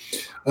these.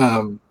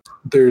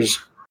 There's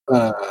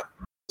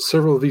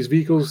several of these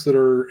vehicles that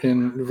are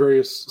in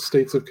various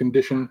states of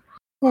condition.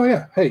 Oh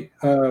yeah, hey,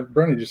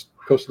 Brownie just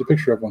posted a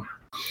picture of one.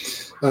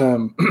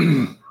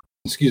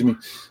 Excuse me.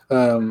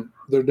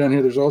 They're down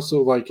here. There's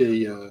also like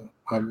a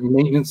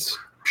maintenance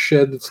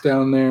shed that's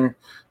down there.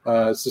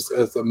 It's just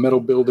as a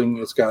metal building.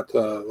 It's got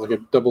like a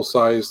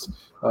double-sized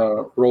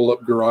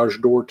roll-up garage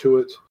door to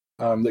it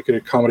that could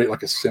accommodate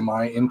like a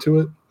semi into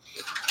it.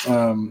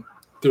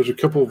 There's a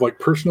couple of like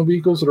personal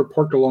vehicles that are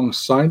parked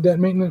alongside that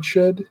maintenance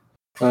shed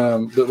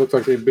that look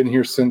like they've been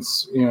here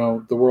since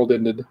the world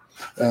ended.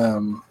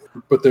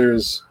 But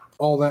there's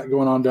all that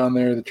going on down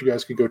there that you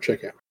guys could go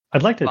check out.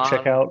 I'd like to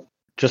check out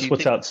just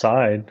what's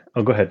outside.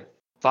 Oh, go ahead.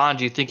 Vaughn,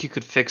 do you think you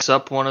could fix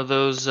up one of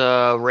those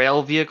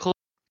rail vehicles?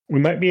 We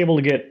might be able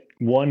to get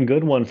one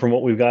good one from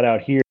what we've got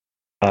out here.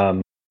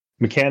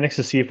 Mechanics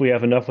to see if we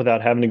have enough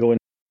without having to go in.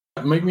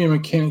 Make me a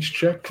mechanics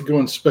check to go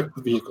inspect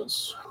the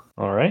vehicles.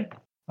 All right.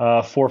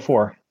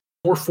 4-4.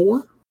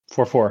 4-4?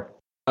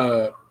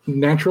 4-4.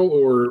 natural,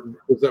 or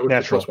was that with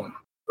Natural. the +1?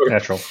 Okay.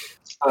 Natural.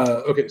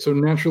 Okay, so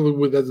naturally,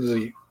 with that is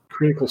a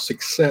critical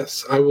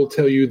success. I will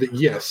tell you that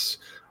yes,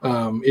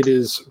 it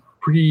is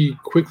pretty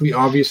quickly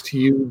obvious to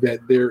you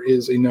that there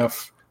is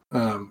enough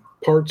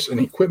parts and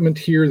equipment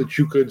here that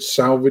you could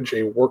salvage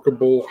a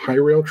workable high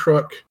rail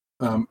truck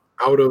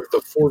out of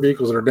the 4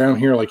 vehicles that are down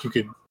here. Like you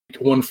could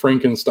make one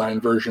Frankenstein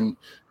version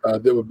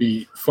that would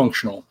be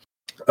functional.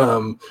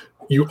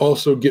 You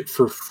also get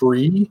for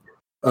free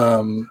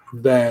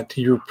that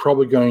you're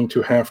probably going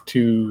to have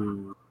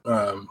to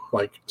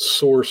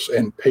source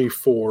and pay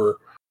for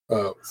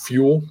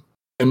fuel,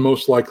 and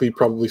most likely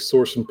probably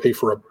source and pay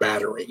for a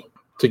battery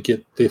to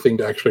get the thing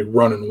to actually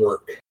run and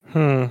work.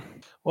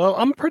 Well,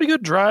 I'm a pretty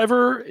good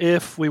driver.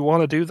 If we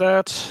want to do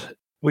that,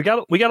 we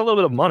got a little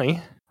bit of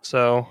money.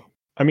 So,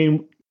 I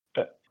mean,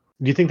 do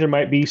you think there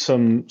might be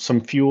some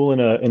fuel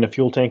in a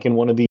fuel tank in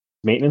one of these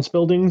maintenance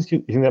buildings? Do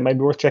you think that might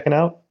be worth checking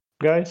out,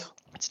 guys?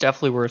 It's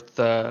definitely worth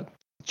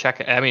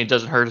checking. I mean, it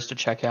doesn't hurt us to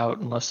check out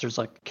unless there's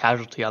like a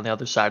casualty on the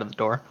other side of the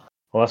door.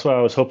 Well, that's why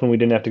I was hoping we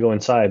didn't have to go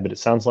inside, but it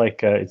sounds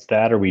like it's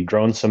that, or we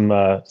drone some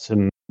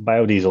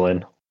biodiesel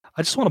in.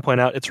 I just want to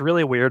point out it's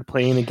really weird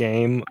playing a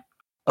game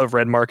of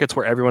red markets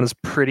where everyone is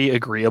pretty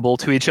agreeable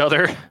to each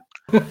other.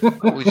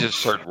 We just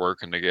started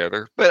working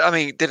together. But I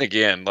mean, then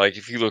again, like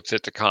if you looked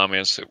at the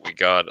comments that we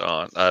got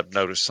on, I've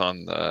noticed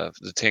on the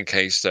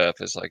 10K stuff,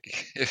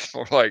 it's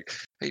more like,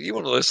 hey, do you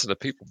want to listen to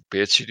people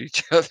bitch at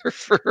each other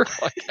for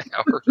like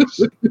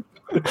hours?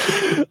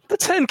 The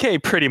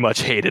 10K pretty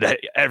much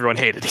everyone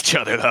hated each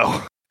other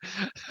though.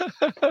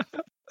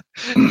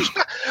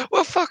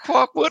 Well, fuck,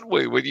 what would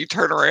we? When you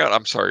turn around,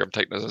 I'm sorry, I'm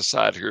taking this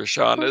aside here,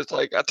 Sean. It's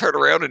like I turn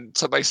around and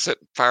somebody's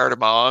setting fire to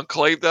my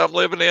enclave that I'm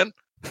living in.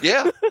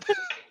 Yeah.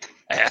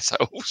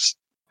 Assholes.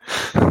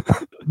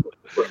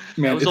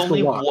 Man, It was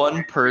only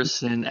one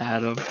person,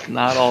 Adam,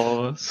 not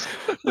all of us.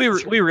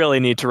 We really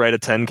need to write a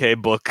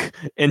 10K book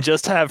and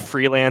just have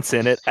freelance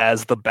in it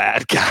as the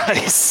bad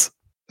guys.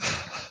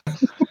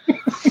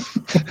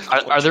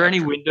 Are there any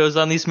windows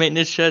on these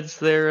maintenance sheds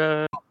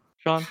there,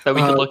 Sean, that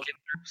we can look in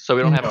through so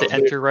we don't have to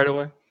enter right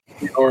away?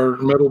 Are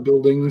metal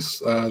buildings.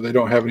 They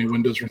don't have any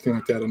windows or anything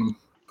like that in them.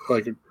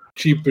 Like a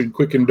cheap and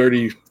quick and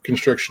dirty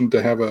construction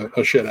to have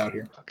a shed out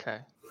here. Okay.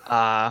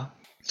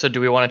 So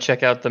do we want to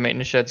check out the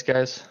maintenance sheds,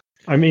 guys?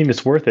 I mean,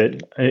 it's worth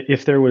it.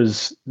 If there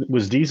was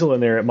diesel in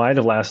there, it might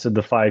have lasted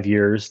the 5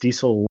 years.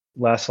 Diesel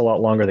lasts a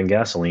lot longer than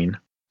gasoline.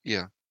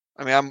 Yeah.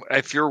 I mean,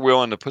 if you're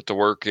willing to put the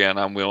work in,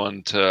 I'm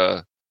willing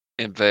to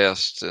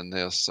invest in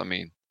this. I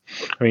mean,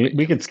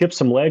 we could skip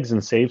some legs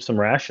and save some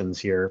rations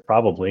here,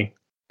 probably.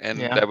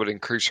 And that would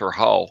increase our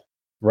haul.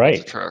 Right.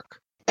 Of the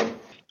truck.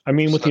 I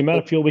mean, with the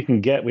amount of fuel we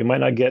can get, we might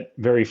not get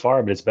very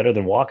far, but it's better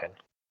than walking.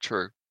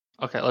 True.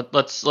 Okay,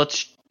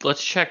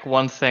 let's check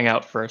one thing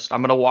out first.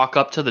 I'm gonna walk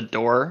up to the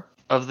door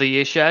of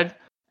the shed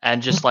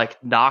and just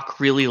like knock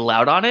really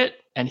loud on it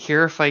and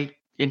listen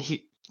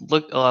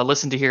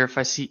to hear if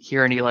I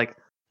hear any like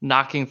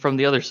knocking from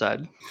the other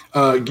side.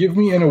 Give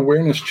me an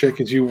awareness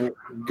check as you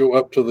go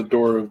up to the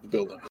door of the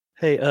building.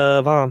 Hey,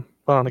 Vaughn,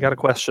 I got a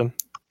question.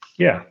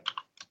 Yeah.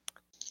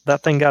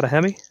 That thing got a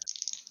Hemi?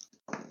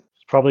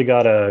 It's probably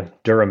got a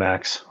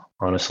Duramax,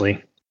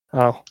 honestly.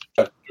 Oh.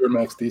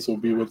 Duramax diesel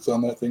will be what's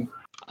on that thing.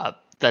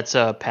 That's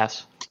a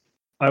pass.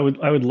 I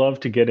would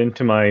love to get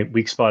into my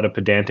weak spot of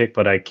pedantic,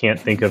 but I can't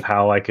think of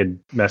how I could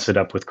mess it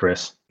up with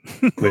Chris.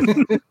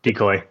 With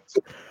Decoy.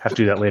 Have to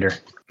do that later.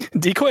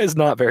 Decoy is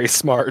not very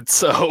smart,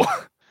 so...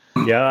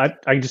 Yeah,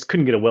 I just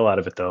couldn't get a will out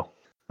of it, though.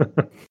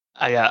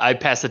 I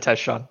passed the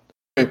test, Sean.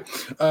 Okay.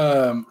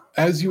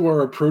 As you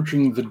are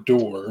approaching the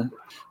door,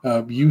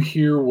 you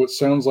hear what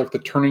sounds like the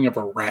turning of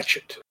a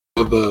ratchet.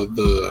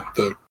 The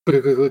click,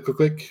 click, click, click,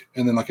 click,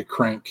 and then like a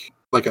crank,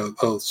 like a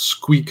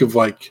squeak of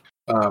like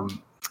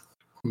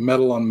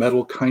metal on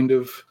metal kind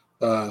of.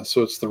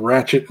 So it's the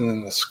ratchet and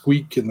then the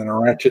squeak and then a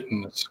ratchet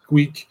and a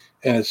squeak.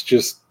 And it's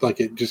just like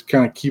it just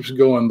kind of keeps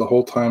going the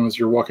whole time as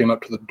you're walking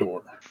up to the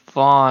door.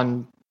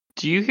 Vaughn,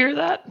 do you hear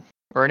that?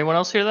 Or anyone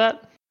else hear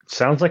that?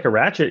 Sounds like a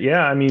ratchet,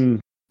 yeah. I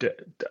mean,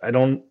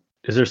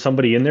 is there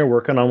somebody in there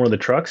working on one of the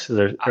trucks?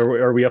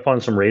 Are we up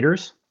on some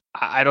raiders?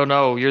 I don't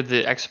know. You're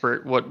the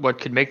expert. What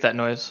could make that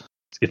noise?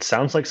 It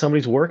sounds like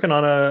somebody's working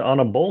on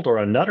a bolt or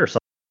a nut or something.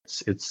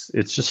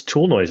 It's just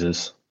tool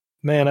noises.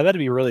 Man, I bet it'd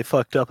be really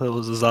fucked up if it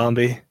was a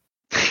zombie.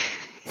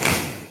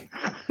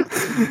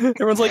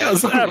 Everyone's like,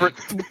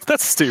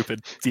 that's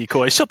stupid,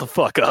 Decoy. Shut the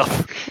fuck up.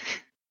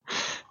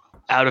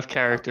 Out of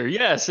character.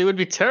 Yes, it would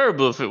be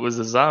terrible if it was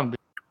a zombie.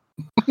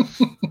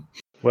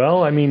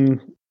 Well, I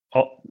mean,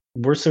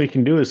 worst thing we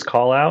can do is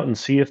call out and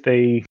see if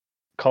they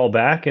call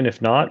back, and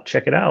if not,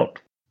 check it out.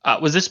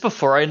 Was this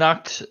before I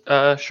knocked,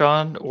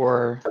 Sean,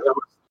 or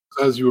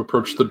as you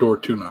approach the door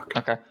to knock?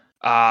 Okay.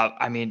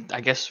 I mean, I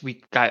guess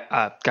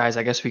guys,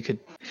 I guess we could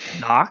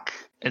knock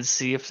and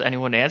see if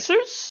anyone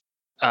answers.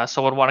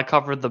 Someone want to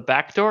cover the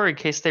back door in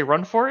case they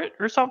run for it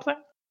or something?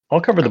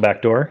 I'll cover the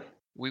back door.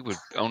 We would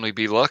only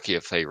be lucky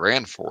if they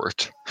ran for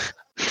it.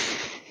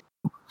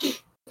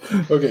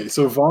 Okay,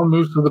 so Vaughn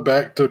moves to the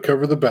back to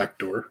cover the back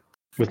door.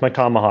 With my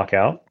tomahawk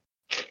out.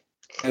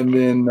 And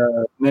then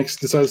next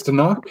decides to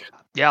knock.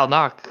 Yeah, I'll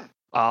knock.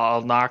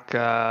 I'll knock.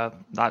 I'll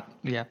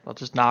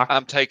just knock.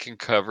 I'm taking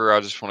cover. I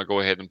just want to go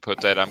ahead and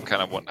put that. I'm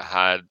kind of wanting to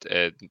hide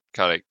and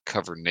kind of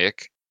cover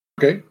Nick.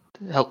 Okay.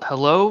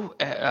 Hello?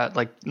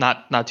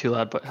 Not too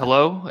loud, but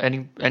hello?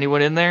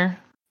 Anyone in there?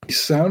 The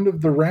sound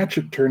of the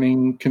ratchet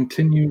turning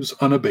continues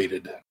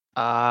unabated.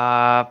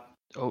 I'll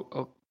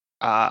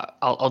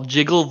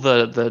jiggle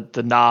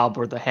the knob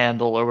or the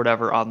handle or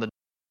whatever on the.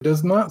 It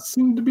does not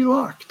seem to be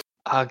locked.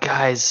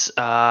 Guys,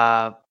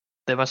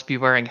 they must be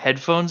wearing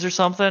headphones or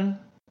something.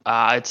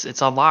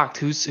 It's unlocked.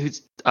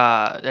 Who's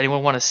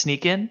anyone want to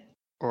sneak in,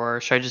 or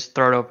should I just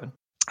throw it open?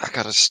 I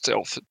got a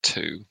stealth at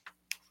 2.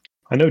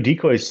 I know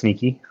Decoy's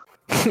sneaky.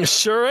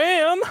 Sure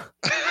am.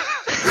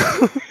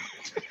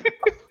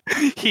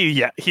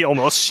 He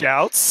almost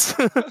shouts.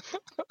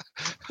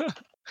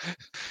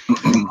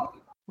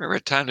 Remember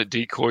that time the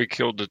Decoy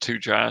killed the 2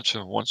 giants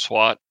in one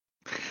swat?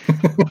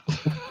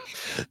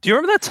 Do you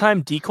remember that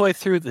time Decoy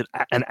threw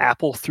an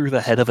apple through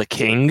the head of a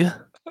king?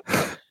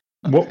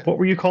 What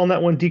were you calling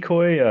that one,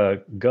 Decoy?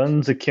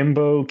 Guns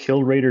Akimbo,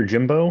 Kill Raider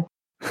Jimbo?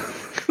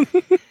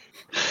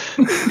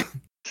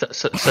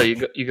 So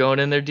you going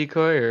in there,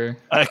 Decoy, or?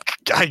 I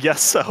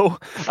guess so.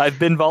 I've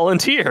been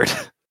volunteered.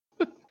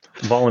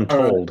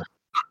 Voluntold.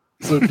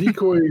 So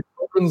Decoy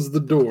opens the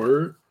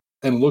door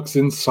and looks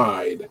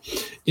inside.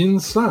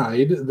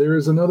 Inside, there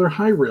is another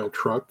high rail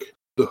truck.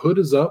 The hood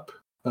is up.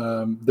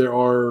 There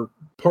are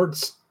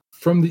parts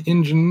from the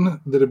engine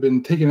that have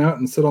been taken out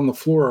and set on the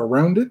floor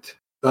around it.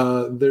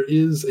 There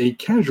is a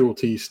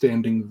casualty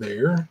standing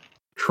there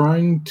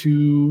trying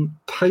to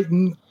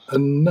tighten a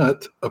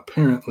nut,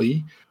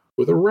 apparently,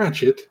 with a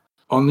ratchet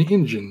on the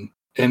engine.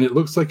 And it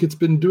looks like it's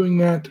been doing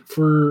that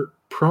for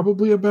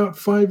probably about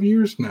 5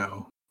 years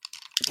now.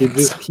 It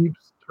just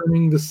keeps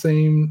turning the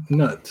same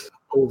nut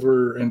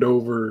over and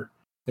over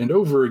and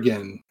over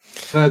again.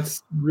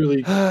 That's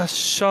really...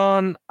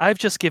 Sean, I've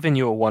just given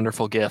you a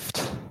wonderful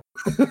gift.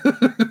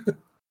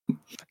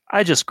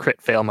 I just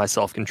crit fail my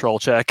self-control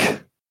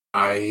check.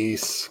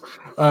 Nice.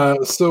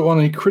 So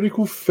on a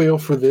critical fail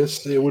for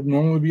this, it would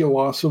normally be a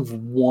loss of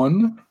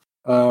 1,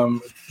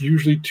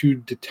 usually to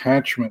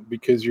detachment,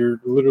 because you're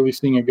literally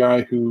seeing a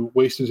guy who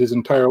wasted his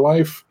entire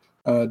life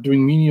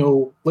doing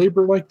menial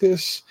labor like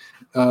this.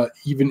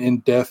 Even in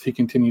death, he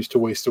continues to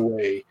waste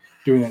away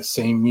doing that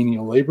same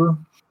menial labor.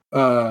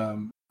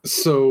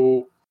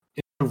 So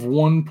instead of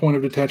 1 point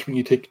of detachment,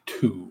 you take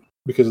 2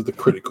 because of the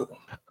critical.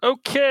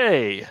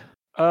 Okay.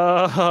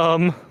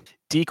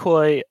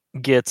 Decoy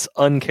gets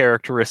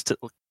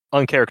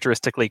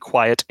uncharacteristically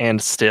quiet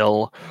and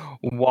still,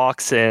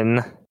 walks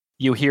in,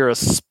 you hear a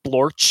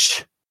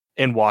splorch,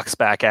 and walks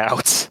back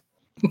out.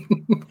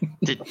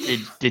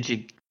 Did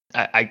you?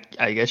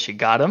 I guess you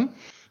got him.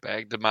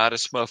 Bag the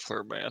Midas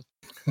muffler, man.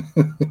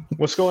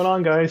 What's going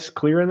on, guys?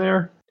 Clear in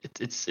there?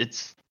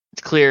 It's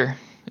clear.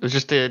 It was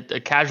just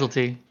a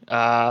casualty.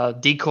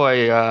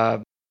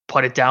 Decoy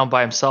put it down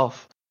by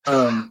himself.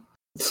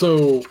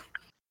 So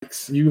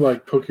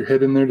you poke your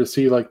head in there to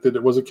see that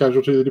it was a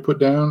casualty that he put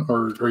down,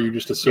 or are you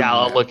just assuming? Yeah,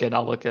 I'll look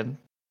in.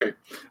 Okay.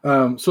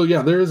 So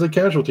yeah, there is a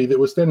casualty that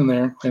was standing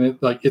there, and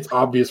it's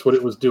obvious what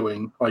it was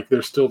doing.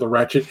 There's still the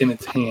ratchet in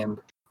its hand.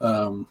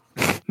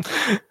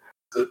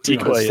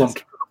 Decoy is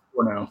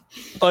now.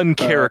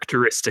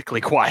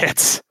 Uncharacteristically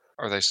quiet.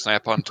 Are they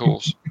snap-on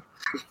tools?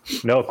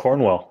 No,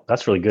 Cornwell.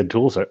 That's really good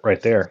tools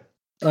right there.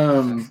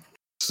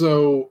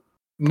 So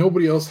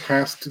nobody else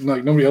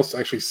nobody else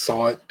actually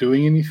saw it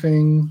doing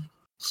anything.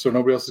 So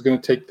nobody else is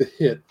going to take the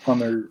hit on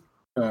their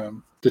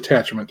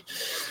detachment.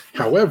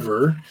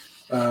 However,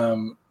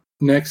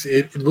 next,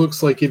 it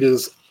looks like it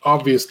is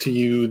obvious to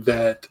you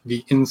that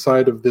the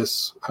inside of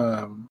this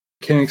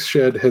mechanics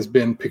shed has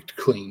been picked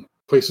clean.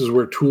 Places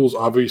where tools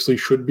obviously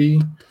should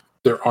be,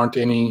 there aren't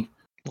any.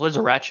 Well, there's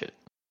a ratchet.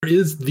 There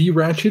is the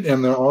ratchet,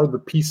 and there are the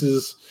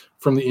pieces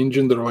from the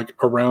engine that are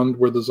around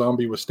where the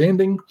zombie was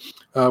standing,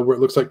 where it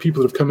looks like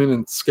people that have come in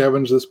and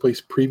scavenged this place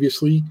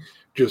previously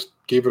just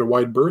gave it a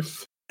wide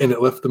berth, and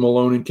it left them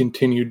alone and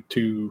continued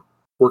to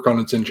work on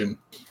its engine.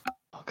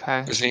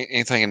 Okay. Is there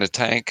anything in the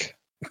tank?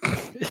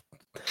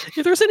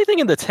 If there's anything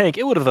in the tank,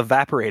 it would have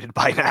evaporated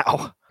by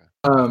now.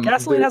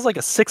 Gasoline has a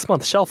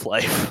 6-month shelf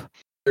life.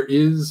 There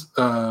is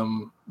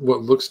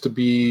what looks to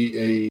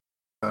be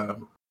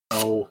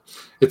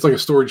it's like a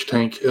storage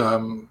tank. I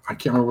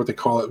can't remember what they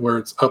call it, where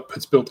it's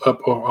built up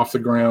off the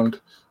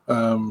ground.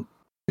 It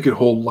could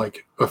hold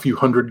a few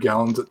hundred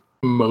gallons at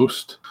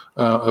most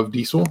of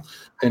diesel,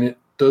 and it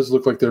does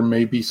look like there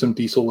may be some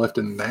diesel left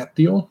in that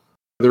deal.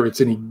 Whether it's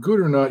any good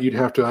or not, you'd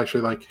have to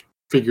actually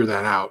figure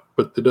that out,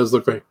 but it does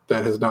look like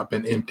that has not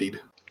been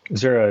emptied.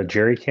 Is there a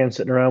jerry can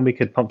sitting around we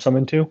could pump some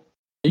into?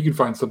 You could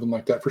find something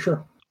like that for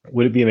sure.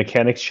 Would it be a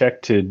mechanics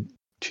check to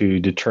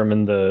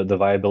determine the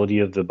viability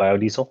of the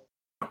biodiesel?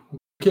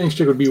 Mechanics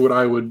check would be what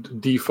I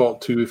would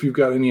default to. If you've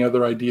got any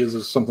other ideas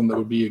of something that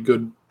would be a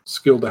good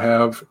skill to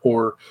have,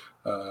 or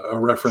a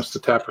reference to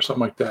tap or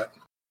something like that,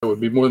 I would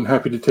be more than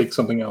happy to take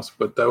something else,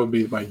 but that would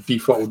be my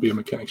default, would be a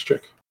mechanics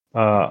check.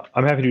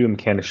 I'm happy to do a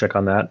mechanics check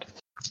on that.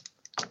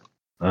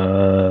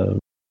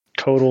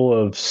 Total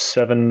of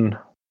 7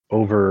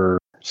 over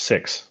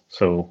 6.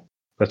 So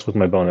that's with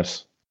my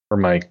bonus or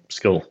my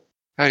skill.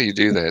 How do you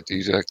do that? Do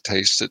you like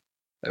taste it?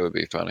 That would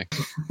be funny.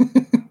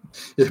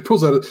 It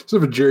pulls out instead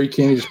of a jerry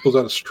can, he just pulls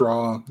out a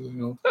straw.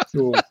 Little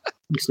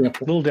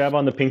sample. Little dab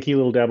on the pinky,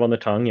 little dab on the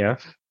tongue. Yeah.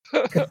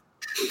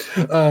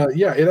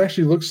 Yeah, it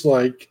actually looks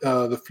like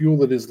the fuel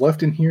that is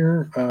left in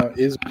here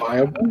is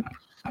viable.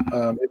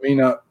 It may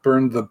not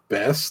burn the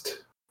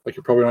best. Like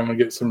you're probably not going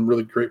to get some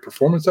really great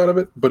performance out of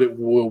it, but it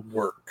will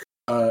work.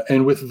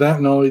 And with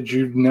that knowledge,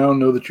 you now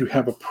know that you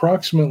have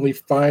approximately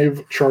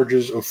 5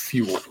 charges of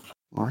fuel.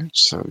 All right,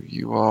 so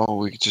all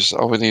we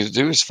need to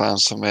do is find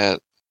some at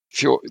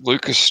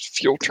Lucas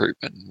Fuel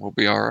Treatment. We'll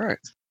be all right.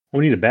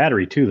 We need a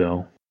battery too,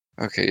 though.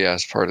 Okay, yeah,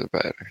 it's part of the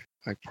battery.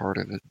 Like part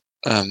of it.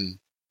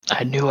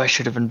 I knew I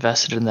should have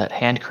invested in that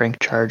hand crank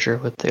charger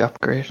with the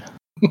upgrade.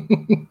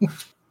 You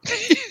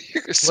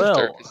can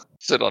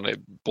sit on a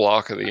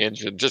block of the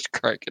engine, just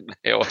cranking the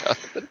hell out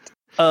of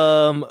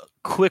it.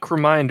 Quick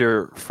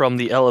reminder from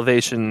the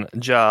elevation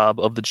job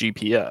of the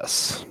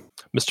GPS.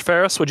 Mr.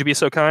 Ferris, would you be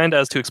so kind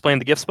as to explain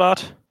the gift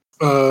spot?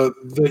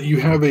 That you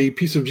have a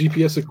piece of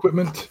GPS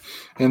equipment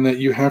and that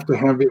you have to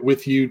have it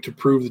with you to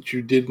prove that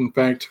you did, in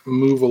fact,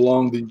 move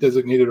along the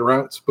designated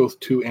routes, both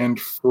to and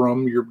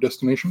from your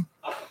destination.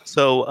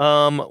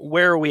 So,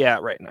 where are we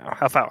at right now?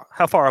 How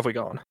far have we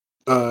gone?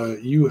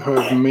 You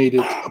have made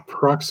it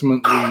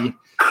approximately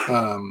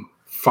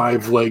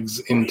 5 legs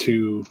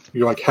into.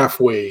 You're like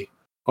halfway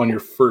on your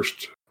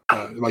first,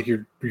 like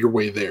your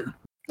way there.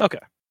 Okay.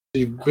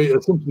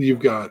 Essentially, you've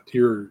got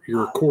you're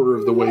a quarter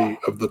of the way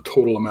of the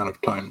total amount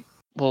of time.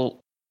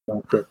 Well,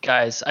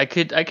 guys, I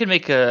could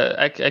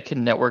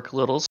network a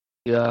little, see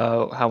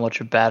how much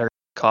a battery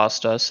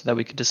cost us, so that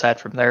we could decide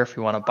from there if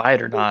we want to buy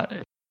it or not.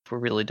 If we're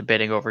really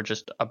debating over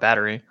just a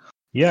battery.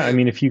 Yeah, I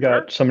mean, if you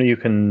got somebody who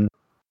can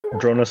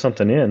drone us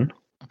something in.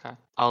 Okay,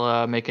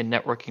 I'll make a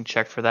networking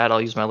check for that. I'll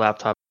use my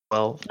laptop as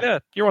well. Yeah,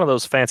 you're one of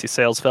those fancy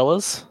sales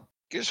fellas.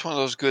 Get us one of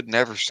those good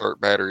Never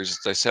Start batteries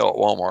that they sell at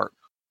Walmart.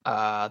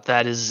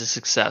 That is a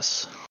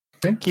success.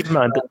 Keep in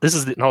mind, this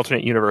is an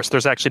alternate universe.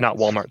 There's actually not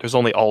Walmart. There's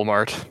only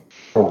Allmart.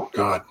 Oh,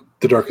 God.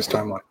 The darkest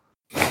timeline.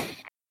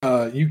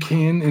 You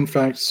can, in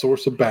fact,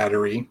 source a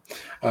battery.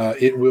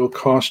 It will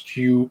cost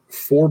you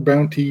 4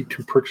 bounty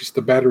to purchase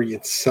the battery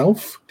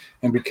itself.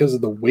 And because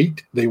of the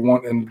weight, they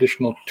want an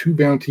additional 2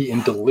 bounty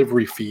in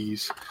delivery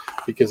fees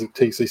because it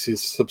takes a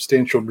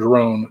substantial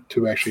drone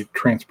to actually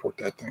transport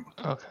that thing.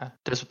 Okay.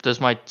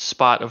 Does my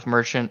spot of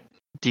merchant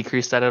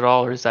decrease that at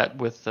all, or is that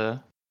with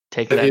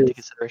taking that into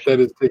consideration? That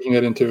is taking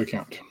that into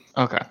account.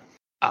 Okay.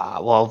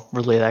 Well,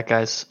 relay that,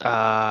 guys.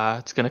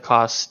 It's going to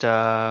cost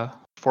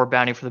 4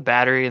 bounty for the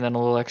battery and then a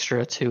little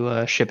extra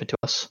to ship it to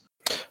us.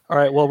 All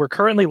right. Well, we're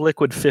currently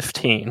liquid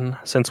 15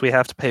 since we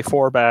have to pay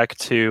 4 back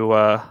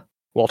to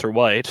Walter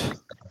White.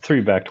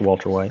 3 back to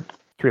Walter White.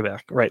 3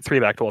 back. Right. 3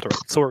 back to Walter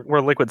White. So we're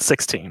liquid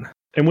 16.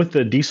 And with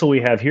the diesel we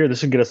have here,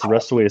 this would get us the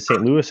rest of the way to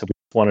St. Louis if we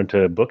wanted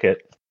to book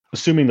it,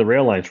 assuming the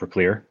rail lines were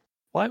clear.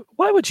 Why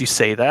would you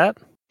say that?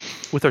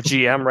 With our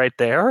GM right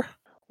there?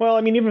 Well,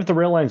 I mean, even if the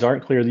rail lines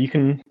aren't clear, you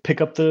can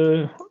pick up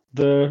the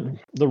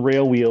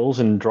rail wheels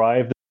and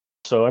drive.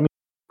 So, I mean,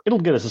 it'll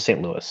get us to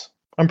St. Louis.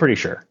 I'm pretty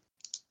sure.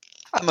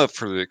 I'm up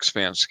for the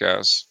expense,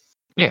 guys.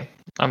 Yeah,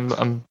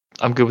 I'm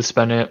good with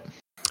spending it.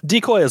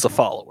 Decoy is a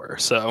follower,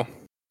 so.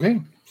 Okay,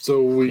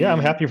 so I'm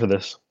happy for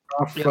this.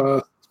 Off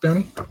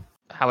bounty.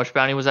 How much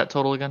bounty was that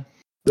total again?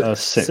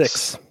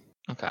 6.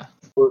 Okay.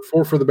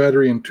 4 for the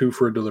battery and 2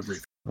 for a delivery.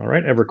 All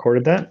right, I've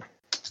recorded that.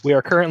 We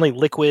are currently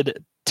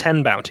liquid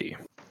 10 bounty.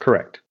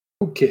 Correct.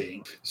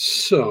 Okay,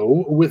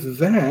 so with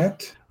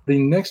that, the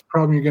next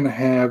problem you're going to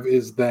have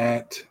is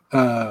that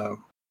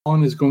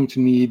one is going to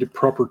need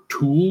proper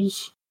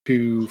tools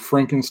to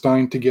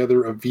Frankenstein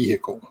together a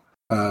vehicle.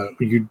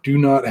 You do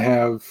not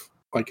have,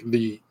 like,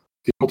 the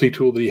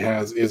multi-tool that he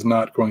has is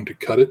not going to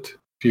cut it.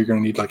 You're going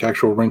to need, like,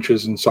 actual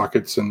wrenches and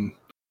sockets and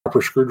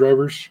proper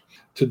screwdrivers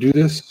to do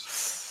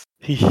this.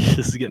 This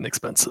is getting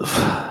expensive.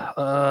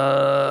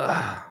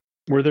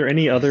 Were there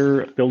any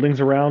other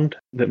buildings around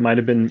that might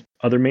have been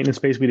other maintenance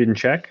space we didn't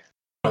check?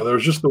 No, there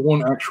was just the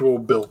one actual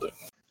building.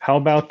 How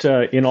about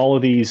in all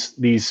of these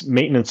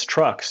maintenance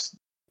trucks?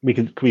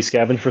 Could we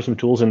scavenge for some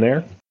tools in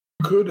there?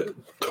 Could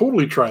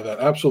totally try that.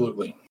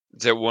 Absolutely.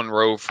 Is that one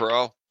row for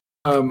all?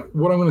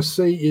 What I'm going to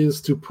say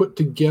is to put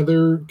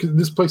together, because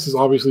this place has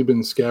obviously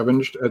been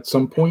scavenged at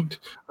some point,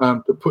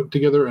 to put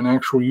together an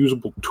actual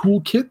usable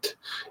toolkit,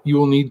 you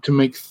will need to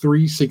make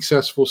 3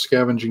 successful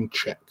scavenging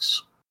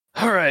checks.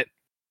 All right.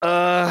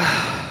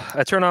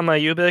 I turn on my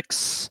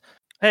Ubix.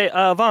 Hey,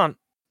 Vaughn.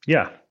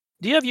 Yeah.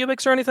 Do you have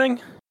Ubix or anything?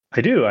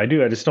 I do. I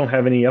just don't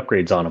have any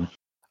upgrades on them.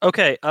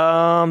 Okay.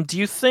 Do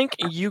you think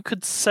you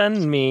could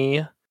send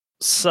me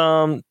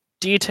some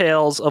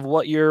details of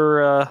what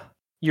your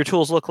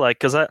tools look like?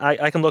 Because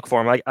I can look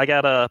for them. I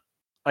got a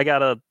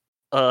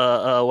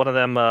one of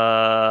them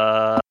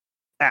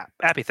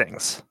appy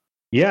things.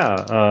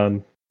 Yeah.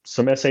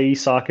 Some SAE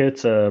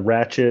sockets, a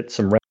ratchet,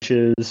 some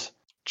wrenches,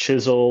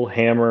 chisel,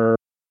 hammer,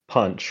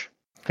 punch.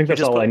 I think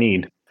that's all I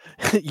need.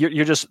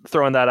 You're just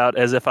throwing that out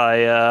as if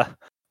I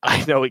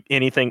know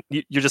anything.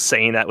 You're just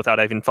saying that without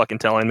even fucking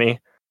telling me.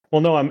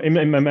 Well, no, I'm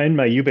in my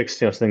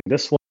Ubix thing.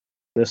 This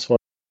one.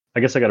 I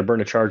guess I got to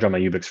burn a charge on my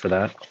Ubix for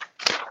that.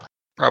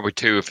 Probably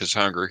 2 if it's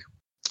hungry.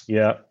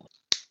 Yeah.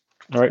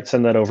 All right,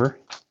 send that over.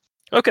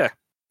 Okay.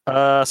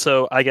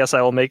 So I guess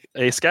I will make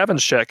a scavenge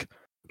check.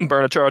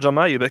 Burn a charge on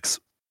my Ubix.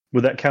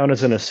 Would that count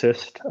as an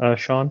assist,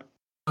 Sean?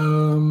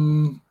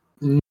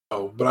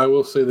 No, but I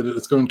will say that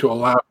it's going to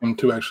allow him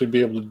to actually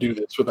be able to do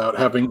this without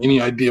having any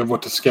idea of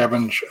what to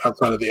scavenge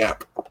outside of the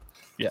app.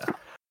 Yeah.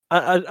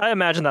 I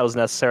imagine that was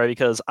necessary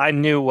because I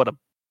knew what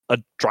a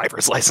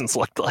driver's license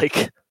looked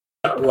like.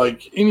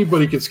 Like,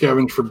 anybody could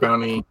scavenge for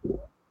bounty,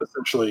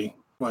 essentially.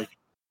 Like,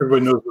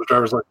 everybody knows what a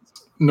driver's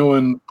license.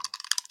 Knowing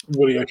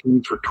what he actually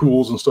needs for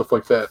tools and stuff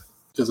like that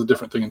is a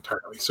different thing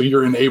entirely. So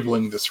you're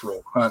enabling this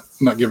role,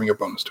 not giving a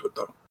bonus to it,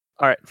 though.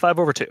 All right, 5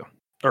 over 2.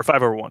 Or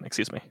 5 over 1,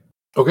 excuse me.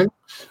 Okay.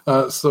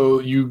 So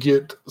you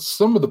get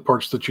some of the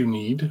parts that you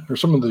need, or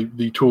some of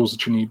the tools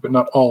that you need, but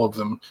not all of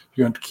them.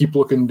 You're going to keep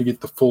looking to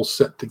get the full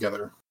set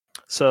together.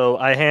 So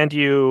I hand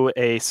you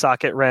a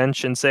socket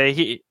wrench and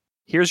say,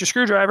 here's your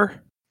screwdriver.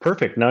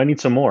 Perfect. Now I need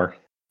some more.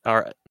 All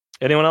right.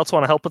 Anyone else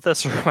want to help with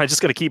this, or am I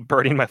just going to keep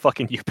burning my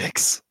fucking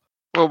Ubix?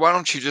 Well, why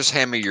don't you just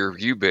hand me your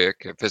UBIC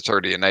if it's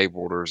already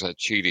enabled, or is that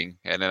cheating?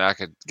 And then I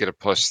could get a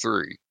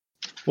 +3.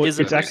 Well, Is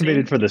it's it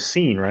activated for the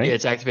scene, right? Yeah,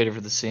 it's activated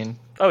for the scene.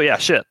 Oh, yeah,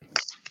 shit.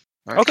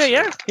 All right, Okay, so-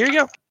 yeah, here you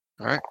go.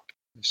 All right.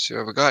 Let's see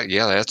what we got.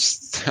 Yeah,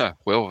 that's,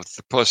 well, with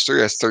the +3,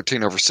 that's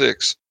 13 over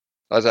 6.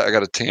 I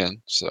got a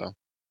 10, so. All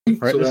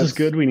right, So this is that's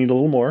good. We need a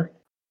little more.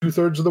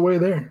 2/3 of the way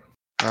there.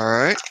 All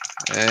right.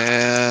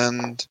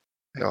 And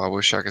I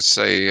wish I could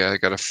say I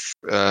got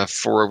a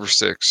 4 over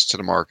 6 to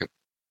the market.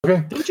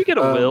 Okay. Didn't you get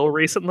a will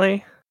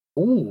recently?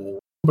 Ooh,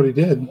 somebody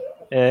did.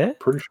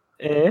 Pretty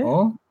sure. Eh?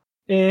 Oh,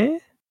 Eh? You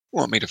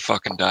want me to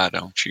fucking die,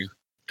 don't you?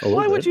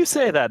 Why would you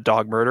say that,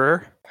 dog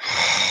murderer?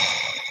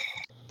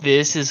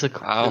 This is a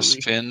I'll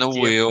completely spin the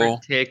different wheel.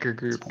 taker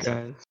group,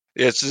 guys.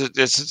 It's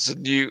a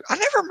new. I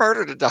never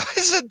murdered a dog.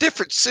 It's a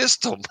different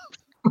system.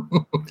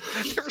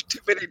 There were too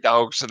many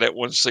dogs in that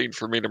one scene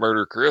for me to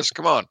murder Chris.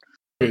 Come on.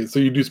 okay. So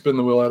you do spin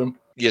the wheel at him.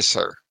 Yes,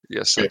 sir.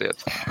 Yes, I Okay. did.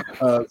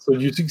 So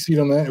you succeed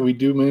on that, and we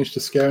do manage to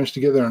scavenge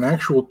together an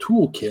actual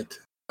toolkit.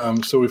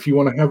 So if you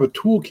want to have a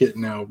toolkit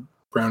now,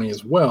 Brownie,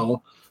 as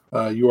well,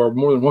 you are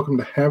more than welcome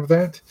to have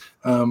that.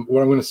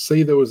 What I'm going to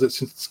say, though, is that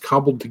since it's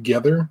cobbled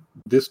together,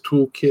 this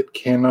toolkit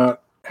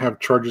cannot have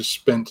charges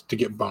spent to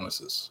get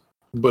bonuses.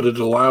 But it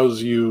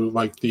allows you,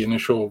 like, the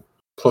initial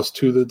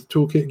 +2 that the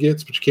toolkit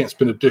gets, but you can't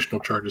spend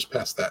additional charges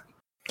past that.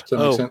 Does that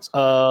make sense?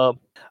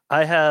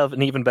 I have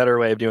an even better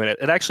way of doing it.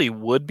 It actually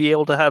would be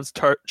able to have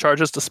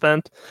charges to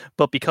spend,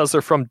 but because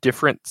they're from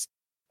different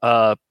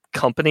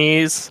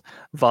companies,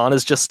 Vaughn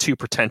is just too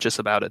pretentious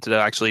about it to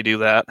actually do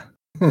that.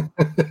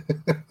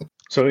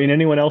 So in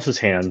anyone else's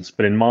hands,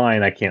 but in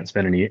mine, I can't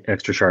spend any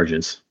extra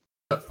charges.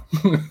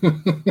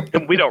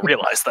 And we don't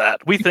realize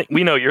that.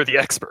 We know you're the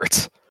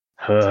expert.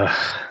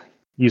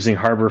 Using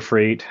Harbor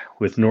Freight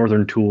with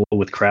Northern Tool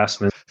with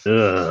Craftsman.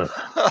 This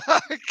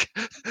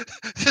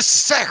is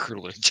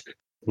sacrilege.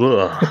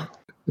 Ugh.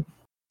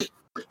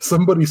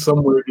 Somebody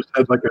somewhere just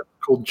had like a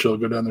cold chill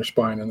go down their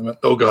spine, and they went,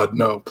 "Oh God,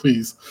 no,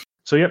 please."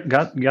 So yep,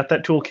 got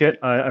that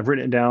toolkit. I've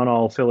written it down.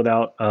 I'll fill it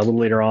out a little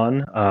later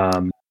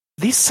on.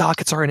 These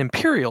sockets are in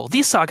imperial.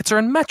 These sockets are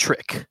in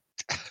metric.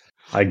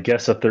 I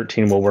guess a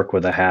 13 will work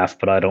with a half,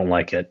 but I don't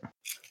like it.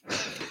 I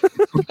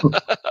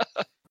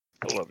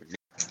love it.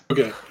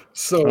 Okay,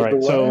 so All right,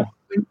 the last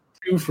thing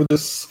to do for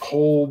this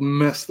whole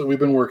mess that we've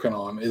been working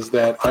on is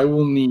that I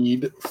will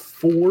need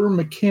 4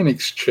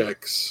 mechanics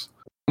checks,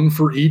 one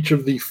for each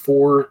of the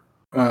 4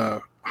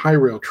 high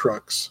rail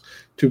trucks,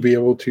 to be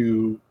able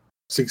to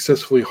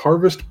successfully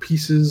harvest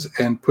pieces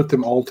and put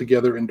them all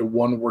together into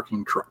one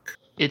working truck.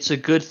 It's a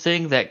good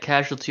thing that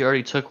Casualty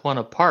already took one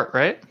apart,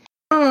 right?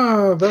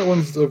 That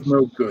one's of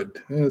no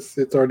good.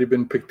 It's already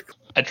been picked.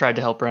 I tried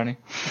to help Brownie.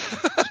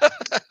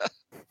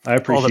 I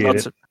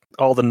appreciate it.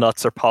 All the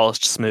nuts are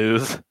polished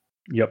smooth.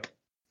 Yep.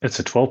 It's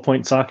a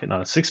 12-point socket,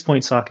 not a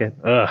 6-point socket.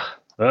 Ugh.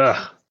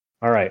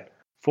 All right.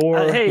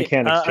 4 Hey,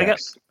 mechanics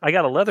checks. I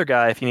got a leather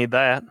guy if you need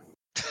that.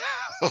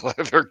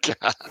 Leather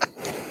guy.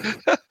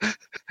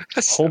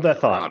 Hold that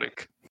thought.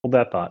 Hold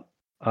that thought.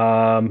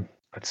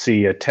 Let's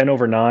see, a 10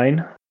 over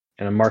 9,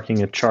 and I'm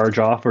marking a charge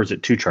off, or is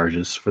it 2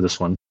 charges for this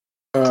one?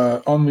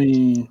 On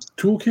the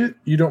toolkit,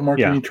 you don't mark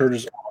any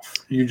charges off.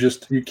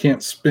 You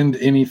can't spend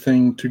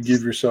anything to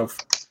give yourself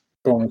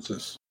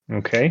bonuses.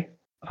 Okay.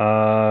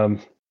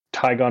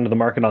 Tag on to the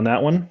market on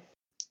that one.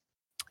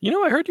 You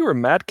know, I heard you were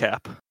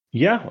madcap.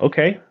 Yeah,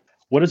 okay.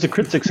 What does a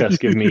crit success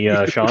give me,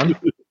 Sean?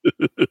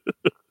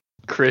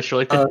 Chris, you're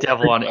like the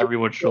devil on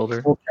everyone's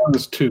shoulder. Will count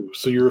as 2,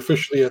 so you're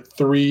officially at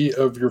 3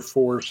 of your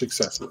 4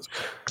 successes.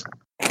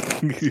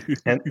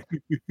 and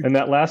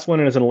that last one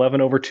is an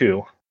 11 over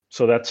 2.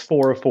 So that's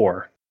 4 of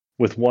 4,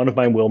 with 1 of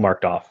my will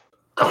marked off.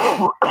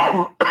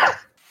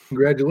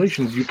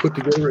 Congratulations, you put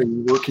together a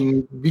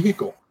working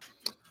vehicle.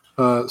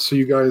 So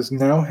you guys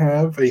now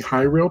have a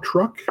high rail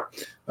truck.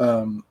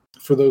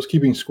 For those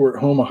keeping score at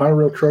home, a high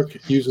rail truck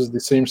uses the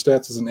same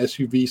stats as an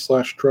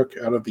SUV/truck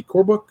out of the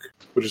core book,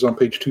 which is on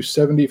page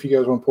 270 if you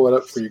guys want to pull that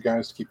up for you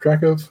guys to keep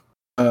track of.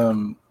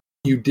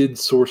 You did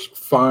source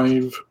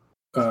 5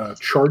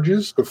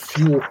 charges of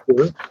fuel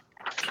for it.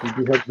 So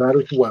you do have that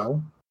as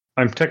well.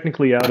 I'm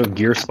technically out of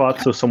gear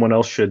spots, so someone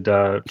else should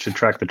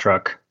track the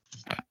truck.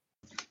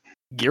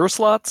 Gear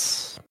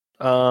slots?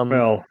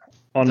 Well,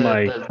 on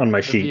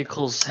my sheet. The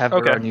vehicles have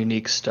their own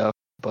unique stuff,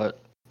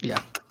 but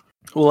yeah.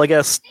 Well, I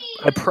guess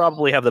I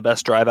probably have the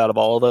best drive out of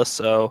all of us,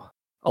 so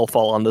I'll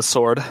fall on this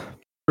sword.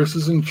 Chris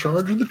is in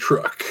charge of the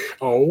truck.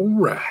 All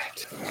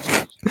right.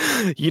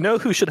 You know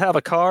who should have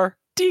a car?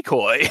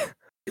 Decoy.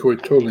 Decoy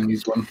totally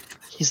needs one.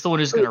 He's the one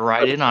who's going to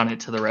ride in on it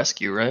to the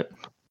rescue, right?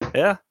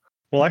 Yeah.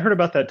 Well, I heard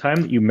about that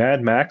time that you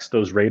Mad Max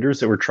those raiders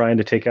that were trying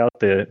to take out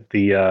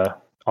the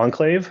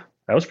Enclave.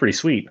 That was pretty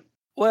sweet.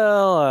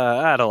 Well,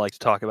 I don't like to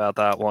talk about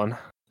that one.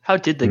 How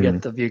did they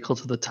get the vehicle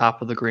to the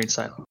top of the grain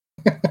silo?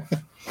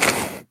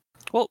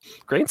 Well,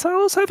 grain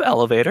silos have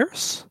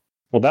elevators.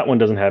 Well, that one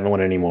doesn't have one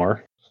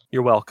anymore.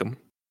 You're welcome.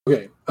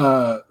 Okay,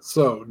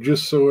 so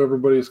just so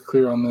everybody's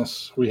clear on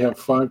this, we have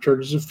 5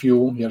 charges of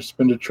fuel. You have to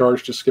spend a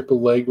charge to skip a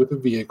leg with a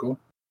vehicle.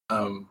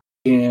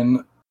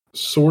 And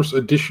source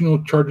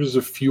additional charges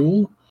of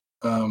fuel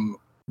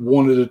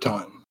one at a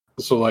time.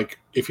 So, like,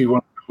 if you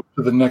want to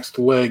go to the next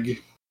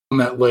leg, on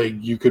that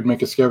leg, you could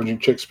make a scavenging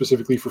check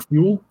specifically for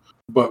fuel,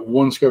 but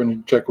one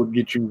scavenging check would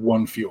get you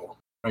 1 fuel.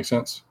 Make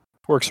sense?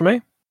 Works for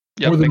me.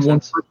 Yeah,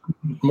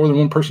 more than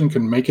one person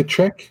can make a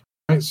check.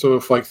 Right? So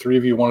if like 3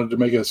 of you wanted to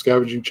make a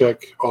scavenging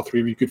check, all 3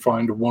 of you could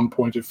find 1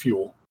 point of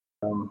fuel.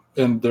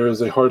 And there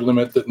is a hard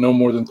limit that no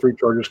more than 3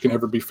 charges can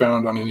ever be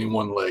found on any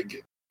one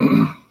leg.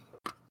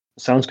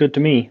 Sounds good to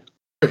me.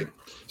 Okay.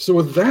 So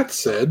with that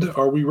said,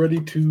 are we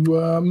ready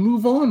to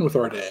move on with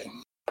our day?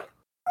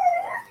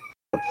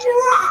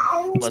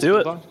 Let's do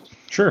it.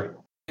 Sure.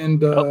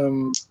 And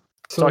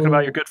so talking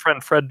about your good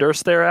friend Fred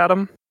Durst there,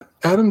 Adam.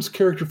 Adam's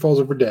character falls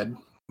over dead.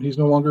 He's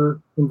no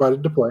longer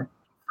invited to play.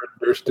 Fred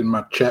Durst in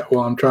my chat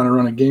while I'm trying to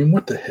run a game.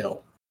 What the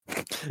hell?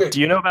 Do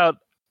you know about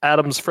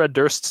Adam's Fred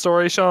Durst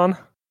story, Sean?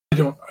 I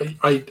don't.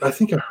 I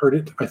think I heard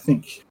it. I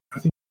think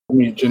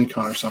me at Gen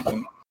Con or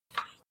something.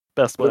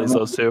 Best buddies,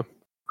 those two.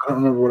 I don't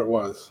remember what it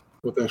was.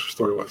 What the actual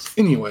story was.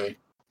 Anyway.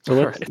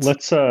 So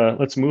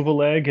let's move a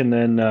leg and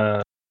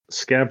then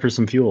scab for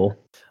some fuel.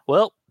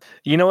 Well,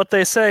 you know what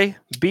they say.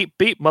 Beep,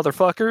 beep,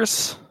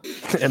 motherfuckers.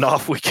 And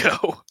off we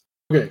go.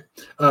 Okay.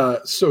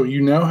 So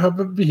you now have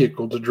a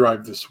vehicle to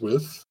drive this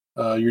with.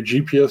 Your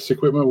GPS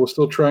equipment will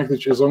still track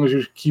that as long as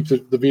you keep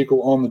the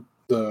vehicle on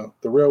the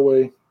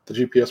railway. The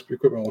GPS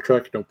equipment will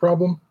track no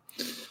problem.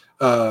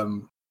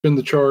 Spend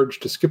the charge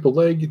to skip a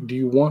leg. Do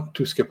you want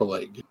to skip a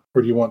leg?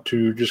 Or do you want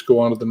to just go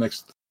on to the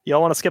next?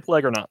 Y'all want to skip a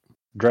leg or not?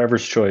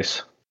 Driver's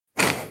choice.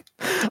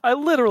 I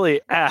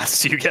literally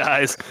asked you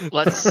guys.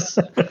 Let's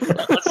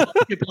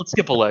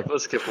skip a leg.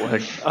 Let's skip a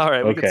leg. All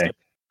right. We can Okay. skip.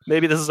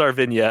 Maybe this is our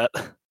vignette.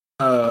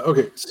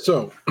 Okay,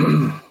 so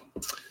the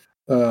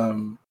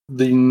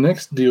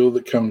next deal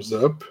that comes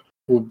up,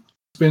 we'll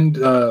spend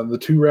the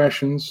 2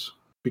 rations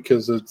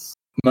because it's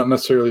not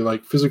necessarily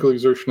like physical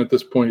exertion at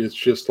this point. It's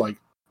just like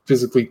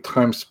physically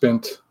time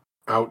spent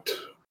out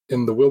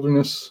in the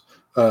wilderness.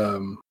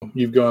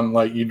 You've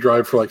gone you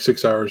drive for like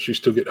 6 hours, you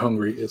still get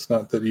hungry. It's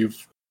not that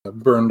you've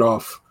burned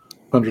off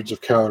hundreds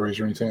of calories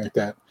or anything like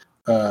that.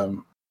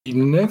 The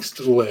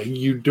next leg,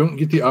 you don't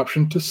get the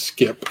option to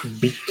skip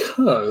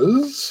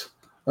because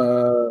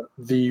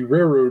the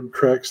railroad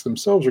tracks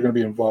themselves are going to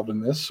be involved in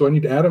this. So I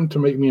need Adam to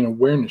make me an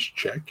awareness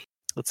check.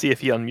 Let's see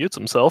if he unmutes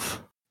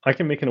himself. I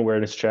can make an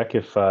awareness check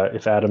if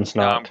Adam's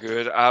No, not. I'm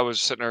good. I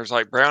was sitting there, I was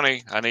like,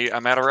 Brownie,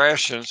 I'm out of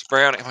rations.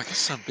 Brownie, I'm like,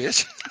 son of a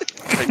bitch.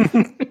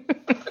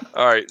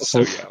 All right,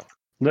 so yeah.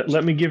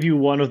 Let me give you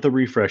one of the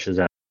refreshes,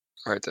 Adam.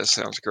 All right, that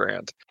sounds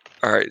grand.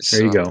 All right, so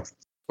There you go.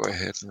 Go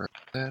ahead and write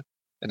that.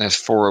 And that's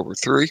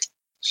 4/3.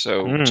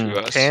 So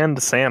to us.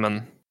 Canned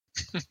salmon.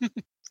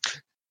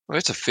 Well,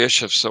 it's a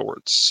fish of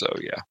sorts, so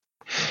yeah.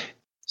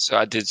 So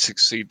I did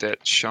succeed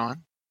that,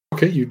 Sean.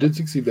 Okay, you did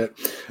succeed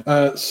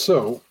that.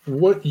 So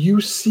what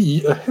you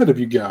see ahead of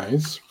you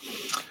guys,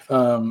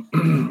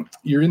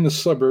 you're in the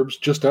suburbs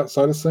just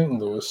outside of St.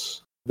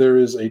 Louis. There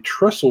is a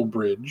trestle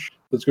bridge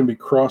that's going to be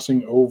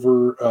crossing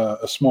over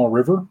a small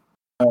river.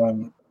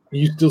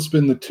 You still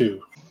spend the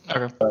 2.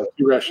 Okay.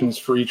 2 rations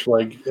for each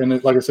leg.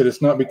 And like I said,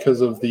 it's not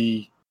because of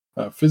the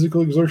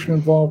physical exertion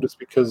involved. It's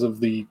because of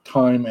the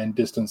time and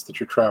distance that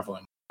you're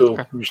traveling. So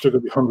You're still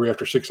going to be hungry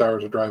after 6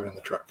 hours of driving in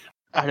the truck.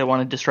 I didn't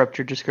want to disrupt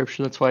your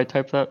description. That's why I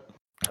typed that.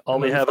 All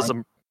we have is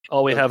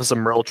a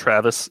Merle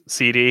Travis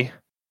CD. If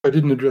I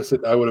didn't address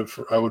it, I would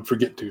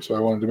forget to. So I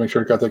wanted to make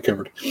sure I got that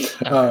covered.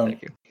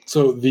 Thank you.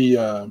 So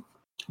the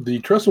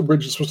trestle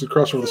bridge is supposed to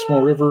cross over the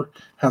small river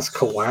has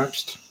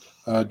collapsed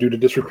due to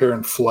disrepair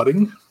and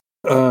flooding.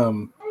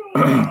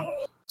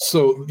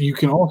 So you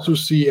can also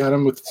see,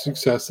 Adam, with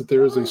success, that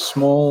there is a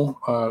small,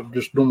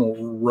 just normal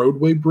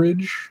roadway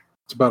bridge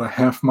It's about a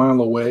half mile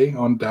away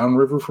on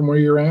downriver from where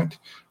you're at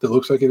that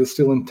looks like it is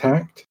still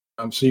intact.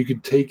 So you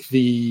could take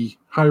the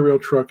high rail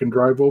truck and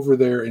drive over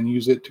there and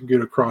use it to get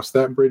across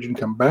that bridge and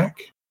come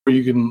back. Or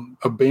you can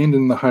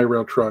abandon the high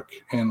rail truck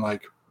and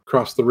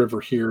cross the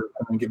river here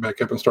and then get back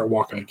up and start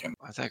walking again.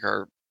 I think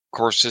of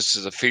course, this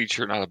is a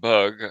feature, not a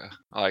bug.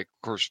 Of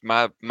course,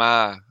 my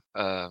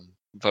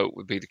vote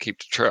would be to keep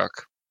the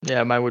truck.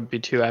 Yeah, mine would be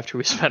too after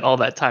we spent all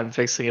that time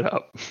fixing it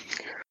up.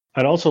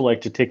 I'd also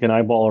like to take an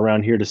eyeball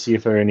around here to see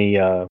if there are any,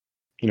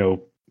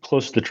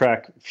 close to the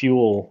track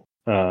fuel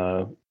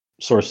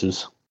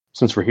sources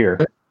since we're here.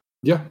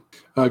 Yeah.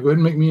 Go ahead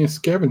and make me a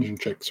scavenging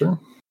check, sir.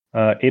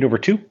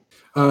 8/2.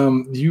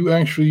 You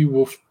actually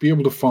will be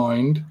able to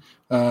find,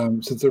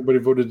 since everybody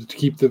voted to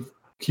keep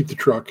the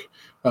truck,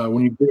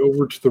 when you get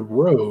over to the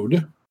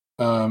road,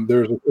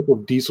 there's a couple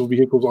of diesel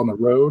vehicles on the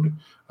road.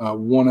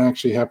 One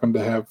actually happened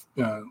to have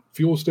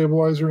fuel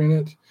stabilizer in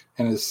it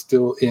and is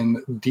still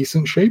in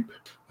decent shape.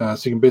 So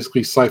you can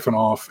basically siphon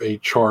off a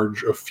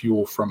charge of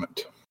fuel from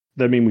it.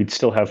 That'd mean we'd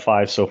still have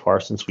 5 so far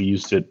since we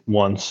used it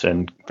once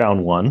and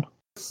found one.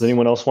 Does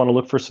anyone else want to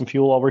look for some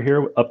fuel while we're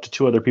here? Up to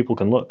 2 other people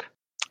can look.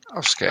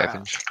 I'll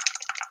scavenge.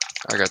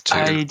 I got 2.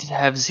 I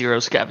have 0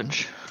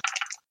 scavenge.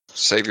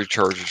 Save your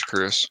charges,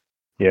 Chris.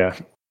 Yeah.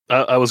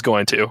 I was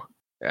going to.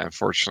 Yeah,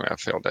 unfortunately, I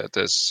failed at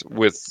this.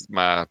 With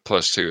my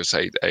 +2, it's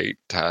 8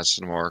 ties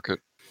to the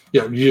market.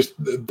 Yeah,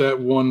 that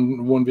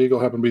one vehicle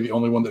happened to be the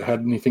only one that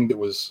had anything that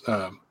was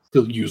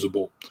still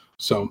usable.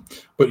 So,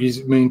 but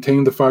he's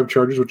maintained the 5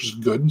 charges, which is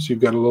good. So you've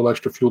got a little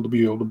extra fuel to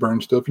be able to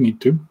burn still if you need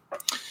to.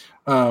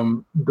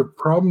 The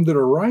problem that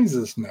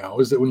arises now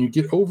is that when you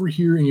get over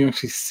here and you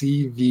actually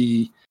see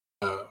the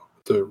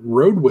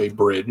roadway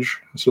bridge,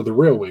 so the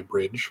railway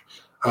bridge,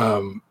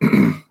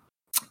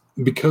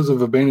 because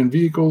of abandoned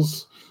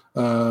vehicles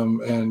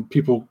and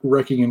people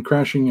wrecking and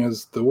crashing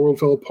as the world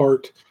fell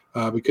apart,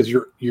 because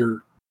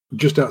you're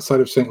just outside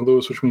of St.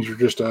 Louis, which means you're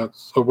just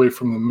away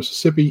from the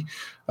Mississippi.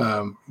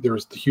 There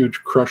was the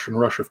huge crush and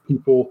rush of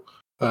people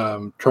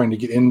trying to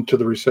get into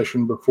the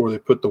recession before they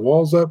put the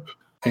walls up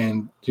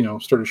and,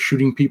 started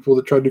shooting people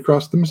that tried to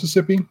cross the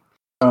Mississippi.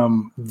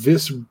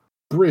 This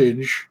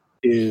bridge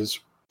is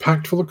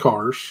packed full of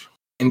cars,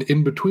 and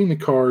in between the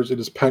cars, it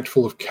is packed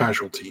full of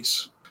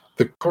casualties.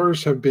 The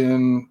cars have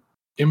been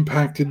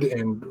impacted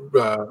and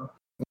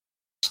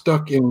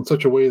stuck in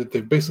such a way that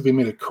they've basically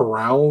made a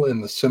corral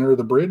in the center of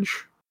the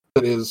bridge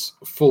that is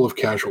full of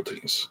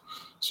casualties.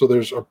 So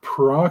there's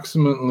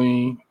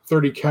approximately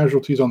 30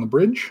 casualties on the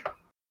bridge,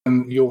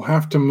 and you'll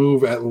have to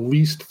move at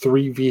least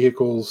 3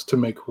 vehicles to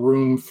make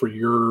room for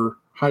your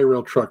high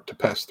rail truck to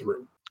pass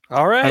through.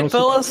 All right,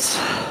 fellas.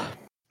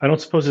 I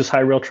don't suppose this high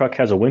rail truck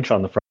has a winch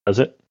on the front, does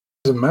it?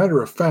 As a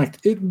matter of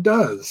fact, it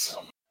does.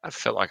 I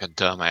felt like a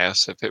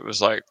dumbass if it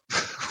was like,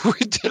 we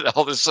did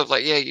all this stuff.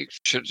 Like, yeah, you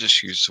should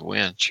just use the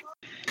winch.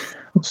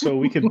 So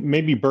we could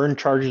maybe burn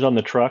charges on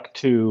the truck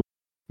to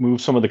move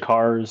some of the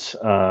cars.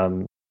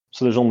 So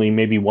there's only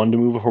maybe 1 to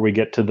move before we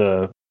get to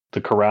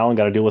the corral and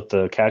got to deal with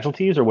the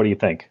casualties, or what do you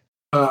think?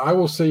 I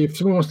will say, if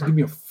someone wants to give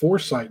me a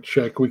foresight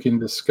check, we can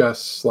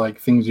discuss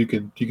things you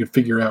could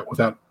figure out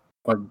without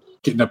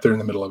getting up there in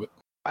the middle of it.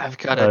 I've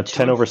got a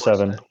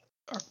 10/7.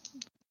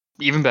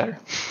 Even better.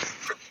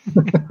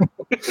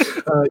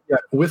 Yeah,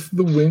 with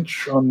the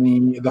winch on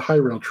the high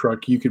rail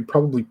truck, you could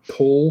probably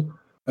pull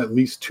at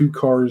least 2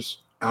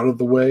 cars out of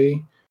the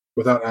way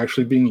without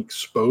actually being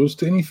exposed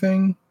to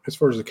anything as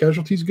far as the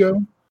casualties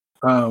go.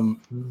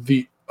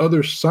 The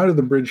other side of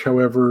the bridge,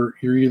 however,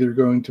 you're either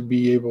going to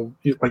be able,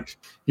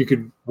 you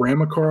could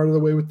ram a car out of the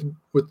way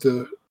with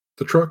the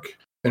truck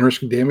and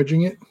risk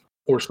damaging it,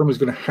 or somebody's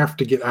going to have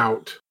to get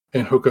out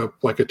and hook up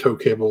a tow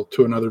cable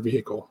to another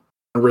vehicle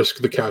and risk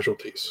the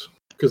casualties,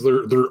 because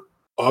they're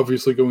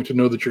obviously going to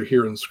know that you're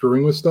here and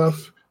screwing with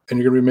stuff, and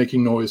you're going to be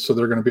making noise, so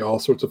they're going to be all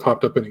sorts of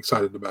hopped up and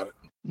excited about it.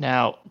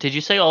 Now, did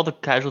you say all the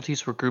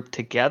casualties were grouped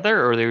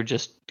together, or they were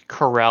just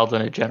corralled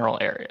in a general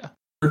area?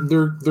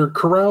 They're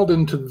corralled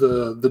into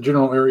the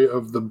general area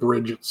of the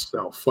bridge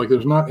itself.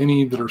 There's not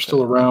any that are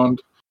still around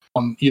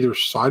on either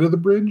side of the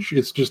bridge.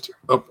 It's just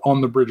up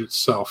on the bridge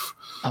itself.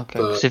 Okay,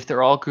 because if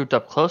they're all grouped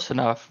up close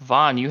enough,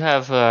 Vaughn, you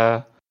have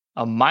a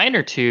mine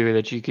or 2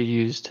 that you could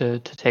use to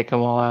take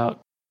them all out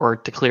or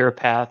to clear a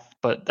path,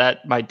 but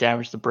that might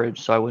damage the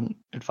bridge, so I wouldn't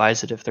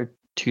advise it if they're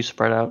too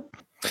spread out.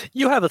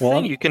 You have a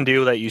thing you can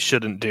do that you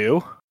shouldn't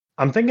do.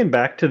 I'm thinking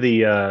back to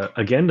the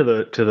again to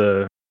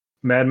the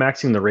Mad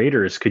Maxing the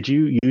Raiders. Could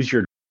you use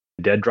your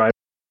dead drive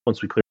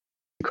once we clear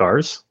the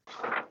cars?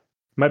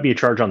 Might be a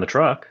charge on the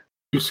truck.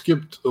 You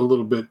skipped a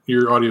little bit.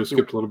 Your audio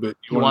skipped a little bit.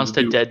 He wants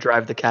to dead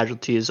drive the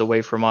casualties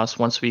away from us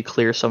once we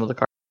clear some of the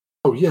cars.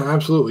 Oh, yeah,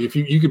 absolutely. If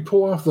you could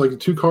pull off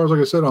 2 cars, like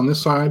I said, on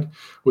this side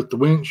with the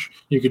winch,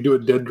 you could do a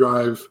dead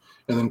drive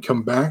and then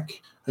come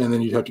back, and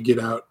then you'd have to get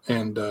out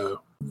and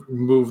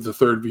move the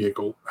 3rd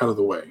vehicle out of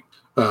the way.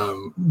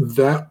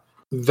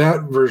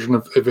 That version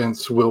of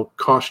events will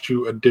cost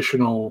you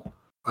additional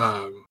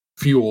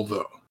fuel,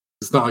 though.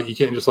 It's not like you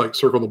can't just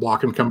circle the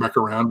block and come back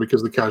around,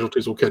 because the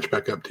casualties will catch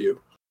back up to you.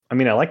 I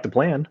mean, I like the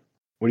plan.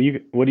 What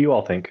do you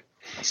all think?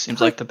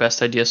 Seems like the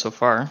best idea so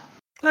far.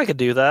 I could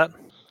do that.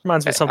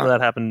 Reminds me of something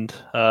that happened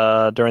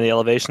during the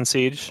elevation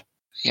siege.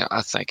 Yeah,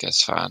 I think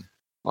that's fine.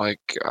 Like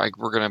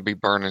we're going to be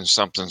burning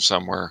something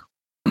somewhere.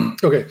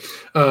 Okay,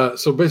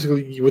 so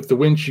basically with the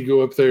winch, you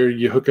go up there,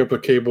 you hook up a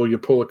cable, you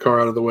pull a car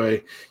out of the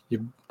way,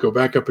 you go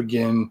back up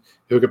again,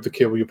 you hook up the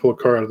cable, you pull a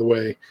car out of the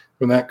way.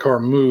 When that car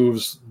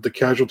moves, the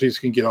casualties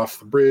can get off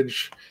the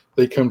bridge.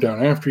 They come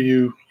down after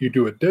you. You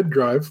do a dead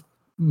drive.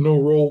 No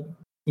roll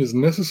is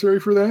necessary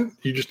for that.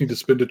 You just need to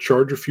spend a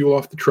charge of fuel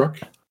off the truck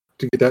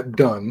to get that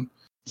done.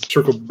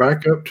 Circle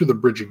back up to the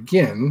bridge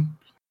again,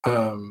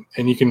 and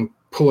you can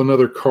pull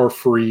another car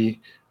free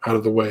out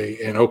of the way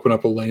and open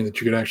up a lane that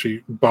you can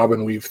actually bob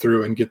and weave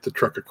through and get the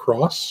truck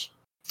across.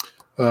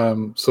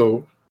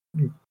 So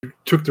you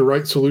took the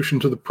right solution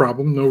to the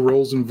problem. No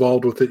rolls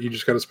involved with it. You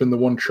just got to spend the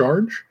one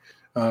charge.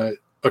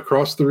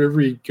 Across the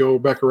river, you go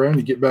back around,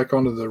 you get back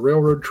onto the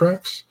railroad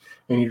tracks,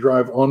 and you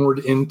drive onward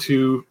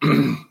into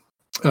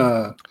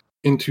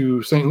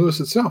St. Louis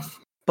itself.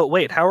 But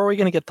wait, how are we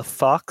going to get the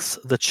fox,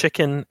 the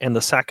chicken, and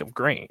the sack of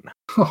grain?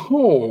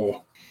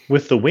 Oh,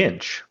 With the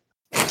winch.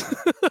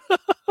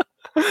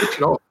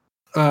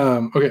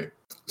 Okay,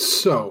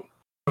 so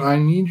what I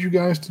need you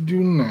guys to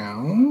do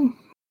now,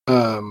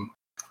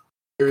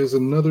 there is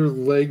another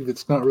leg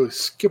that's not really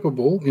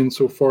skippable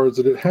insofar as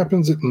that it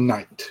happens at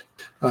night.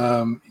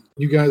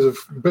 You guys have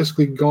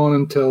basically gone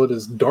until it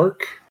is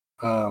dark,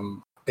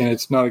 and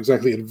it's not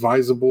exactly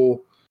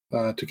advisable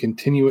to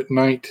continue at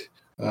night.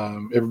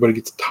 Everybody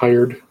gets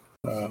tired,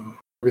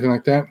 everything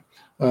like that.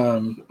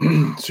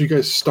 So you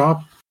guys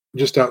stop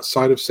just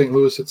outside of St.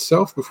 Louis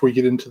itself before you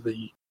get into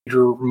the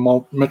major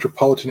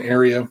metropolitan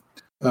area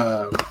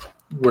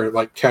where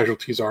like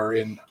casualties are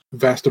in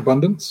vast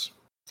abundance.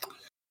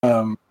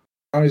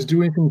 Guys,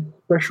 do anything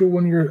special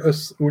when you're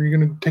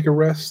going to take a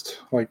rest?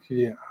 Like,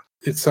 yeah,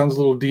 it sounds a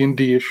little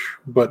D&D-ish,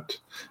 but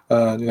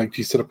like, do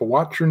you set up a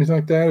watch or anything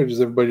like that, or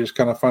does everybody just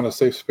kind of find a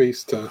safe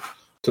space to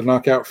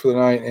knock out for the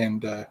night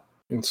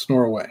and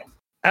snore away?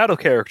 Out of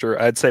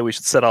character, I'd say we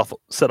should set up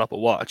a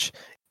watch.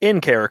 In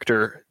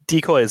character,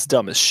 Decoy is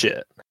dumb as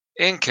shit.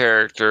 In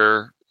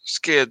character,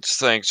 Skidz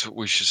thinks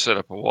we should set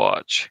up a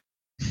watch.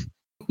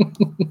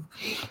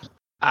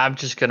 I'm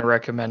just gonna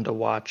recommend a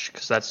watch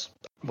because that's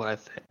what I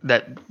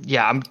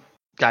think.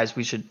 Guys,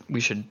 we should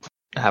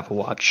have a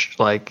watch.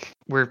 Like,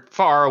 we're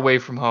far away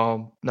from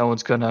home. No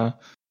one's gonna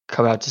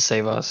come out to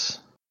save us.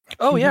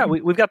 Oh yeah,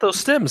 we've got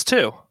those stims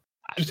too.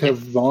 Just have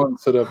Vaughn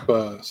set up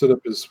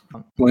his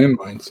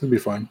landmines. It'd be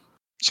fine.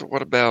 So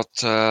what about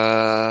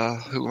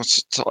who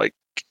wants to, like,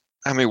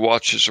 how many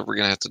watches are we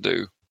gonna have to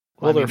do?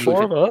 Well, there are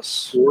four of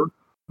us. 4?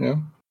 Yeah.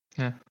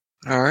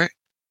 All right.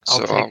 I'll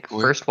take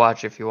first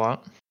watch if you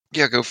want.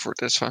 Yeah, go for it.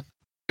 That's fine.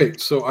 Okay,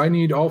 so I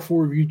need all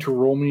 4 of you to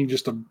roll me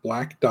just a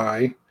black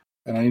die,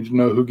 and I need to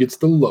know who gets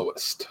the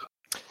lowest.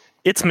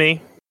 It's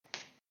me.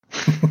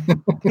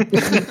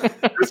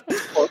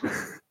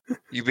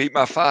 You beat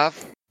my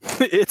 5?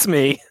 It's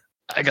me.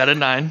 I got a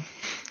 9.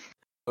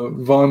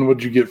 Vaughn,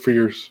 what'd you get for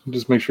yours?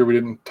 Just make sure we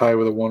didn't tie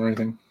with a 1 or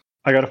anything.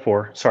 I got a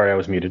 4. Sorry, I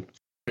was muted.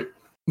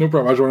 No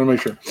problem. I just want to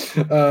make sure.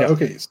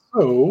 Okay,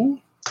 so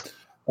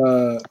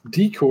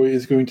Decoy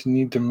is going to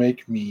need to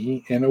make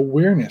me an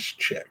awareness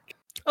check.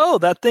 Oh,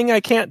 that thing I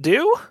can't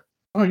do?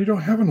 Oh, you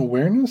don't have an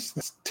awareness?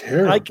 That's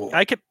terrible.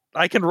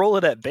 I can roll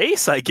it at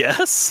base, I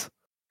guess.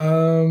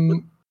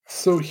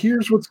 So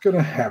here's what's going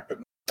to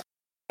happen.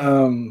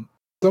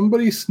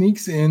 Somebody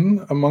sneaks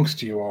in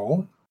amongst you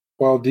all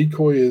while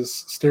Decoy is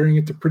staring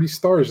at the pretty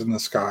stars in the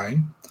sky.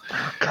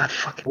 Oh, God,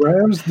 fucking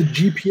Grabs the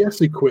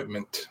GPS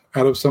equipment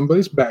out of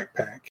somebody's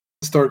backpack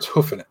and starts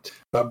hoofing it.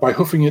 By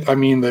hoofing it, I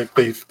mean that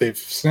they've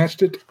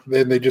snatched it,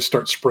 then they just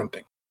start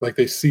sprinting. Like,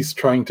 they cease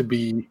trying to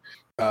be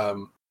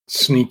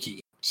sneaky.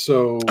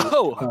 So,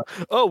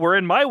 we're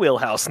in my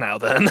wheelhouse now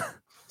then.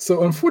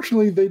 So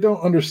unfortunately, they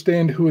don't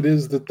understand who it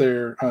is that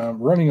they're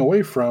running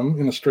away from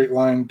in a straight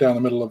line down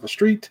the middle of a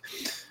street.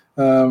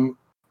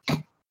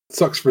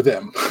 Sucks for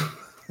them.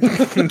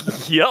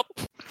 Yep.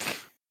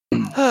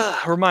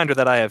 Reminder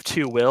that I have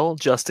 2 will,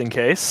 just in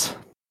case.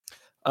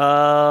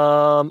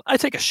 I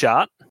take a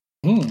shot.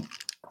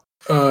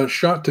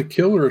 Shot to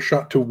kill or a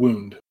shot to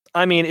wound?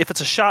 I mean, if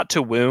it's a shot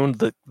to wound,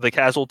 the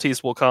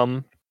casualties will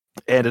come,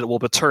 and it will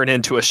turn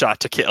into a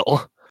shot to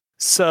kill.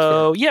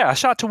 So, yeah, a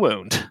shot to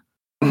wound.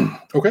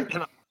 Okay.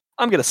 And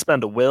I'm going to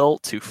spend a will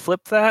to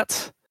flip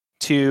that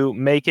to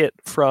make it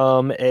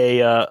from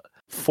a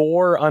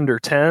 4 under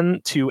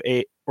 10 to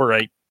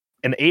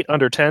an 8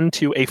 under 10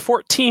 to a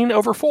 14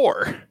 over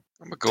 4.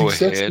 I'm going to go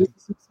ahead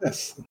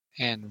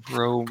and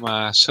roll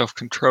my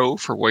self-control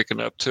for waking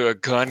up to a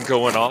gun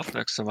going off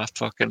next to my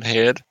fucking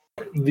head.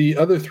 The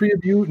other 3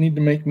 of you need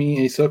to make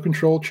me a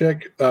self-control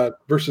check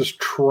versus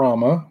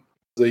trauma.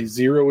 It's a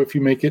 0 if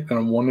you make it and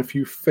a 1 if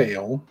you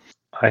fail.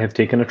 I have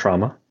taken a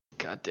trauma.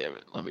 God damn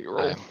it. Let me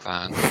roll.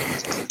 I'm fine.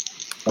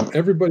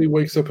 Everybody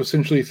wakes up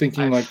essentially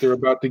thinking like they're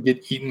about to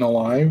get eaten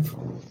alive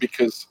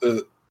because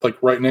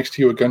like right next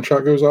to you a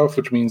gunshot goes off,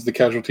 which means the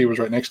casualty was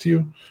right next to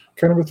you,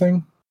 kind of a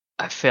thing.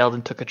 I failed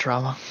and took a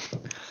trauma.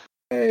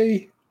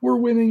 Hey, We're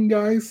winning,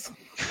 guys.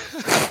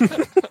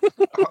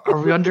 Are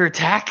we under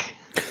attack?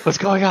 What's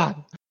going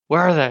on?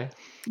 Where are they?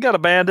 You got a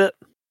bandit.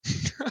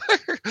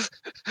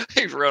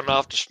 He's running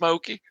off to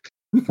Smokey.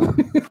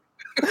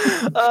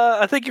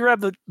 I think you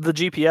grabbed the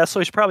GPS, so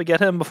we should probably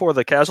get him before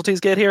the casualties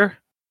get here.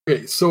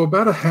 Okay, so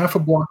about a half a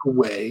block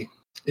away,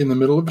 in the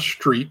middle of a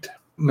street,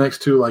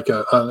 next to like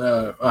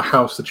a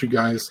house that you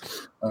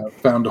guys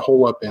found a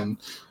hole up in,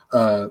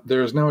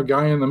 there is now a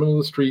guy in the middle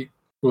of the street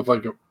with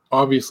like a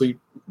obviously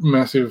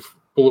massive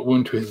bullet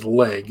wound to his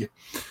leg.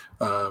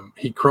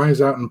 He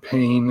cries out in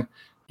pain.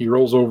 He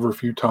rolls over a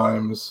few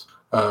times.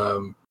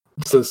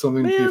 Says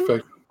something to the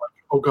effect like,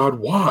 "Oh God,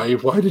 why?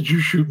 Why did you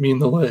shoot me in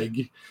the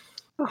leg?"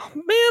 Oh,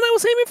 man, I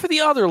was aiming for the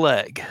other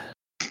leg.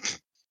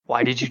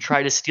 Why did you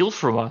try to steal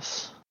from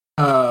us?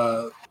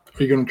 Are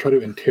you going to try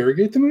to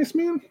interrogate the nice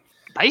man?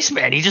 Nice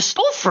man, he just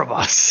stole from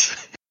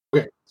us.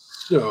 Okay,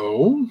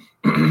 so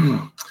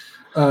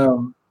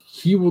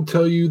he will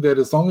tell you that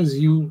as long as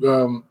you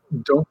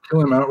don't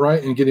kill him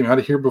outright and get him out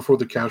of here before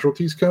the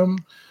casualties come,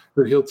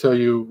 that he'll tell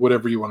you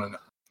whatever you want to know.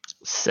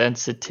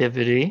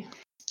 Sensitivity.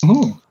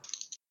 Hmm.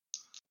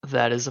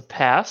 That is a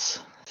pass.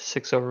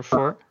 6 over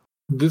 4.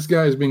 This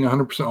guy is being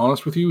 100%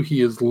 honest with you.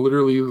 He is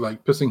literally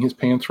like pissing his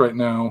pants right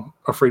now,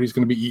 afraid he's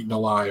going to be eaten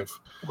alive.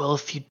 Well,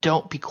 if you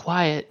don't be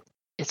quiet,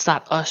 it's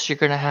not us you're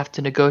going to have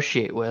to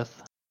negotiate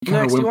with.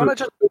 Next, do you want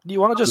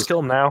to just kill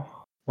him now?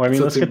 Well, I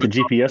mean, let's get the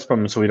GPS from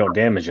him so we don't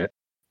damage it.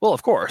 Well,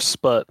 of course,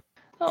 but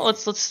No,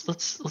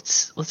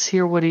 let's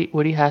hear what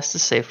he has to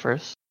say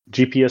first.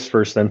 GPS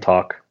first, then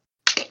talk.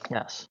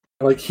 Yes.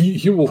 Like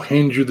he will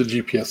hand you the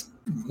GPS.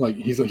 Like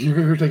he's like,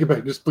 here, take it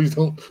back. Just please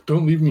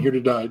don't leave me here to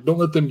die. Don't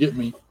let them get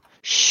me.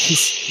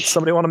 Shh.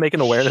 somebody want to make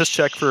an awareness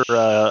check for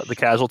the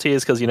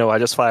casualties? Because, I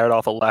just fired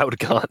off a loud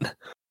gun.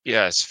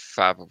 Yeah, it's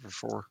 5 over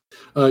 4.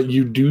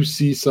 You do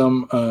see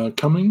some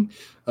coming.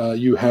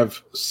 You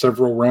have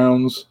several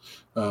rounds.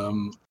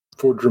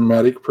 For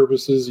dramatic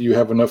purposes, you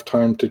have enough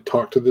time to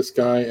talk to this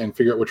guy and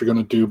figure out what you're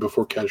going to do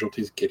before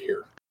casualties get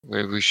here.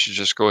 Maybe we should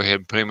just go ahead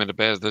and put him in the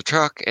bed of the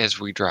truck as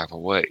we drive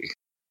away.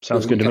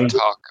 Sounds good to We me. can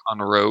talk on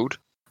the road.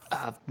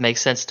 Makes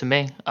sense to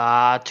me.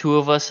 2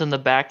 of us in the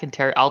back, and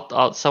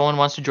someone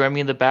wants to join me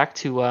in the back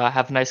to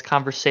have a nice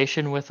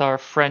conversation with our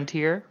friend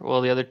here,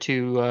 while the other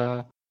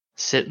 2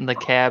 sit in the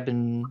cab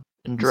and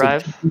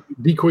drive. So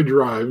Decoy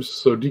drives,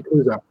 so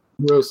Decoy's out.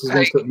 Who else is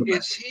going to sit in the back?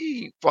 Is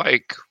he,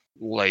 like,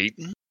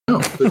 Leighton? No,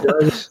 the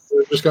guy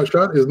that just got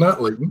shot is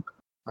not Leighton.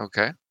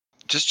 Okay.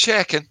 Just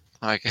checking.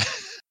 Like,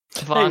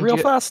 Vaughn, Hey, real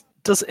fast,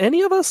 do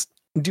any of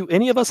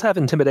us have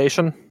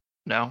intimidation?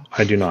 No.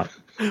 I do not.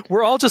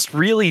 We're all just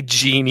really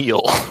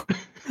genial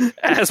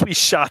as we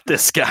shot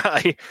this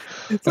guy.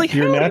 It's like,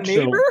 Your howdy,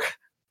 natural- neighbor?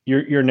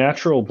 Your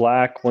natural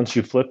black, once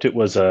you flipped it,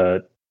 was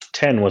a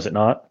 10, was it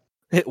not?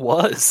 It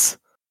was.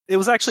 It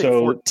was actually So-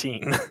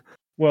 14.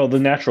 Well, the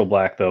natural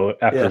black, though,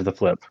 after Yeah. the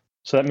flip.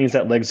 So that means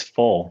that leg's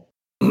full.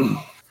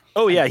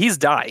 Oh, yeah, he's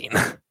dying.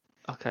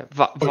 Okay,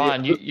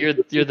 Vaughn, you're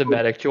the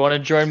medic. Do you want to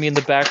join me in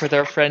the back with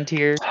our friend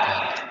here?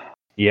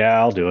 Yeah,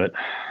 I'll do it.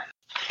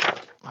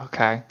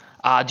 Okay.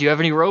 Do you have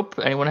any rope?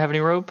 Anyone have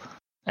any rope?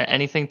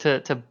 Anything to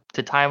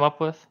tie him up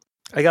with?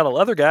 I got a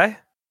leather guy.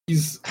 He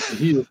is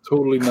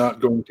totally not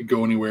going to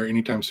go anywhere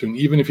anytime soon.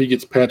 Even if he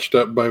gets patched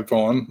up by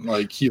Vaughn,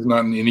 like he's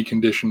not in any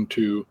condition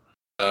to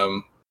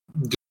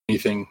do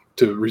anything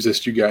to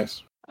resist you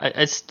guys.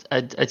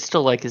 I'd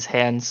still like his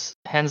hands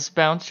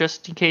bound,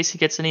 just in case he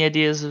gets any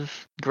ideas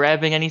of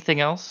grabbing anything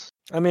else.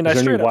 I mean, Is I there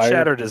any straight up wire?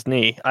 shattered his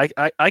knee.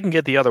 I can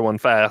get the other one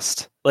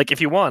fast. Like, if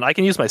you want, I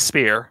can use my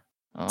spear.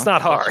 It's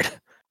not hard.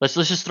 Let's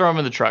just throw him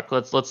in the truck.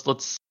 Let's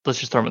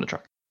just throw him in the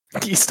truck.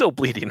 He's still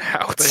bleeding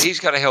out. but he's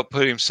got to help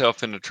put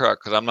himself in the truck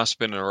because I'm not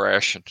spending a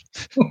ration.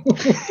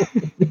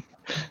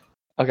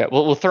 Okay,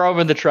 we'll throw him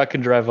in the truck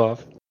and drive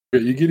off.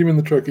 Okay, you get him in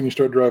the truck and you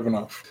start driving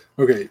off.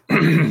 Okay.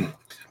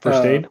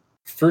 First aid?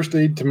 First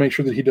aid to make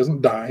sure that he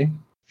doesn't die.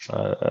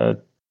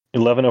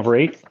 11 over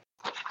 8.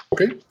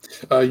 Okay.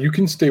 You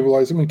can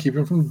stabilize him and keep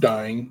him from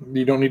dying.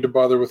 You don't need to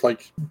bother with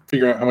like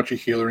figuring out how much you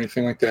heal or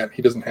anything like that.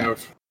 He doesn't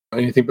have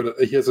anything, but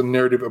he has a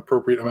narrative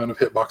appropriate amount of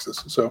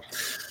hitboxes. So,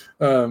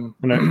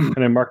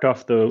 And I marked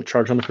off the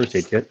charge on the first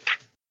aid kit.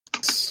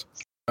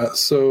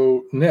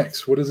 so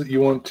next, what is it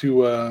you want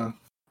to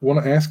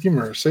ask him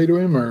or say to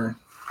him, or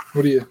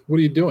what are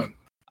you doing?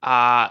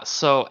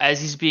 So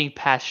as he's being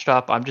patched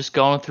up, I'm just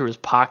going through his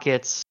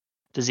pockets.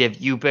 Does he have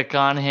Ubic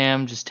on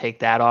him? Just take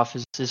that off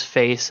his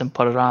face and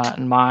put it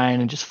on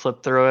mine and just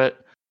flip through it.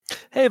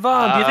 Hey,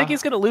 Vaughn, do you think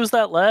he's going to lose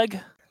that leg?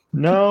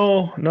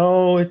 No,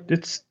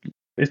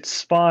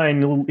 it's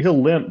fine.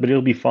 He'll limp, but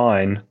he'll be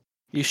fine.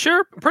 You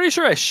sure? I'm pretty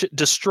sure I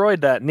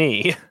destroyed that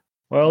knee.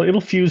 Well, it'll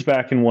fuse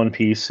back in one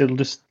piece.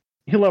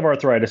 He'll have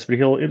arthritis, but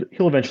he'll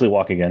eventually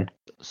walk again.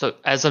 So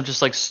as I'm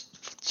just like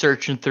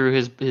searching through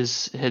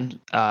his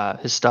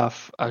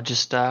stuff,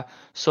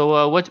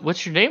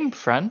 what's your name,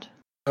 friend?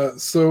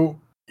 So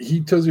he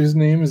tells you his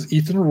name is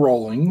Ethan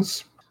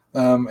Rawlings.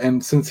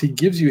 And since he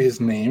gives you his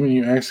name and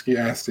you actually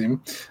asked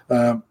him,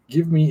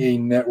 give me a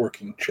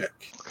networking check.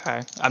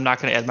 Okay, I'm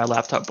not going to add my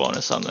laptop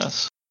bonus on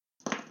this.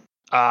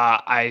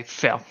 I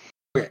fail.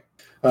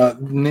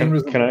 Name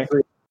is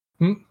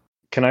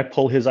Can I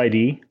pull his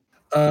ID?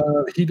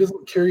 He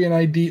doesn't carry an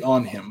ID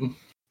on him.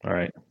 All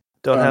right.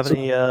 Don't have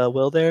any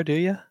will there, do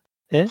you?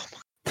 Eh?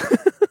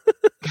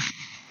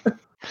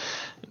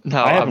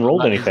 No, I haven't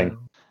rolled anything.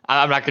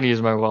 I'm not going to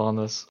use my will on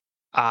this.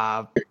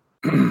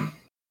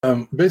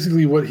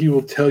 Basically, what he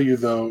will tell you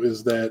though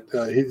is that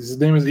his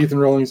name is Ethan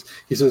Rawlings.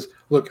 He says,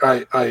 "Look,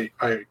 I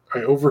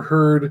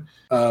overheard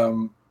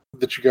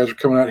that you guys are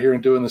coming out here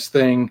and doing this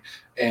thing,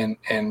 and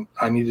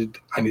I needed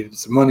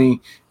some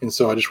money, and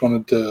so I just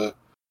wanted to,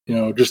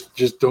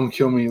 just don't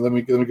kill me. Let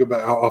me go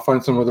back. I'll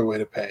find some other way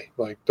to pay.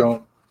 Like,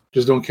 don't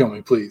kill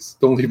me, please.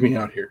 Don't leave me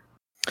out here."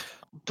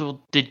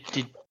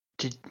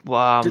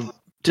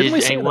 Did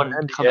we sign anyone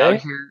an come NDA? out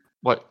here?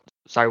 What?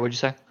 Sorry, what'd you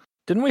say?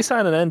 Didn't we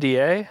sign an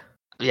NDA?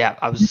 Yeah,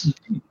 I was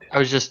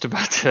just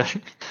about to.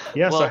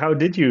 Yeah. Well, so how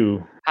did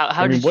you?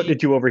 What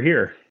did you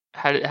overhear?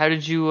 How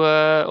did you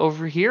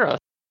overhear us?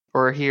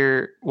 Or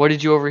hear? What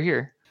did you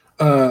overhear?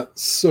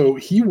 So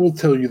he will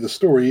tell you the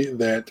story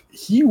that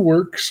he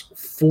works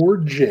for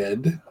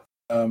Jed.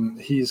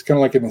 He's kind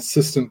of like an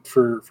assistant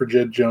for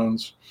Jed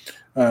Jones,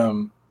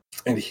 and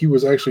he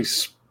was actually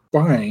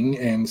spying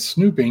and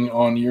snooping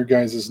on your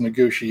guys'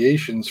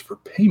 negotiations for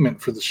payment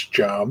for this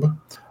job.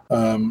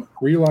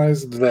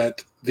 Realized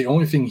that the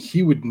only thing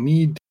he would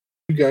need,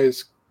 you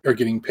guys are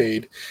getting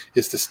paid,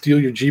 is to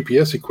steal your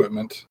GPS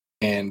equipment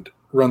and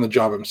run the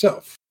job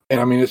himself. And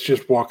I mean, it's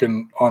just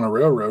walking on a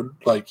railroad.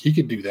 Like, he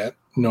could do that.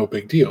 No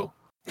big deal.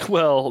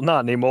 Well,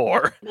 not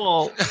anymore.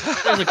 Well,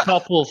 there's a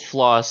couple of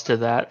flaws to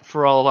that.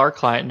 For all our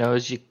client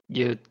knows,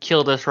 you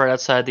killed us right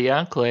outside the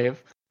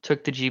Enclave,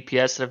 took the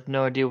GPS, and have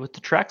no idea what the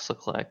tracks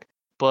look like.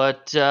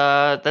 But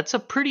that's a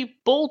pretty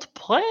bold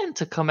plan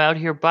to come out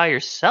here by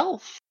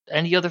yourself.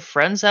 Any other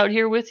friends out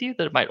here with you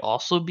that might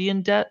also be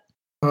in debt?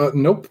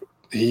 Nope.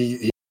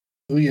 He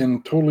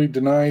and totally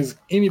denies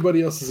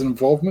anybody else's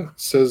involvement.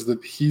 Says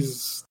that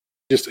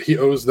he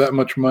owes that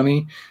much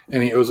money,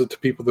 and he owes it to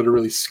people that are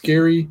really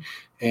scary,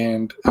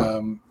 and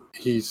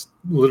he's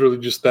literally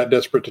just that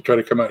desperate to try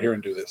to come out here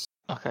and do this.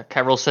 Okay,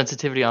 can I roll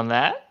sensitivity on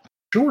that?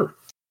 Sure.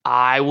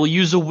 I will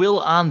use a will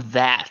on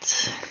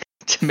that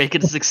to make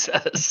it a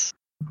success.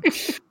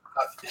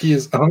 He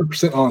is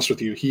 100% honest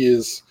with you. He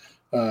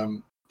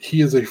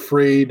is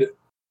afraid,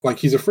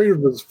 he's afraid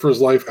for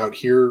his life out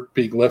here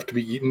being left to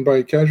be eaten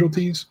by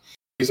casualties.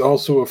 He's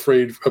also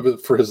afraid of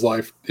it for his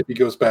life if he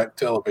goes back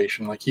to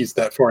Elevation. Like, he's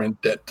that far in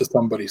debt to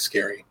somebody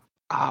scary.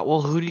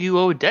 Well, who do you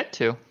owe debt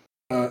to?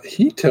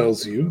 He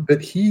tells you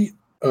that he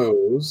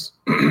owes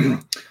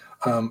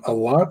a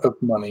lot of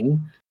money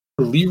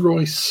to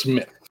Leroy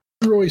Smith.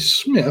 Leroy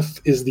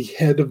Smith is the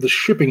head of the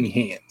shipping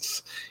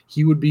hands.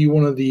 He would be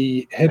one of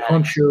the head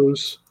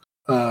honchos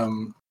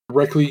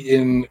directly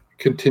in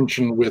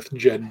contention with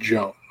Jed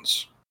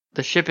Jones.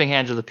 The shipping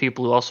hands are the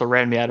people who also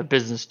ran me out of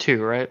business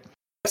too, right?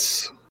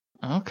 Yes.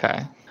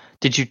 Okay.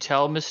 Did you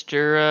tell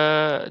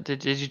Mr.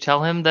 Did you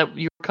tell him that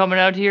you were coming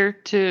out here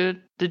to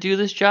do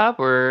this job,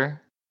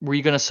 or were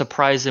you going to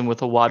surprise him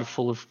with a wad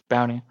full of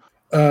bounty?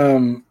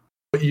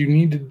 What you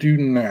need to do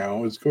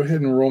now is go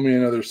ahead and roll me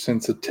another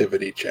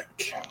sensitivity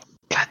check.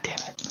 God damn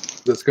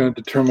it. That's going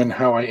to determine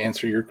how I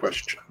answer your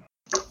question.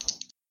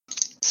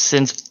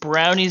 Since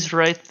Brownie's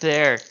right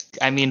there,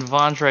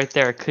 Vaughn's right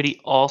there, could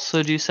he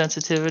also do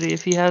sensitivity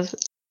if he has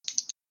it?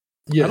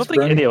 Yes, I don't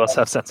think any of us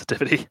have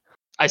sensitivity.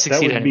 I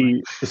succeed That would anyway.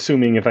 be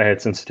assuming if I had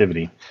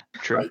sensitivity.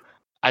 True. Right.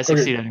 I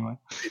succeed anyway.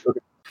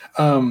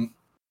 Okay.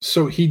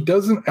 So he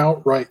doesn't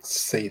outright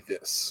say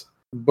this,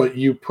 but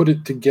you put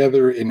it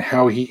together in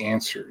how he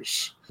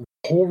answers.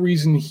 The whole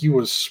reason he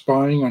was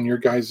spying on your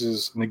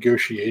guys'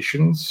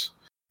 negotiations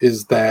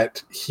is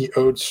that he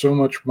owed so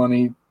much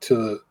money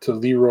to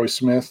Leroy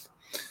Smith,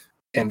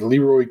 and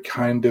Leroy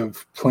kind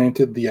of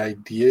planted the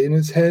idea in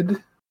his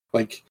head.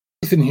 Like,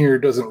 Ethan here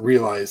doesn't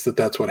realize that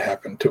that's what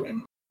happened to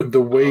him.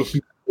 The way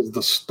he tells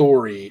the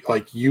story,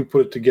 like, you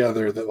put it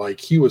together that, like,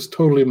 he was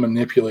totally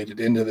manipulated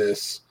into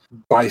this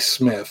by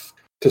Smith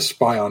to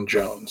spy on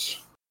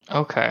Jones.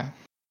 Okay.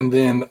 And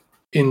then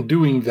in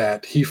doing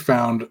that, he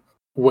found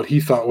what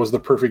he thought was the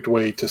perfect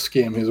way to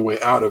scam his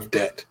way out of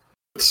debt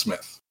with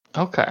Smith.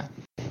 Okay.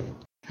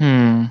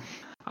 I'm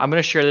going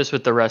to share this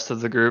with the rest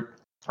of the group.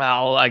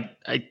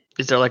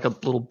 Is there like a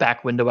little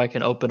back window I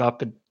can open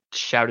up and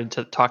talking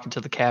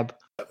to the cab?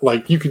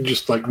 Like, you could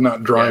just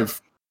not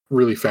drive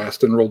really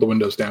fast and roll the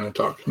windows down and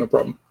talk. No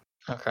problem.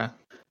 Okay.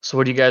 So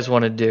what do you guys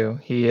want to do?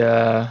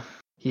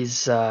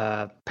 He's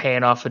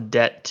paying off a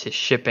debt to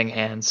shipping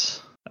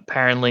hands.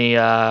 Apparently,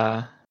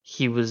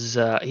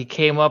 he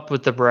came up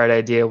with the bright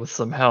idea with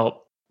some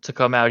help to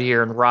come out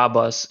here and rob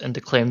us and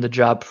to claim the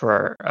job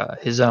for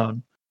his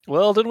own.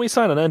 Well, didn't we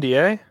sign an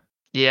NDA?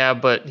 Yeah,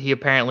 but he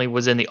apparently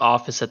was in the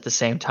office at the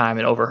same time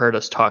and overheard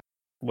us talk.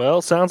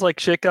 Well, sounds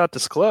like shit got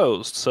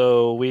disclosed,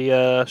 so we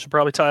should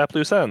probably tie up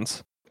loose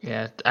ends.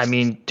 Yeah,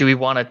 do we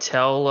want to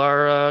tell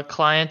our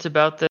client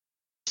about this,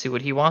 see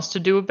what he wants to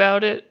do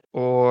about it,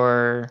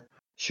 or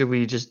should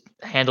we just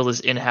handle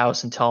this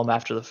in-house and tell him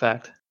after the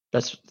fact?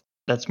 That's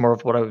that's more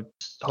of what I was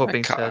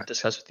hoping Okay. to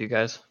discuss with you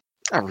guys.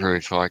 I really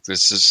feel like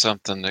this is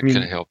something that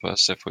could help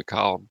us if we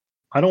call him.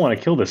 I don't want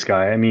to kill this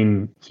guy. I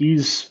mean,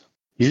 he's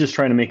just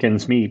trying to make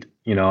ends meet.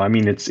 I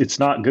mean, it's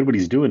not good what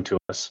he's doing to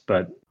us,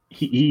 but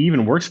he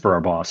even works for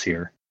our boss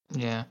here.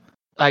 Yeah.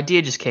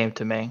 Idea just came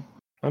to me.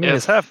 I mean,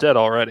 he's half dead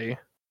already.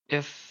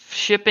 If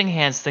Shipping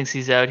Hands thinks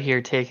he's out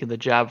here taking the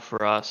job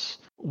for us,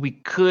 we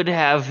could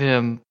have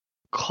him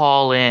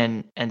call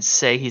in and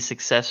say he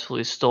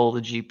successfully stole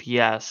the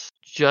GPS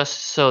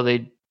just so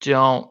they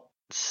don't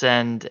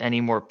send any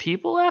more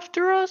people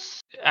after us?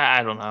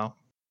 I don't know.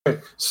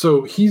 Okay,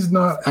 so he's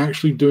not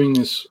actually doing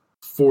this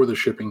for the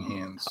Shipping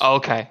Hands.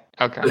 Okay.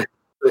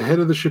 The head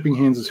of the Shipping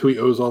Hands is who he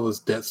owes all his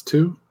debts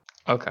to.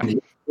 Okay. And he's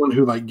the one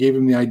who gave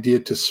him the idea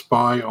to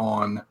spy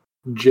on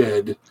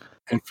Jed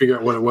and figure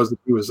out what it was that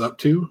he was up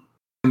to.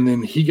 And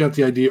then he got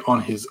the idea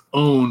on his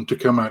own to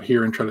come out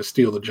here and try to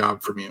steal the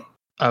job from you.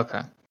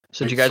 Okay.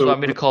 So do you guys want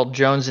me to call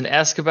Jones and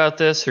ask about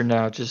this, or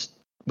no? Just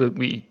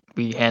we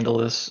handle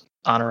this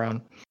on our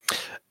own.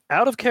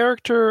 Out of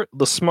character,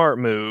 the smart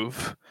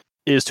move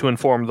is to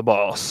inform the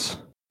boss.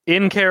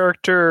 In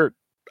character,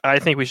 I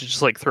think we should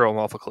just throw him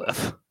off a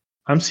cliff.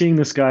 I'm seeing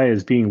this guy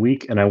as being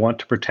weak, and I want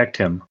to protect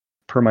him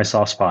per my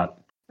soft spot.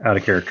 Out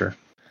of character,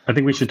 I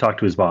think we should talk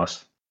to his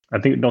boss.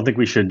 Don't think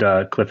we should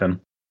cliff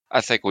him.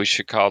 I think we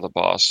should call the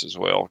boss as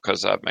well,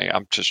 because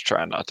I'm just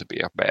trying not to be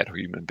a bad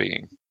human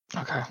being.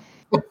 Okay.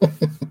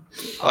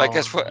 I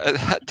guess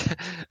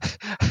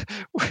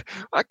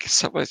I guess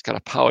somebody's got a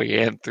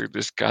Pollyann through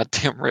this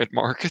goddamn red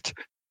market.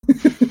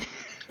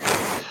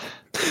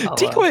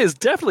 Decoy is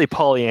definitely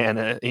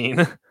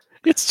Pollyanna-ing.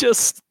 It's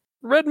just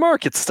red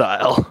market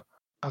style.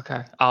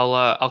 Okay.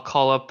 I'll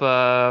call up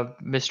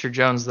Mr.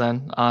 Jones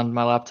then on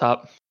my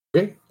laptop.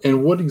 Okay.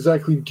 And what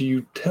exactly do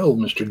you tell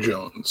Mr.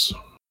 Jones?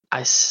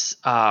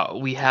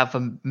 We have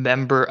a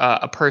member,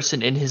 a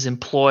person in his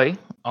employ.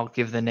 I'll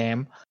give the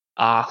name.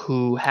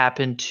 Who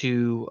happened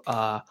to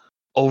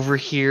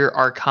overhear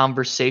our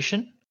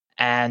conversation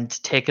and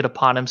take it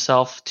upon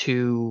himself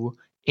to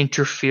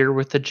interfere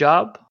with the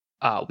job.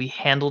 We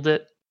handled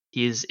it.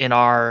 He is in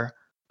our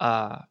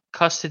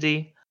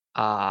custody.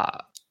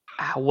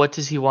 What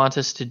does he want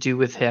us to do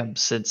with him,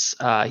 since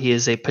he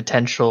is a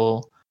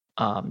potential,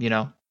 Are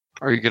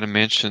you going to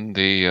mention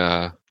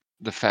the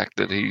fact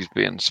that he's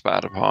being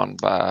spied upon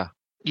by?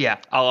 Yeah,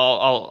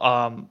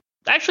 I'll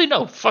actually,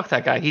 no, fuck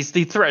that guy. He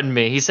threatened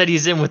me. He said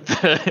he's in with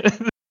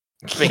the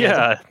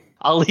Yeah.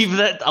 I'll leave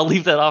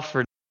that off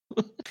for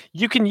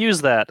You can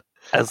use that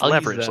as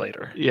leverage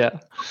later. Yeah.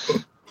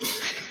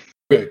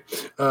 Okay.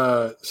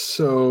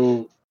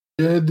 So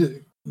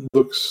Jed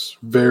looks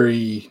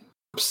very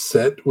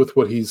upset with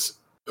what he's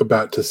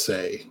about to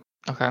say.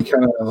 Okay. He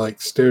kind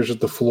of stares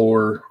at the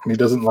floor, and he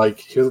doesn't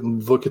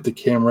look at the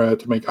camera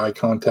to make eye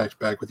contact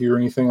back with you or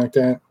anything like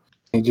that.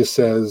 He just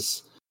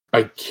says,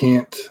 I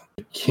can't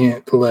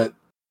let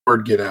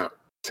word get out.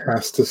 It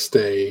has to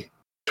stay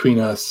between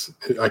us.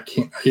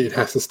 It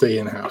has to stay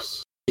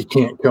in-house. He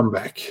can't come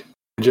back.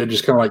 Jed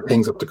just kind of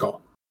hangs up the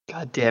call.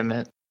 God damn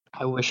it.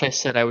 I wish I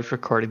said I was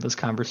recording this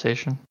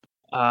conversation.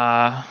 Who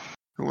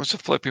wants to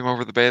flip him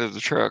over the bed of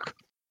the truck?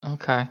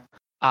 Okay.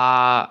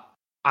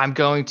 I'm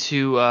going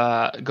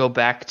to go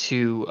back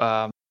to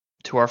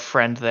our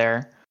friend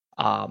there.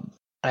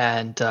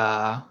 And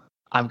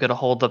I'm going to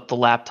hold up the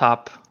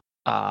laptop.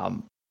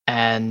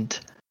 And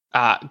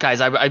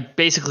guys, I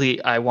basically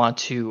want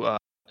to,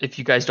 if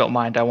you guys don't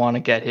mind, I want to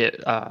get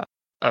a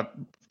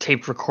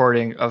taped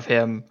recording of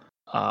him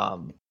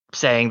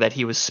saying that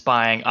he was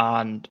spying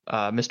on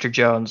Mr.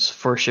 Jones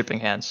for Shipping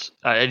Hands.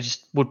 I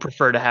just would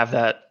prefer to have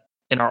that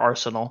in our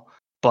arsenal,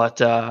 but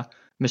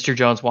Mr.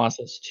 Jones wants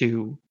us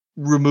to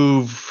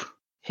remove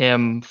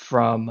him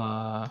from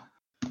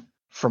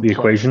the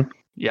equation.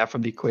 Yeah,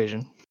 from the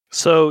equation.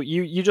 So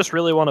you just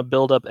really want to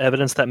build up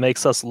evidence that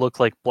makes us look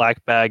like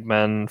black bag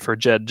men for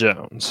Jed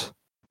Jones?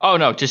 Oh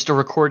no, just a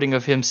recording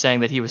of him saying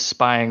that he was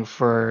spying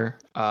for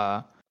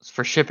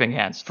Shipping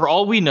Hands. For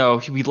all we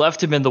know, we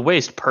left him in the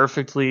waste,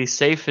 perfectly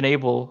safe and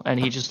able, and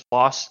he just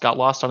got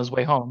lost on his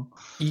way home.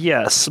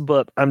 Yes,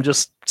 but I'm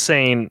just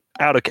saying,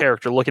 out of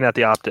character, looking at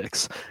the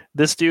optics.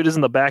 This dude is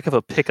in the back of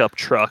a pickup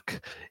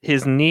truck.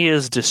 His knee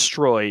is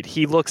destroyed.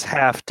 He looks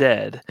half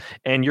dead,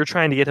 and you're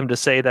trying to get him to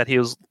say that he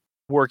was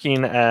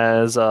working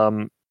as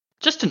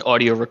just an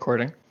audio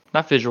recording,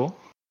 not visual.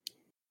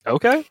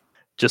 Okay,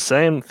 just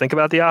saying. Think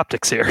about the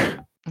optics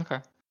here. Okay.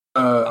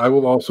 I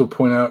will also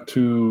point out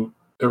to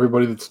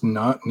everybody that's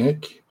not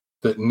Nick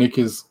that Nick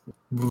is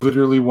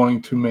literally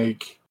wanting to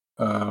make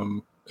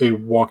a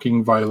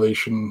walking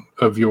violation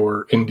of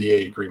your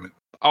NDA agreement.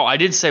 Oh, I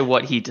did say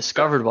what he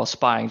discovered while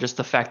spying, just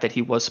the fact that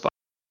he was spying.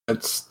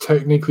 That's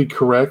technically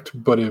correct,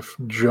 but if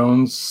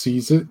Jones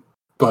sees it,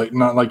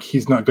 not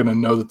he's not going to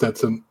know that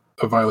that's a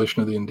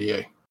violation of the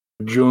NDA.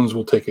 Jones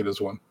will take it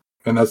as one,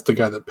 and that's the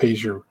guy that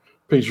pays your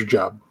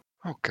job.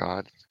 Oh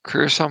God,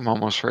 Chris, I'm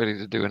almost ready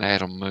to do an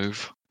Adam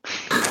move.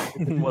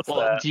 What's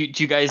that? Do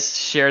you guys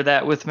share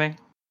that with me?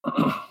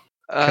 Can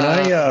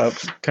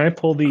I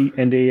pull the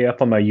NDA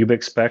up on my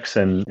Ubix specs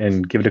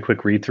and give it a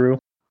quick read through?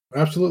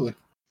 Absolutely.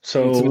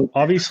 So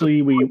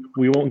obviously we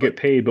won't get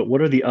paid, but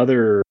what are the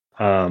other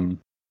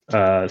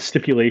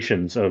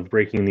stipulations of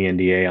breaking the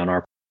NDA on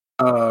our?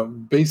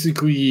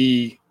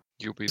 Basically,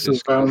 You'll be this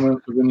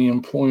disavowalment of any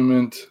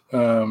employment,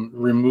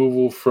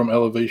 removal from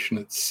elevation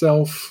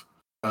itself,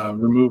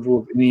 removal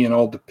of any and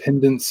all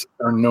dependents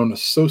or known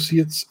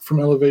associates from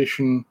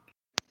elevation.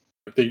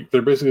 They're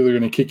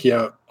going to kick you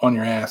out on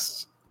your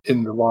ass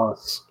in the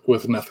loss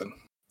with nothing.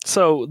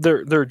 So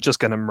they're just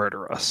going to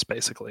murder us,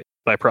 basically,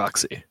 by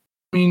proxy.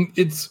 I mean,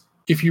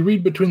 if you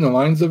read between the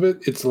lines of it,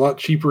 it's a lot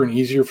cheaper and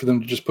easier for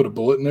them to just put a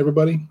bullet in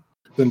everybody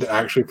than to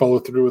actually follow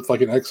through with like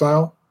an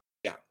exile.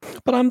 Yeah.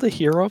 But I'm the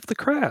hero of the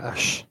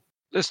crash.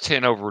 It's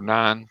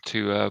 10/9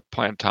 to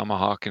plant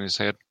tomahawk in his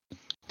head.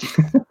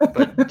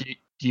 But do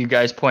you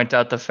guys point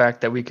out the fact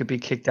that we could be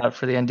kicked out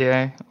for the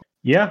NDA?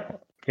 Yeah.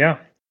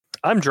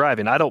 I'm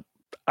driving. I do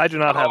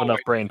not have enough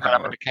brain I'm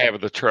in power. the cab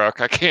of the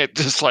truck. I can't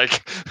just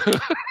like.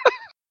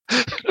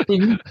 I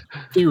mean,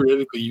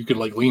 theoretically, you could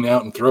like lean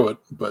out and throw it,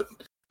 but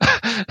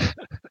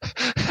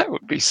That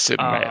would be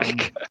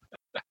cinematic.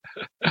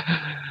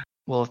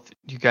 Well, if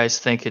you guys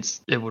think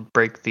it would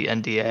break the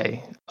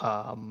NDA,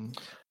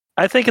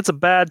 I think it's a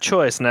bad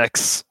choice,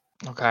 Nex.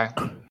 okay.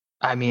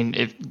 I mean,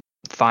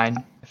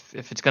 fine.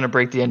 If it's going to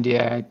break the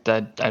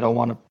NDA, I don't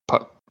want to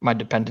put my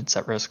dependents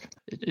at risk.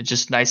 It's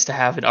just nice to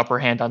have an upper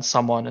hand on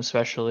someone,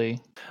 especially.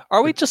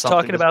 Are we with just something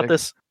talking this about big.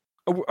 this?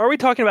 Are we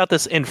talking about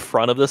this in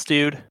front of this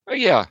dude?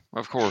 Yeah,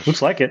 of course.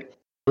 Looks like it.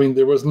 I mean,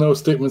 there was no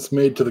statements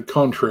made to the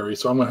contrary,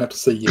 so I'm going to have to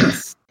say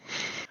yes.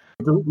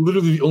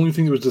 Literally, the only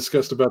thing that was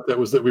discussed about that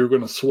was that we were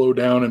going to slow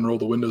down and roll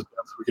the windows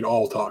down so we could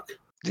all talk.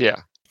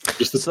 Yeah.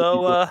 Just the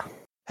So,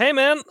 hey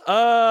man,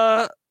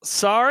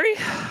 sorry.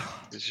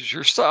 This is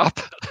your stop.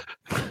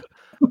 Quick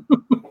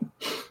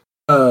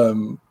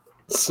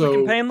so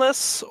and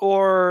painless,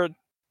 or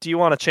do you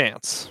want a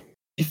chance?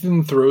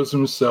 Ethan throws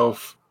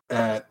himself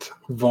at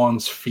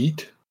Vaughn's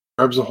feet,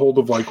 grabs a hold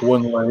of like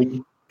one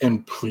leg,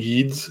 and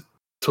pleads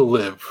to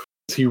live.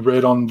 He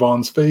read on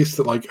Vaughn's face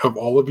that, like, of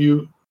all of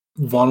you,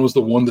 Vaughn was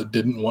the one that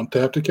didn't want to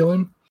have to kill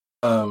him.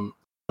 So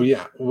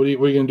yeah, what are you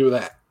going to do with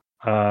that?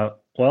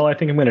 Well, I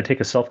think I'm going to take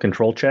a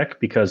self-control check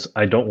because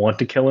I don't want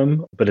to kill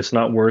him, but it's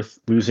not worth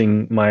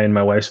losing my and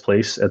my wife's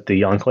place at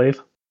the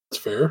Enclave.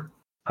 That's fair.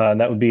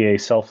 That would be a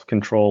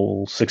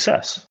self-control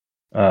success.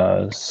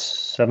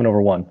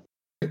 7/1.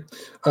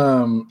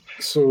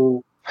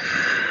 So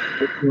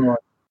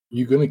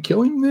you going to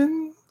kill him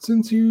then?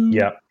 Since you...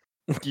 Yeah.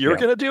 You're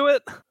gonna do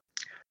it?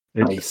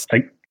 Nice.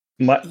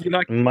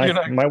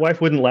 My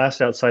wife wouldn't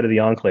last outside of the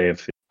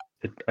Enclave.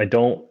 I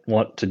don't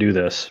want to do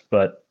this,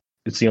 but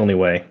it's the only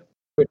way.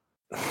 So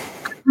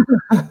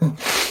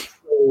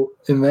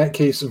in that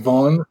case,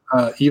 Vaughn,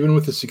 even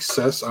with a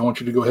success, I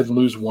want you to go ahead and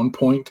lose 1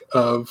 point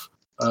of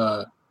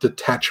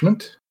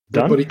detachment.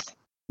 Done? Everybody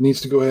needs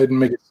to go ahead and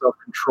make it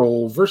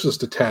self-control versus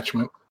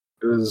detachment.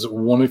 It is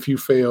 1 if you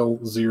fail,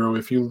 0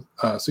 if you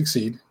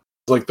succeed.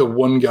 It's like the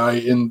one guy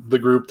in the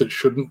group that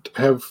shouldn't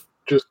have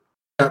just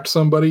tapped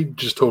somebody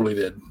just totally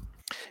did.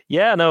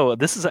 Yeah, no,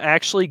 this is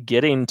actually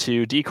getting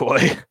to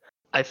Decoy.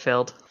 I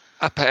failed.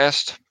 I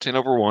passed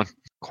 10/1.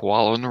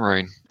 Koala in the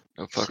rain.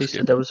 No So you fucks said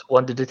given. that was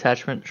 1 to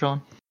detachment,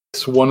 Sean?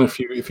 It's 1 if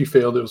you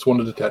failed. It was 1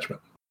 to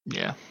detachment.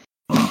 Yeah.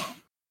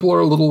 People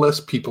are a little less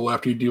people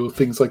after you deal with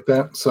things like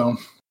that. So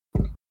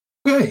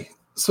okay,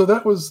 so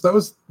that was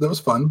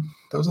fun.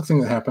 That was a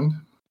thing that happened.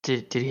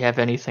 Did he have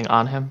anything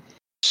on him?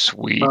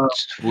 Sweet.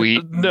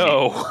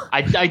 No.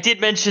 I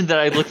did mention that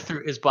I looked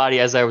through his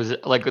body as I was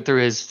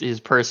through his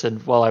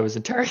person while I was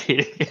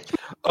interrogating him.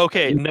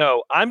 Okay,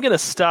 no, I'm gonna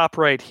stop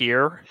right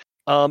here.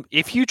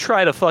 If you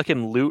try to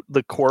fucking loot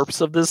the corpse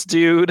of this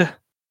dude,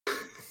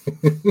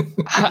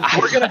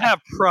 we're gonna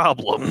have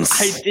problems.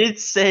 I did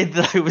say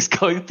that I was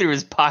going through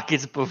his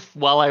pockets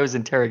while I was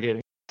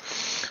interrogating.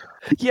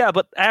 Yeah,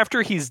 but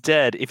after he's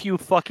dead, if you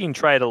fucking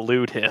try to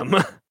loot him,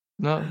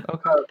 No,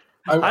 okay.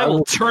 I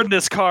will turn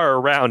this car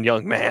around,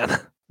 young man.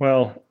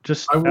 Well,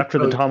 just I will after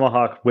the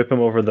tomahawk, whip him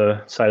over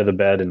the side of the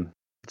bed and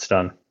it's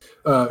done.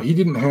 He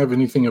didn't have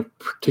anything of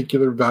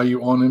particular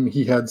value on him.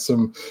 He had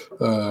some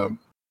a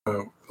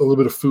little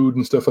bit of food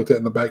and stuff like that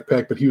in the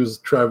backpack, but he was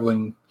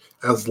traveling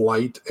as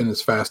light and as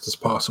fast as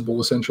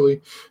possible,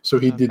 essentially. So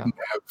he didn't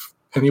have,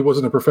 and he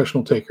wasn't a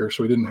professional taker,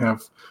 so he didn't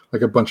have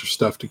like a bunch of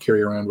stuff to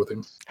carry around with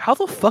him. How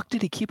the fuck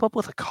did he keep up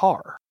with a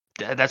car?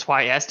 That's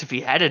why I asked if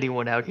he had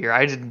anyone out here.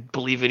 I didn't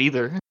believe it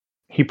either.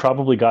 He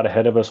probably got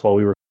ahead of us while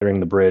we were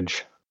clearing the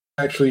bridge.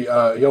 Actually,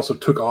 he also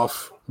took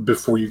off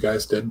before you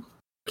guys did.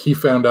 He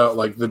found out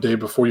like the day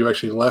before you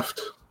actually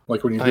left,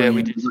 like when you. Oh yeah,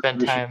 we did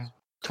spend time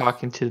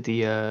talking to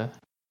the.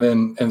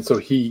 And so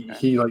he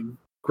like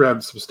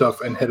grabbed some stuff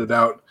and headed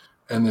out,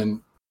 and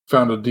then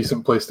found a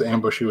decent place to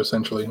ambush you.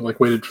 Essentially, like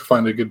waited to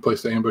find a good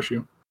place to ambush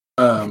you.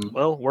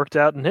 Well, worked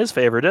out in his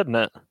favor, didn't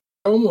it?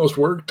 Almost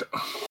worked.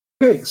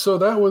 Okay, so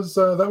that was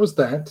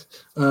that.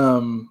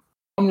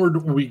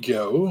 Onward we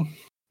go.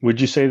 Would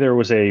you say there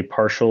was a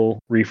partial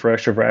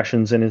refresh of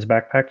rations in his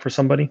backpack for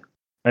somebody?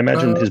 I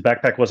imagine his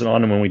backpack wasn't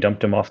on him when we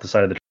dumped him off the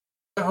side of the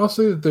I'll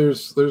say that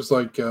there's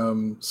like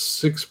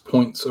 6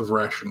 points of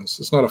rations.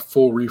 It's not a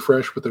full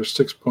refresh, but there's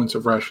 6 points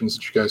of rations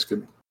that you guys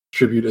could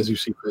distribute as you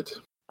see fit.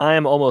 I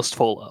am almost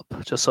full up,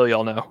 just so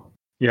y'all know.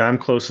 Yeah, I'm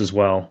close as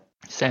well.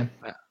 Same.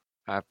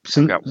 I've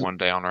got one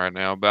down right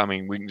now, but I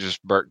mean, we can just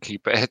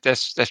keep it.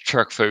 That's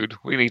truck food.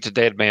 We need the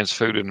dead man's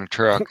food in the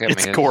truck.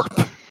 It's Gorp.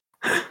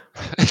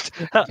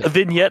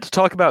 Vignette to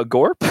talk about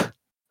Gorp?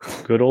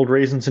 Good old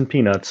raisins and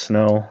peanuts.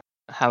 No.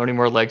 How many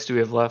more legs do we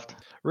have left?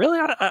 Really?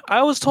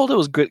 I was told it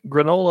was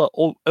granola,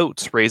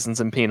 oats,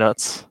 raisins, and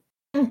peanuts.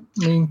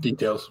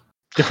 Details.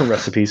 Different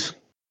recipes.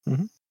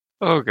 Mm-hmm.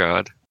 Oh,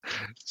 God.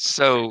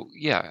 So,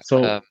 yeah.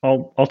 So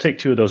I'll take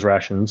 2 of those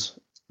rations.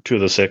 2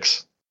 of the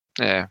 6.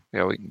 Yeah,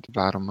 we can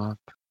divide them up.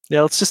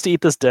 Yeah, let's just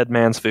eat this dead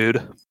man's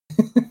food.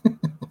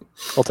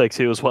 I'll take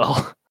 2 as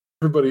well.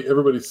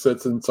 Everybody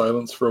sits in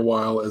silence for a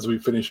while as we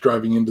finish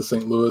driving into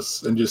St.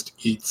 Louis and just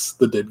eats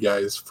the dead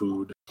guy's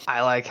food.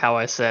 I like how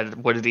I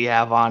said, what did he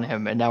have on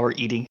him? And now we're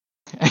eating.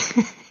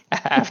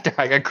 After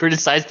I got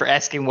criticized for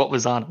asking what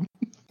was on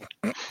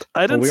him.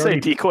 I didn't say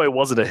Decoy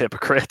wasn't a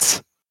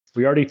hypocrite.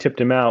 We already tipped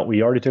him out.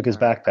 We already took his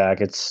backpack.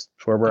 It's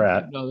where we're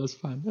at. No, that's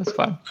fine. That's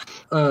fine.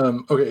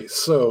 Okay,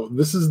 so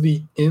this is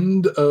the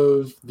end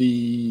of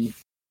the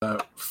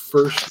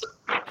first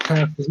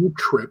half of the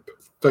trip,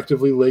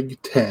 effectively leg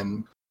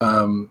 10.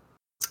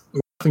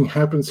 Nothing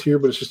happens here,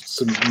 but it's just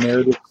some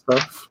narrative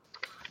stuff.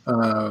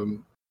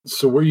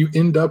 So where you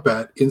end up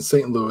at in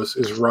St. Louis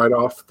is right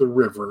off the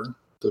river,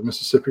 the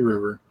Mississippi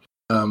River.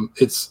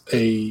 It's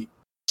a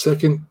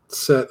second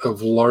set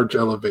of large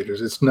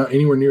elevators. It's not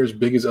anywhere near as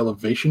big as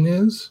Elevation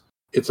is.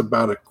 It's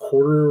about a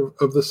quarter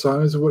of the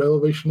size of what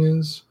Elevation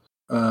is.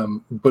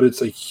 But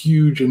it's a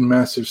huge and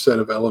massive set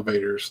of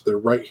elevators. They're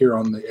right here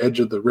on the edge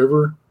of the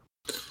river.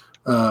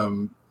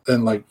 And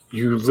like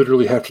you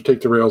literally have to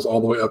take the rails all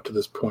the way up to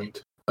this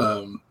point,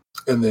 and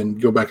then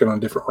go back on a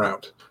different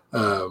route.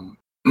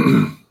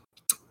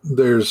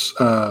 There's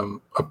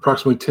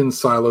approximately 10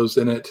 silos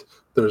in it.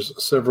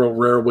 There's several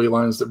railway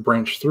lines that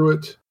branch through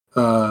it.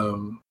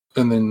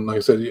 And then, like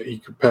I said, you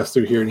could pass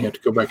through here and you have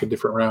to go back a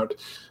different route.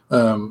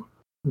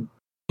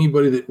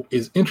 Anybody that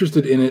is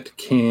interested in it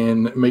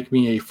can make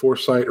me a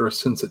foresight or a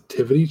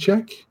sensitivity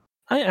check.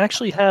 I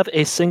actually have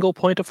a single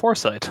point of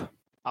foresight.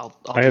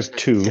 I have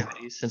 2.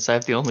 Since I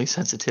have the only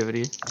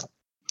sensitivity.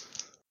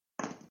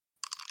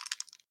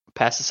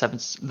 Pass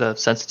the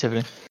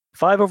sensitivity.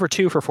 5 over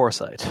 2 for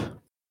foresight.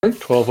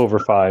 12 over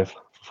 5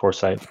 for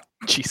foresight.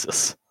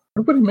 Jesus.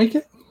 Everybody make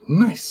it?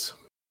 Nice.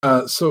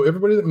 So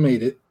everybody that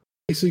made it,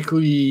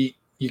 basically,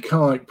 you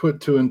kind of like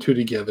put 2 and 2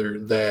 together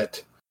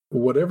that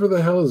whatever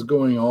the hell is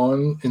going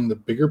on in the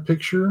bigger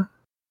picture,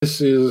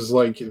 this is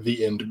like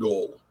the end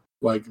goal.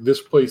 Like,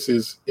 this place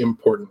is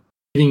important.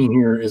 Getting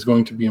here is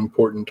going to be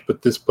important,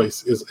 but this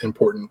place is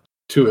important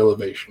to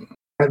Elevation.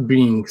 That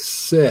being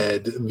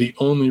said, the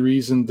only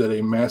reason that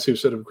a massive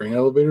set of grain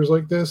elevators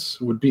like this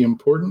would be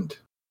important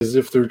is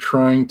if they're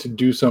trying to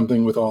do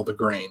something with all the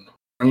grain.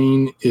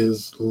 Grain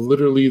is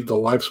literally the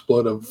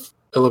lifeblood of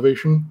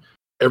Elevation.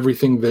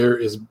 Everything there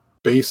is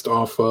based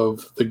off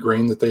of the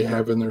grain that they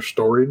have in their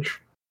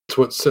storage. It's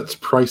what sets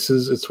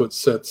prices. It's what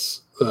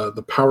sets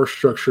the power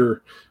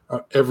structure.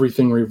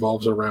 Everything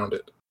revolves around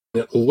it.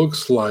 It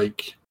looks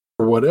like,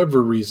 for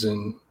whatever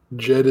reason,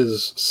 Jed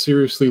is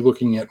seriously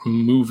looking at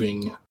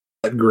moving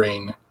that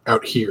grain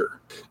out here.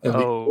 And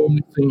the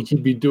only thing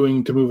he'd be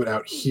doing to move it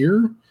out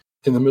here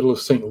in the middle of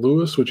St.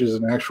 Louis, which is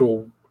an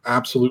actual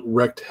absolute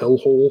wrecked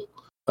hellhole.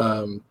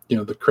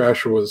 The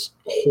crash was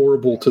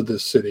horrible to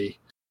this city.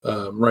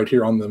 Right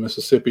here on the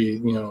Mississippi,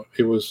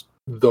 it was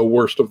the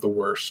worst of the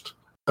worst.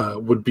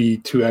 Would be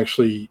to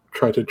actually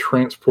try to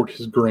transport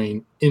his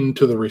grain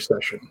into the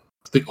recession.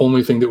 It's the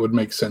only thing that would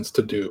make sense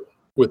to do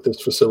with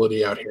this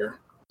facility out here.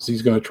 So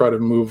he's going to try to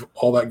move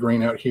all that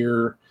grain out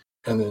here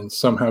and then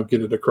somehow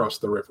get it across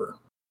the river.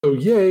 So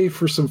yay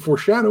for some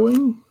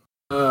foreshadowing.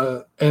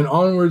 And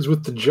onwards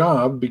with the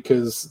job,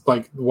 because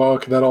while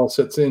that all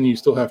sets in, you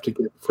still have to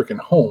get freaking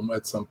home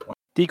at some point.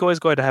 Decoy is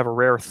going to have a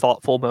rare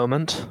thoughtful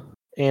moment,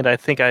 and I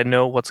think I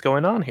know what's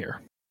going on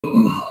here.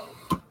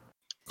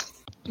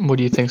 What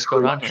do you think's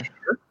going on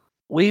here?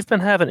 We've been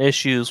having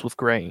issues with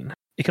grain.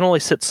 It can only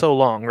sit so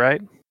long,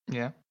 right?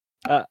 Yeah.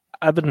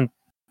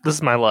 This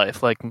is my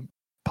life. Like,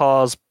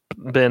 Pa's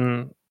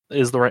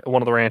is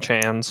one of the ranch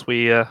hands.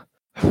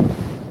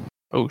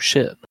 Oh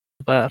shit,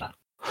 bad.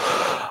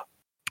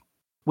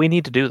 We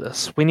need to do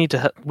this. We need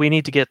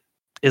to get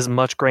as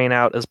much grain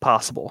out as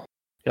possible,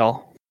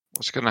 y'all.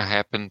 What's going to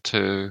happen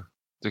to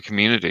the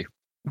community?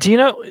 Do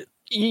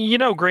you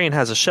know grain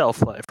has a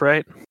shelf life,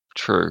 right?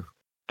 True.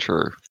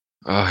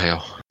 Oh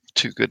hell,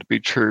 too good to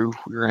be true.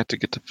 We're at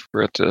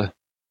to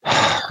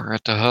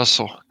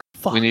hustle.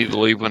 Fuck. We need to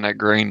leave when that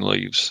grain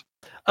leaves.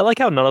 I like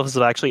how none of us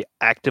have actually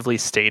actively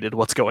stated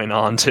what's going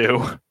on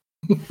too.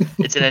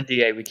 It's an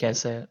NDA. We can't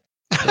say it.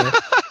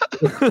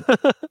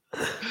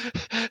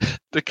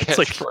 The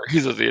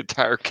catchphrase of the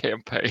entire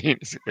campaign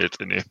is it's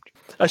an empty.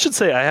 I should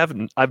say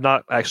I've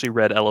not actually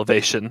read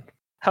Elevation.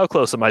 How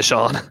close am I,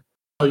 Sean?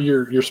 Oh,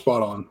 you're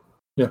spot on.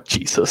 Yeah.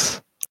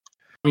 Jesus.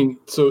 I mean,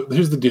 so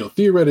here's the deal.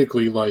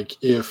 Theoretically, like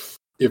if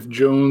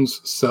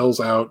Jones sells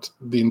out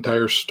the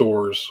entire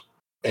stores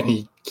and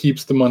he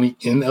keeps the money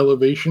in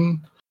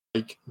Elevation,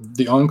 like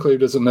the Enclave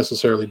doesn't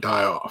necessarily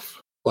die off.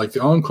 Like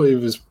the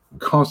Enclave is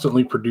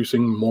constantly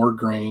producing more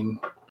grain.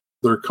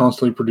 They're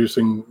constantly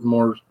producing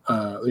more.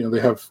 They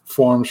have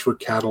farms for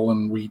cattle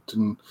and wheat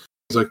and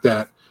things like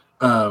that.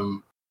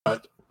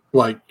 But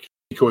like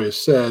Decoy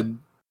has said,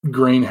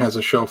 grain has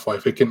a shelf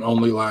life. It can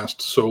only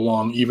last so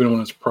long, even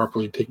when it's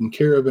properly taken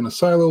care of in a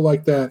silo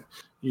like that.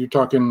 You're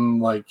talking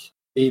like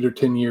 8 or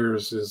 10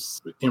 years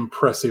is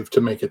impressive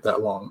to make it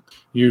that long.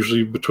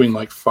 Usually between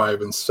like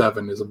 5 and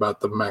 7 is about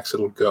the max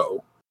it'll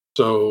go.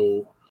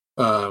 So,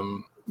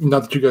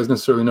 not that you guys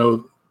necessarily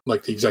know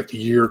like the exact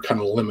year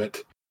kind of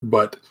limit,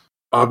 but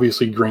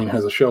obviously grain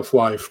has a shelf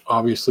life.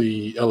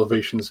 Obviously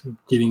Elevation's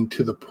getting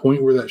to the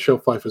point where that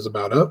shelf life is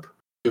about up.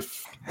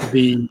 If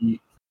the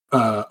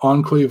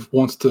Enclave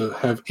wants to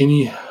have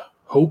any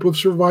hope of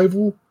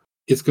survival,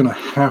 it's going to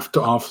have to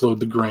offload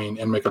the grain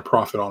and make a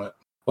profit on it.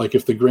 Like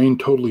if the grain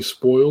totally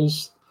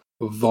spoils,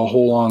 the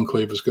whole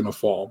Enclave is going to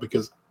fall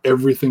because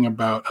everything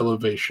about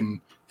Elevation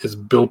is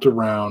built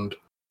around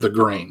the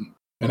grain.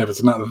 And if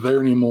it's not there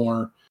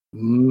anymore,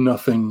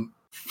 nothing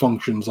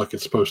functions like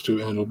it's supposed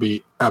to, and it'll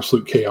be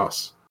absolute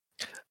chaos.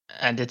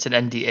 And it's an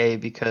NDA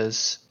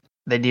because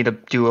they need to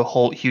do a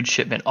whole huge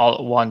shipment all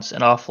at once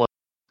and offload.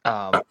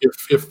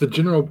 If the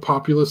general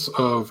populace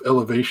of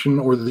Elevation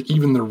or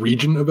even the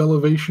region of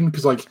Elevation,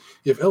 because like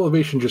if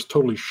Elevation just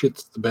totally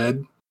shits the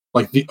bed,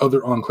 like the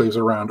other enclaves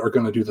around are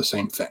going to do the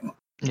same thing.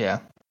 Yeah.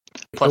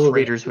 Plus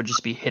raiders would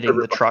just be hitting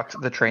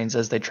the trains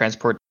as they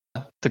transport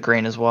the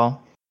grain as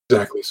well.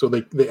 Exactly. So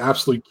they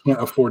absolutely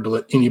can't afford to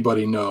let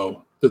anybody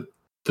know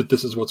that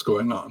this is what's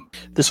going on.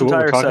 This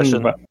entire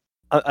session,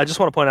 I just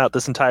want to point out,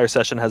 this entire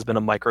session has been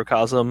a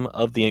microcosm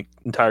of the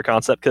entire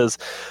concept, because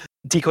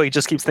Decoy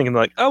just keeps thinking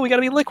like, oh, we got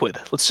to be liquid.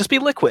 Let's just be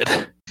liquid.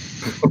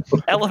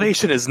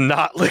 Elevation is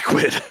not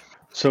liquid.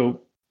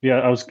 So, yeah,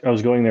 I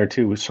was going there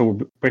too. So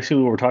basically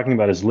what we're talking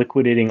about is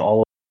liquidating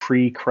all of the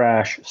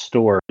pre-crash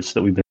stores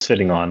that we've been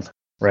sitting on,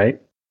 right?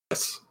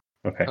 Yes.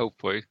 Okay.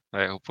 Hopefully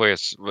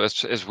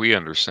it's as we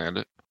understand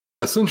it.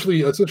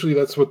 Essentially,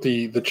 that's what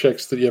the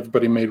checks that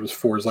everybody made was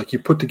for. Is like you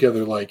put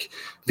together like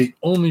the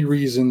only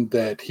reason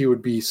that he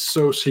would be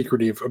so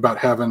secretive about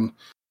having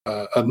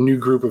a new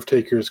group of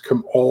takers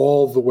come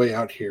all the way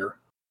out here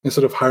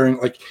instead of hiring.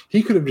 Like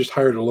he could have just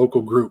hired a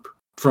local group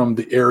from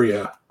the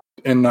area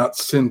and not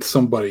send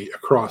somebody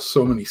across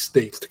so many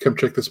states to come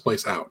check this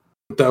place out.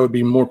 But that would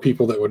be more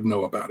people that would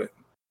know about it,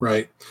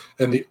 right?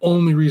 And the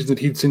only reason that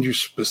he'd send you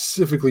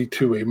specifically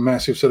to a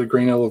massive set of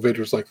grain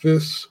elevators like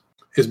this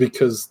is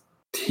because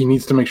he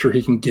needs to make sure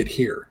he can get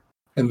here.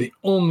 And the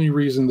only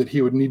reason that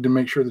he would need to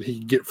make sure that he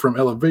can get from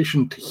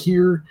Elevation to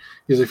here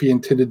is if he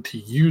intended to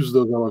use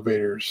those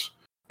elevators,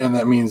 and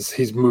that means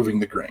he's moving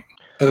the grain.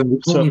 And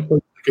the only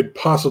place that could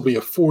possibly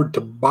afford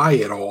to buy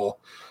it all,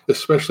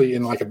 especially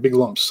in like a big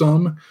lump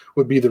sum,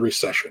 would be the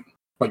recession.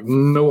 Like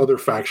no other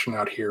faction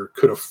out here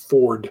could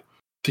afford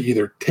to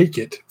either take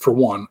it for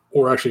one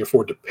or actually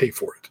afford to pay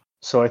for it.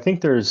 So I think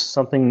there's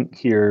something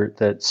here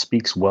that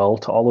speaks well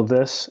to all of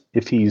this.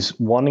 If he's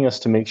wanting us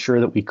to make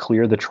sure that we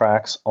clear the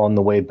tracks on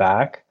the way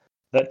back,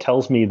 that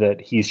tells me that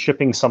he's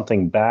shipping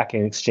something back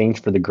in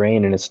exchange for the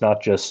grain, and it's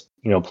not just,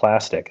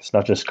 plastic. It's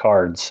not just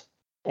cards.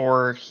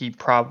 Or he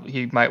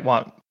might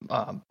want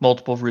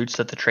multiple routes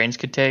that the trains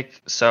could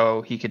take,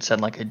 so he could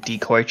send like a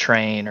decoy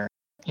train or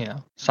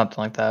something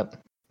like that.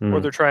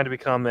 Or they're trying to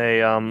become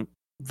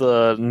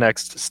the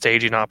next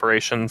staging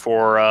operation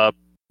for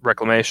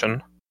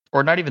reclamation.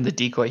 Or not even the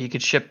decoy. He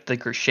could ship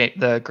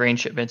the grain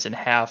shipments in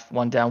half,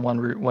 one down one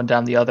route, one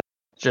down the other,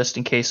 just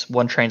in case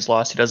one train's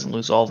lost, he doesn't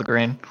lose all the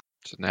grain.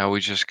 So now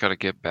we just got to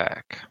get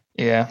back.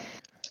 Yeah.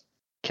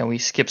 Can we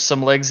skip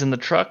some legs in the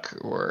truck,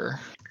 or?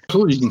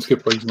 Absolutely, you can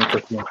skip legs in the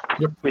truck. Yeah.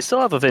 Yep. We still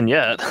have a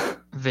vignette.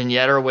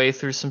 Vignette our way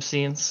through some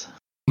scenes.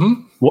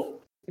 Hmm? Well,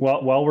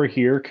 while we're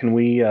here, can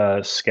we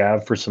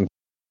scav for some?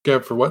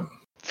 Scav for what?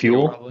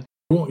 Fuel.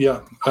 Cool.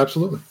 Yeah,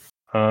 absolutely.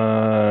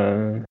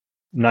 9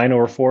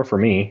 over 4 for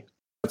me.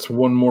 That's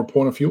one more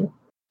point of fuel?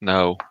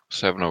 No,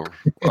 7 over,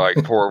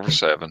 like 4 over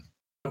 7.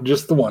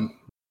 Just the one.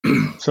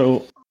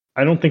 So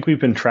I don't think we've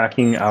been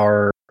tracking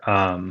our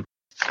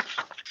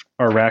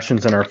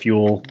rations and our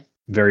fuel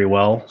very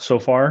well so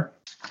far,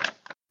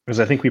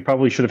 because I think we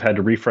probably should have had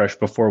to refresh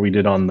before we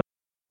did on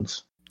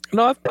the.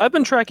 No, I've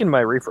been tracking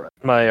my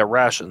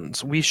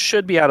rations. We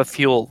should be out of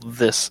fuel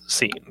this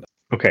scene.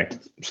 Okay,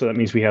 so that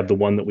means we have the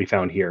one that we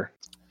found here.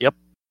 Yep.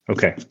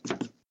 Okay.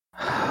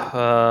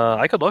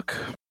 I could look.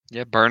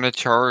 Yeah, burn a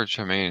charge.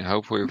 I mean,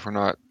 hopefully if we're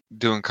not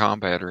doing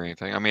combat or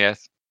anything. I mean,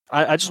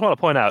 I just want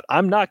to point out,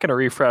 I'm not going to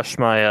refresh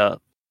my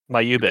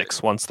my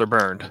Ubix once they're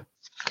burned.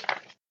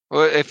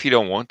 Well, if you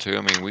don't want to,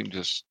 I mean, we can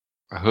just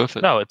hoof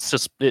it. No, it's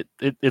just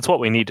it's what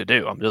we need to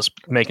do. I'm just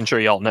making sure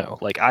y'all know.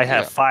 Like, I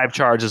have 5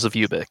 charges of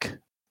Ubic.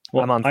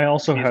 Well, I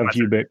also have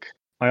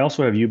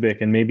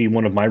Ubic. And maybe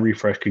one of my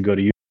refresh could go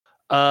to you.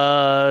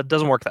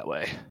 Doesn't work that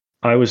way.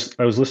 I was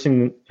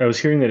listening. I was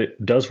hearing that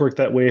it does work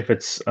that way if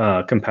it's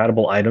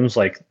compatible items.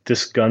 Like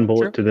this gun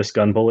bullet to this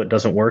gun bullet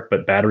doesn't work,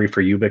 but battery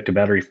for UVic to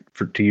battery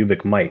to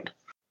UVic might.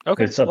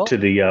 Okay. It's up to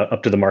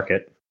the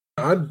market.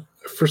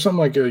 For something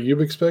like a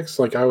Ubix specs,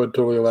 like I would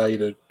totally allow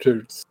you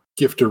to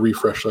gift a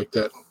refresh like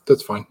that.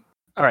 That's fine.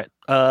 All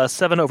right.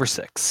 7 over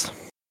 6.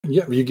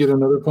 Yeah, you get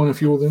another point of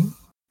fuel then.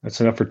 That's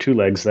enough for 2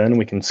 legs. Then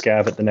we can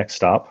scav at the next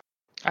stop.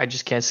 I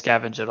just can't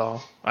scavenge at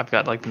all. I've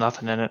got like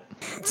nothing in it.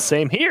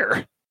 Same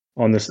here.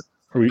 On this,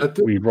 are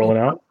we rolling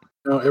out?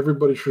 Now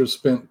everybody should have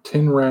spent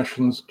 10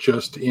 rations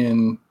just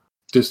in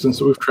distance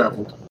that we've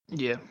traveled.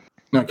 Yeah.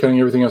 Not counting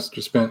everything else that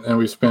you spent, and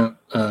we spent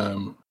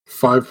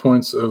 5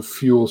 points of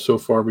fuel so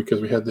far because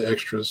we had the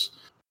extras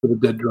for the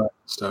dead dry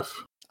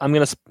stuff. I'm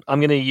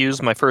gonna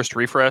use my first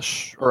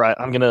refresh, or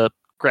I'm gonna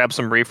grab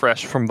some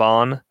refresh from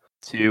Vaughn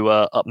to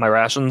up my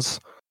rations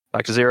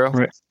back to 0. All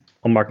right.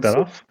 I'll mark that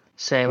off.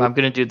 Same. I'm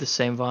gonna do the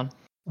same, Vaughn.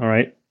 All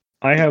right.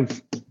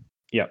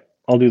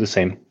 I'll do the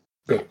same.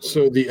 Okay,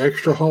 so the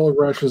extra haul of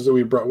rations that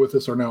we brought with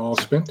us are now all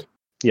spent?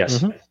 Yes.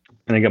 Mhm.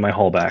 And I get my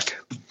haul back.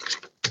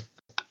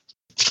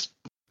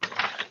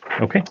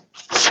 Okay.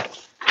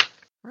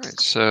 All right,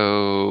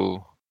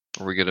 so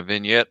are we get a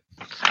vignette?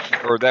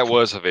 Or that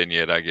was a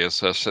vignette, I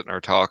guess, us sitting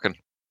there talking.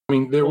 I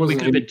mean, there We wasn't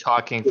could have any, been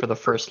talking for the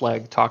first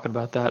leg, talking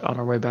about that on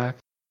our way back.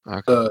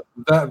 Okay.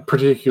 that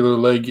particular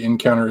leg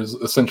encounter is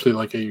essentially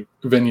like a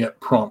vignette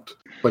prompt.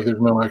 Like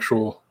there's no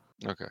actual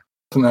Okay.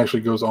 nothing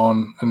actually goes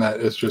on, and that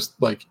is just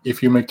like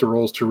if you make the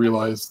rolls to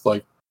realize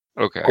like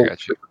Okay, I holy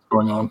got you. shit, what's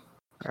going on.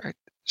 All right.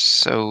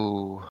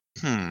 So,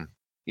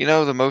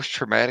 the most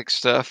traumatic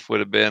stuff would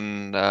have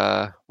been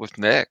with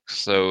Nex.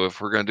 So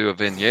if we're going to do a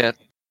vignette,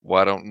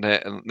 why don't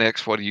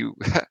Nex?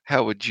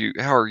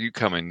 How are you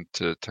coming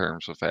to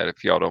terms with that?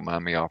 If y'all don't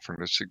mind me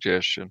offering a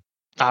suggestion.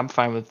 I'm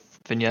fine with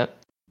vignette.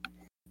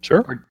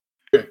 Sure.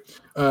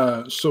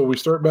 So we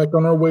start back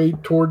on our way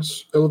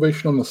towards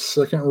elevation on the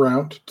second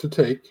route to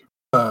take.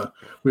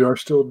 We are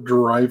still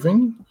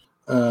driving.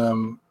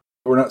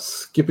 We're not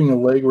skipping a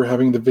leg. We're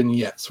having the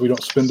vignette, so we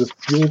don't spend a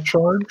fuel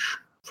charge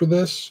for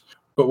this.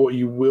 But what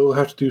you will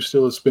have to do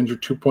still is spend your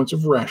 2 points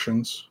of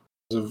rations.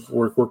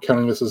 We're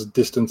counting this as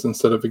distance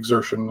instead of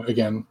exertion.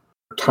 Again,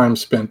 time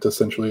spent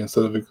essentially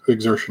instead of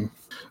exertion.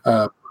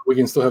 We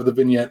can still have the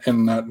vignette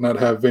and not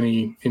have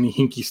any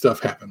hinky stuff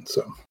happen.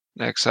 So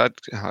Next, I'd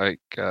like.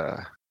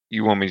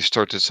 You want me to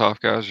start this off,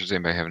 guys, or does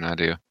anybody have an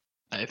idea?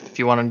 If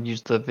you want to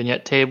use the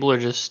vignette table or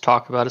just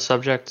talk about a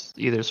subject,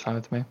 either is fine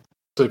with me.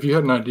 So if you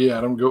had an idea,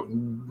 Adam, go.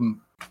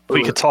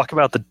 We could talk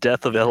about the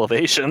death of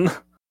elevation.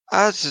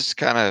 I was just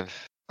kind of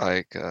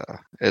like,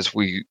 as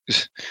we,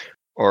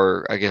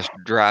 or I guess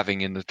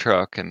driving in the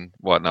truck and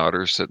whatnot,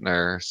 or sitting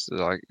there, so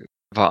like,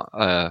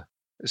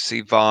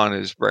 Vaughn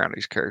is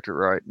Brownie's character,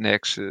 right?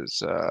 Next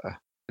is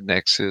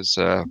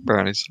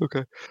Brownie's.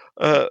 Okay.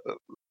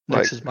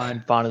 Next is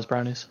mine. Vaughn is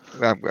Brownies.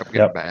 I'm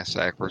getting bass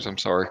backwards. I'm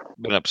sorry.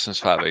 Been up since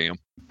 5 a.m.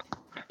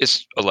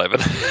 It's 11.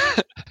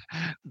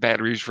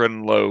 Battery's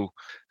running low.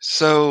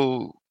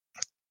 So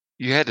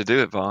you had to do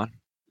it, Vaughn.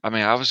 I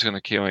mean, I was going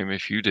to kill him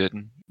if you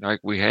didn't. Like,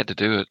 we had to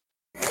do it.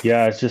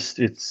 Yeah,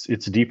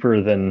 it's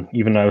deeper than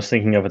even I was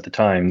thinking of at the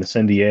time. This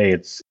NDA,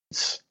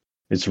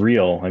 it's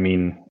real. I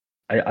mean,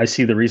 I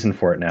see the reason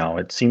for it now.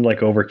 It seemed like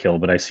overkill,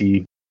 but I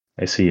see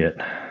it.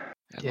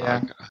 And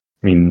Yeah. I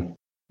mean,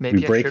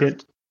 Maybe we break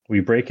it. We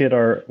break it.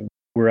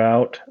 We're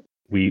out.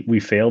 We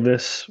fail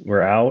this.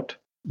 We're out.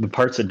 The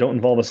parts that don't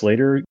involve us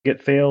later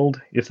get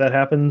failed. If that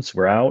happens,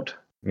 we're out.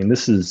 I mean,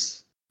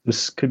 this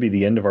could be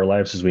the end of our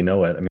lives as we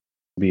know it. I mean,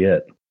 it'll be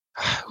it.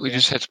 We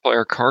just had to play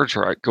our cards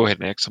right. Go ahead,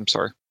 Next. I'm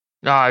sorry.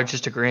 No, I was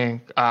just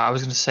agreeing. I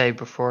was going to say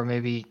before,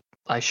 maybe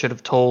I should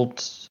have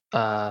told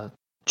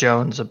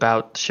Jones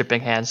about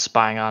shipping hands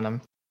spying on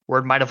him.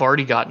 Word might have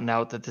already gotten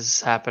out that this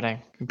is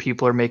happening, and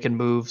people are making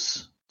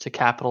moves to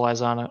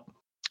capitalize on it.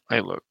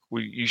 Hey, look,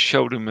 you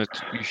showed him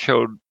you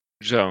showed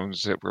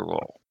Jones that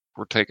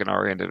we're taking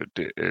our end of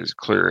it is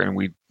clear,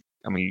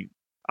 and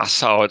I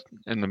saw it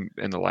in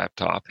the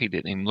laptop. He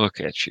didn't even look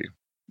at you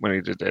when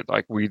he did that.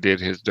 Like, we did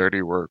his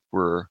dirty work.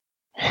 We're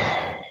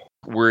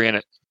in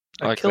it.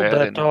 I Like killed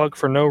that dog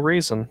for no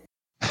reason.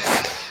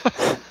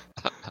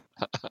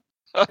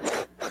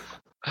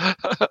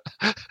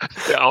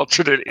 The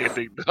alternate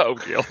ending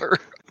dog killer.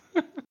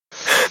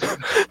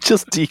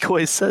 Just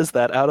Decoy says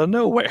that out of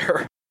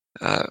nowhere.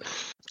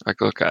 Like,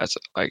 look, guys,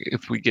 like,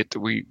 if we get to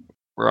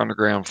we're on the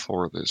ground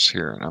floor of this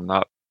here, and I'm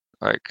not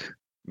like,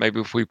 maybe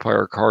if we play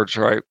our cards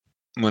right,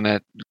 when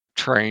that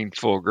train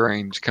full of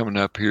grain's coming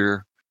up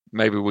here,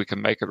 maybe we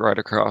can make it right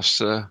across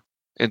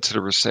into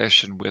the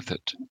recession with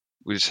it.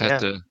 We just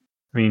have to.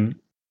 I mean,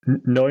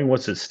 knowing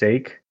what's at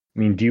stake. I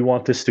mean, do you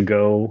want this to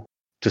go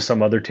to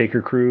some other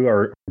taker crew,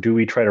 or do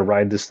we try to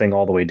ride this thing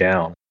all the way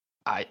down?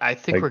 I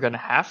think we're going to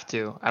have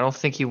to. I don't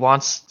think he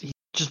wants.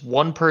 Just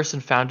one person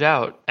found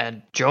out,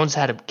 and Jones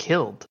had him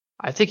killed.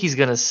 I think he's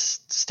going to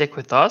stick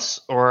with us,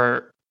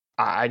 or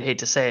I'd hate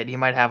to say it, he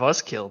might have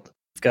us killed.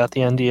 Got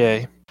the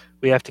NDA.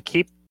 We have to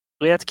keep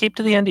to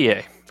the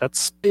NDA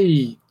That's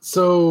Hey,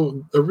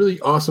 so a really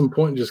awesome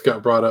point just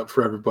got brought up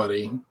for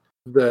everybody.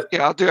 That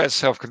Yeah, I'll do that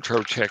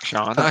self-control check,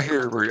 Sean. I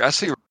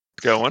see where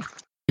it's going.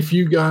 if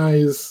you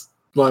guys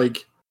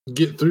like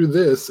get through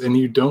this and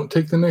you don't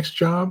take the next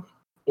job,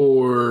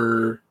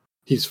 or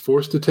he's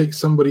forced to take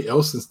somebody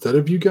else instead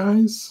of you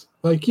guys,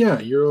 like, yeah,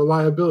 you're a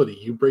liability.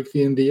 You break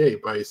the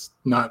NDA by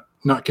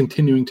not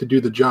continuing to do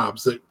the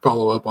jobs that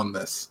follow up on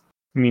this.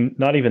 I mean,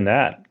 not even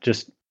that.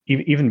 Just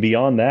even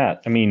beyond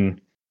that. I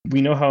mean,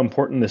 we know how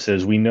important this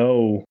is. We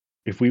know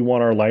if we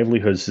want our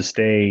livelihoods to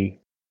stay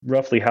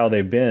roughly how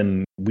they've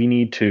been, we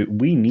need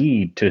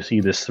to see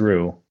this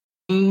through.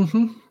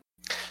 Mm-hmm.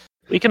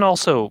 we can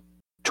also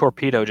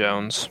torpedo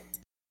Jones.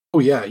 Oh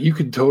yeah, you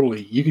could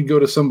go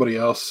to somebody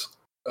else,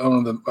 one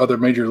of the other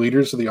major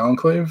leaders of the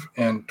Enclave,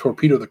 and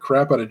torpedo the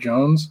crap out of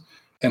Jones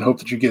and hope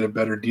that you get a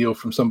better deal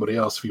from somebody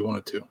else if you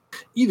wanted to.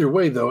 Either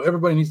way, though,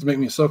 everybody needs to make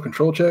me a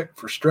self-control check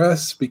for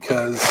stress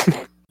because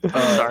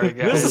Sorry,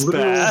 guys. This is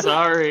bad.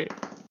 Sorry.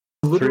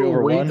 the literal 3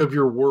 over weight 1? of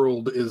your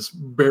world is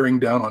bearing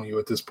down on you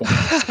at this point.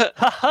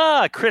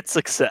 Haha, crit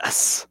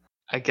success.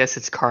 I guess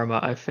it's karma.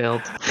 I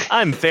failed.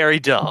 I'm very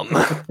dumb.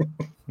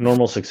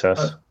 Normal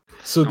success.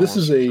 So this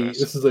is Normal a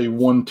success.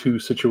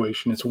 1-2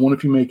 situation. It's 1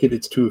 if you make it,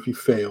 it's 2 if you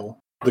fail.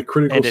 The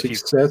critical And if you-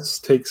 success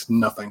takes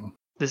nothing.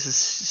 This is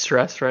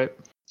stress, right?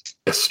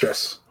 Yes,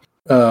 stress.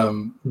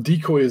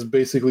 Decoy is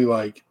basically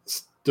like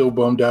still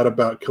bummed out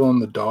about killing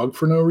the dog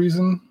for no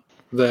reason.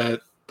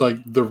 That like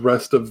the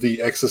rest of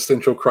the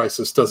existential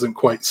crisis doesn't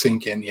quite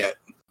sink in yet.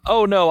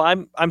 Oh no,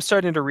 I'm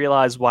starting to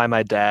realize why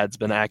my dad's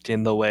been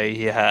acting the way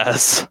he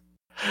has.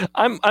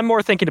 I'm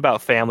more thinking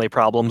about family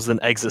problems than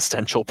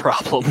existential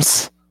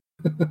problems.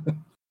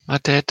 My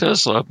dad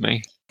does love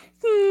me.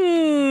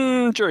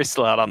 Jury's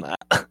still out on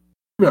that.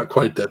 We're not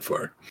quite that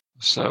far.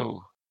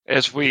 So,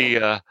 as we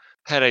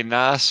had a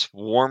nice,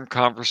 warm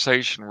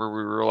conversation where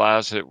we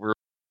realized that we're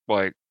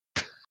like,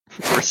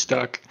 We're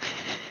stuck.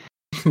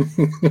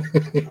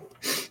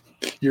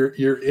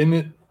 You're in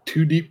it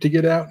too deep to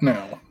get out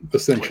now,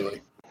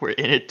 essentially. We're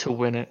in it to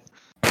win it.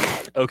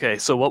 Okay,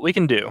 so what we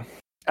can do,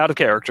 out of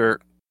character,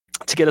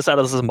 to get us out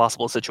of this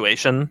impossible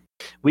situation,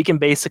 we can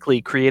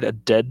basically create a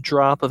dead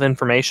drop of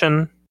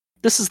information.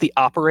 This is the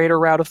operator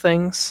route of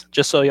things,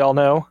 just so y'all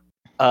know.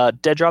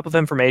 Dead drop of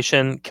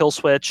information, kill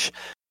switch,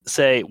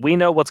 say, we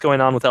know what's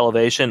going on with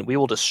Elevation. We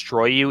will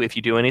destroy you if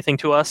you do anything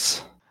to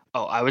us.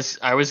 Oh, I was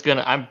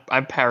gonna.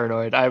 I'm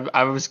paranoid.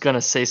 I was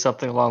gonna say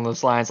something along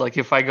those lines. Like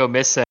if I go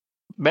missing,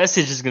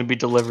 message is gonna be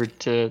delivered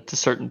to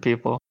certain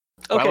people.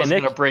 I Okay, was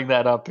Nick, gonna bring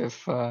that up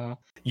if.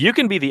 you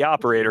can be the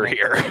operator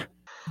here.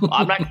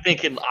 I'm not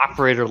thinking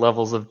operator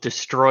levels of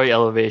destroy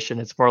Elevation.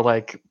 It's more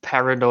like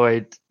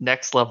paranoid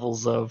next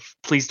levels of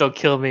please don't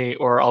kill me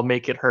or I'll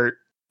make it hurt.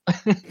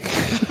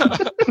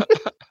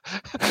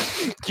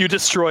 You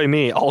destroy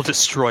me, I'll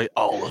destroy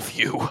all of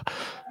you.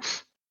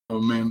 Oh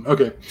man.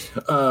 Okay.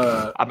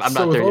 I'm so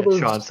not with there all yet, those-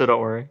 Sean. So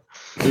don't worry.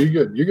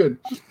 You're good.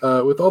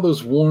 With all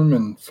those warm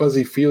and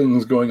fuzzy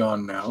feelings going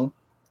on now,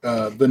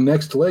 the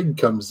next leg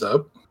comes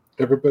up.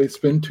 Everybody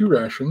spend 2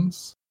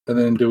 rations, and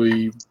then do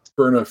we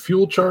burn a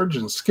fuel charge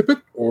and skip it,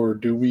 or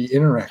do we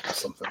interact with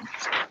something?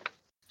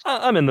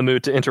 I'm in the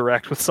mood to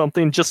interact with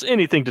something, just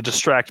anything to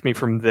distract me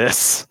from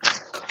this.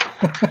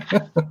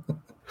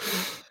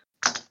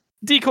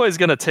 Decoy's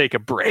gonna take a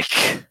break.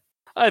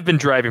 I've been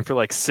driving for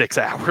like 6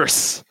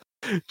 hours,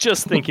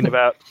 just thinking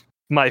about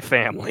my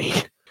family.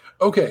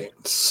 Okay,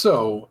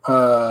 so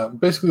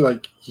basically,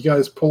 like you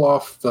guys pull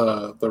off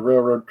the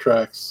railroad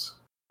tracks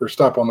or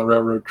stop on the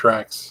railroad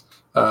tracks.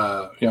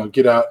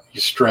 Get out, you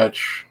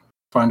stretch,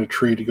 find a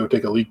tree to go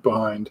take a leak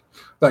behind,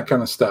 that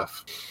kind of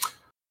stuff.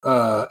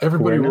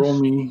 Everybody Awareness? roll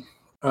me.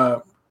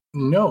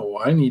 No,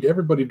 I need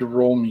everybody to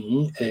roll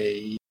me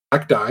a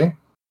black die,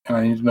 and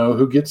I need to know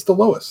who gets the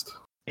lowest.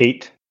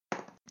 8.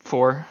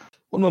 4.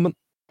 One moment.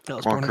 That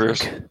was Come on, Brownie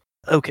Chris. quick.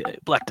 Okay,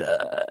 black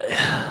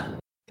die.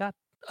 Got.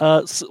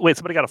 Wait,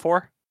 somebody got a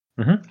 4?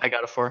 I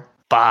got a 4.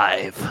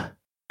 5.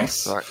 Nice.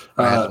 Sorry,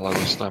 I had the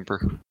lowest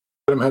number.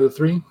 Adam had a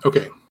 3.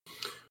 Okay.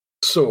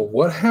 So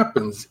what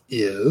happens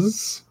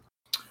is,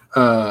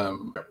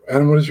 Adam,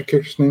 what is your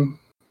character's name?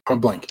 I'm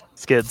blank.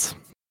 Skidz.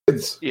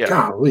 Skidz. Yeah.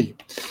 Golly.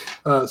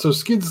 So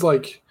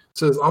Skidz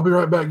says, "I'll be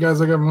right back, guys.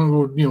 I'm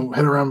gonna go,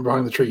 head around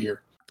behind the tree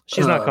here."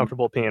 She's not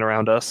comfortable peeing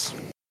around us.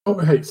 Oh,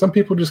 hey, some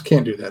people just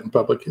can't do that in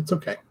public. It's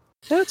okay.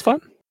 Yeah, it's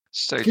fun.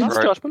 Stage Skidz Not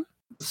right. judgment.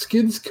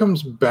 Skidz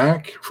comes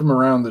back from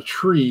around the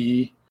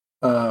tree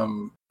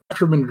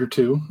after a minute or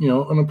 2,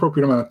 an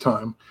appropriate amount of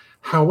time.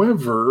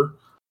 However,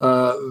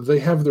 they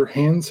have their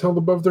hands held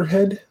above their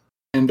head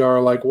and are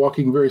like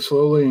walking very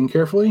slowly and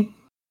carefully,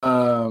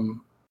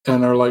 and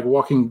are like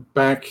walking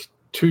back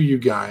to you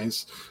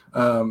guys.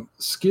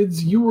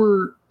 Skidz, you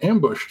were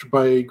ambushed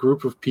by a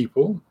group of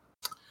people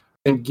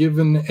and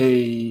given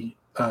a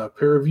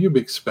pair of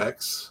Ubix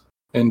specs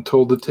and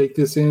told to take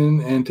this in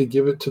and to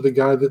give it to the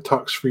guy that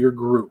talks for your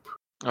group.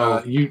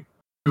 Oh, You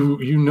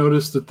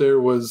noticed that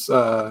there was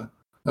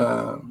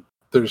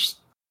there's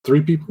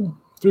 3 people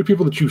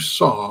that you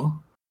saw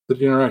that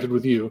interacted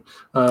with you.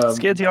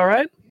 Skidz, you all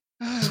right?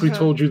 We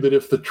told you that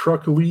if the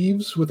truck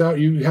leaves without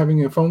you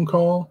having a phone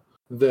call,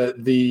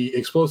 that the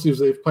explosives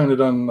they've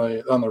planted on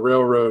the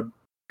railroad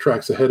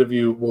tracks ahead of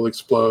you will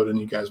explode and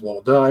you guys will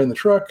all die in the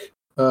truck.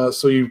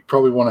 So you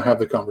probably want to have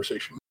the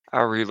conversation.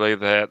 I'll relay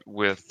that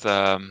with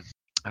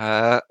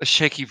a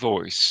shaky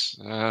voice.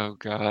 Oh,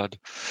 God.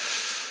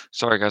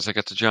 Sorry, guys, I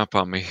got to jump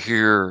on me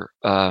here.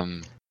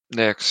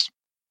 Next,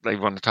 they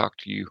want to talk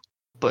to you.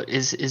 But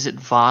is it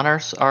Von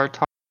our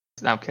talk?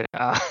 No, I'm kidding.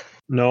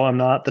 No, I'm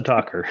not the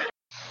talker.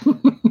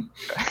 Can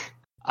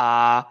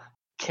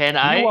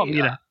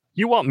I?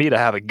 You want me to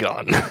have a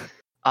gun?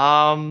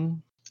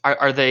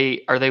 Are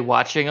they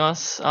watching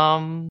us?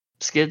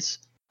 Skidz.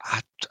 I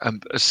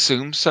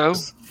assume so.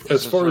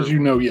 As far as you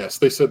know, yes,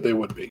 they said they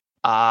would be.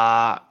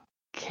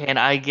 Can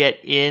I get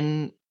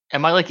in?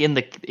 Am I like in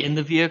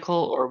the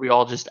vehicle, or are we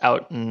all just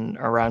out and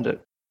around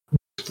it?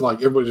 It's like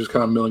everybody's just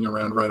kind of milling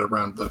around right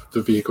around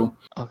the vehicle.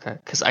 Okay,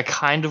 because I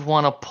kind of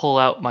want to pull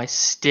out my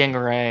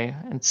Stingray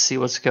and see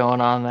what's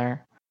going on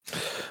there.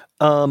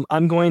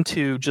 I'm going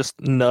to just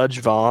nudge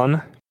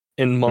Vaughn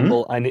and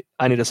mumble, I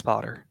need a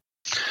spotter.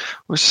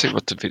 Let's see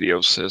what the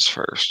video says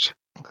first.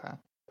 Okay.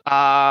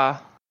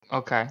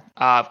 Okay.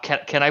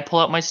 Can I pull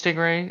out my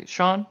Stingray,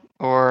 Sean?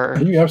 Or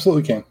You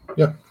absolutely can.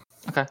 Yeah.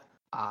 Okay.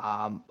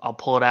 I'll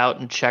pull it out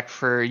and check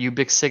for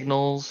Ubix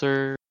signals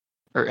or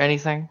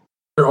anything.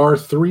 There are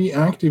 3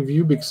 active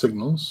Ubix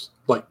signals,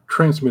 like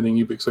transmitting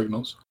Ubix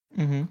signals,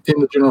 in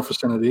the general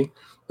vicinity.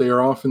 They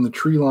are off in the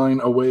tree line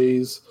a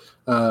ways,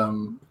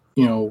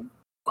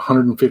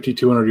 150,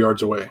 200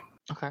 yards away.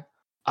 Okay.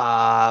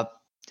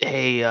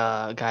 Hey,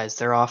 guys,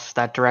 they're off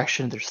that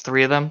direction. There's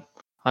 3 of them,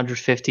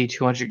 150,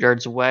 200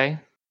 yards away.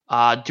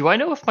 Do I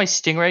know if my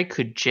Stingray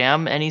could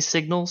jam any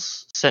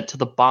signals sent to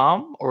the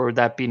bomb, or would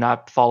that be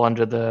not fall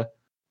under the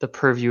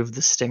purview of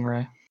the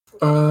Stingray?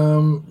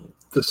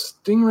 The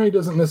Stingray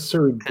doesn't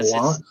necessarily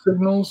block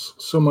signals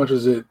so much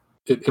as it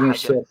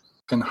intercepts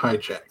and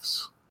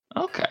hijacks.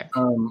 Okay.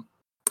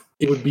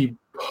 It would be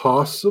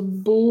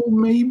possible,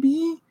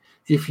 maybe,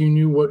 if you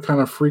knew what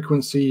kind of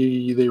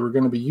frequency they were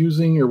going to be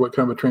using or what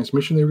kind of a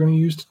transmission they were going to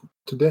use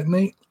to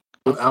detonate.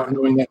 Without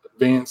knowing that in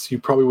advance, you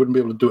probably wouldn't be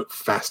able to do it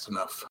fast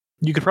enough.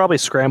 You could probably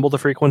scramble the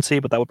frequency,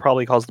 but that would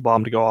probably cause the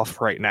bomb to go off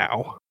right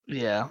now.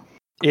 Yeah.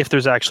 If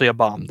there's actually a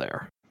bomb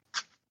there.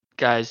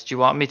 Guys, do you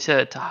want me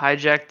to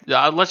hijack? Do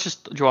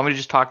you want me to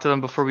just talk to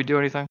them before we do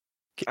anything?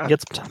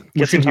 Get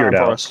some time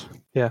for us.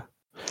 Yeah.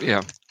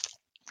 Yeah.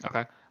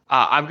 Okay.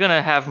 I'm going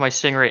to have my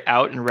Stingray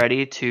out and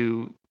ready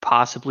to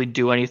possibly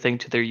do anything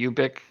to their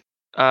Ubix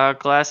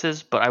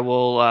glasses, but I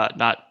will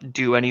not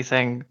do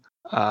anything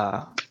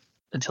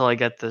until I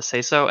get the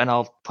say-so, and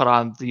I'll put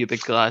on the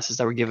Ubix glasses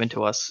that were given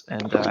to us,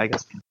 and I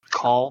guess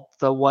call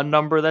the one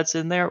number that's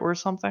in there or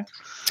something.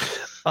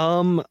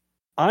 I'm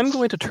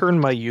going to turn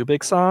my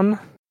Ubix on.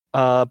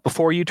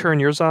 Before you turn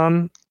yours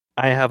on,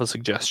 I have a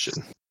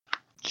suggestion.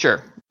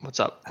 Sure. What's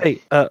up?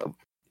 Hey,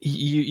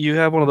 you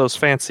have one of those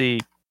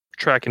fancy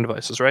tracking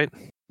devices, right?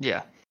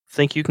 Yeah.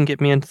 Think you can get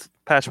me and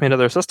patch me into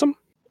their system?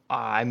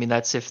 I mean,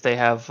 that's if they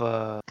have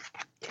a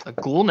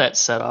GhoulNet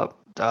set up.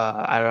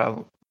 I don't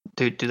know.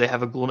 Do they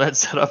have a GhoulNet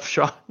set up,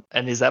 Sean?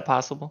 And is that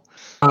possible?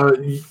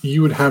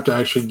 You would have to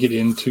actually get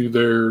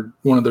into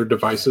one of their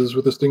devices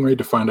with a Stingray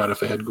to find out if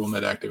they had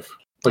GhoulNet active.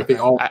 Like they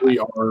all 3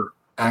 are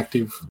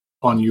active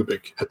on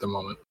Ubix at the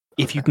moment.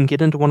 If you can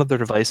get into one of their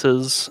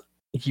devices,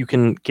 you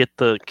can get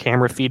the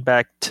camera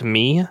feedback to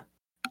me,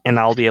 and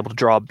I'll be able to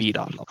draw a bead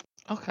on them.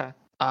 Okay.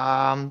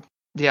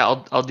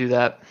 Yeah, I'll do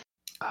that.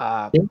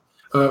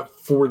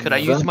 Could I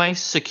use my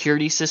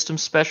security system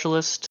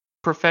specialist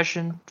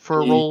profession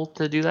for a role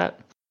to do that?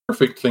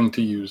 Perfect thing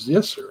to use.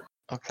 Yes, sir.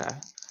 Okay.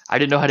 I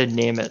didn't know how to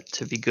name it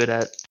to be good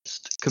at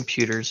just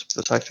computers,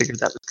 so I figured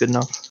that was good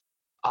enough.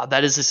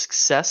 That is a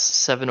success,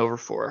 7 over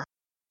 4.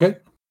 Okay.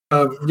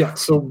 Yeah,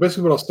 so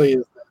basically what I'll say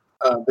is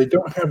that they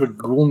don't have a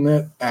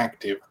GhoulNet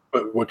active,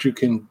 but what you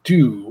can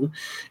do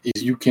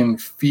is you can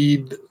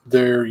feed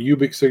their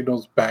Ubix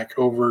signals back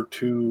over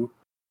to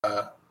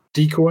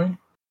Decoy,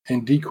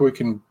 and Decoy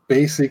can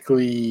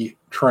basically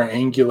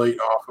triangulate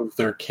off of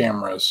their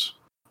cameras,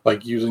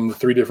 like using the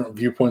 3 different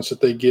viewpoints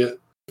that they get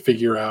to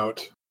figure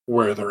out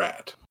where they're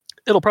at.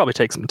 It'll probably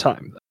take some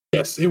time, though.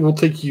 Yes, it will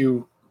take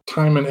you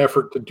time and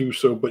effort to do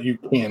so, but you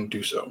can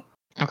do so.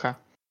 Okay.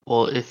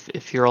 Well,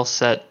 if you're all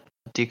set,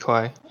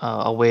 Decoy,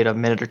 I'll wait a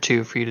minute or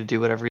 2 for you to do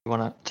whatever you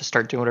want to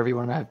start doing whatever you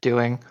want to have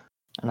doing.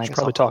 And I should guess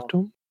probably talk to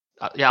him.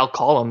 Yeah, I'll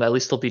call them. At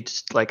least they'll be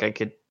just like I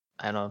could,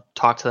 I don't know,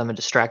 talk to them and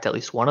distract at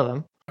least one of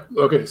them.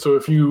 Okay, so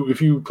if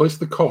you place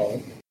the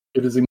call,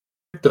 it is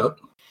picked up.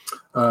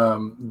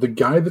 The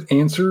guy that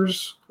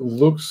answers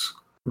looks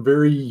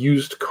very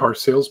used car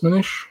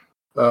salesmanish.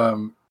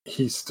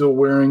 He's still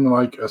wearing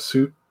like a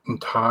suit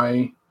and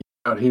tie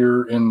out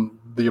here in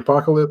the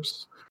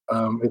apocalypse.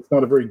 It's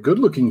not a very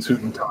good-looking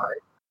suit and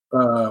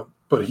tie,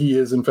 but he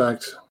is, in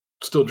fact,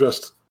 still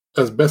dressed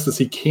as best as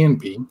he can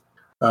be.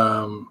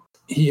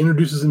 He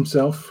introduces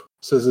himself,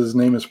 says his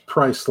name is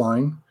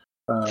Priceline.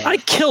 I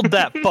killed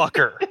that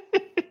fucker!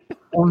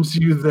 Informs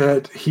you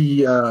that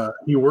he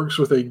works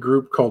with a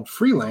group called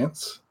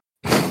Freelance,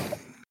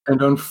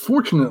 And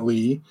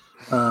unfortunately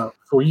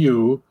for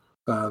you,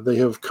 they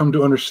have come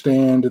to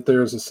understand that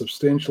there is a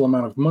substantial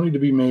amount of money to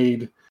be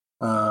made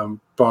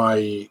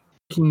by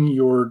taking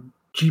your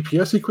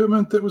GPS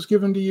equipment that was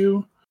given to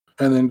you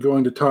and then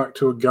going to talk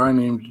to a guy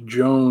named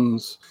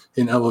Jones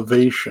in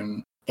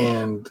Elevation.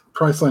 And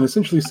Priceline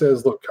essentially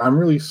says, look, I'm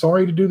really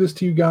sorry to do this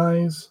to you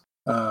guys,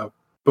 but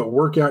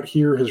work out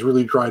here has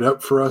really dried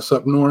up for us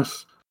up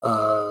north.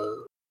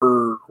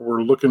 We're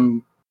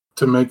looking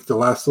to make the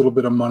last little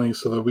bit of money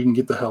so that we can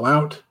get the hell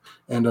out.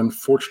 And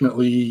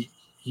unfortunately,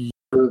 you're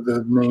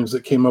the names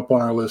that came up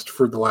on our list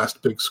for the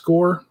last big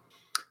score.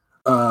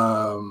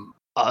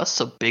 Us?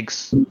 A big...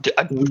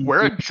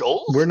 We're a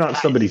Joel's? We're not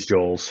somebody's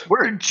Joel's.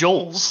 We're a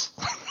Joel's.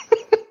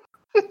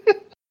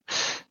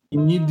 You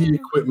need the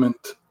equipment,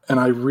 and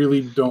I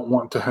really don't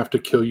want to have to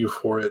kill you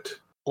for it.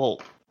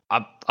 Well,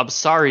 I'm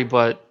sorry,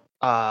 but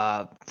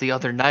the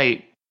other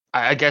night,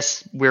 I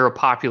guess we're a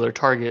popular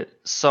target.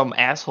 Some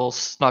asshole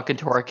snuck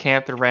into our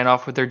camp and ran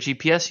off with their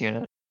GPS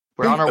unit.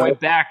 We're on our way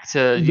back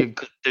to...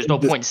 There's no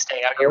point in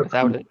staying out here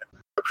without it.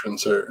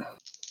 Sir.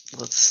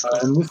 Let's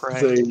and this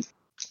is a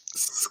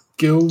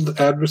skilled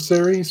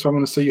adversary, so I'm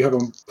going to say you have a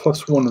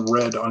 +1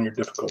 red on your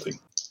difficulty.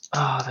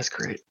 Oh, that's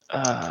great.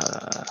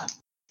 I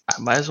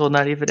might as well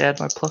not even add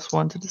my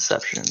 +1 to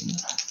deception.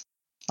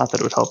 Not that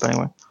it would help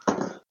anyway.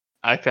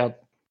 I failed.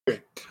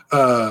 Okay.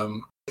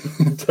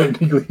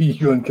 Technically,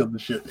 you unkilled the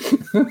shit.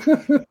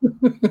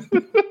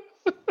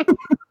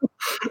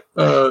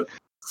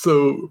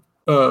 So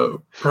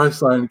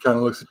Priceline kind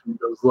of looks at you and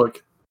goes,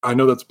 look, I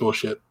know that's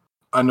bullshit.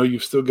 I know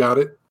you've still got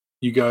it.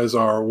 You guys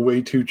are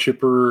way too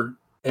chipper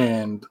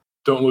and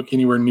don't look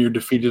anywhere near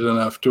defeated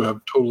enough to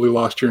have totally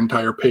lost your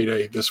entire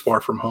payday this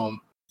far from home.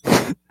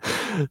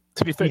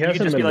 To be fair, he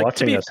hasn't been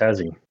watching us, has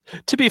he?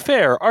 To be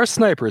fair, our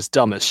sniper is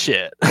dumb as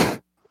shit.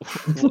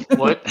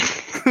 What?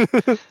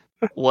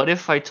 What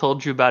if I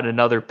told you about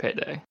another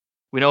payday?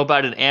 We know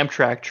about an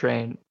Amtrak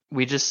train.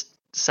 We just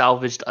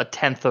salvaged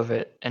 1/10 of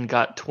it and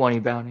got 20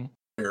 bounty.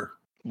 Where?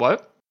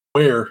 What?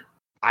 Where?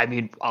 I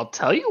mean, I'll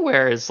tell you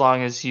where as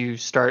long as you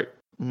start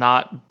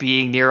not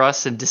being near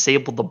us and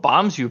disable the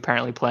bombs you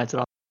apparently planted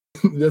on.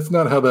 That's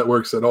not how that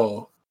works at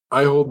all.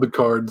 I hold the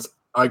cards.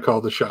 I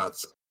call the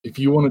shots. If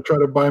you want to try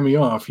to buy me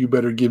off, you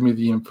better give me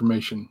the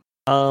information.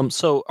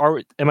 So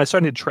am I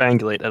starting to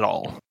triangulate at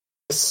all?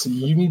 Yes,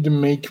 you need to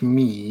make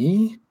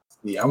me...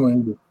 Yeah, I'm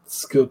going to need a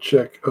skill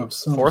check of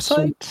some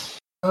Foresight?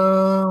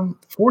 sort.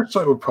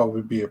 Foresight would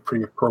probably be a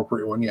pretty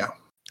appropriate one, yeah.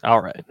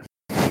 All right.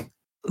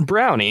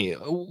 Brownie,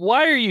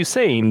 why are you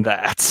saying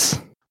that?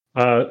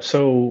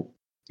 So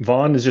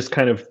Vaughn is just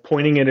kind of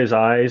pointing at his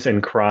eyes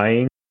and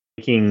crying,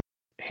 making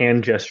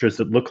hand gestures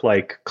that look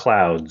like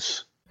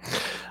clouds.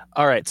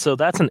 All right, so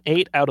that's an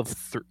 8 out of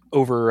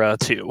over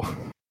 2.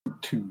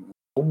 2.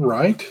 All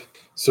right.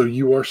 So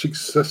you are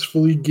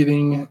successfully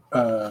getting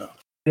out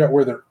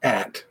where they're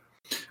at.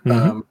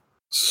 Mm-hmm.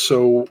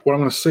 So what I'm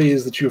going to say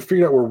is that you have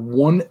figured out where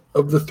one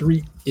of the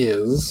 3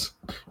 is.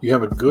 You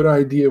have a good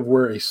idea of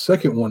where a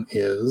second one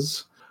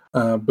is,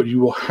 but you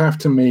will have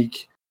to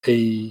make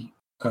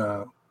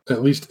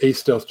at least a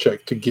stealth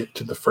check to get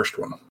to the first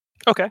one.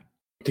 Okay.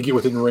 To get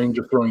within range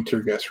of throwing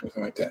tear gas or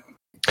anything like that.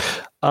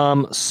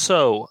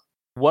 So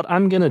what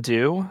I'm going to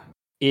do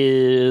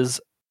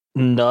is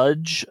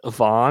nudge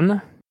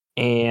Vaughn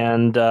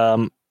and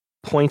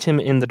point him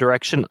in the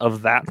direction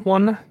of that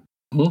one.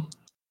 Mm-hmm.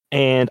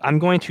 And I'm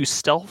going to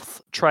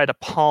stealth try to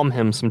palm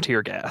him some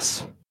tear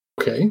gas.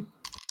 Okay.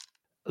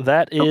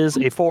 That is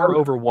a 4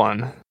 over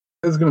 1.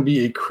 That's going to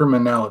be a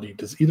criminality.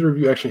 Does either of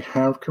you actually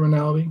have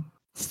criminality?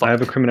 I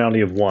have a criminality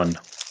of 1.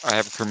 I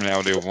have a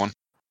criminality of 1.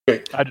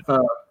 Okay.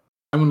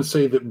 I'm going to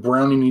say that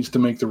Brownie needs to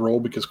make the roll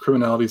because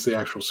criminality is the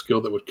actual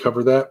skill that would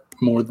cover that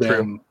more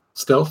than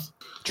stealth.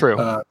 True.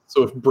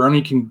 So if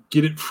Brownie can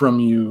get it from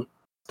you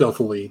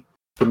stealthily,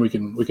 then we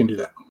can do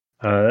that.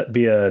 That'd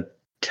be a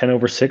 10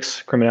 over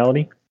 6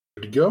 criminality.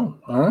 Good to go.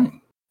 All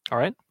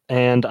right.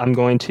 And I'm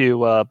going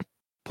to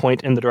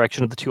point in the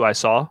direction of the 2 I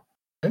saw.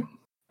 Okay.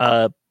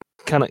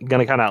 Kind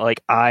of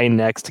like eye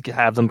next to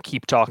have them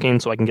keep talking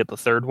so I can get the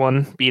third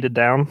one beated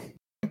down.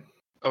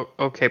 Oh,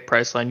 okay,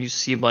 Priceline, you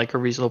seem like a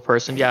reasonable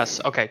person.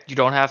 Yes, okay, you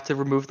don't have to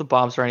remove the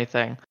bombs or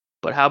anything.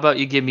 But how about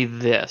you give me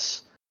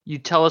this? You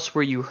tell us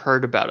where you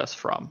heard about us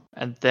from,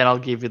 and then I'll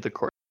give you the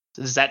coordinates.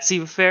 Does that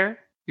seem fair?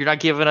 You're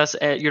not giving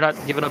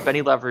up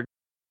any leverage.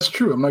 That's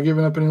true. I'm not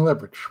giving up any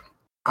leverage.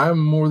 I'm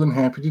more than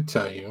happy to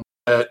tell you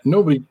that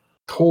nobody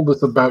told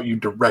us about you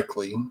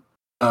directly.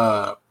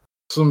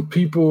 Some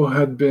people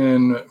had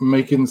been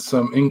making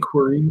some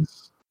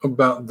inquiries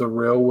about the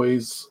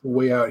railways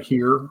way out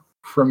here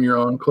from your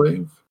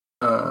enclave.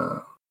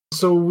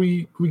 So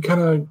we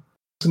kind of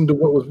listened to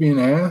what was being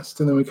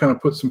asked, and then we kind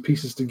of put some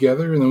pieces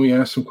together, and then we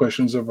asked some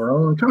questions of our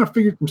own and kind of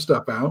figured some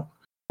stuff out.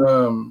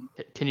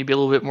 Can you be a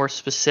little bit more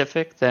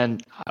specific than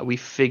we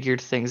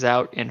figured things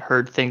out and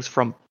heard things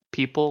from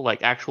people,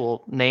 like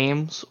actual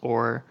names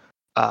or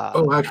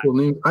actual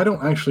names? I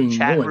don't actually know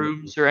chat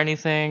rooms or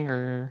anything,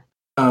 or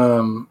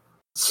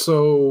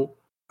so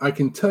I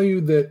can tell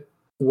you that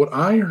what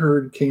I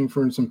heard came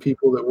from some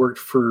people that worked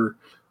for,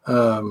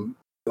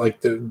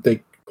 like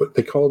they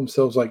call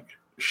themselves like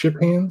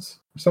ship hands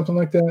or something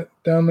like that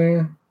down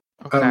there.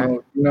 Okay. I don't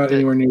know, not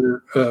anywhere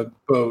near a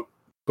boat,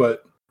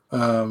 but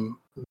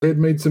they had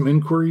made some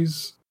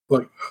inquiries,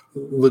 like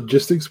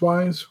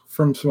logistics-wise,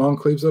 from some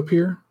enclaves up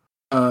here.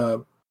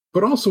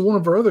 But also one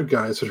of our other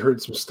guys had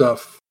heard some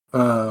stuff.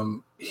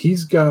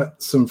 He's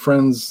got some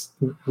friends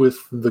with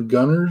the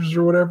gunners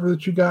or whatever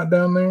that you got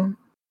down there.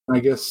 I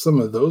guess some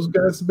of those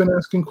guys have been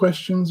asking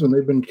questions when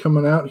they've been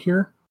coming out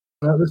here,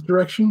 out this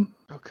direction.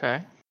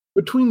 Okay.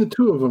 Between the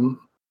two of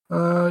them,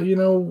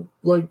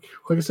 like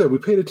I said, we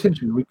paid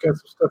attention. We got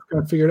some stuff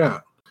kind of figured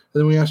out.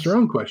 And then we asked our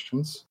own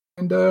questions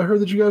and heard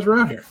that you guys were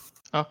out here.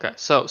 Okay.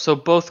 So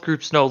both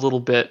groups know a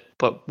little bit,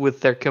 but with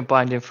their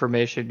combined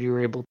information, you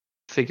were able to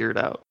figure it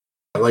out.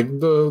 Like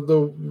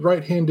the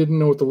right hand didn't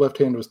know what the left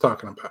hand was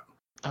talking about.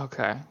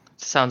 Okay.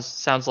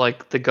 Sounds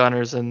like the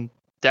gunners and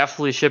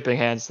definitely shipping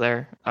hands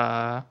there.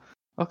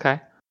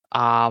 Okay.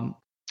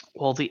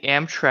 Well, the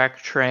Amtrak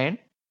train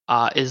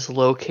is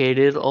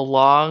located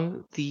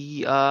along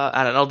the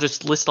and I'll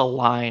just list a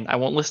line. I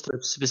won't list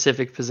a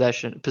specific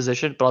position,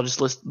 but I'll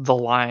just list the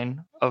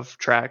line of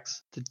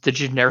tracks, the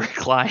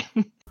generic line.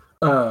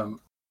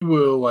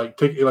 Will like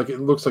take like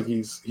it looks like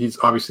he's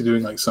obviously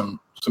doing like some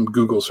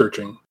Google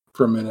searching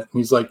for a minute, and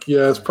he's like,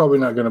 yeah, it's probably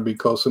not going to be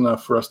close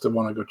enough for us to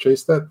want to go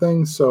chase that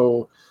thing,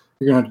 so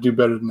you're going to have to do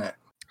better than that.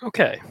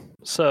 Okay,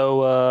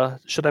 so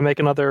should I make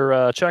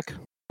another check?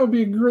 That would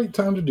be a great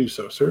time to do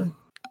so, sir.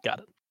 Got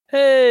it.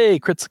 Hey,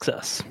 crit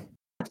success.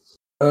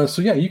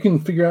 So yeah, you can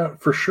figure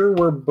out for sure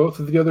where both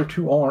of the other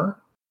two are.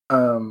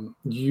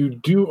 You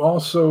do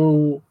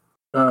also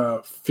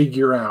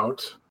figure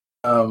out,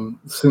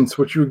 since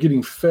what you were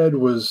getting fed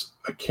was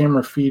a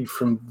camera feed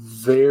from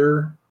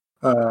their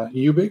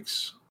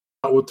Ubix,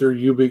 what their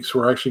Ubix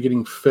were actually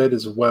getting fed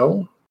as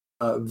well.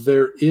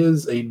 There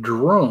is a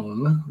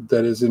drone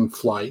that is in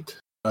flight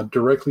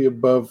directly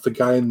above the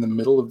guy in the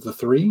middle of the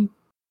three.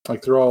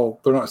 Like they're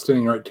not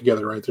standing right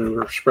together, right?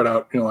 They're spread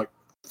out, like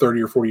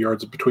 30 or 40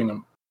 yards between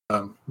them.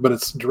 But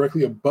it's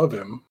directly above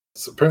him.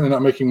 It's apparently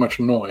not making much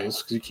noise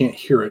because you can't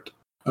hear it.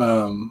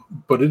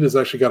 But it has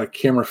actually got a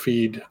camera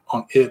feed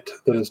on it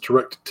that is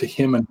directed to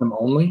him and him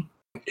only.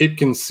 It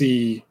can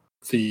see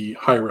the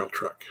high rail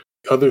truck.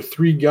 The other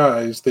three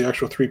guys, the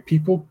actual three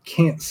people,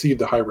 can't see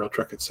the high rail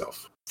truck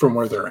itself from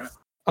where they're at.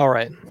 All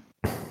right.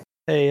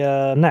 Hey,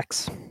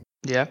 Nex.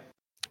 Yeah.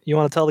 You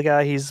want to tell the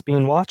guy he's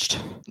being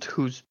watched?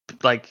 Who's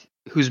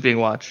being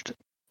watched?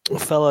 A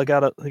fella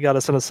got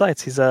us in his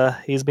sights.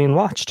 He's being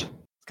watched.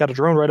 He's got a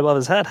drone right above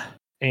his head.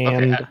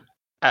 And okay.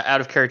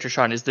 Out of character,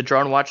 Sean, is the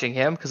drone watching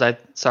him? Because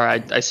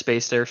I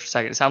spaced there for a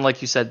second. It sounded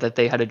like you said that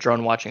they had a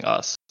drone watching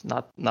us.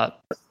 Not.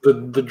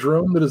 The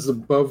drone that is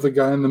above the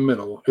guy in the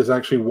middle is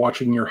actually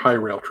watching your high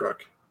rail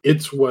truck.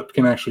 It's what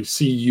can actually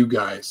see you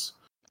guys.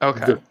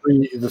 Okay.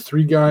 The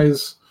three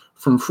guys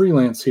from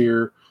freelance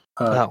here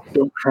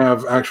don't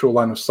have actual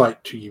line of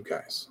sight to you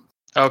guys.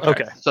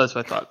 Okay. So that's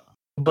what I thought.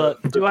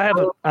 But do I have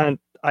an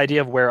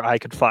idea of where I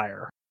could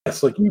fire?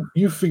 Yes, like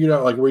you figured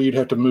out like where you'd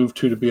have to move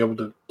to be able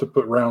to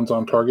put rounds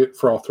on target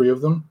for all three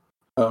of them.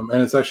 And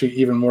it's actually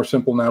even more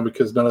simple now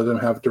because none of them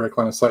have direct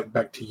line of sight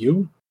back to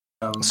you.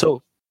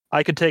 So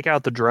I could take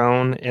out the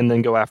drone and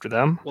then go after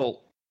them?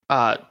 Well,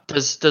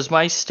 does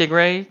my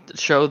Stingray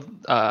show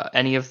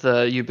any of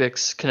the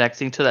Ubix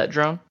connecting to that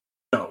drone?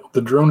 No,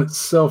 the drone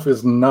itself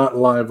is not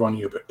live on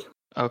Ubic.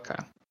 Okay.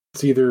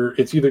 It's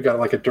either got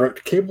like a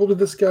direct cable to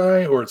this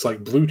guy or it's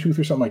like Bluetooth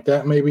or something like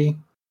that maybe.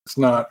 It's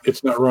not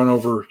run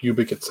over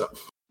Ubic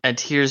itself. And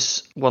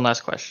here's one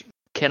last question.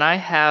 Can I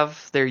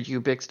have their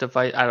Ubix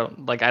device? I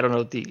don't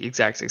know the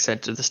exact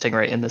extent of the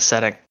Stingray in this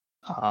setting.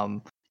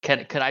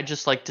 Can I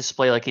just like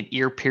display like an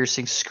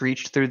ear-piercing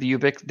screech through the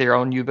their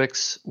own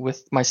Ubix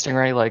with my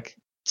Stingray, like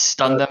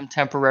stun them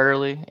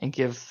temporarily and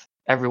give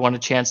everyone a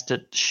chance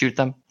to shoot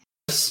them?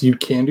 Yes, you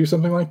can do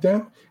something like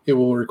that. It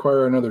will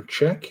require another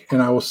check,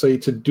 and I will say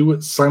to do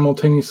it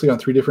simultaneously on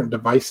 3 different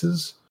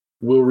devices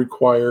will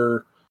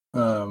require,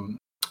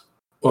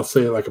 let's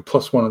say like a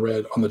 +1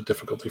 red on the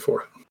difficulty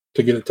for it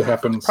to get it to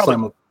happen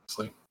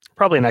simultaneously.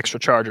 Probably an extra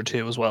charge or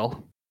 2 as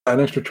well.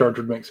 An extra charge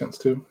would make sense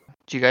too.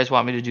 Do you guys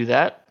want me to do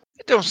that?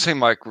 It don't seem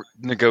like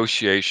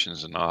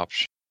negotiation's an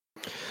option.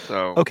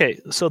 So okay,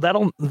 so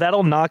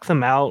that'll knock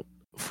them out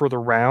for the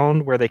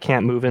round where they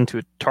can't move in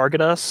to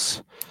target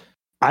us.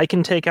 I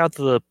can take out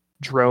the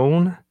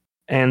drone,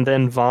 and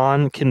then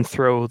Vaughn can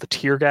throw the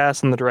tear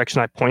gas in the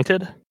direction I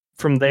pointed.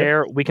 From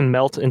there, we can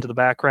melt into the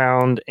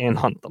background and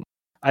hunt them.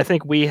 I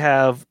think we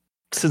have,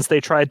 since they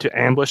tried to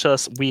ambush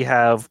us, we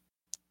have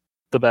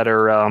the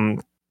better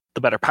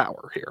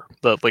power here.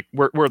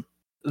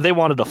 They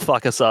wanted to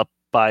fuck us up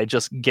by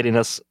just getting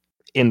us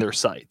in their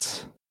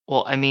sights.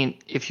 Well, I mean,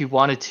 if you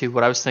wanted to,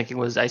 what I was thinking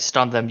was I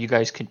stun them, you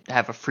guys could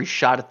have a free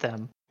shot at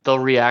them. They'll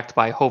react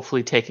by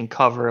hopefully taking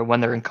cover, and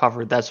when they're in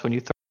cover, that's when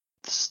you throw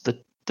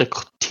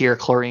the tear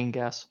chlorine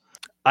gas.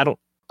 I don't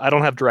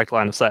have direct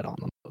line of sight on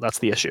them. That's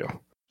the issue.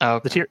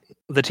 Okay.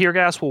 The tear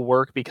gas will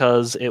work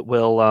because it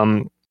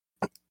will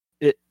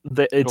It's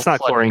It'll not flood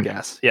chlorine them.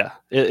 gas. Yeah,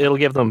 it'll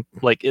give them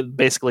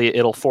basically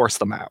it'll force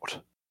them out.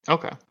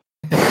 Okay.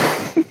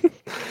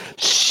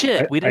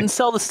 Shit, we didn't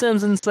sell the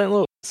Sims in St.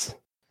 Louis.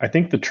 I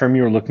think the term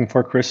you were looking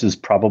for, Chris, is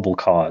probable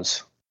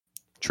cause.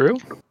 True.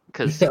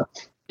 Because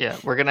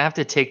we're gonna have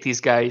to take these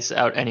guys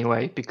out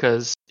anyway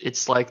because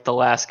it's like the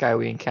last guy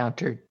we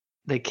encountered.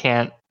 They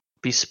can't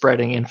be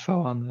spreading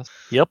info on this.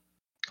 Yep.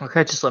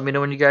 Okay, just let me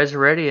know when you guys are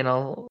ready, and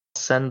I'll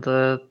send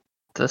the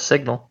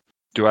signal.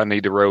 Do I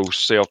need to roll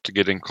stealth to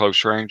get in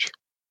close range?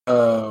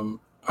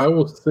 I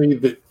will say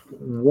that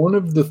one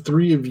of the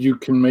three of you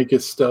can make a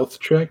stealth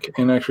check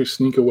and actually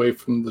sneak away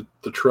from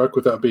the truck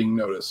without being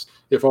noticed.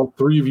 If all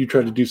three of you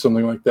tried to do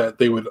something like that,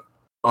 they would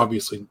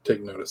obviously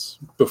take notice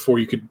before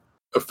you could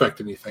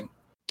affect anything.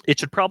 It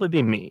should probably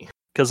be me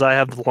because I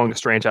have the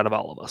longest range out of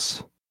all of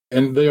us.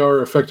 And they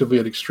are effectively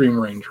at extreme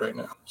range right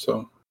now.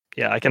 So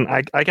Yeah, I can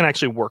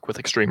actually work with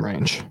extreme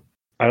range.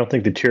 I don't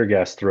think the tear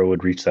gas throw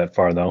would reach that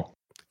far, though.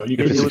 you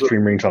If it's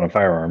extreme range on a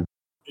firearm.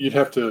 you'd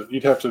have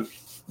to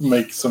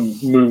make some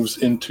moves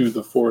into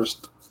the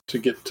forest to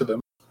get to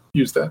them.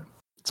 Use that.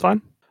 It's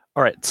fine.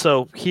 All right,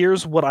 so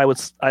here's what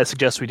I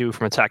suggest we do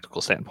from a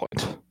tactical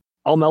standpoint.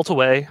 I'll melt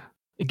away,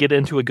 get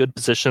into a good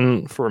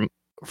position for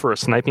a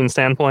sniping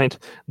standpoint.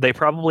 They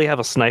probably have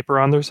a sniper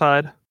on their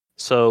side,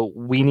 so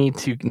we need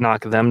to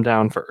knock them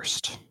down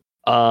first.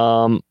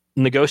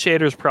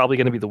 Negotiator is probably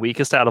going to be the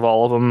weakest out of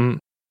all of them,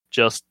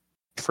 just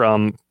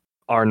from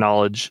our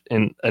knowledge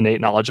and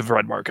innate knowledge of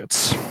red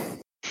markets.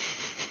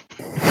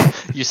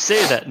 You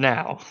say that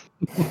now.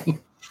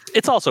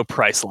 It's also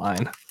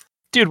Priceline.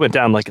 Dude went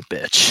down like a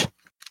bitch.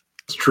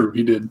 It's true,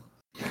 he did.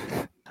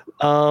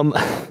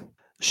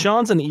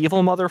 Sean's an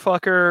evil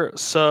motherfucker,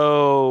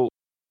 so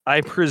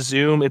I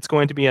presume it's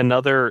going to be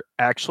another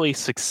actually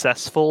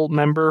successful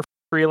member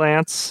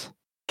freelance.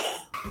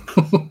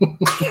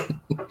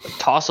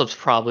 Toss-up's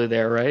probably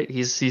there, right?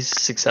 He's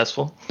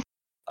successful.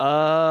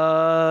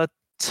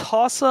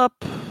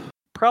 Toss-up,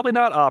 probably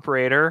not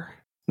operator.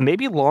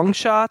 Maybe long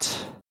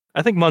shot.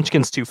 I think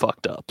Munchkin's too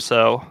fucked up,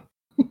 so...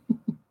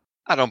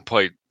 I don't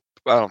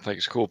think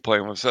it's cool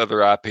playing with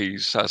other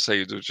IPs. I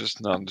say they're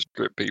just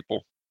nondescript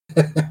people.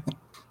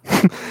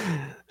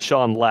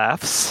 Sean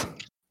laughs.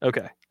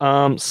 Okay.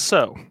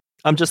 So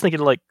I'm just thinking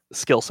like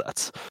skill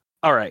sets.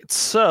 All right.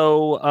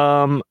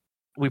 So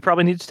we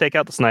probably need to take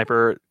out the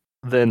sniper,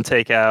 then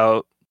take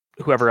out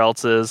whoever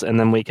else is, and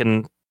then we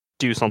can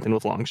do something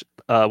with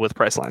with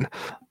Priceline.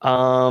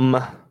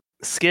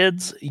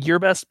 Skidz, your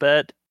best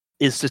bet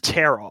is to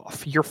tear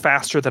off. You're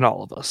faster than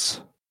all of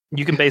us.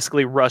 You can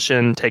basically rush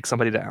in, take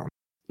somebody down.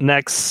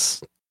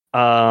 Next,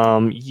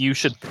 you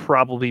should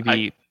probably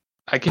be...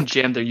 I can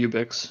jam their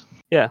Ubix.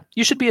 Yeah,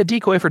 you should be a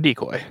decoy for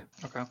Decoy.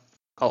 Okay.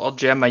 I'll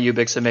jam my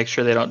Ubix and make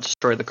sure they don't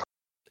destroy the car.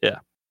 Yeah.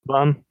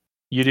 Bon,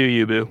 you do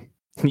you, boo.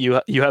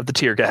 You have the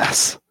tear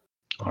gas.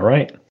 All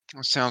right.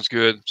 That sounds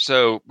good.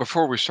 So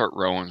before we start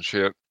rolling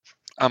shit,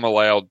 I'm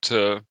allowed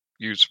to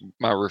use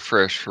my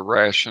refresh for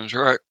rations,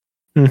 right?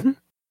 Mm-hmm.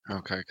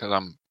 Okay, because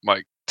I'm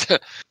like,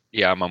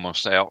 yeah, I'm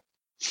almost out.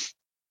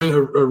 A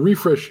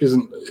refresh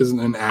isn't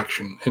an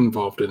action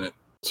involved in it.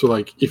 So,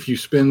 like, if you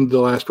spend the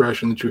last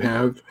ration that you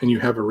have and you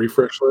have a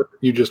refresh left,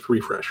 you just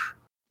refresh.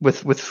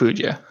 With food,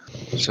 yeah.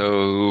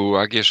 So,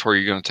 I guess were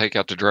you going to take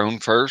out the drone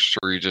first,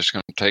 or are you just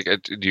going to take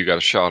it? Do you got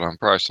a shot on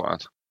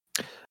Priceline?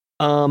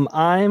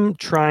 I'm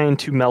trying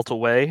to melt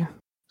away,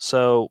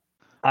 so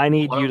I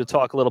need you to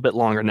talk a little bit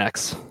longer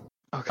next.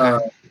 Okay.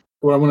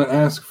 What I want to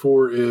ask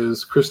for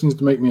is Chris needs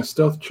to make me a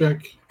stealth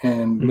check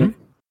and Nick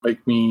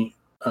make me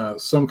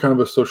some kind of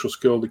a social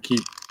skill to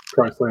keep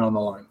Priceline on the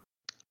line.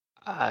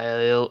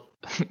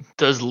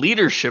 Does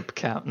leadership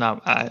count?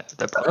 No,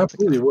 that probably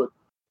Absolutely would.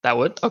 That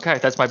would? Okay,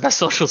 that's my best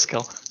social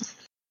skill.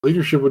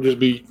 Leadership would just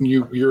be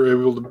your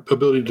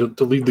ability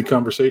to lead the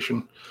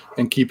conversation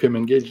and keep him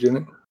engaged in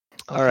it.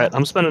 All right,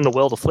 I'm spending a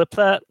will to flip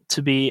that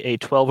to be a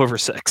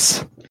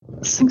 12/6.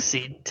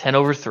 Succeed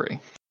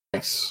 10/3.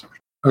 Nice.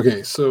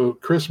 Okay, so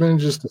Chris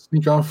manages to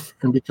sneak off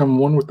and become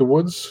one with the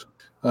woods.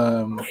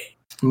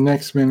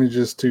 Next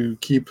manages to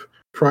keep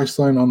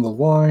Priceline on the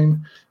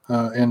line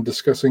and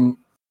discussing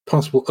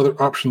possible other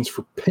options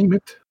for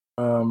payment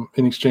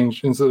in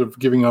exchange instead of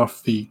giving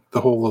off the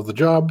whole of the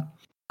job.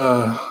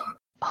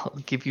 I'll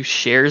give you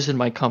shares in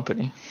my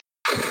company.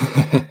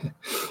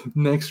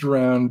 Next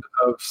round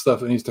of stuff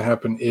that needs to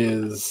happen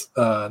is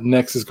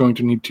Nex is going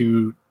to need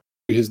to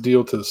do his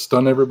deal to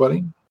stun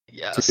everybody.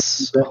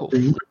 Yes. To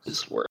Hopefully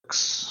this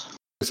works.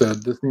 I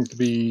said this needs to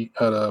be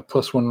at a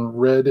 +1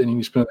 red, and you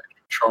need to spend an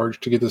extra charge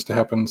to get this to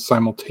happen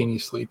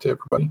simultaneously to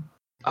everybody.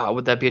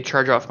 Would that be a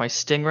charge off my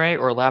Stingray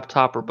or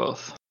laptop or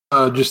both?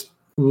 Just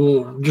the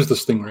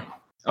Stingray.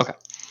 Okay.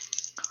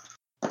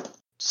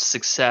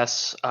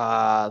 Success.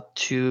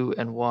 2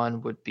 and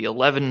 1 would be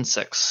 11 and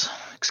 6.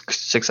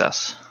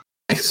 Success.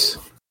 Nice.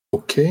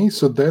 Okay,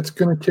 so that's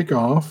going to kick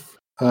off.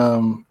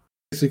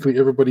 Basically,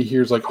 everybody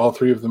hears like all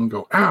three of them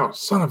go, "Ow,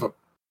 son of a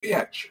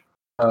bitch!"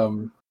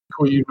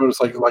 You notice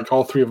like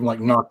all three of them like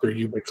knock their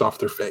Ubix off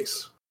their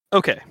face.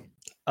 Okay.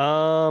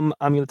 I'm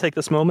going to take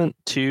this moment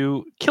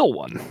to kill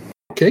one.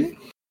 Okay.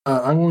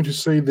 I'm going to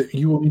say that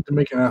you will need to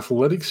make an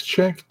athletics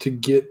check to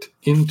get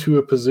into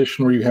a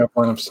position where you have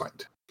line of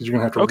sight. Because you're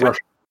going to have to rush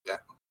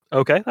that.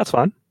 Okay, that's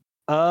fine.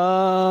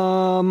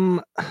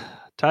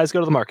 Ties go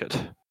to the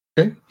market.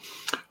 Okay.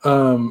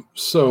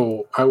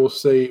 So I will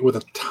say with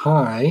a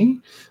tie,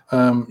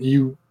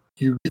 you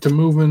get to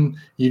moving,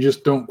 you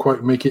just don't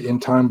quite make it in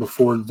time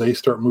before they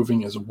start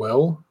moving as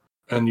well.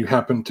 And you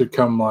happen to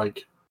come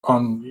like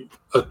on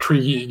a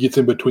tree, it gets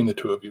in between the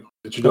two of you.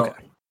 That you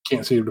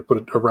can't see to put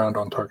it around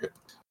on target.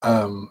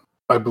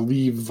 I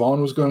believe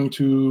Vaughn was going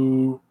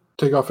to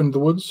take off into the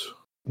woods.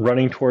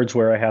 Running towards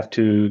where I have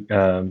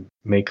to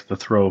make the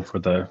throw for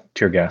the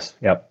tear gas.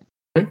 Yep.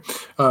 Okay.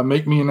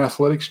 Make me an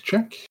athletics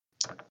check.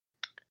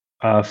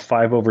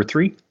 5 over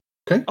 3.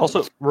 Okay.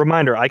 Also,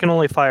 reminder, I can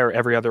only fire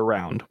every other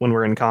round when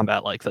we're in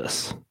combat like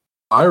this.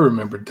 I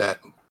remembered that.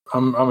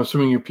 I'm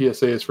assuming your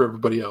PSA is for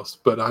everybody else,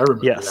 but I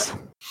remember yes. that.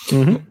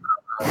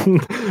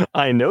 Mm-hmm.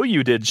 I know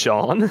you did,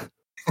 Sean.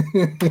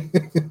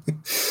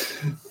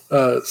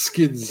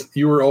 Skidz,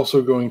 you were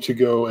also going to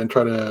go and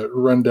try to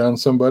run down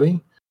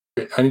somebody.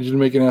 I need you to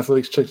make an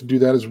athletics check to do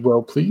that as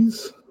well,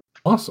 please.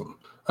 Awesome.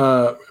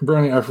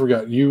 Brownie, I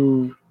forgot.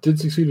 You did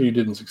succeed or you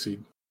didn't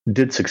succeed?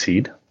 Did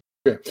succeed.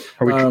 Okay.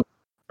 Are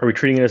we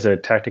treating it as a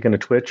tactic and a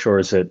twitch, or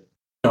is it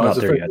not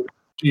there yet?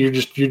 You're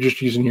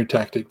just using your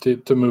tactic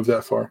to move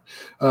that far.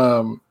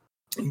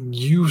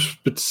 You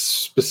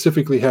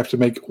specifically have to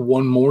make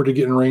one more to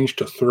get in range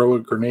to throw a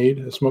grenade,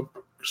 a smoke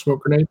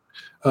grenade.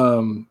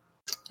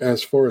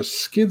 As far as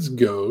Skidz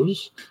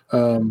goes,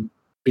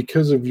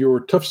 because of your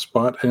tough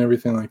spot and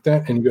everything like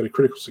that, and you got a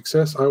critical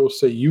success, I will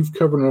say you've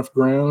covered enough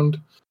ground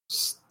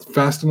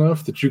fast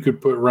enough that you could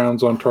put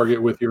rounds on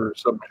target with your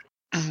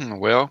submachine.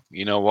 Well,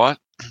 you know what?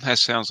 That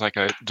sounds like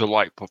a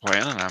delightful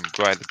plan, and I'm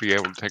glad to be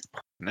able to take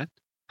part in it.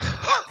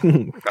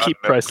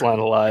 Keep Priceline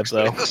alive,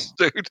 though.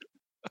 Dude.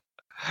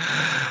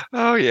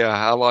 Oh, yeah,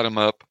 I'll light him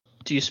up.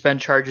 Do you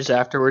spend charges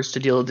afterwards to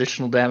deal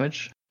additional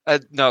damage?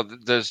 No,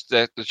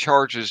 the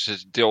charges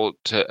is deal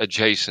to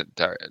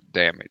adjacent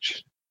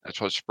damage.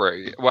 That's what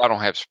spray. Well, I don't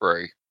have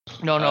spray.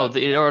 No,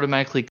 it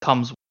automatically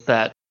comes with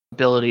that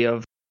ability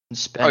of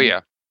spending. Oh,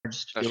 yeah.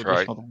 Charges to That's deal right.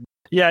 additional damage.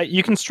 Yeah,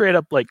 you can straight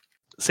up, like,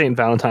 St.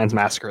 Valentine's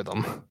massacre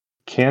them.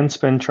 Can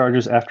spend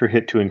charges after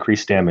hit to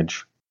increase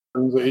damage.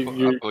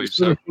 Your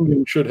so.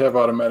 should have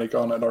automatic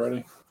on it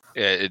already.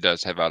 Yeah, it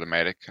does have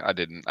automatic. I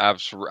didn't. I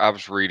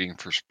was reading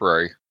for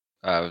spray,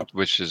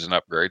 which is an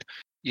upgrade.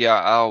 Yeah,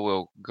 I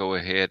will go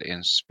ahead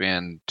and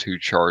spend 2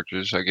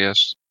 charges, I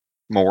guess.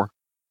 More.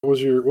 What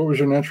was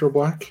your natural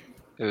black?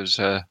 It was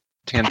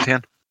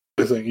 10-10.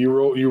 You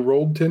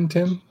rolled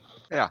 10-10?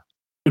 Yeah.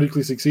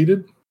 Critically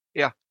succeeded?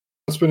 Yeah.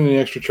 Don't spend any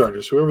extra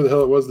charges. Whoever the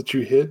hell it was that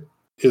you hit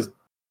is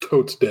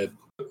totes dead.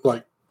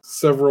 Like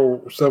several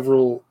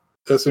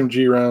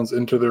SMG rounds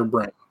into their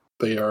brain.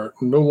 They are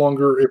no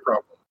longer a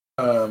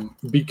problem.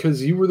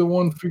 Because you were the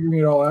one figuring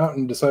it all out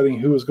and deciding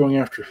who was going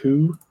after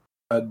who.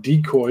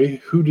 Decoy,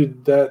 who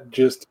did that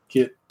just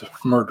get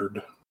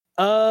murdered?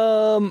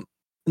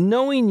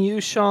 Knowing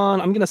you, Sean,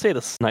 I'm gonna say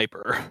the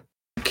sniper.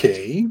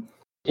 Okay.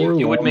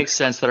 It would make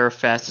sense that our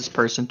fastest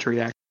person to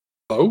react.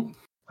 Hello?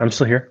 I'm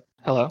still here.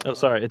 Hello? Oh,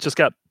 sorry. It just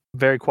got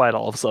very quiet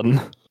all of a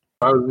sudden.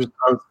 I was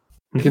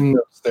getting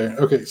notes there.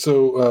 Okay,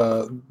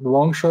 so the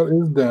long shot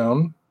is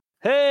down.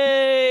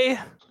 Hey!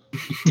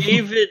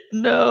 David,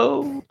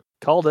 no.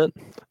 Called it.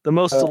 The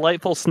most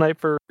delightful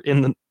sniper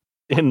in the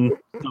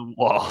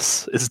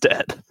walls is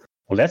dead.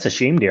 Well, that's a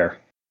shame, dear.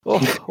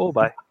 Oh,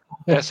 bye.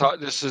 That's how,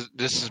 this is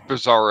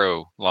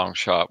Bizarro long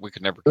shot. We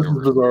could never. This is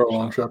Bizarro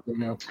long shot right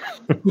now.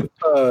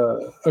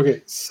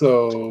 Okay,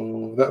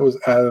 so that was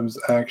Adam's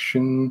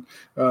action.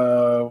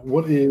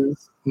 What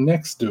is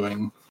Next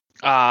doing?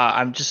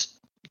 I'm just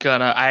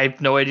gonna. I have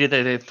no idea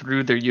that they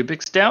threw their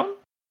Ubix down,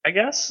 I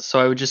guess. So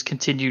I would just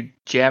continue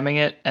jamming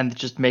it and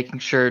just making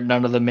sure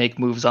none of them make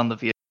moves on the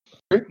vehicle.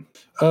 Great.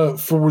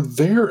 For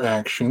their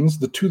actions,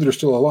 the two that are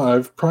still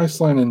alive,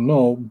 Priceline and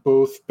Null,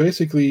 both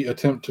basically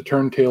attempt to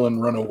turn tail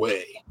and run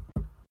away.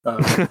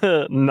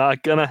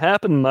 Not gonna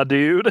happen, my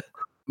dude.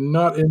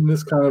 Not in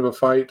this kind of a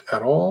fight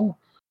at all.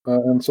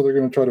 And so they're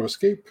going to try to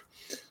escape.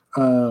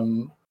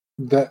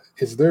 That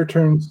is their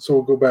turn, so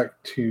we'll go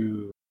back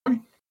to...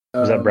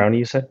 Was that Brownie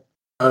you said?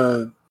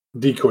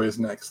 Decoy is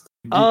next.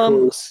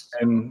 Decoy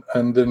and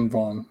then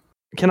Vaughn.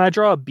 Can I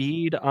draw a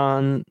bead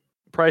on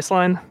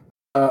Priceline?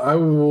 I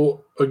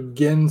will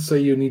again say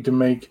you need to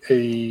make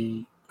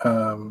a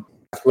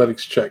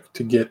athletics check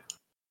to get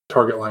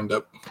target lined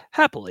up.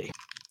 Happily.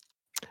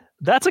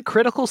 That's a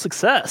critical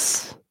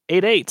success.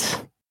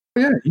 8-8.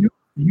 Yeah,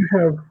 you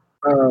have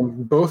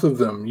both of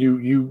them.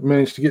 You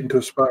managed to get into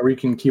a spot where you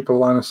can keep a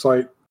line of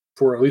sight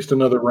for at least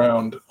another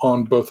round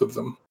on both of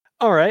them.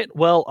 All right.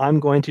 Well, I'm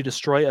going to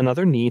destroy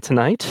another knee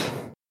tonight.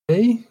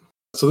 Okay.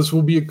 So this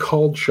will be a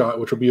called shot,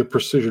 which will be a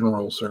precision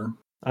roll, sir.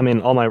 I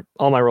mean, all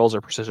my rolls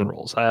are precision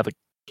rolls. I have a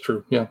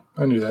True. Yeah,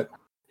 I knew that.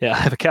 I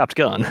have a capped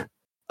gun.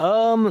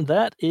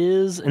 That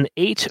is an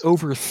 8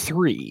 over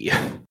 3.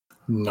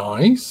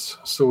 Nice.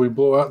 So we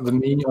blow out the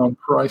knee on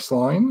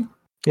Priceline.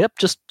 Yep,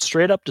 just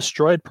straight up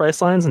destroyed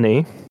Priceline's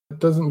knee. It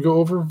doesn't go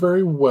over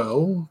very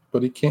well,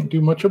 but he can't do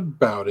much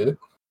about it.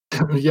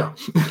 Yeah.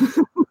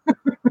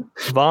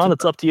 Vaughn,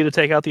 it's up to you to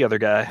take out the other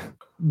guy.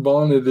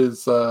 Vaughn, it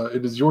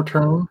is your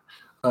turn.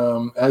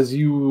 As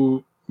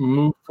you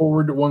move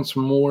forward once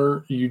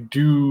more, you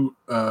do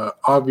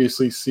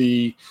obviously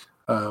see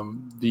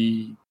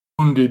the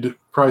wounded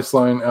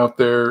Priceline out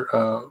there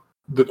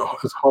that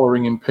is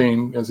hollering in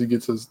pain as he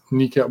gets his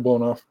kneecap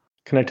blown off.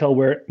 Can I tell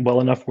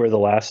well enough where the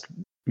last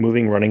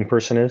moving running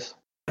person is?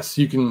 Yes,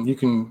 you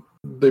can.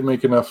 They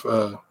make enough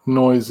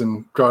noise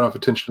and draw enough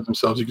attention to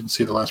themselves. You can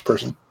see the last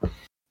person.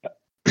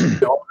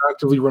 They're all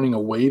actively running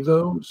away,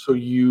 though, so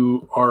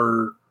you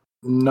are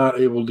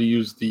not able to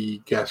use the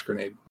gas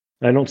grenade.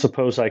 I don't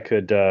suppose I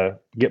could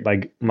get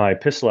my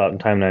pistol out in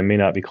time, and I may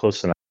not be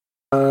close enough.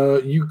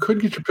 You could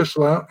get your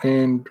pistol out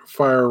and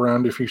fire a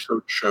round if you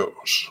so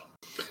chose.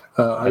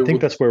 I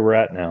think that's where we're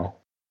at now.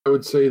 I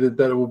would say that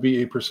will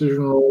be a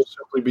precision roll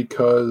simply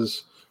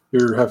because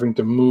you're having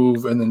to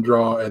move and then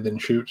draw and then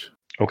shoot.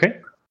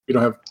 Okay. You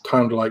don't have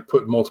time to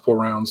put multiple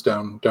rounds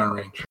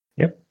downrange.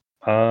 Yep.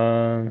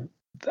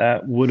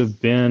 That would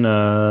have been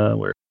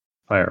where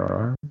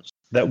firearms.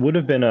 That would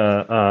have been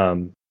a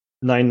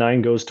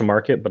 9/9 goes to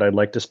market, but I'd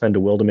like to spend a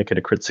will to make it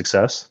a crit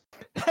success.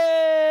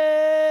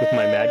 Hey! With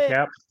my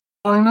madcap.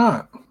 Why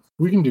not?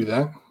 We can do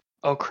that.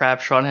 Oh crap!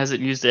 Sean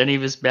hasn't used any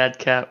of his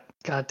madcap.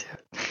 God damn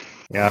it.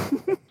 Yeah.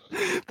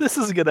 This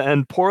isn't going to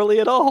end poorly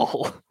at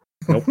all.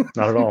 Nope,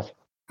 not at all.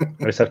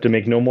 I just have to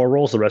make no more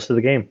rolls the rest of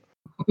the game.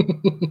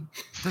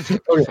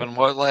 Okay. From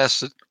what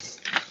lasted.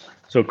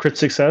 So crit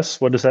success,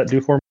 what does that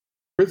do for me?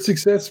 Crit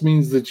success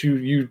means that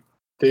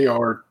they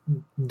are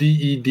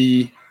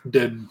DED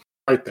dead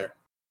right there.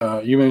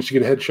 You manage to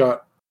get a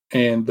headshot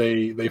and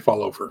they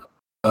fall over.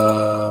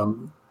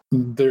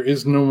 There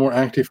is no more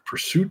active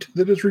pursuit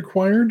that is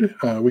required.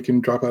 We can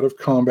drop out of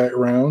combat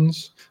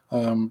rounds.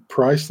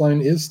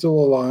 Priceline is still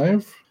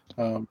alive,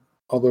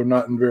 although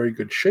not in very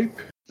good shape.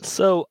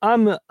 So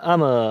I'm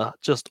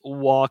just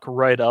walk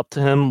right up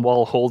to him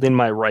while holding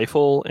my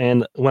rifle,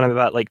 and when I'm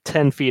about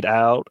 10 feet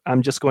out,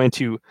 I'm just going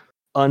to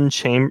I'm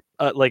just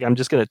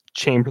going to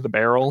chamber the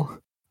barrel.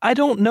 I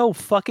don't know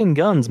fucking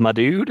guns, my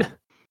dude.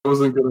 I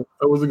wasn't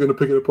gonna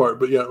pick it apart,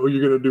 but yeah,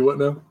 you're gonna do what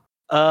now?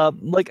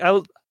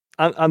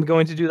 I'm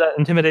going to do that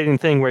intimidating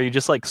thing where you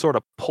just sort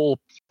of pull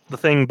the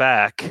thing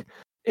back,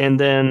 and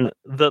then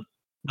the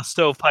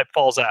stovepipe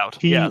falls out.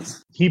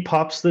 He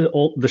pops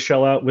the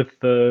shell out with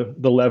the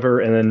lever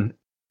and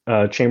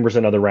then chambers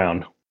another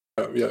round.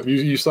 Yeah,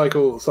 you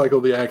cycle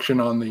the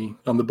action on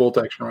the bolt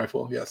action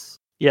rifle. Yes.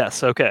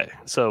 Yes. Okay.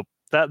 So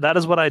that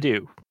is what I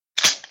do.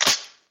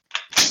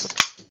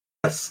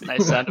 Yes.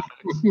 Nice sound.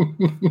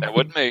 That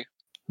wasn't me.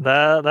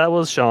 That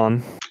was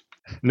Sean.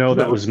 No,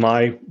 that was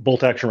my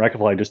bolt action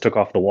rifle I just took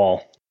off the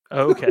wall.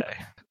 Okay.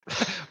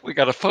 We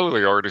got a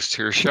Foley artist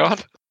here, Sean.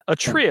 A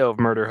trio of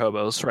murder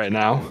hobos right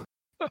now.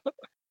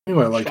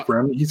 Anyway, I like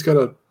Brownie. He's got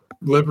a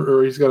lever,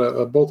 or he's got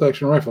a bolt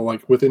action rifle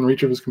within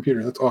reach of his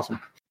computer. That's awesome.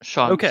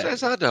 Sean, Okay.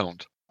 Says I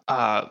don't.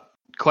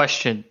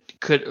 Question: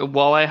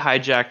 while I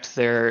hijacked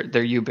their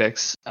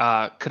Ubix,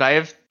 could I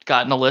have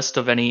gotten a list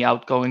of any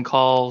outgoing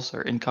calls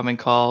or incoming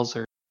calls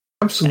or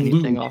Absolutely.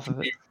 anything off of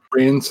it?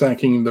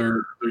 Ransacking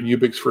their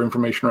Ubix for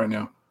information right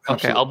now.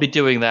 Absolutely. Okay, I'll be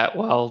doing that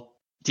while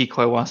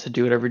Decoy wants to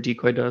do whatever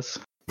Decoy does.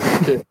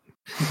 Okay.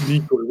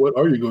 Decoy, what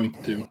are you going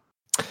to do?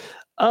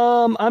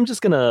 I'm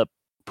just gonna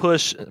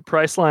push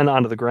Priceline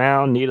onto the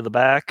ground, knee to the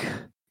back,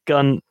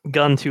 gun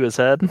to his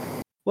head.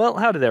 Well,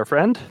 howdy there,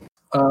 friend.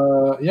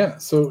 Yeah,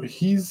 so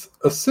he's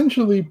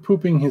essentially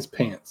pooping his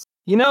pants.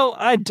 You know,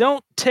 I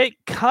don't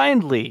take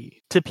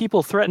kindly to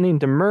people threatening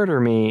to murder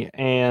me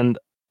and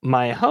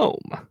my home.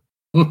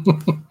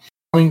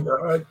 I mean,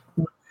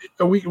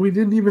 we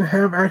didn't even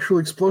have actual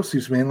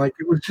explosives, man.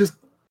 It was just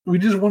we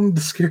just wanted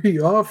to scare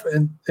you off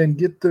and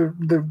get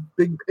the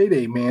big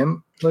payday,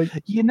 man.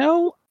 You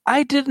know,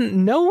 I didn't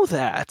know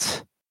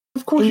that.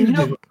 Of course you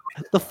did.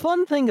 The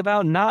fun thing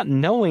about not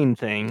knowing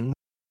things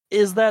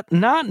is that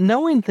not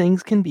knowing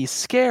things can be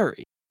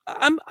scary.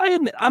 I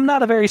admit I'm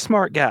not a very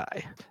smart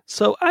guy,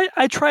 so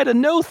I try to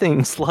know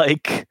things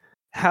like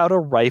how to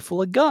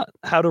rifle a gun,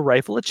 how to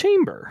rifle a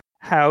chamber,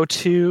 how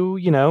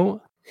to,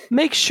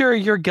 make sure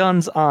your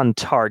gun's on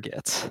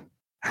target,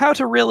 how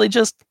to really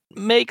just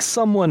make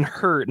someone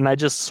hurt, and I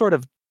just sort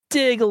of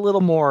dig a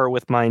little more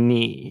with my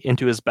knee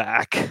into his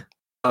back.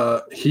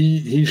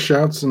 He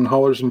shouts and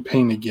hollers in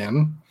pain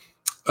again.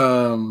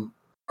 I'm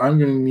going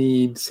to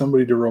need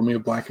somebody to roll me a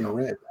black and a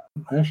red.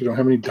 I actually don't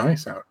have any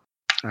dice out.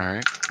 All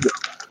right.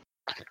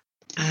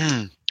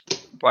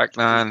 Black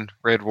 9,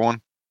 red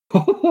 1.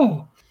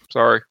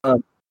 Sorry.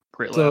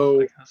 Great So,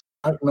 laugh.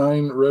 Black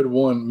 9, red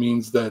 1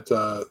 means that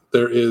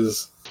there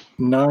is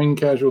 9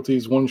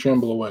 casualties, 1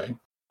 shamble away.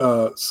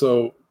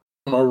 So,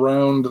 from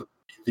around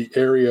the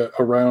area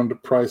around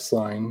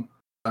Priceline,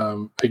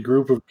 a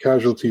group of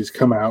casualties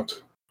come out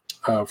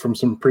from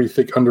some pretty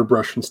thick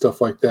underbrush and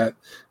stuff like that.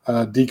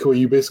 Decoy,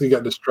 you basically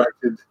got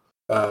distracted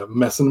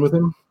messing with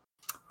him,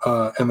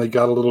 and they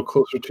got a little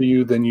closer to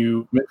you than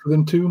you meant for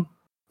them to.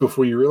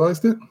 before you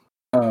realized it.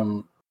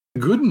 The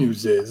good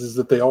news is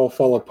that they all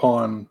fall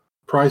upon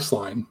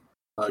Priceline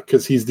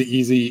because he's the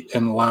easy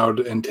and loud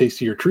and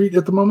tastier treat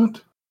at the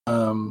moment.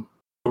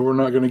 But we're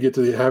not going to get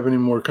to have any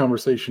more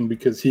conversation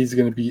because he's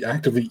going to be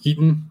actively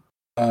eaten.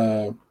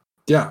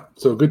 Yeah,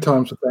 so good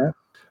times with that.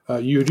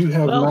 You do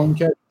have 9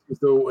 casualties,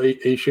 though,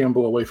 a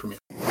shamble away from you.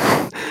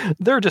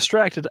 They're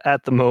distracted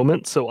at the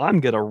moment, so I'm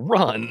going to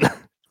run.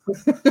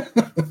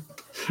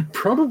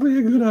 Probably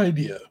a good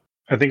idea.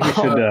 I think we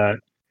should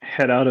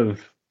head out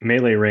of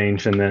melee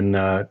range and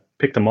then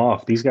pick them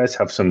off. These guys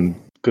have some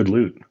good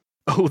loot.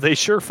 Oh, they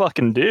sure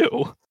fucking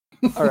do.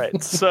 All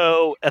right,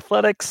 so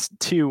athletics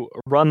to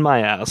run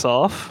my ass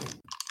off.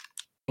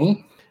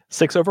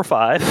 6 over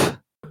 5.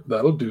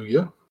 That'll do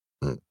you.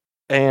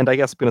 And I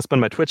guess I'm going to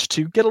spend my twitch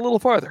to get a little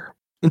farther.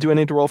 Do I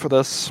need to roll for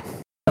this?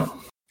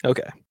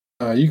 Okay.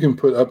 You can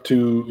put up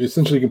to,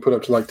 essentially you can put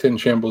up to like 10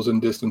 shambles in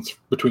distance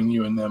between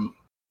you and them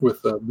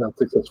with that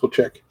successful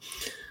check.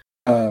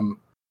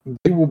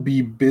 They will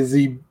be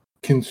busy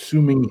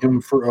consuming him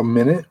for a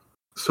minute.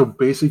 So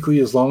basically,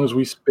 as long as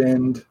we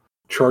spend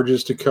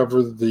charges to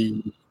cover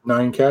the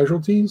 9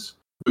 casualties,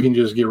 we can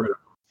just get rid of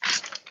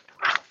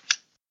them.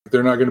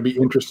 They're not going to be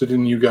interested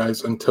in you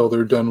guys until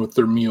they're done with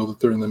their meal that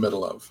they're in the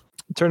middle of.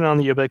 Turn on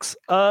the Ubix.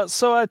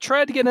 So I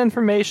tried to get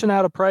information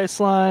out of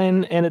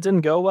Priceline, and it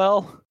didn't go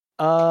well.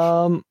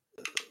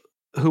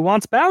 Who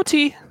wants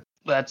bounty?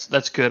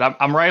 That's good.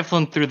 I'm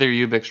rifling through their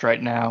Ubix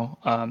right now,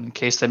 in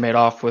case they made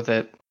off with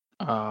it.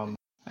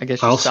 I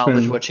guess you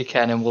salvage what you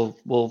can, and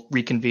we'll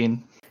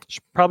reconvene.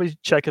 Should probably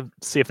check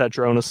see if that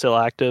drone is still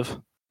active.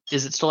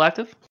 Is it still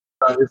active?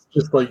 It's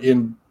just like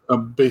in a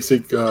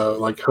basic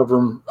like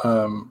hover,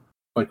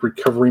 like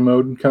recovery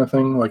mode kind of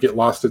thing. Like it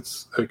lost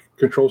its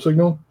control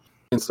signal,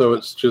 and so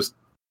it's just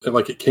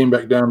like it came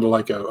back down to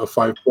like a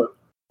 5-foot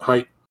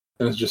height,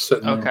 and it's just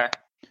sitting there. Okay.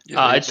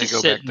 It's just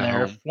sitting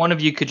there. If one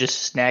of you could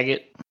just snag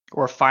it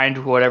or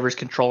find whatever's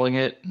controlling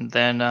it, and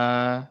then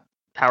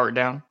power it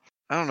down.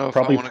 I don't know if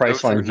probably I want to go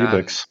through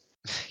Priceline Ubix.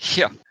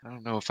 Yeah, I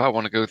don't know if I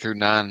want to go through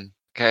 9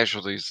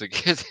 casualties to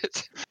get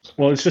it.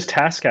 Well, it's just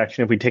task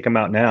action if we take them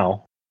out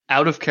now.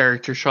 Out of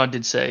character, Sean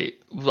did say,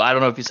 I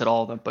don't know if he said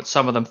all of them, but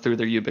some of them threw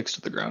their Ubix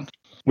to the ground.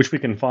 Which we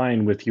can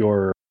find with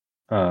your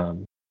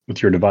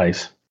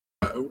device.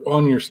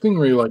 On your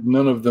Stingray, like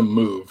none of them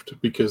moved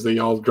because they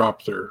all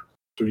dropped their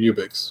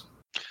Ubix.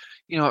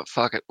 You know what?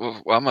 Fuck it.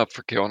 Well, I'm up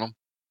for killing them.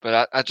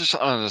 But I just,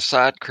 on the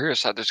side,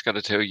 Chris, I just got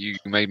to tell you,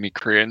 you made me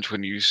cringe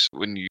when you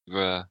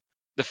the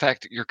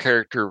fact that your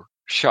character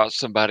shot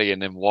somebody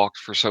and then walked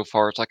for so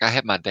far. It's like I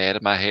had my dad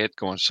in my head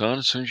going, son,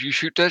 as soon as you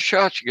shoot that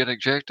shot, you got to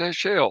eject that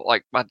shell.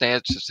 Like my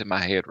dad's just in my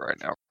head right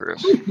now,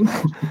 Chris.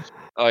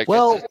 Like,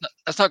 well,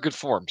 that's not good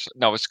form.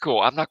 No, it's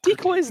cool. I'm not.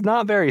 Decoy's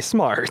not very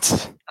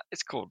smart.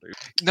 It's cool, dude.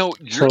 No,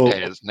 your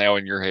dad's now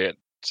in your head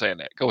saying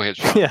that. Go ahead,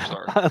 Sean. Yeah,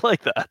 Sorry. I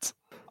like that.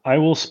 I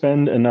will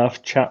spend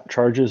enough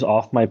charges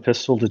off my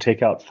pistol to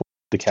take out 4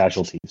 of the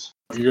casualties.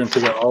 You're going to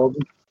take out all of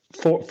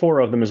them? 4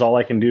 of them is all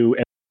I can do,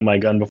 and my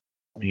gun before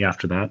me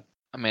after that.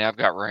 I mean, I've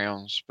got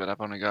rounds, but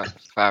I've only got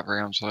 5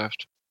 rounds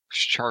left.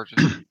 Just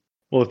charges.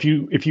 Well, if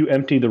you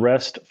empty the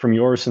rest from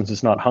yours, since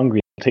it's not hungry,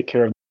 take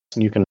care of this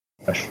and you can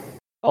rush.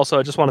 Also,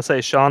 I just want to say,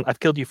 Sean,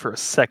 I've killed you for a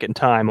second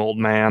time, old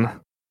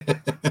man.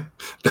 That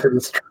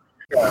is true.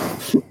 Yeah.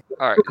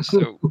 All right,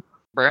 so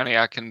Brownie,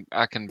 I can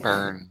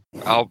burn.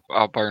 I'll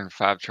burn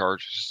 5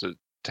 charges to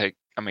take.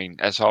 I mean,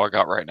 that's all I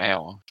got right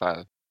now.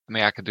 I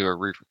could do a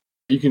refresh.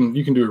 You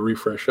can do a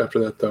refresh after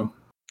that, though.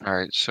 All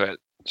right,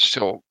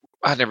 so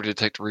I never did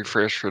take the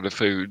refresh for the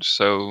food,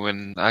 so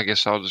and I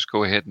guess I'll just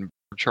go ahead and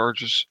burn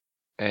charges,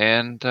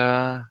 and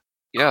all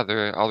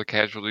the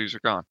casualties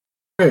are gone.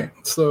 Okay,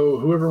 so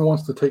whoever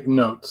wants to take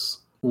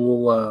notes,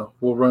 we'll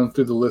run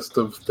through the list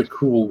of the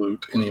cool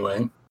loot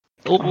anyway.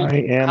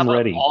 I am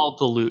ready. All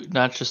the loot,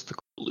 not just the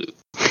cool loot.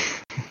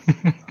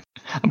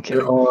 I'm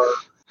kidding. There are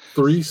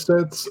 3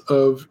 sets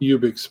of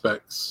Ubix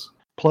specs.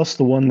 Plus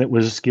the one that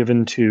was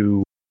given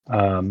to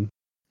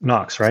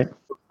Knox, right?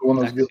 The one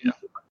that was given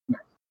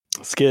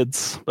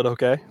Skidz, but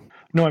okay.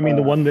 No, I mean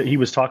the one that he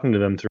was talking to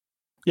them through.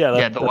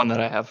 Yeah, the one that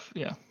I have.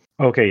 Yeah.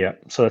 Okay, yeah.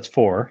 So that's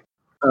 4.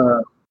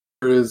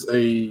 There is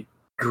a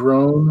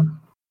drone,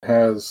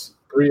 has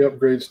 3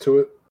 upgrades to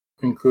it,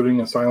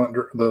 including a silent,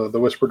 the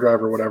whisper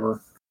drive or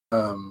whatever.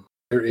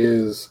 There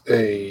is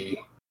a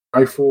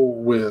rifle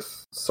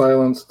with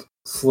silenced,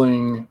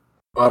 sling,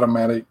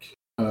 automatic,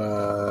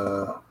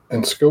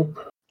 and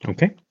scope.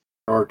 Okay.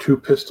 There are 2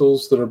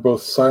 pistols that are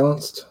both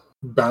silenced,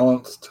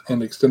 balanced,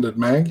 and extended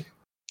mag.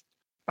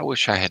 I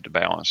wish I had the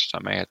balance. I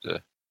may have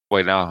to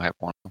wait. Now I have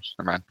one.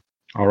 Never mind.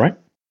 All right.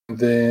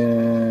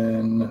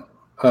 Then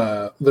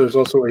there's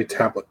also a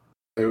tablet.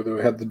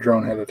 The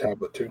drone had a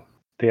tablet too.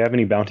 Do you have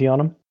any bounty on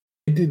them?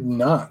 They did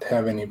not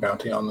have any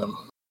bounty on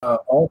them.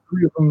 All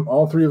three of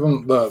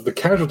them. The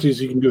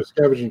casualties, you can do a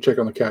scavenging check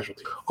on the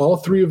casualty. All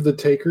 3 of the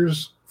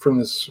takers from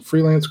this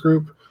freelance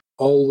group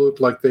all looked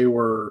like they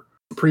were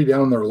pretty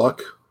down their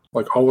luck.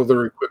 Like all of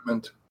their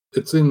equipment,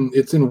 it's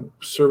in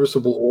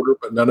serviceable order,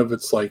 but none of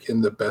it's like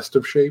in the best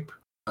of shape.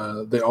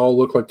 They all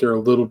look like they're a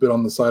little bit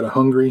on the side of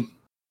hungry.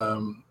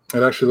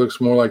 It actually looks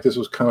more like this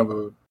was kind of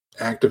an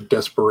act of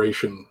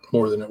desperation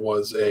more than it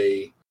was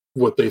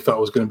what they thought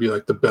was going to be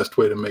like the best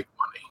way to make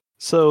money.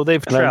 So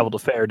they've traveled a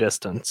fair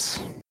distance.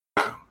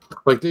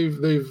 Like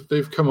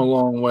they've come a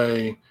long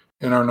way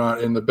and are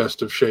not in the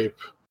best of shape.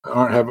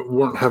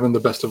 Weren't having the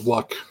best of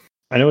luck.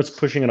 I know it's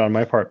pushing it on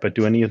my part, but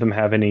do any of them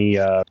have any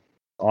on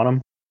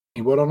them?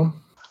 Any what on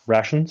them?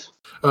 Rations?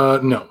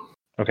 No.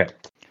 Okay.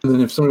 And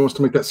then if somebody wants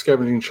to make that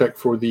scavenging check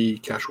for the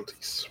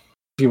casualties,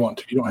 if you want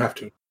to, you don't have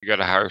to. You got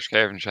a higher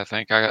scavenge, I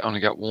think. I only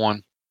got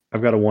one.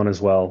 I've got a 1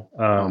 as well.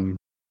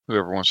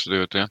 Whoever wants to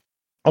do it then.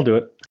 I'll do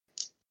it.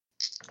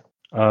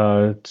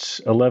 It's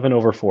 11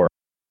 over 4.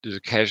 Do the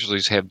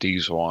casualties have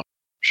diesel on,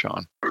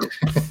 Sean?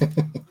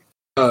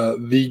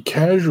 The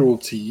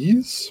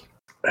casualties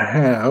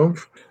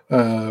have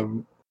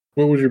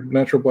what was your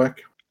natural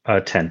black?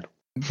 10.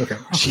 Okay.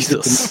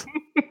 Jesus.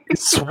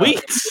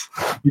 Sweet.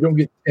 You don't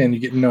get 10, you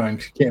get 9.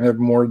 You can't have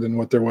more than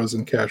what there was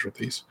in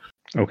casualties.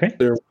 Okay.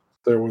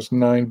 There was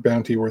 9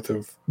 bounty worth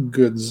of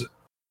goods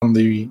on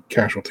the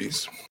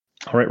casualties.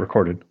 All right,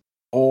 recorded.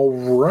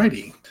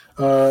 Alrighty.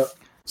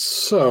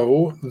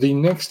 So the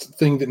next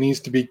thing that needs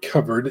to be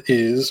covered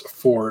is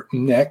for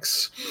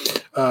Nex.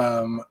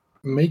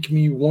 Make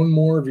me one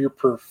more of your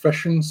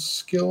profession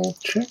skill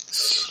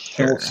checks.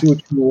 Sure. And we'll see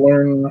what you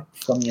learn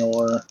from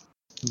your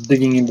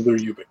digging into their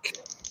Ubik.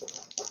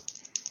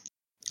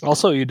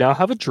 Also, you now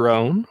have a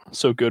drone,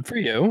 so good for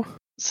you.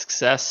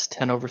 Success,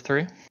 10 over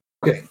 3.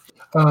 Okay.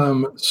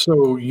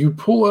 So you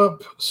pull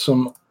up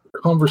some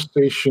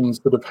conversations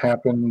that have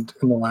happened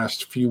in the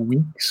last few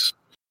weeks,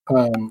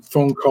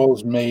 phone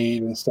calls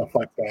made and stuff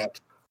like that.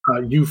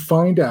 You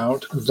find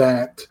out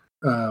that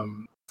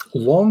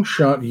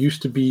Longshot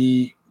used to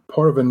be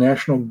part of a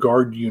National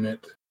Guard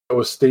unit that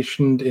was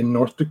stationed in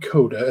North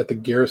Dakota at the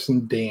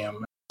Garrison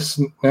Dam.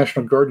 This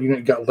National Guard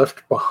unit got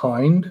left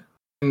behind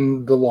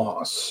in the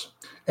loss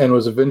and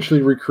was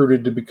eventually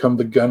recruited to become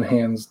the gun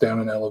hands down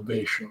in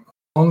Elevation.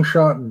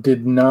 Longshot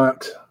did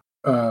not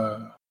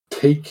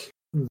take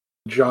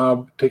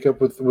up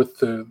with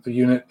the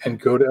unit and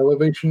go to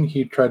Elevation.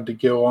 He tried to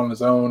go on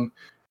his own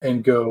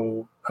and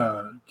go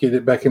get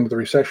it back into the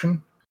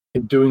recession.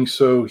 In doing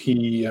so,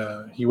 he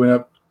went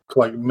up to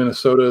like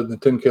Minnesota, the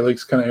 10K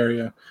Lakes kind of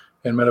area,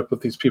 and met up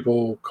with these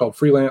people called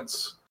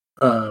Freelance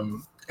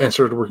and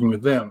started working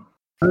with them.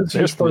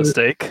 There's the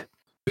mistake.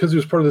 Because he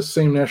was part of the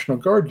same National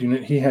Guard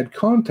unit, he had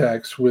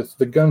contacts with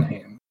the gun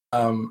hand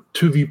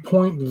to the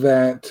point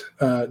that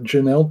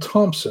Janelle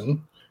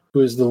Thompson,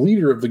 who is the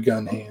leader of the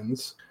gun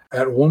hands,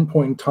 at one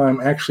point in time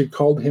actually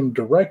called him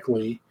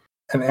directly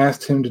and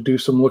asked him to do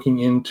some looking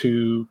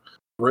into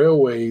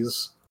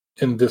railways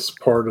in this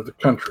part of the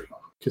country,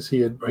 because he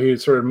had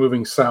started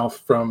moving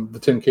south from the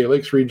 10K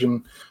Lakes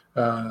region,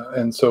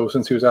 and so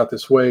since he was out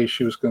this way,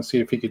 she was going to see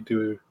if he could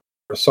do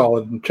a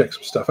solid and check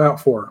some stuff out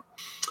for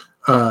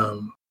her.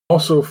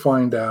 Also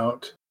find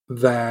out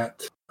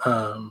that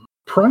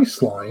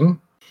Priceline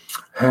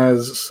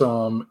has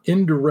some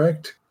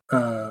indirect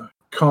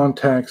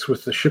contacts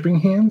with the shipping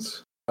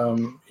hands.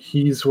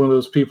 He's one of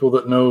those people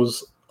that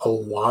knows a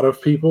lot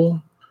of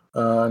people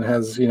and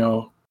has,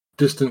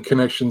 distant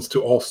connections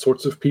to all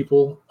sorts of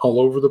people all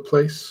over the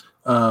place.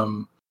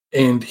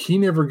 And he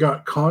never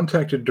got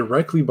contacted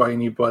directly by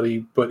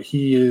anybody, but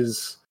he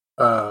is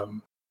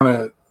kind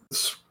of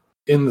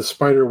in the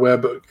spider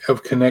web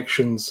of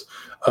connections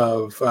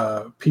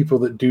of people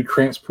that do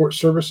transport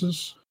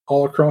services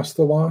all across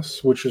the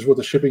loss, which is what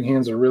the shipping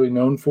hands are really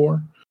known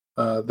for.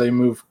 They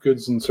move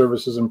goods and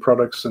services and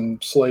products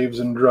and slaves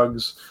and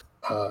drugs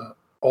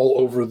all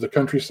over the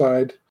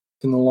countryside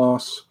in the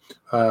loss.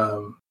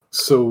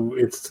 So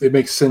it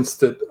makes sense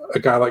that a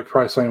guy like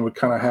Priceline would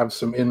kind of have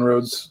some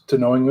inroads to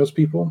knowing those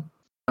people.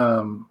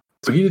 So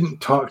he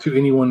didn't talk to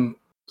anyone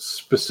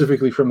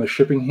specifically from the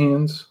shipping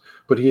hands,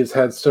 but he has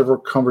had several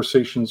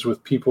conversations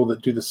with people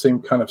that do the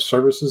same kind of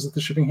services that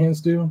the shipping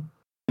hands do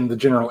in the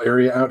general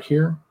area out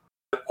here,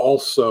 that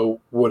also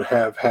would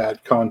have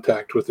had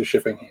contact with the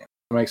shipping hand.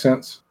 That make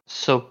sense?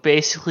 So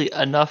basically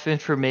enough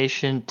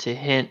information to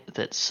hint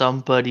that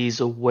somebody's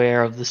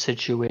aware of the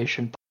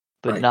situation,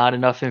 but Right. not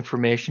enough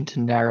information to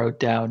narrow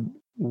down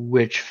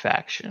which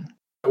faction.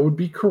 That would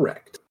be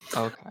correct.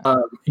 Okay.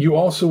 You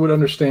also would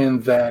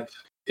understand that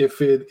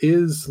if it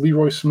is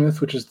Leroy Smith,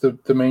 which is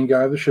the main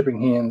guy of the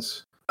shipping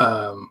hands,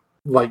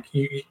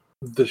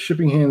 the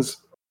shipping hands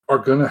are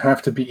going to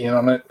have to be in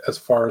on it as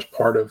far as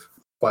part of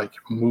like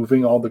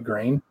moving all the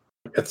grain.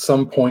 At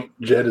some point,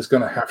 Jed is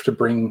going to have to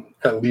bring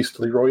at least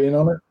Leroy in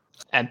on it.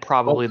 And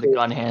probably the Also-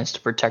 gun hands to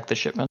protect the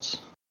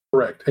shipments.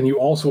 Correct. And you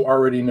also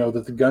already know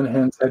that the gun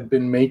hands had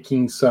been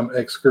making some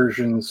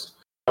excursions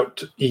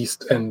out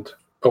east and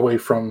away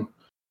from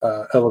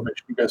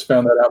Elevation. You guys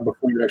found that out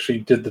before you actually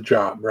did the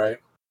job, right?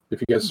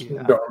 If you guys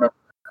Yeah. don't remember,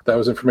 that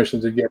was information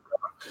to get.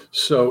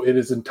 So it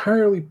is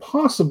entirely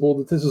possible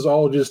that this is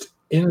all just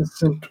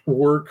innocent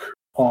work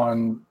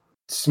on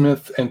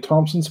Smith and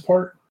Thompson's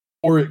part,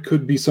 or it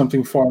could be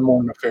something far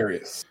more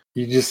nefarious.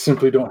 You just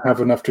simply don't have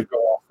enough to go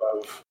off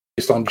of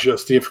based on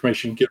just the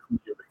information you get from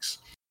Ubik.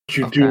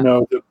 You do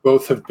know that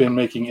both have been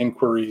making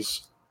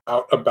inquiries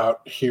out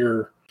about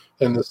here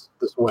in this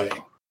way.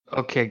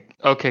 Okay,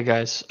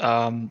 guys.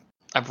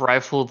 I've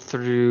rifled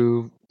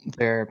through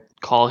their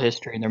call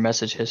history and their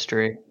message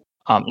history.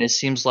 And it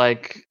seems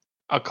like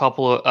a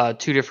couple of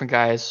two different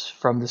guys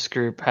from this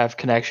group have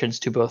connections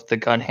to both the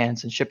gun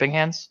hands and shipping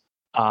hands.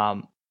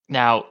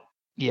 Now,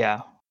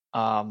 yeah,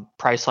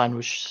 Priceline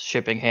was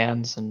shipping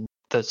hands, and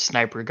the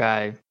sniper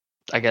guy,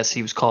 I guess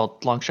he was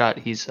called Longshot.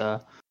 He's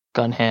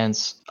gun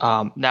hands.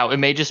 Now, it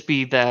may just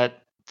be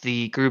that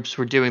the groups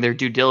were doing their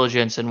due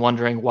diligence and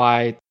wondering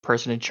why the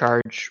person in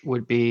charge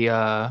would be,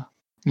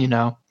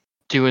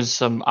 doing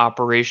some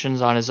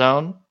operations on his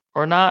own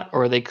or not,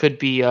 or they could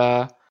be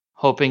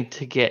hoping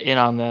to get in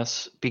on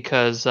this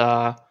because,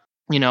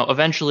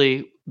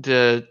 eventually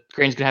the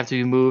grain's going to have to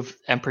be moved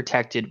and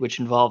protected, which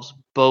involves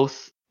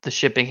both the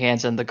shipping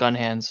hands and the gun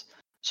hands.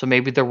 So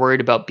maybe they're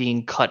worried about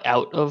being cut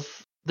out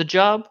of the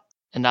job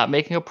and not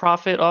making a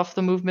profit off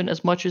the movement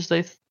as much as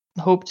they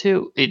hope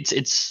to.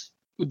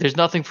 There's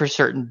nothing for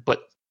certain,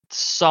 but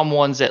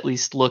someone's at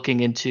least looking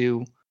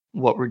into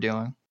what we're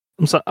doing.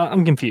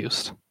 I'm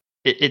confused.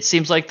 It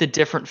seems like the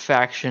different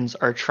factions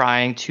are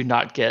trying to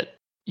not get,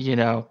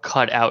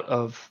 cut out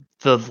of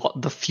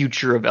the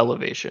future of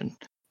Elevation.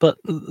 But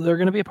they're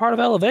going to be a part of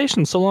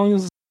Elevation so long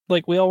as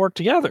we all work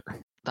together.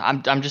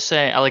 I'm just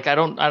saying, I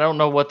don't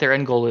know what their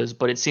end goal is,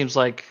 but it seems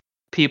like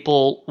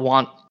people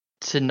want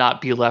to not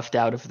be left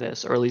out of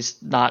this, or at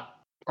least not,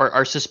 or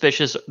are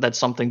suspicious that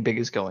something big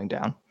is going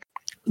down.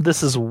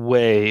 This is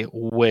way,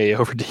 way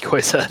over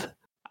Decoy's head.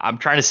 I'm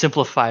trying to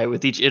simplify it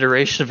with each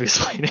iteration of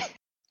explaining.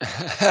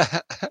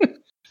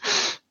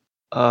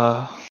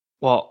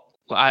 Well,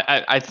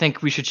 I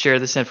think we should share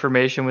this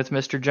information with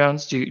Mr.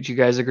 Jones. Do you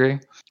guys agree?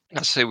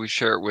 I say we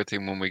share it with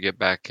him when we get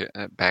back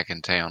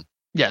in town.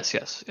 Yes.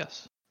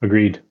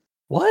 Agreed.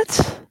 What?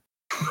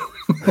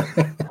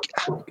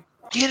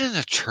 Get in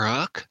the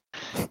truck.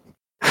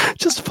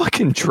 Just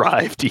fucking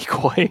drive,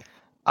 Decoy.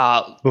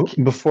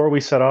 Before we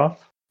set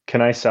off,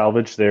 can I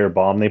salvage their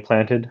bomb they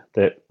planted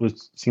that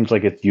seems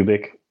like it's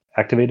Ubik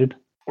activated?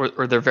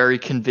 Or their very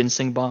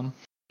convincing bomb?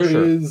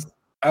 There is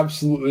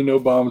absolutely no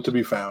bomb to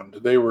be found.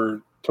 They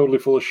were totally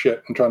full of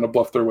shit and trying to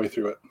bluff their way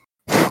through it.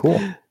 Cool.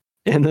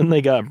 And then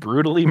they got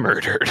brutally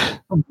murdered.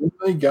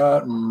 They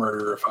got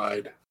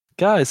murderified.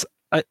 Guys,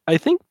 I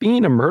think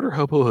being a murder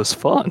hobo is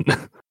fun.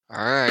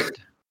 All right.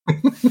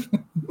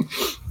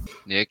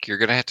 Nick, you're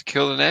gonna have to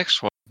kill the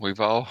next one. We've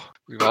all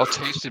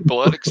tasted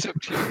blood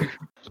except you.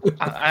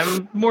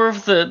 I'm more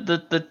of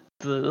the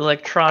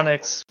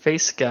electronics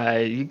face guy.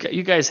 You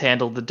guys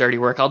handle the dirty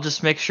work. I'll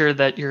just make sure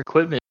that your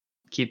equipment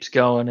keeps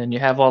going and you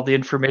have all the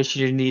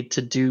information you need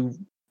to do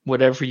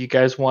whatever you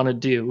guys want to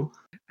do.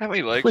 How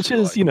many legs? Which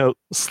is,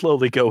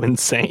 slowly go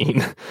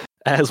insane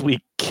as we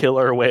kill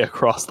our way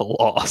across the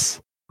loss.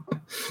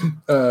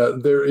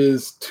 There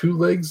is 2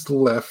 legs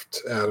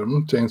left,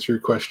 Adam, to answer your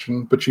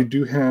question, but you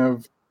do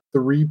have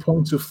 3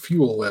 points of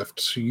fuel left,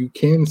 so you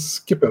can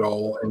skip it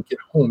all and get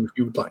home if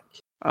you would like.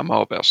 I'm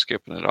all about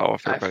skipping it all.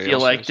 If everybody I feel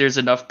else like is. there's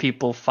enough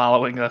people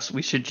following us.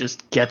 We should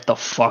just get the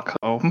fuck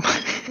home.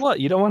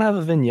 What, you don't want to have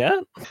a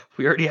vignette?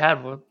 We already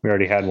had one.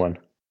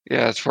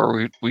 Yeah, that's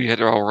where we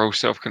had our raw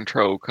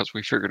self-control because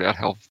we figured out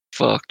how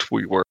fucked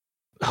we were.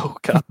 Oh,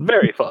 God,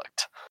 very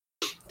fucked.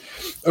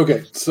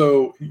 Okay,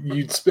 so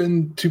you'd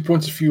spend 2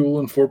 points of fuel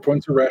and 4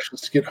 points of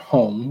rations to get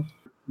home.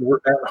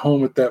 We're at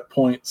home at that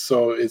point,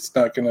 so it's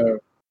not going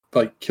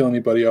to kill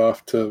anybody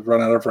off to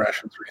run out of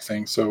rations or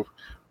anything, so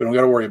we don't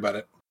got to worry about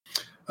it.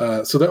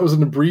 So that was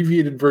an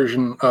abbreviated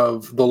version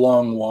of the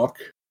long walk.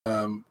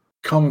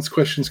 Comments,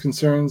 questions,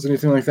 concerns,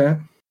 anything like that?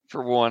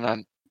 For one,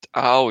 I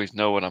always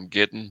know what I'm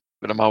getting,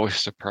 but I'm always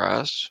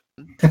surprised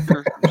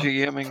for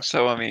GMing.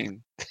 So I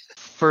mean,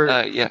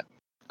 yeah.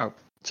 Oh,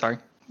 sorry.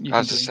 I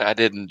was just I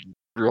didn't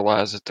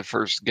realize that the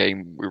first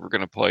game we were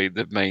going to play,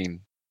 the main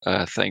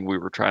thing we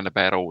were trying to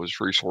battle was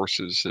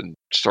resources and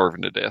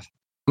starving to death.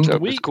 So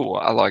it was cool.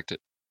 I liked it.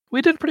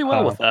 We did pretty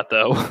well with that,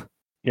 though.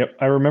 Yep,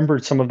 I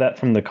remembered some of that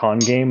from the con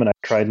game, and I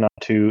tried not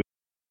to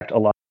act a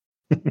lot.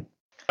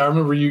 I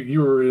remember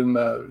you were in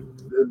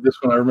this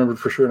one. I remembered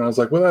for sure, and I was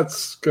like, "Well,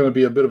 that's going to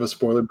be a bit of a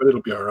spoiler, but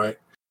it'll be all right."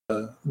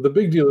 The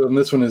big deal on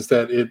this one is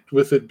that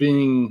with it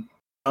being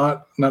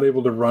not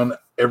able to run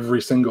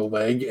every single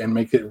leg and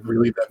make it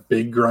really that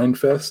big grind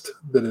fest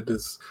that it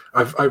is.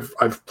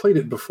 I've played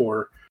it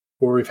before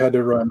where we've had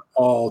to run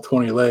all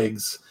 20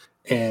 legs,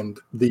 and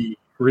the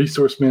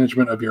resource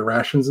management of your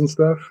rations and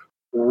stuff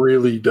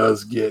really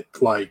does get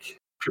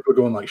people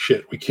going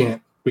shit. We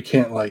can't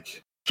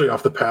stray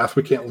off the path.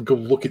 We can't go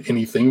look at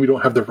anything. We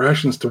don't have the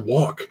rations to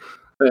walk,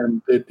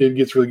 and it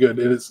gets really good.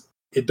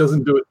 It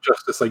doesn't do it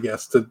justice, I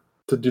guess, to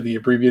do the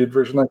abbreviated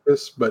version like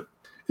this, but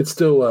it's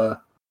still a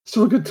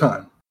good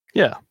time.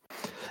 Yeah,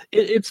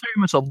 it's very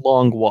much a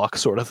long walk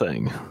sort of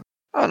thing.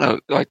 I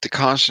don't know, the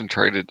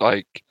concentrated,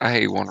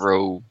 hey, 1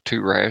 row,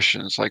 2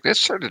 rations, that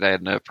started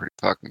adding up pretty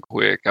fucking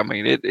quick. I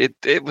mean,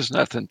 it was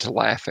nothing to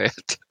laugh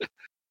at.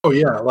 Oh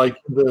yeah,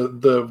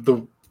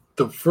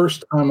 the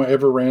first time I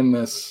ever ran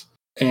this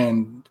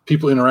and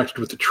people interacted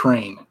with the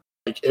train,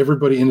 like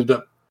everybody ended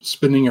up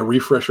spending a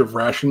refresh of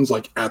rations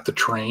like at the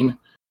train,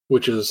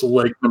 which is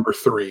leg number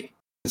 3.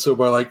 And so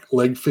by like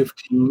leg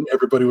 15,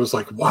 everybody was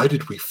like, "Why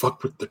did we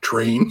fuck with the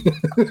train?"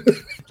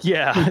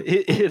 Yeah,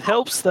 it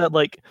helps that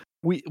like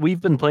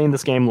we've been playing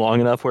this game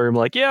long enough where I'm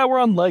like, yeah, we're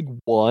on leg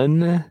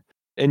 1,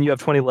 and you have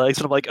 20 legs,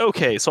 and I'm like,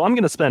 okay, so I'm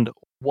gonna spend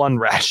 1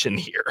 ration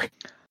here.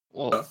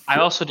 Well, I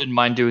also didn't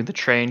mind doing the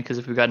train because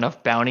if we got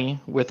enough bounty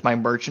with my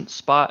merchant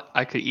spot,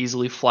 I could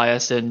easily fly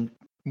us in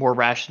more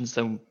rations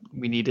than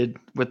we needed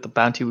with the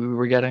bounty we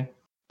were getting.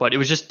 But it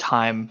was just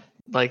time.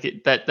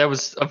 Like that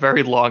was a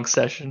very long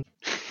session.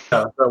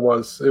 Yeah, it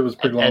was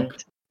pretty long.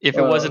 And if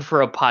it wasn't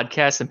for a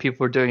podcast and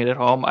people were doing it at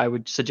home, I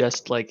would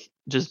suggest like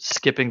just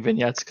skipping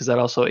vignettes because that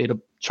also ate a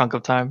chunk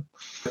of time.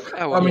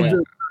 I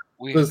mean,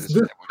 this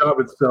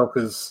job itself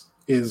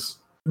is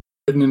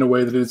written in a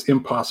way that it's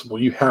impossible.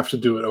 You have to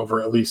do it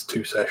over at least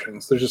 2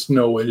 sessions. There's just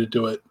no way to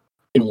do it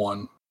in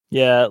 1.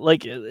 Yeah,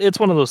 like it's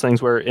one of those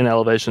things where in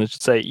Elevation it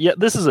should say, yeah,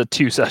 this is a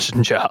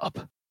 2-session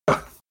job.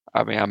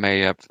 I mean, I may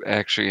have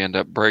actually end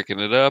up breaking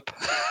it up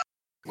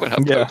when I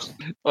post.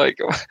 Like,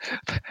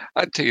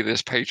 I tell you,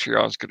 this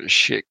Patreon's going to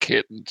shit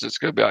kittens. It's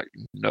going to be like,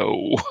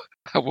 no,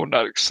 I will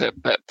not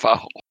accept that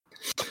file.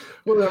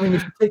 Well, I mean,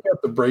 if you take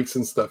out the breaks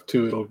and stuff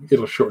too,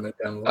 it'll shorten it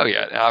down a little. Oh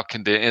yeah,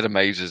 it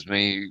amazes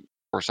me.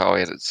 Of course, I'll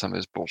edit some of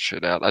this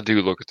bullshit out. I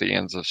do look at the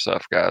ends of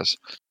stuff, guys.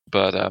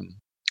 But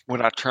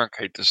when I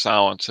truncate the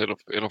silence,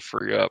 it'll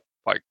free up.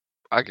 Like,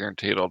 I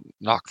guarantee it'll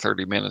knock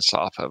 30 minutes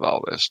off of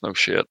all this. No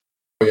shit.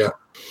 Yeah.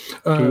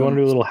 Do we want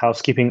to do a little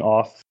housekeeping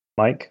off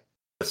mic?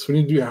 Yes, we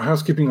need to do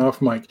housekeeping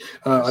off mic.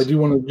 I do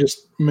want to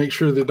just make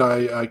sure that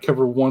I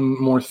cover one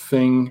more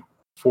thing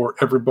for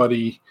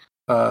everybody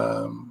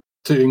to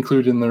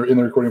include in the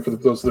recording for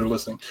those that are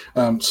listening.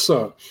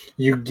 So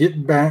you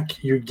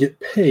get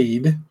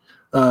paid.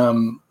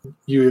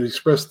 You had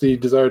expressed the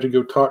desire to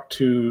go talk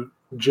to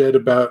Jed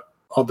about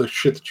all the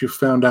shit that you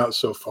found out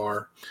so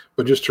far.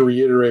 But just to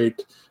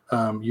reiterate,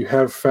 you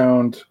have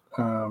found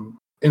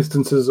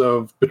instances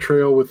of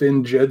betrayal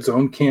within Jed's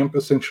own camp,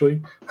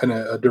 essentially. And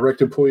a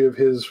direct employee of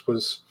his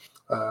was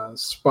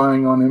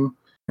spying on him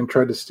and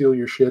tried to steal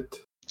your shit.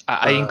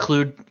 I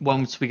include,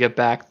 once we get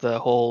back, the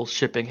whole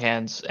shipping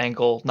hands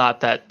angle. Not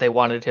that they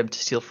wanted him to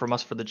steal from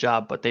us for the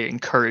job, but they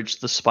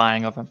encouraged the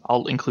spying of him.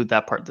 I'll include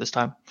that part this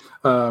time.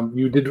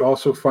 You did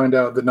also find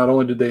out that not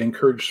only did they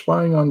encourage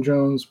spying on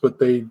Jones, but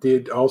they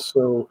did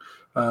also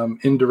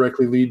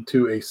indirectly lead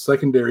to a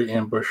secondary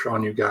ambush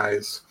on you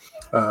guys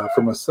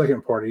from a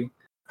second party.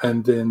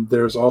 And then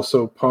there's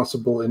also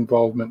possible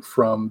involvement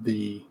from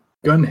the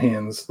gun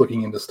hands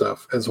looking into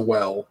stuff as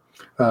well.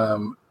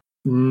 None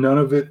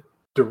of it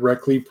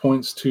directly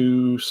points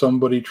to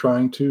somebody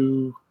trying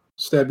to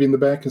stab you in the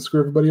back and screw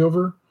everybody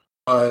over.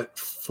 But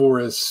for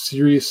as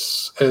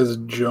serious as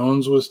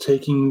Jones was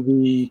taking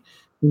the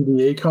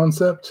NDA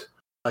concept,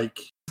 like,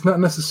 it's not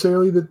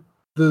necessarily that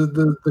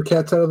the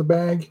cat's out of the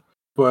bag,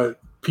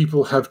 but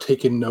people have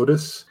taken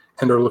notice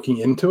and are looking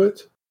into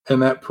it, and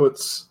that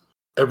puts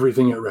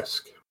everything at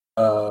risk.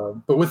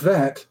 But with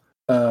that,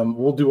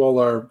 we'll do all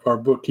our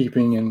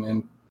bookkeeping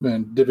and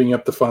divvying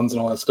up the funds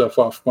and all that stuff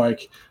off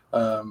mic.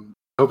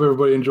 Hope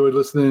everybody enjoyed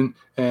listening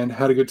and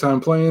had a good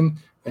time playing,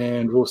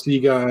 and we'll see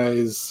you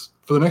guys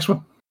for the next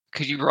one.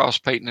 Could you Ross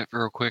Payton it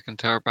real quick and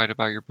tell everybody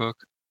about your book?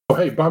 Oh,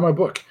 hey, buy my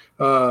book,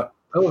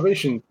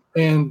 Elevation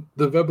and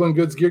the Veblen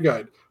Goods Gear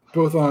Guide,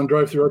 both on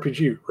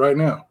DriveThruRPG right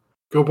now.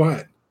 Go buy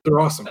it.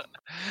 They're awesome.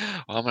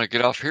 Well, I'm going to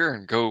get off here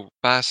and go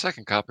buy a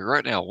second copy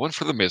right now. One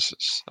for the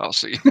missus. I'll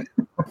see you.